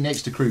any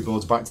next to crew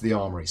boards back to the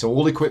armory. So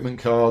all equipment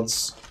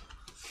cards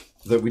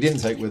that we didn't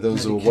take with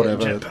us or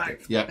whatever,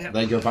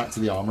 they go back to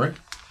the armory.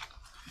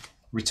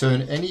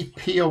 Return any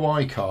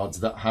POI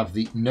cards that have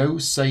the no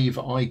save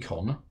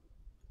icon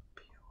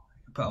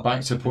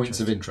back to points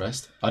of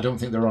interest. I don't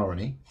think there are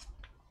any.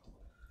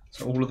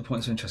 So all of the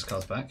points of interest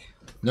cards back?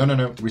 No.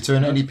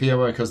 Return any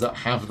POI cards that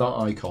have that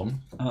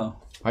icon. Oh.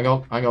 Hang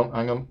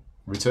on.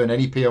 Return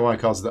any POI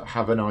cards that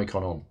have an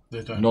icon on.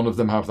 They don't. None of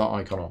them have that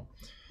icon on.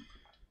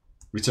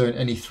 Return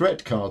any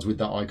threat cards with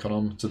that icon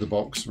on to the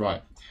box.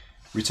 Right.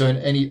 Return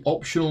any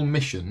optional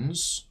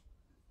missions.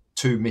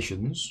 2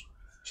 missions,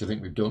 which I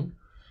think we've done.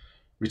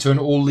 Return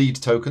all lead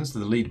tokens to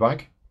the lead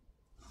bag.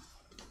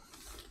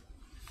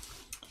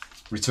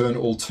 Return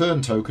all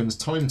turn tokens,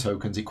 time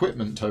tokens,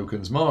 equipment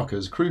tokens,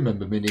 markers, crew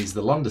member minis,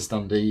 the lander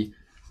standee,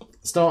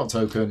 start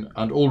token,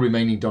 and all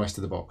remaining dice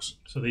to the box.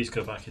 So these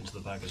go back into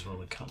the bag as well,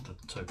 the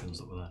tokens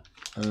that were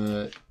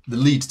there. The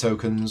lead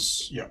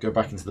tokens go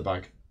back into the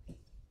bag.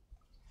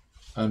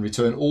 And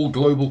return all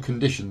global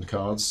conditioned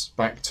cards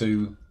back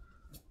to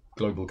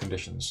global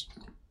conditions.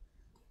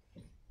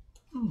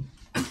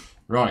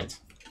 Right.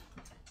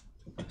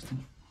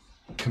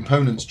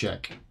 Components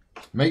check.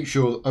 Make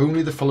sure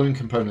only the following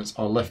components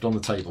are left on the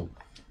table.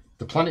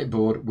 The planet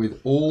board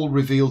with all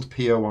revealed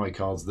POI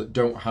cards that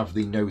don't have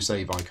the no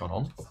save icon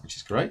on, which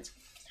is great.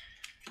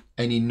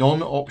 Any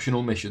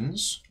non-optional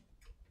missions.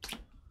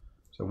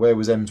 So where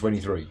was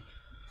M23?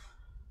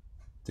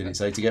 Did it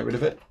say to get rid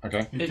of it?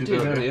 Okay. It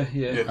did earlier,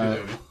 yeah.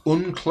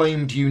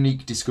 Unclaimed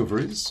unique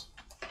discoveries.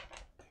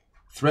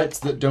 Threats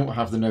that don't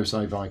have the no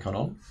save icon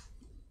on.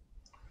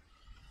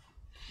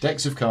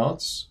 Decks of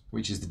cards,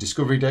 which is the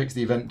discovery deck,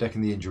 the event deck,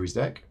 and the injuries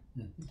deck.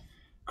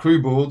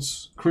 Crew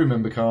boards, crew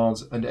member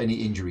cards, and any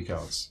injury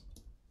cards.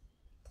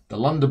 The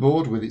lander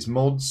board with its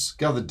mods,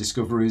 gathered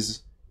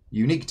discoveries,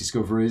 unique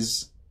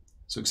discoveries,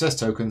 success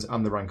tokens,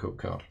 and the rank up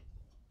card.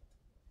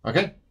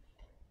 Okay?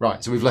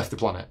 Right, so we've left the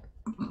planet.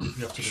 You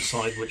have to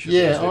decide which of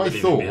these Yeah, we're I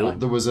leaving thought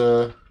behind. there was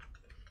a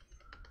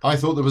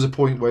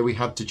point where we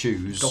had to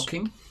choose.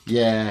 Docking?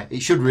 Yeah,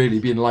 it should really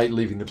be in light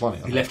leaving the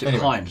planet. You left it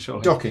behind,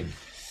 surely. Docking.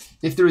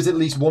 If there is at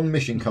least one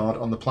mission card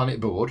on the planet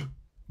board,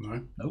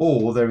 No.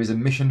 or there is a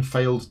mission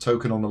failed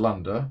token on the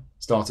lander,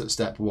 start at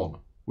step 1,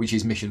 which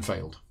is mission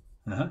failed.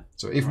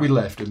 So if we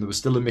left and there was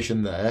still a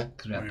mission there,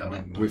 Because we haven't done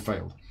it. we've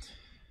failed.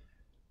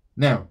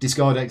 Now,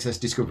 discard excess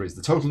discoveries.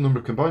 The total number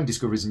of combined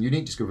discoveries and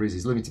unique discoveries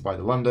is limited by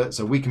the lander,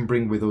 so we can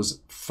bring with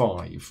us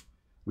 5.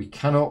 We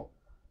cannot...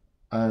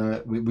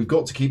 we've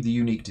got to keep the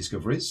unique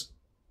discoveries,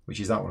 which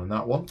is that one and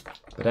that one.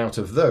 But out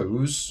of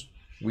those,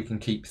 we can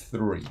keep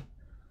 3.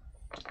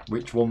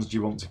 Which ones do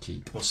you want to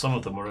keep? Well, some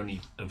of them are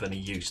only of any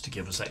use to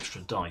give us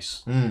extra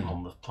dice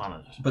on the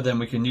planet. But then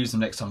we can use them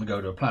next time we go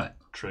to a planet.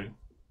 True.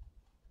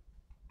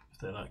 If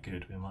they're that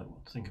good, we might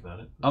want to think about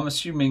it. I'm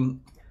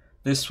assuming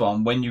this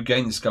one, when you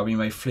gain discovery, you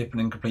may flip an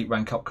incomplete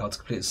rank up card to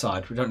complete the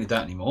side. We don't need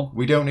that anymore.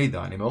 We don't need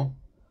that anymore.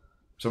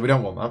 So we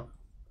don't want that.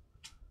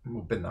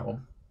 We'll bin that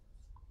one.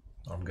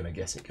 I'm going to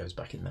guess it goes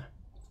back in there.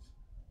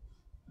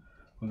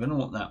 We're going to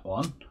want that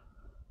one.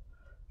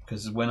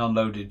 Because when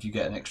unloaded, you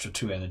get an extra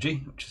 2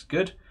 energy, which is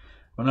good.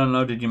 When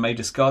unloaded, you may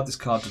discard this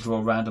card to draw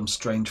a random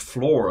strange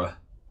flora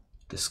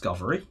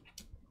discovery.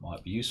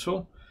 Might be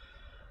useful.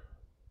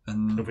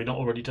 And Have we not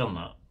already done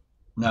that?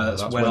 no,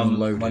 that's that's when when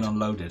unloaded. When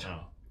unloaded.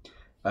 Oh.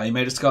 You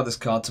may discard this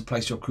card to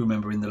place your crew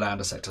member in the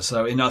lander sector.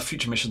 So in our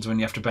future missions, when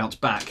you have to bounce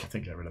back, I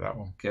think get rid of that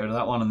one. get rid of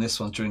that one. And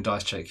this one, during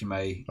dice check, you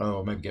may...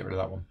 Oh, maybe get rid of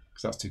that one,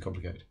 because that's too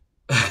complicated.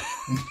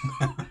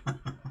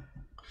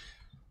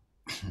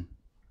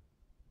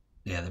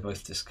 Yeah, they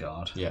both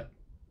discard. Yeah.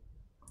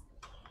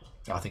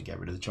 I think get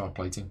rid of the charge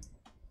plating.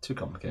 Too We'll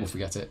complicated.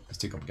 forget it. It's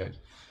too complicated.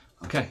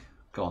 Okay,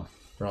 go on.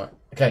 Right.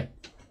 Okay.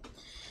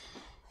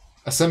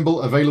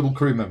 Assemble available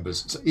crew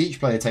members. So each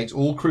player takes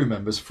all crew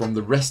members from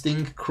the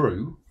resting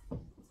crew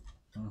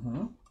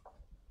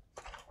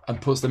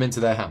and puts them into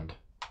their hand.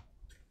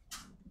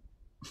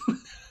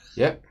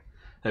 Yep.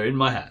 They're in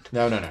my hand.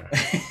 No. The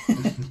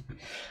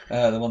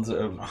ones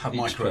that are I have each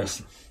my crew.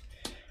 person.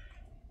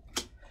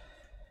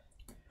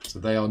 So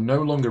they are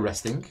no longer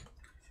resting.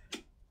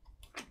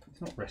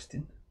 It's not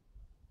resting.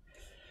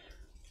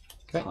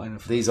 Okay. Kind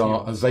of These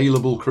are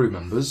available crew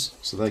members,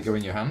 so they go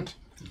in your hand.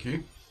 Thank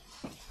you.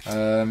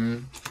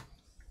 Oh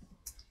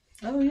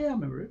yeah, I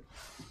remember it.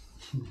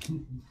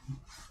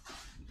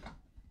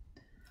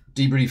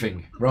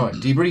 Debriefing. Right,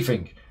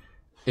 debriefing.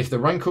 If the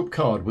rank up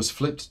card was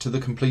flipped to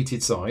the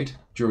completed side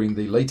during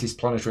the latest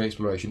planetary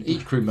exploration,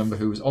 each crew member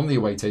who is on the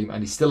away team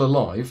and is still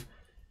alive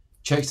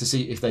checks to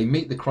see if they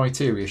meet the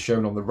criteria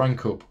shown on the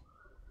rank up,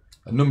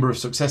 a number of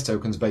success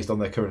tokens based on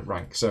their current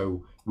rank.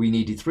 So we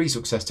needed 3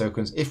 success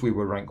tokens if we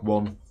were rank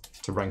 1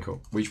 to rank up,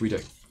 which we do.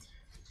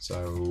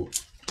 So,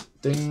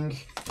 ding.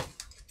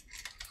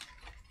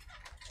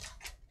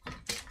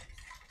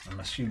 I'm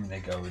assuming they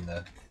go in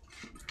the...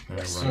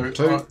 Rank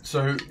 2.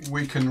 So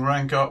we can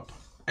rank up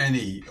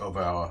any of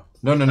our...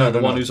 No. the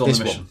one who's on the This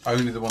mission. one.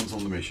 Only the ones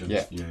on the mission.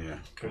 Yeah. Yeah.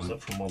 Goes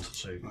up from 1 to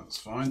 2. That's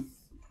fine.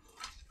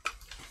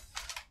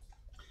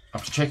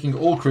 After checking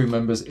all crew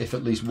members, if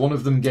at least one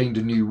of them gained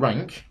a new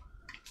rank,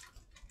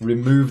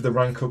 remove the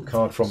rank up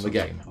card from the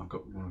game. I've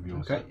got one of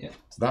yours. Okay, yeah.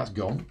 So that's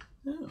gone.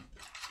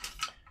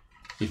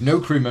 If no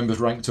crew members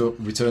ranked up,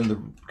 return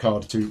the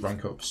card to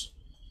rank ups.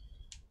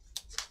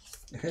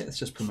 Okay, that's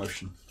just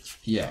promotion.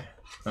 Yeah,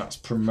 that's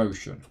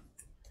promotion.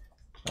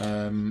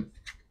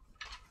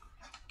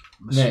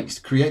 Next,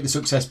 create the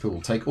success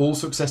pool. Take all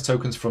success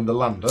tokens from the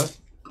lander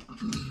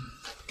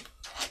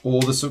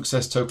or the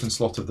success token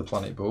slot of the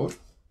planet board.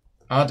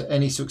 Add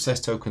any success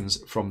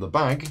tokens from the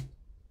bag.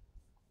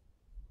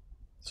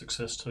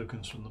 Success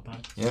tokens from the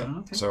bag. Yeah,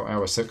 Okay. so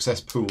our success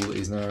pool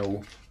is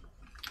now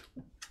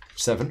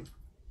 7.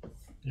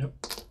 Yep.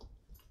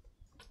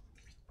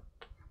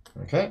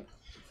 Okay.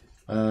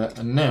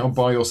 And now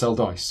buy or sell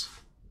dice.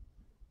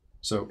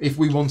 So if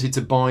we wanted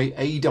to buy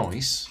a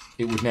dice,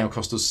 it would now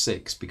cost us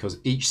 6 because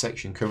each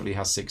section currently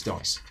has 6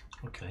 dice.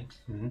 Okay.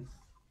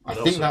 I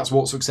think that's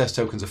what success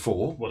tokens are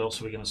for. What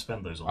else are we going to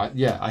spend those on?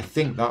 Yeah, I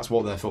think that's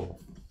what they're for.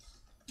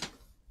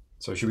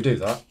 So should we do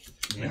that?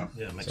 Yeah,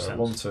 it makes So sense.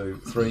 1, 2,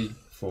 3,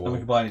 4, And we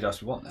can buy any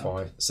dice we want now.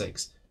 5,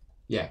 6.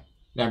 Yeah.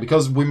 Now,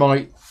 because we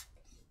might...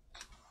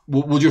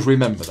 We'll just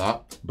remember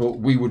that, but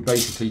we would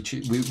basically...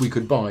 we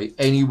could buy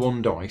any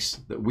one dice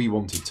that we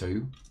wanted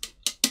to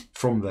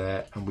from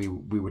there, and we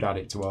would add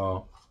it to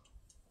our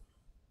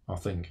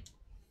thing.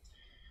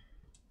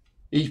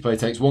 Each player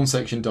takes one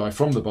section die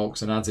from the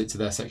box and adds it to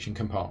their section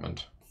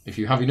compartment. If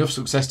you have enough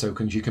success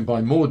tokens, you can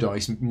buy more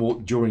dice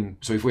during...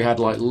 So if we had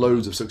like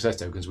loads of success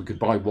tokens, we could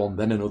buy one,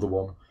 then another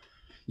one.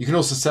 You can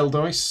also sell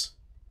dice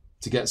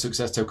to get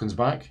success tokens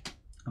back.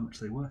 How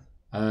much are they worth?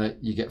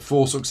 You get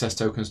 4 success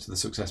tokens to the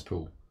success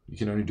pool. You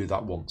can only do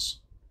that once.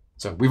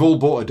 So we've all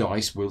bought a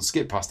dice. We'll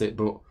skip past it,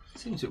 but...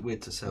 Seems a bit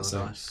weird to sell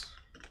dice.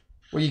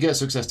 Well, you get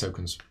success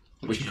tokens.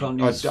 Which you can't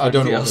use I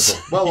don't know what else.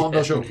 they're for. Well, I'm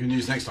not sure. You can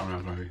use next time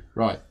around, maybe.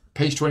 Right.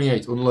 Page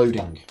 28,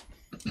 unloading.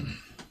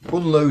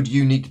 Unload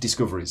unique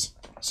discoveries.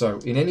 So,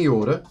 in any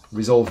order,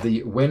 resolve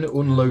the when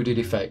unloaded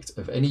effect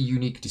of any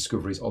unique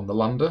discoveries on the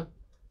lander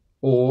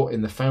or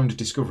in the found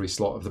discovery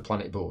slot of the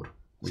planet board,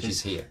 which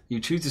is here. You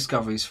choose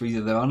discoveries for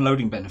either their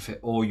unloading benefit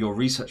or your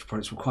research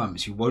project's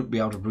requirements. You won't be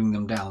able to bring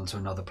them down to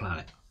another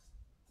planet.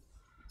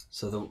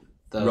 So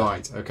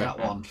Right, okay. that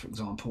one, for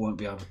example, won't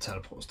be able to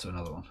teleport us to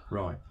another one.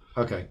 Right.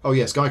 Okay. Oh,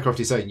 yeah, Skycroft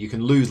is saying you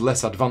can lose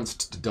less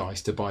advanced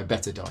dice to buy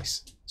better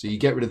dice. So you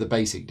get rid of the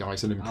basic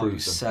dice and improve them.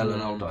 Sell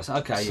an old dice.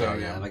 Okay, So,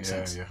 yeah, that makes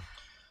sense. Yeah.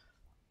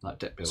 Like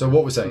debt building. So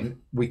what we're saying,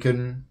 we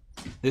can...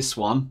 This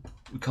one,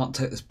 we can't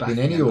take this back In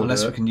any again order-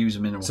 unless we can use a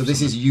mineral. So for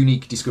this is something.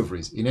 unique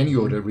discoveries. In any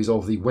order,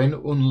 resolve the when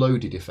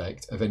unloaded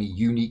effect of any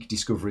unique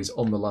discoveries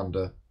on the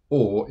lander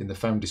or in the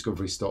found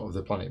discovery slot of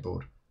the planet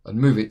board and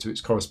move it to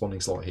its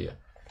corresponding slot here.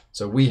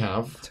 So we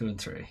have 2 and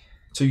 3.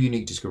 2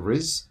 unique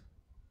discoveries.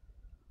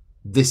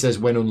 This says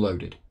when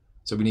unloaded.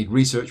 So we need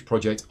research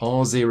project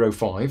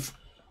R05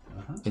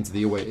 into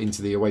the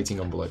awaiting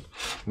envelope.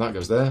 And that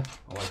goes there.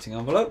 Awaiting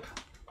envelope.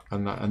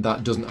 And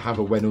that doesn't have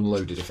a when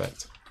unloaded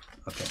effect.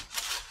 Okay.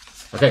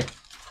 Okay.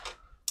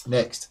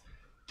 Next.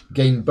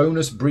 Gain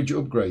bonus bridge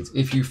upgrades.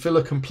 If you fill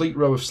a complete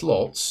row of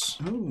slots,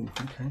 Ooh,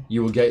 okay.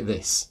 you will get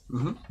this.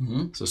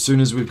 So as soon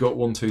as we've got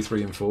 1, 2,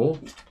 3 and 4,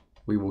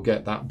 we will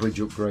get that bridge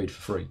upgrade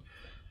for free.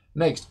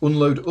 Next,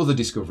 unload other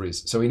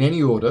discoveries. So in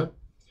any order,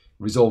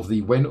 resolve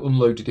the when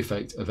unloaded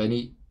effect of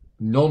any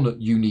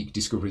non-unique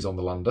discoveries on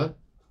the lander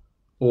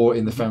or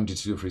in the found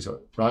discoveries,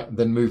 right? And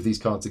then move these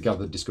cards to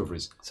gathered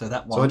discoveries. So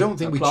that one. So I don't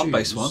think we choose.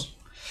 Plant-based one.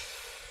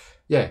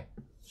 Yeah.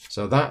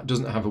 So that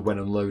doesn't have a when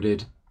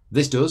unloaded.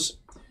 This does.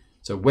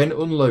 So when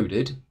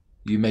unloaded,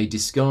 you may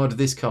discard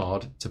this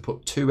card to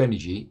put 2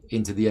 energy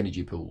into the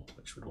energy pool.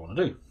 Which we'd want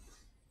to do.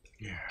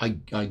 Yeah.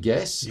 I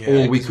guess.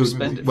 Yeah, or we 'cause could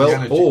spend it. well, The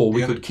energy- or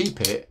we the could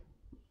keep it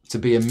to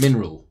be a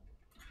mineral.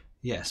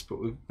 Yes, but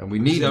we And we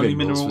need the only minerals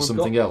mineral for we've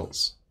something got?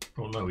 else.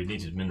 Well, no, we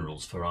needed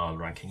minerals for our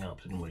ranking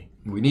up, didn't we?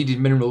 We needed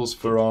minerals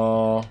for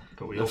our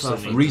But we also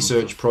need them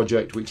research for-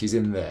 project, which is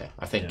in there,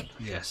 I think.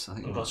 Yeah. Yes, I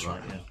think Oh, you're that's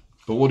right. Yeah.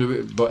 But what do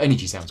we? But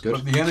energy sounds good.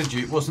 But the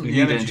energy wasn't We the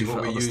need energy energy what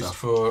for we other used stuff.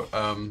 for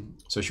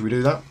So should we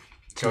do that?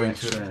 going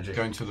extra energy.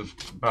 to the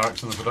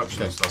barracks and the production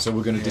Okay. and stuff. So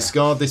we're going to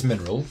discard this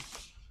mineral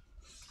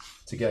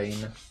to gain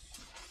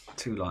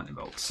 2 lightning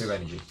bolts. 2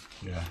 energy.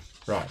 Yeah.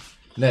 Right.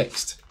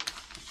 Next.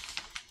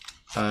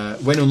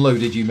 When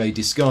unloaded, you may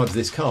discard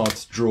this card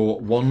to draw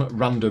 1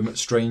 random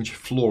strange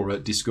flora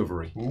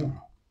discovery. Ooh.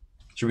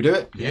 Should we do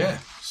it? Yeah.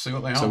 See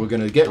what they are. So we're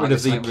going to get rid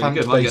of the Might get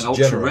an plant-based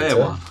ultra rare generator.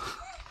 one.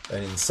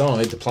 And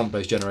inside the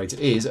plant-based generator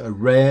is a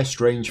rare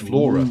strange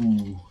flora.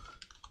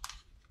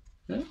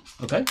 Yeah.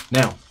 Okay.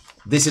 Now,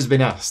 this has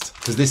been asked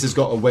because this has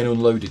got a when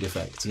unloaded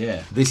effect.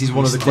 Yeah. This is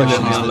one of the Still in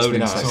questions the that's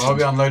been unloading asked. So are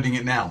we unloading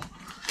it now?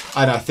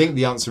 And I think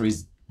the answer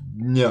is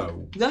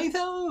no. Don't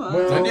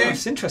you?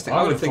 It's interesting. I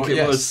I would would have think thought it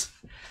yes. was.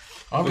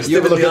 I was You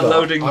have a look the at that.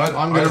 unloading-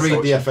 I'm going to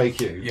read the thought-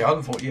 FAQ. Yeah, I'd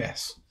have thought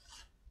yes.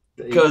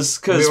 Because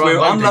we're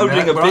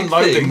unloading a we're big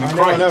unloading thing. the I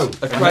know, I know.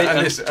 crate. A crate, And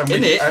and this- and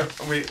in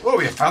we, it-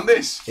 we found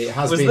this. It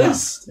has Was been this?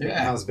 asked. It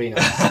Yeah. has been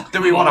asked.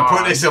 Do we want to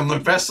put this on the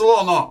vessel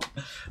or not?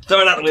 Throw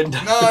it out the window.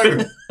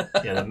 No.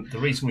 Yeah, the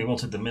reason we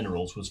wanted the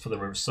minerals was for the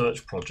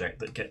research project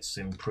that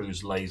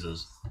improves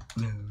lasers.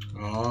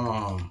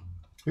 Oh.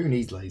 Who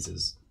needs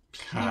lasers?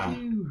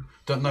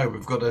 Don't know.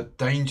 We've got a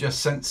danger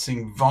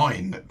sensing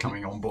vine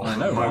coming on board I at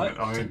know, the moment.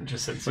 right? I mean,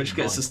 Just said Which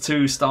gets us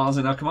 2 stars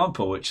in our command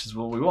pool, which is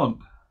what we want.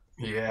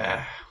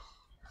 yeah.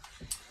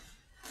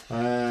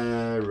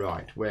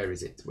 Right. Where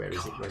is it? Where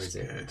is it? Where is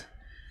it? Good.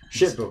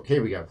 Shipbook.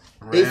 Here we go.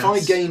 If I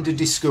gained a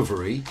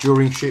discovery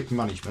during ship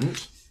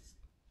management,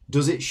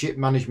 does its ship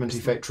management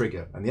effect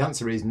trigger? And the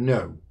answer is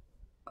no.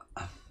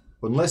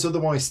 Unless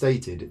otherwise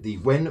stated, the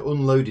when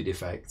unloaded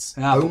effects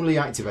only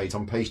activate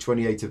on page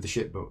 28 of the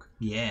shipbook.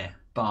 Yeah,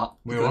 but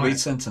We're we're right. read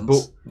sentence.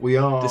 But we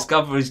are...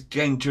 Discoveries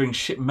gained during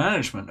ship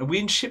management. Are we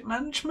in ship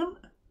management?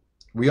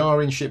 We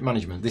are in ship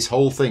management. This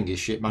whole thing is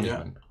ship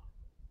management.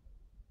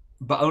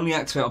 But only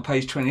activate on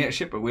page 28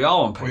 ship, but we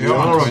are on page We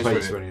are on page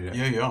page 28.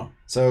 Yeah, you are.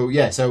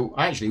 So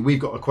actually we've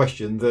got a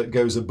question that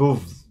goes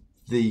above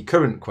the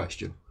current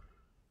question.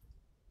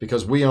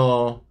 Because we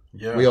are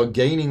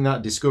gaining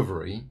that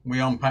discovery. We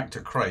unpacked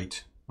a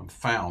crate and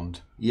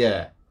found.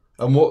 Yeah.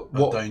 And what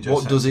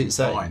dangerous does it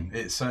say? line.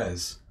 It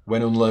says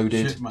When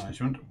unloaded. ship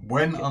management.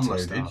 When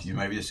unloaded, stars. you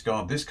may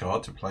discard this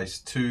card to place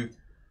 2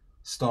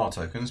 star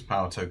tokens,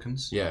 power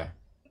tokens. Yeah.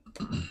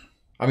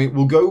 I mean,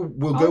 we'll go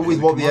with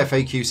what the come on.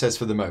 FAQ says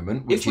for the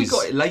moment. Which If we is,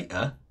 got it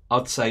later,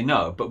 I'd say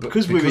no. But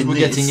because we're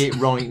getting it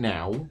right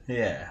now,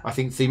 yeah, I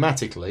think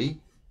thematically,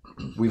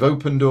 we've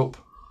opened up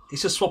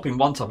it's just swapping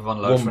one type of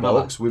unload for one another.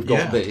 box. We've got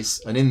Yeah. this,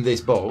 and in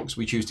this box,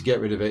 we choose to get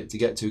rid of it to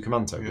get 2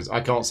 command tokens.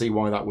 I can't see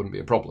why that wouldn't be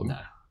a problem. No.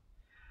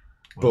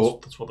 Well,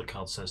 But that's what the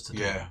card says to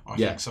do. Yeah, I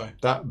yeah, think so.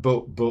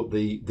 but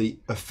the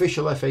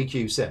official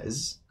FAQ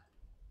says,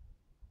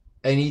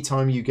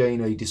 anytime you gain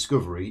a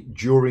discovery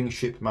during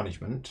ship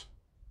management,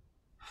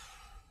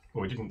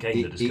 Well, we didn't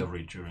gain the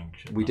discovery during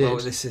ship. we management.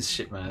 did. Oh, this is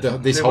ship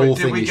management. This Did whole we,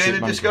 thing did we is gain ship a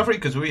management. discovery?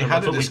 Because we No, had I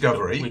a thought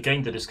discovery. We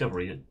gained the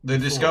discovery. The before.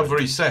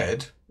 discovery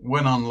said,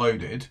 when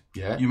unloaded,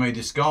 Yeah. you may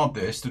discard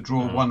this to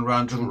draw 1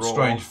 random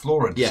strange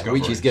flora Yeah, discovery.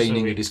 which is gaining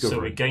So a we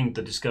discovery gained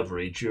the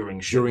discovery during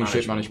ship during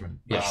management. ship management.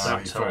 Yes. That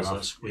Right, fair tells enough.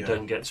 us we Yeah,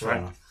 don't get to fair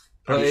act. enough.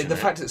 But action the it.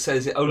 fact it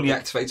says it only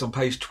activates on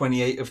page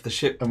 28 of the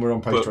ship And we're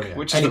on page book, 28.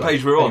 which is the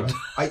page we're on.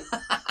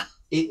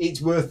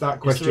 It's worth that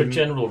Is question. there a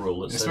general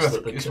rule that It's says worth,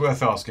 that the it's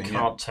worth asking. Yeah.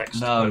 card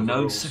text No, no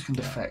overrules? second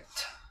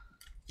effect.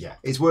 Yeah,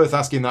 it's worth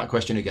asking that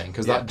question again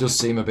because that does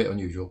seem a bit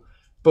unusual.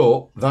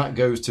 But that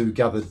goes to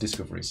gathered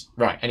discoveries.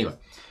 Right, anyway.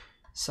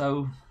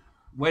 So,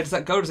 where does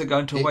that go? Does it go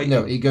into a weight?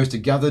 No, it goes to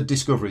gathered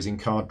discoveries in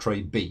card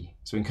tray B.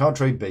 So in card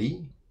tray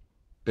B.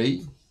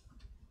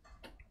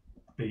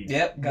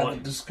 Yep, gathered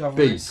One-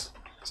 discoveries.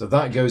 So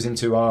that goes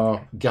into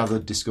our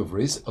gathered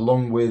discoveries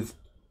along with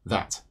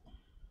that.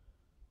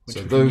 Which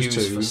so we can those use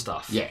two for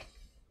stuff. Yeah.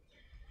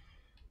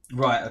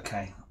 Right,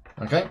 okay.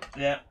 Okay.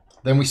 Yeah,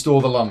 Then we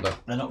store the lander.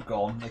 they're not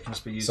gone. They can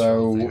just be used for other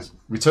So things.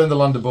 return the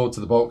lander board to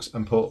the box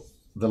and put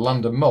the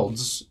lander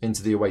mods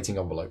into the awaiting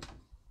envelope.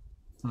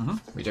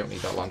 We don't need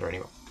that lander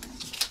anymore.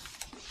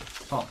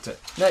 Parked it.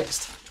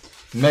 Next,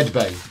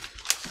 medbay.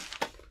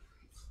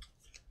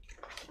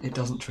 It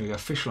doesn't trigger.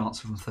 Official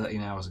answer from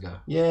 13 hours ago.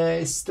 Yeah,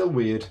 it's still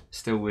weird.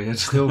 Still weird.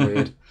 Still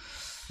weird.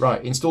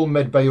 Right, install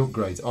medbay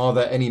upgrades. Are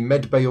there any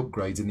medbay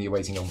upgrades in the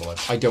awaiting envelope?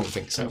 I don't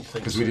think so,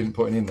 because we didn't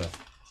put it in there.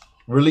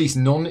 Release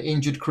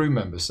non-injured crew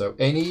members. So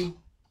any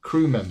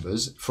crew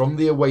members from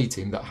the away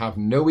team that have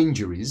no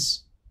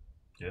injuries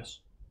Yes.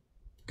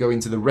 go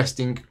into the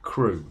resting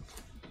crew.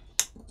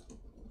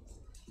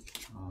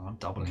 Oh, I'm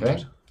double Okay.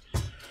 injured.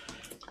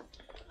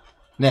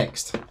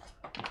 Next,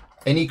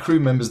 any crew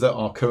members that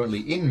are currently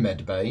in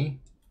medbay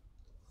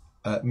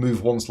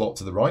move 1 slot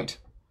to the right,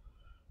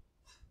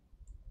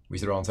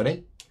 which there aren't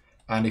any.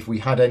 And if we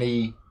had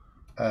any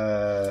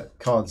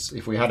cards,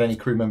 if we had any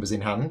crew members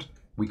in hand,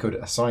 we could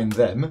assign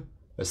them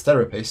as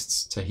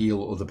therapists to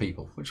heal other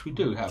people. Which we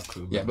do have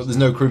crew. Yeah, but there's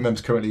no crew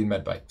members currently in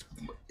medbay.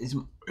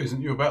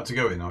 Isn't you about to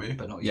go in, are you?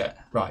 But not Yeah, yet.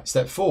 right.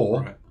 Step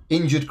 4, Right.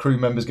 injured crew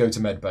members go to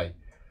medbay.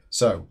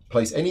 So,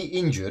 place any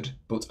injured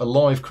but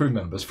alive crew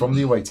members from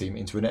the away team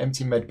into an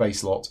empty medbay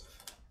slot.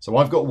 So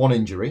I've got 1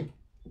 injury,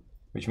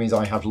 which means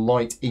I have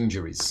light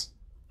injuries.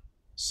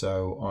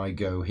 So I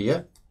go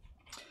here.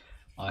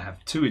 I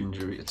have two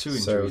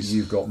injuries. So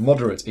you've got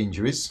moderate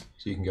injuries,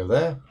 so you can go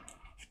there.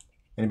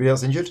 Anybody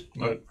else injured?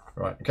 No.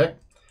 Right, okay.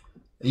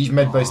 Each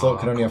medbay slot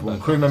can only have 1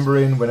 crew member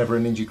in. Whenever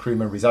an injured crew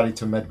member is added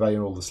to a medbay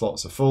and all the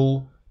slots are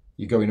full,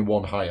 you go in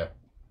 1 higher.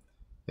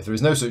 If there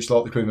is no such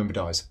slot, the crew member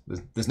dies.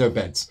 There's no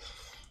beds,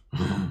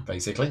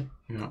 basically.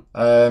 Yeah.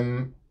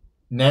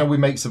 Now we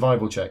make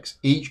survival checks.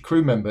 Each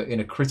crew member in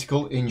a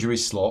critical injury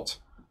slot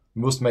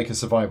must make a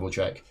survival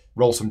check.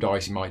 Roll some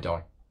dice, you might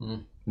die.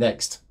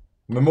 Next,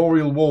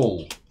 memorial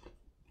wall.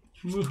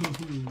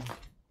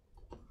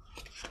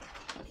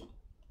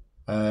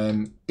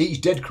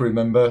 Each dead crew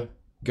member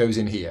goes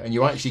in here, and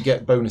you actually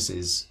get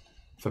bonuses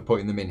for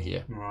putting them in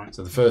here. Right.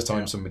 So the first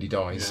time somebody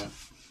dies, Yeah.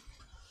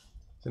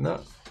 isn't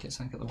that? Get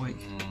something at the wake.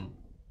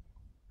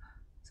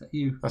 Is that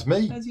you? That's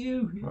me. That's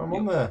you. I'm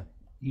on there.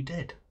 You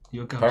dead.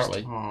 You're a ghost.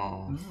 Apparently.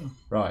 Oh.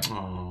 Right.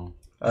 Oh.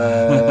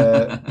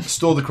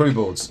 Store the crew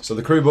boards. So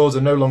the crew boards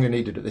are no longer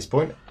needed at this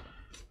point.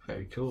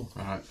 Very cool.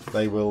 Right.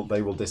 They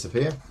will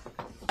disappear.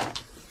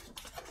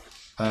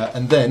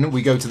 And then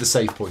we go to the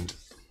save point.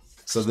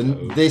 So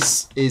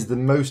this is the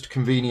most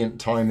convenient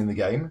time in the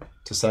game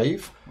to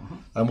save.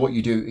 And what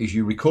you do is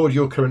you record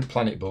your current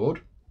planet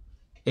board.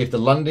 If the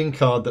landing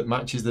card that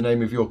matches the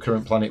name of your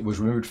current planet was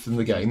removed from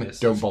the game,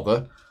 don't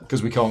bother,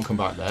 because we can't come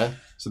back there.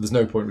 So there's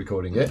no point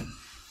recording it.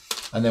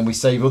 And then we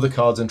save other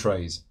cards and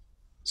trays.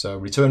 So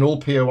return all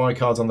POI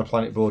cards on the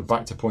planet board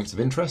back to points of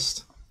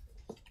interest.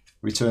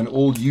 Return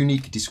all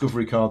unique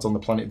discovery cards on the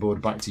planet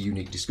board back to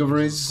unique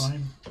discoveries.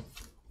 Fine.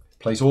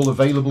 Place all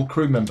available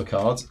crew member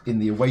cards in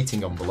the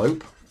awaiting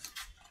envelope.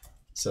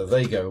 So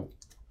they go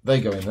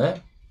in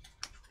there.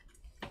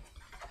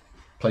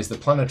 Place the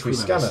planetary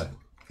Crew members. scanner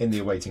in the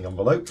awaiting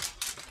envelope,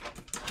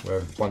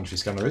 wherever the planetary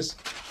scanner is.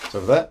 It's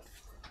over there.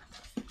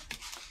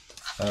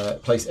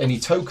 Place any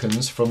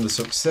tokens from the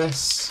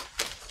success,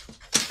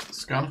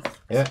 Scan.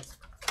 yeah,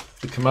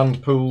 the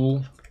command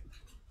pool,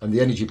 and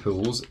the energy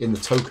pools in the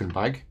token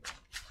bag.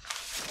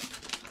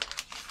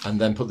 And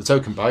then put the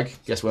token bag,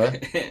 guess where?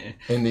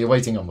 In the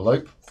awaiting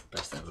envelope.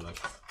 Best envelope.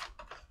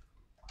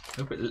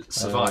 Hope it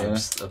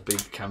survives a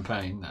big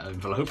campaign, that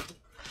envelope.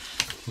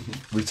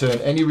 Return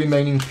any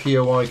remaining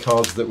POI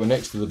cards that were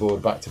next to the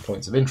board back to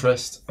points of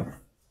interest.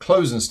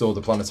 Close and store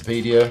the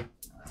Planetopedia.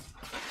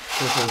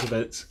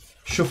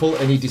 Shuffle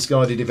any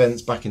discarded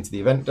events back into the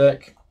event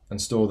deck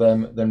and store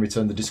them. Then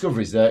return the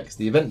Discoveries decks,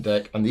 the event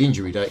deck, and the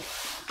injury deck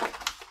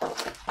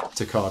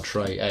to card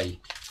tray A.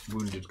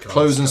 Wounded cards.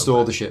 Close and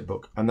store the ship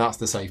book, and that's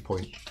the save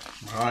point.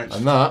 Right.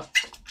 And that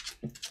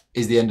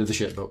is the end of the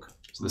ship book.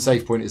 So the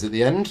save point is at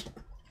the end,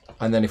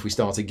 and then if we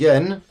start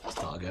again,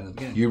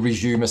 you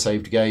resume a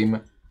saved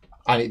game,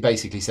 and it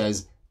basically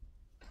says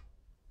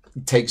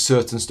take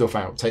certain stuff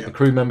out, take the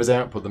crew members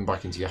out, put them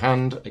back into your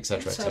hand,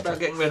 etc. What's that etc. about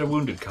getting rid of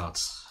wounded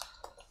cards?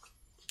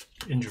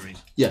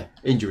 Injuries. Yeah,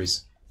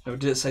 injuries. Or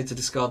did it say to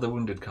discard the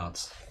wounded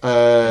cards?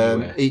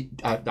 I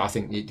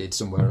think it did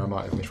somewhere, and I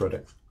might have misread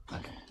it.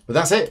 Okay. But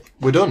that's it.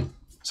 We're done.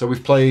 So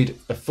we've played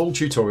a full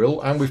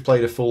tutorial, and we've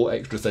played a full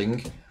extra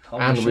thing,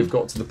 and we've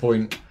got to the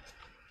point.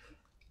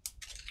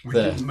 We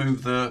there. didn't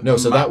move the. No,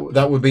 so map.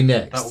 that would be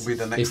next. That would be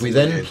the next. If we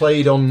thing then did.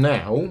 played on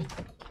now,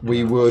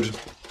 we would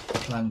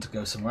Plan to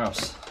go somewhere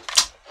else.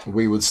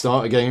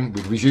 start again.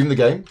 We'd resume the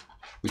game.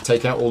 We'd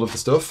take out all of the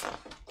stuff.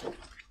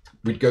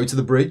 We'd go to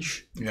the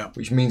bridge, Yeah.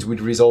 which means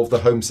we'd resolve the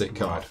homesick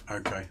card.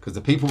 Right. Okay. Because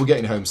the people were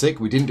getting homesick,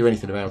 we didn't do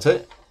anything about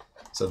it.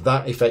 So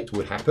that effect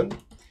would happen.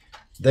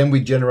 Then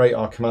we'd generate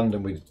our command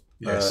and we'd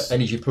Yes.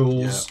 energy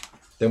pools. Yeah.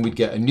 Then we'd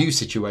get a new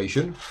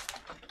situation.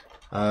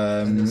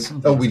 there's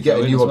something We'd to get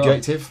go a in new as well.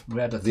 objective. We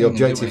had a The thing,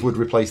 objective didn't we? would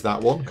replace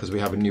that one because we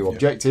have a new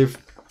objective.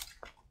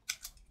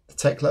 The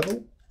tech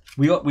level.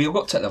 We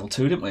got tech level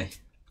 2, didn't we?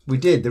 We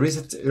did. There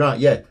is right,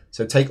 yeah.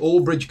 So take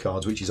all bridge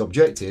cards, which is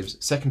objectives,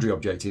 secondary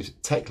objectives,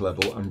 tech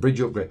level, and bridge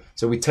upgrade.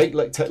 So we take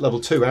tech level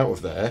 2 out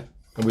of there,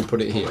 and we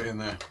put it Put it here. in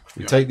there.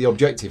 We Yeah. take the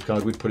objective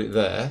card, we'd put it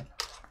there.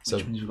 So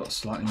Which means we've got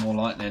slightly more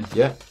lightning.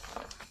 yeah.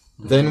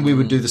 Then we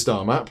would do the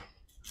star map,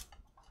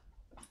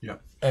 Yeah.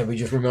 and we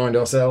just remind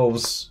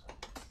ourselves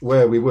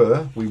where we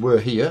were. We were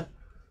here.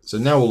 So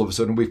now all of a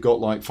sudden we've got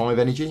like 5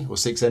 energy or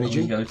 6 We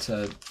energy. go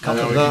to And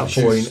Now at we that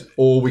can point, choose.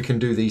 or we can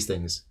do these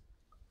things.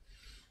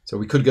 So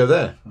we could go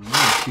there.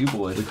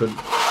 cuboid. We could.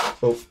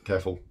 Oh,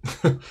 careful.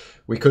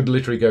 We could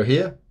literally go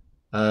here,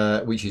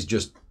 which is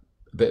just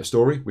a bit of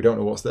story. We don't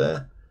know what's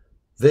there.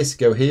 This,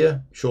 go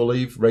here, shore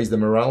leave, raise the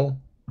morale,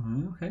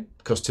 Okay.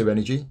 cost 2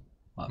 energy,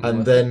 Might be and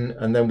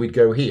worth then we'd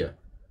go here.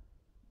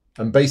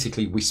 And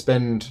basically, we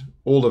spend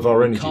all of our What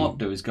we energy. can't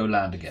do is go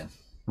land again.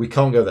 We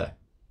can't go there.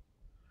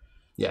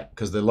 Yeah,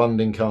 because the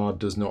landing card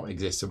does not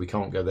exist, so we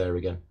can't go there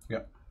again.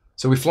 Yeah.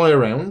 So we fly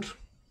around,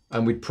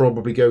 and we'd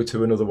probably go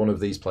to another one of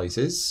these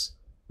places,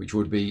 which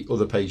would be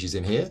other pages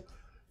in here.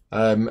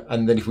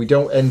 And then if we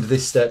don't end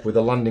this step with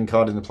a landing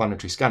card in the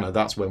planetary scanner,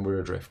 that's when we're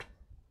adrift.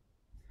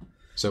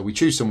 So we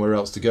choose somewhere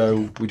else to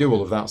go, we do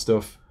all of that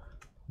stuff,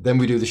 then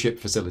we do the ship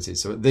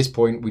facilities. So at this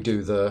point, we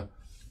do the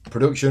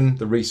production,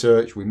 the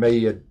research, we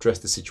may address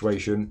the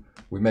situation,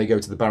 we may go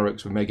to the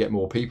barracks, we may get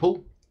more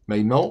people,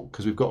 may not,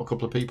 because we've got a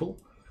couple of people.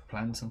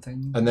 Plan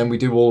something. And then we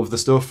do all of the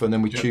stuff, and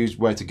then we choose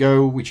where to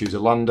go, we choose a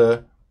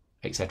lander,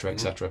 etc.,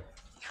 etc.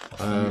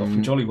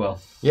 Jolly well.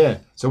 Yeah,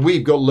 so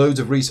we've got loads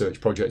of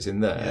research projects in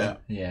there.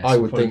 Yeah. Yeah. I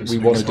would think we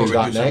want to do Probably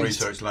that some next.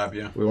 research lab.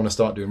 Yeah. We want to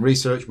start doing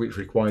research, which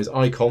requires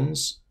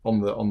icons on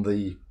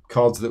the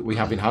cards that we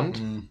have in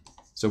hand.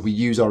 So we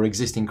use our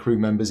existing crew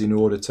members in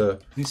order to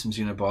Need some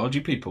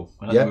xenobiology people.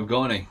 I don't Yeah. think we've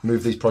got any.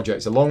 move these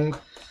projects along.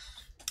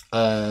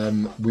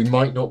 We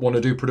might not want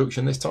to do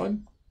production this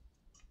time,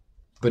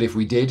 but if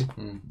we did,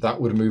 that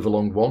would move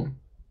along one.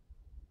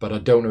 But I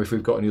don't know if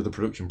we've got any other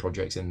production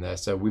projects in there,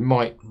 so we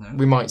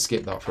might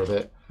skip that for a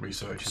bit.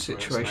 Research is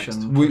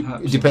Situation.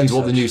 It depends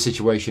what the new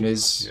situation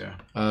is. Yeah.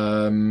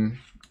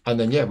 And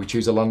then we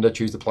choose a lander,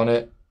 choose the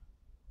planet.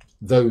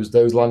 Those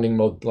lander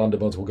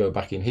mods will go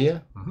back in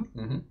here,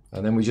 and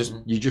then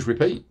you just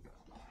repeat.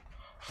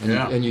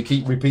 And you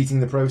keep repeating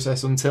the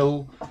process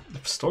until The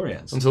story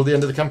ends. the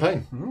end of the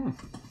campaign.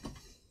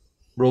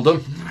 We're all done.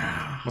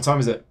 What time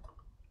is it?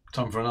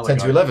 Time for another 10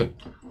 to 11.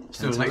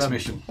 Still the next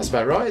mission. That's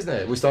about right, isn't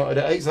it? We started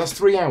at 8, so that's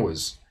 3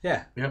 hours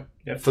Yeah.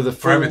 Yep. for the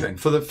For everything.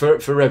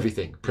 for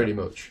everything, pretty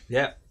much.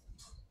 Yeah.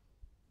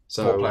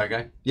 So 4-player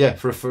game. yeah,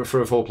 for a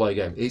 4-player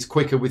game, it's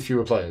quicker with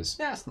fewer players.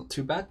 Yeah, it's not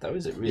too bad though,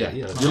 is it? Really?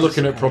 Yeah, you're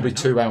looking at probably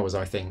 2 hours,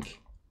 I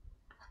think.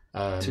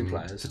 2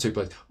 players. For 2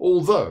 players.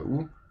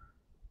 Although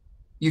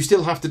you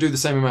still have to do the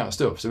same amount of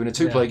stuff. So in a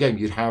 2-player game,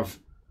 you'd have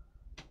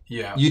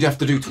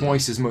to do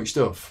twice as much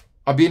stuff.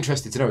 I'd be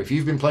interested to know if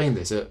you've been playing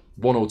this at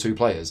 1 or 2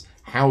 players.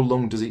 How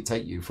long does it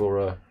take you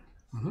for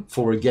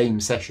a game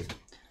session?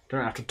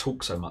 Don't have to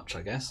talk so much,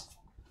 I guess.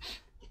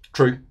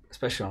 True.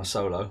 Especially on a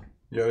solo.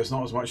 Yeah, there's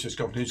not as much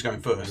discussion. Who's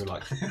going first? We're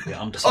like, yeah,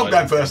 I'm I'm deciding.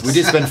 going first. We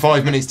did spend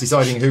 5 minutes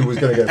deciding who was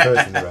going to go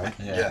first in the round.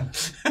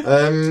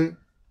 Yeah.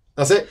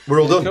 That's it.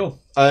 We're all done. Cool.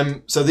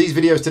 So these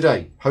videos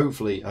today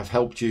hopefully have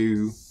helped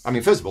you. I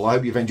mean, first of all, I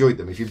hope you've enjoyed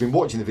them. If you've been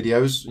watching the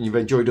videos and you've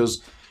enjoyed us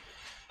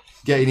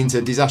getting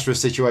into disastrous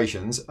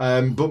situations,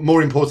 but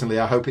more importantly,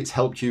 I hope it's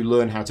helped you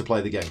learn how to play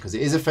the game, because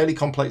it is a fairly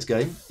complex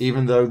game.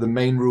 Even though the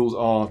main rules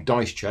are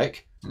dice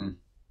check,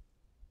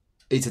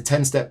 it's a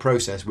 10-step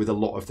process with a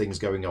lot of things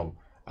going on.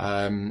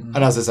 And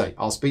as I say,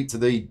 I'll speak to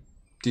the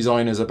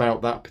designers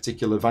about that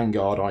particular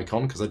Vanguard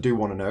icon, because I do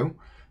want to know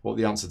what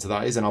the answer to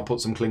that is, and I'll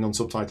put some Klingon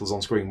subtitles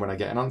on screen when I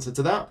get an answer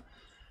to that.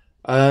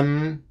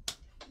 And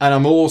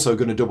I'm also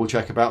going to double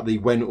check about the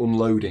when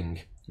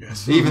unloading.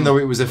 Yes. Even though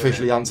it was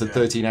officially answered Yeah.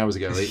 13 hours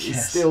ago, it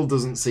still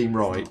doesn't seem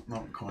right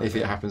Not quite if it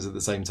right. happens at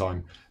the same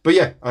time. But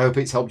yeah, I hope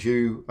it's helped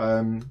you,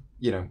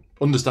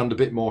 understand a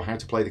bit more how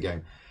to play the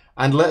game.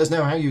 And let us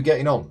know how you're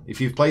getting on.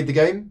 If you've played the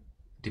game,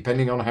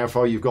 depending on how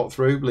far you've got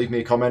through, leave me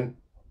a comment.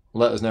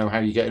 Let us know how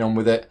you're getting on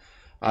with it.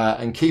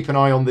 And keep an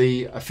eye on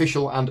the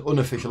official and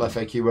unofficial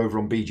FAQ over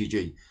on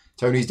BGG.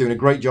 Tony's doing a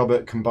great job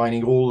at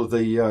combining all of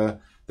the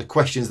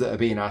questions that are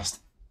being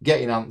asked,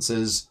 getting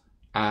answers,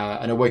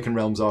 and Awakened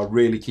Realms are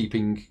really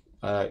keeping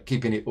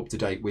it up to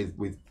date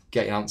with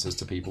getting answers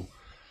to people,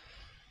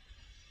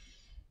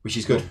 which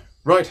is good.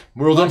 Right,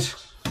 we're all done.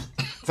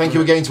 Thank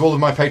you again to all of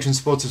my Patreon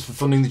supporters for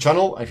funding the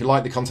channel. If you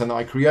like the content that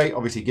I create,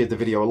 obviously give the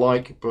video a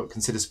like, but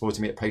consider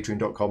supporting me at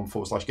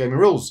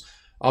patreon.com/gamingrules.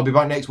 I'll be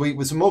back next week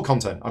with some more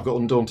content. I've got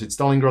Undaunted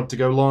Stalingrad to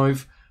go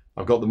live.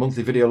 I've got the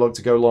monthly video log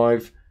to go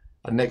live.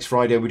 And next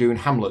Friday we're doing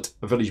Hamlet,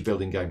 a village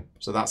building game.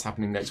 So that's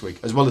happening next week,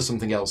 as well as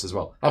something else as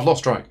well. I've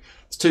lost track.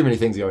 There's too many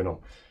things going on.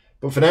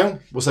 But for now,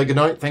 we'll say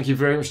goodnight. Thank you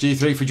very much to you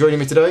three for joining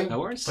me today. No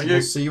worries. Thank you.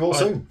 We'll see you all Bye.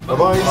 soon.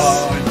 Bye-bye.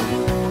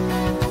 Bye.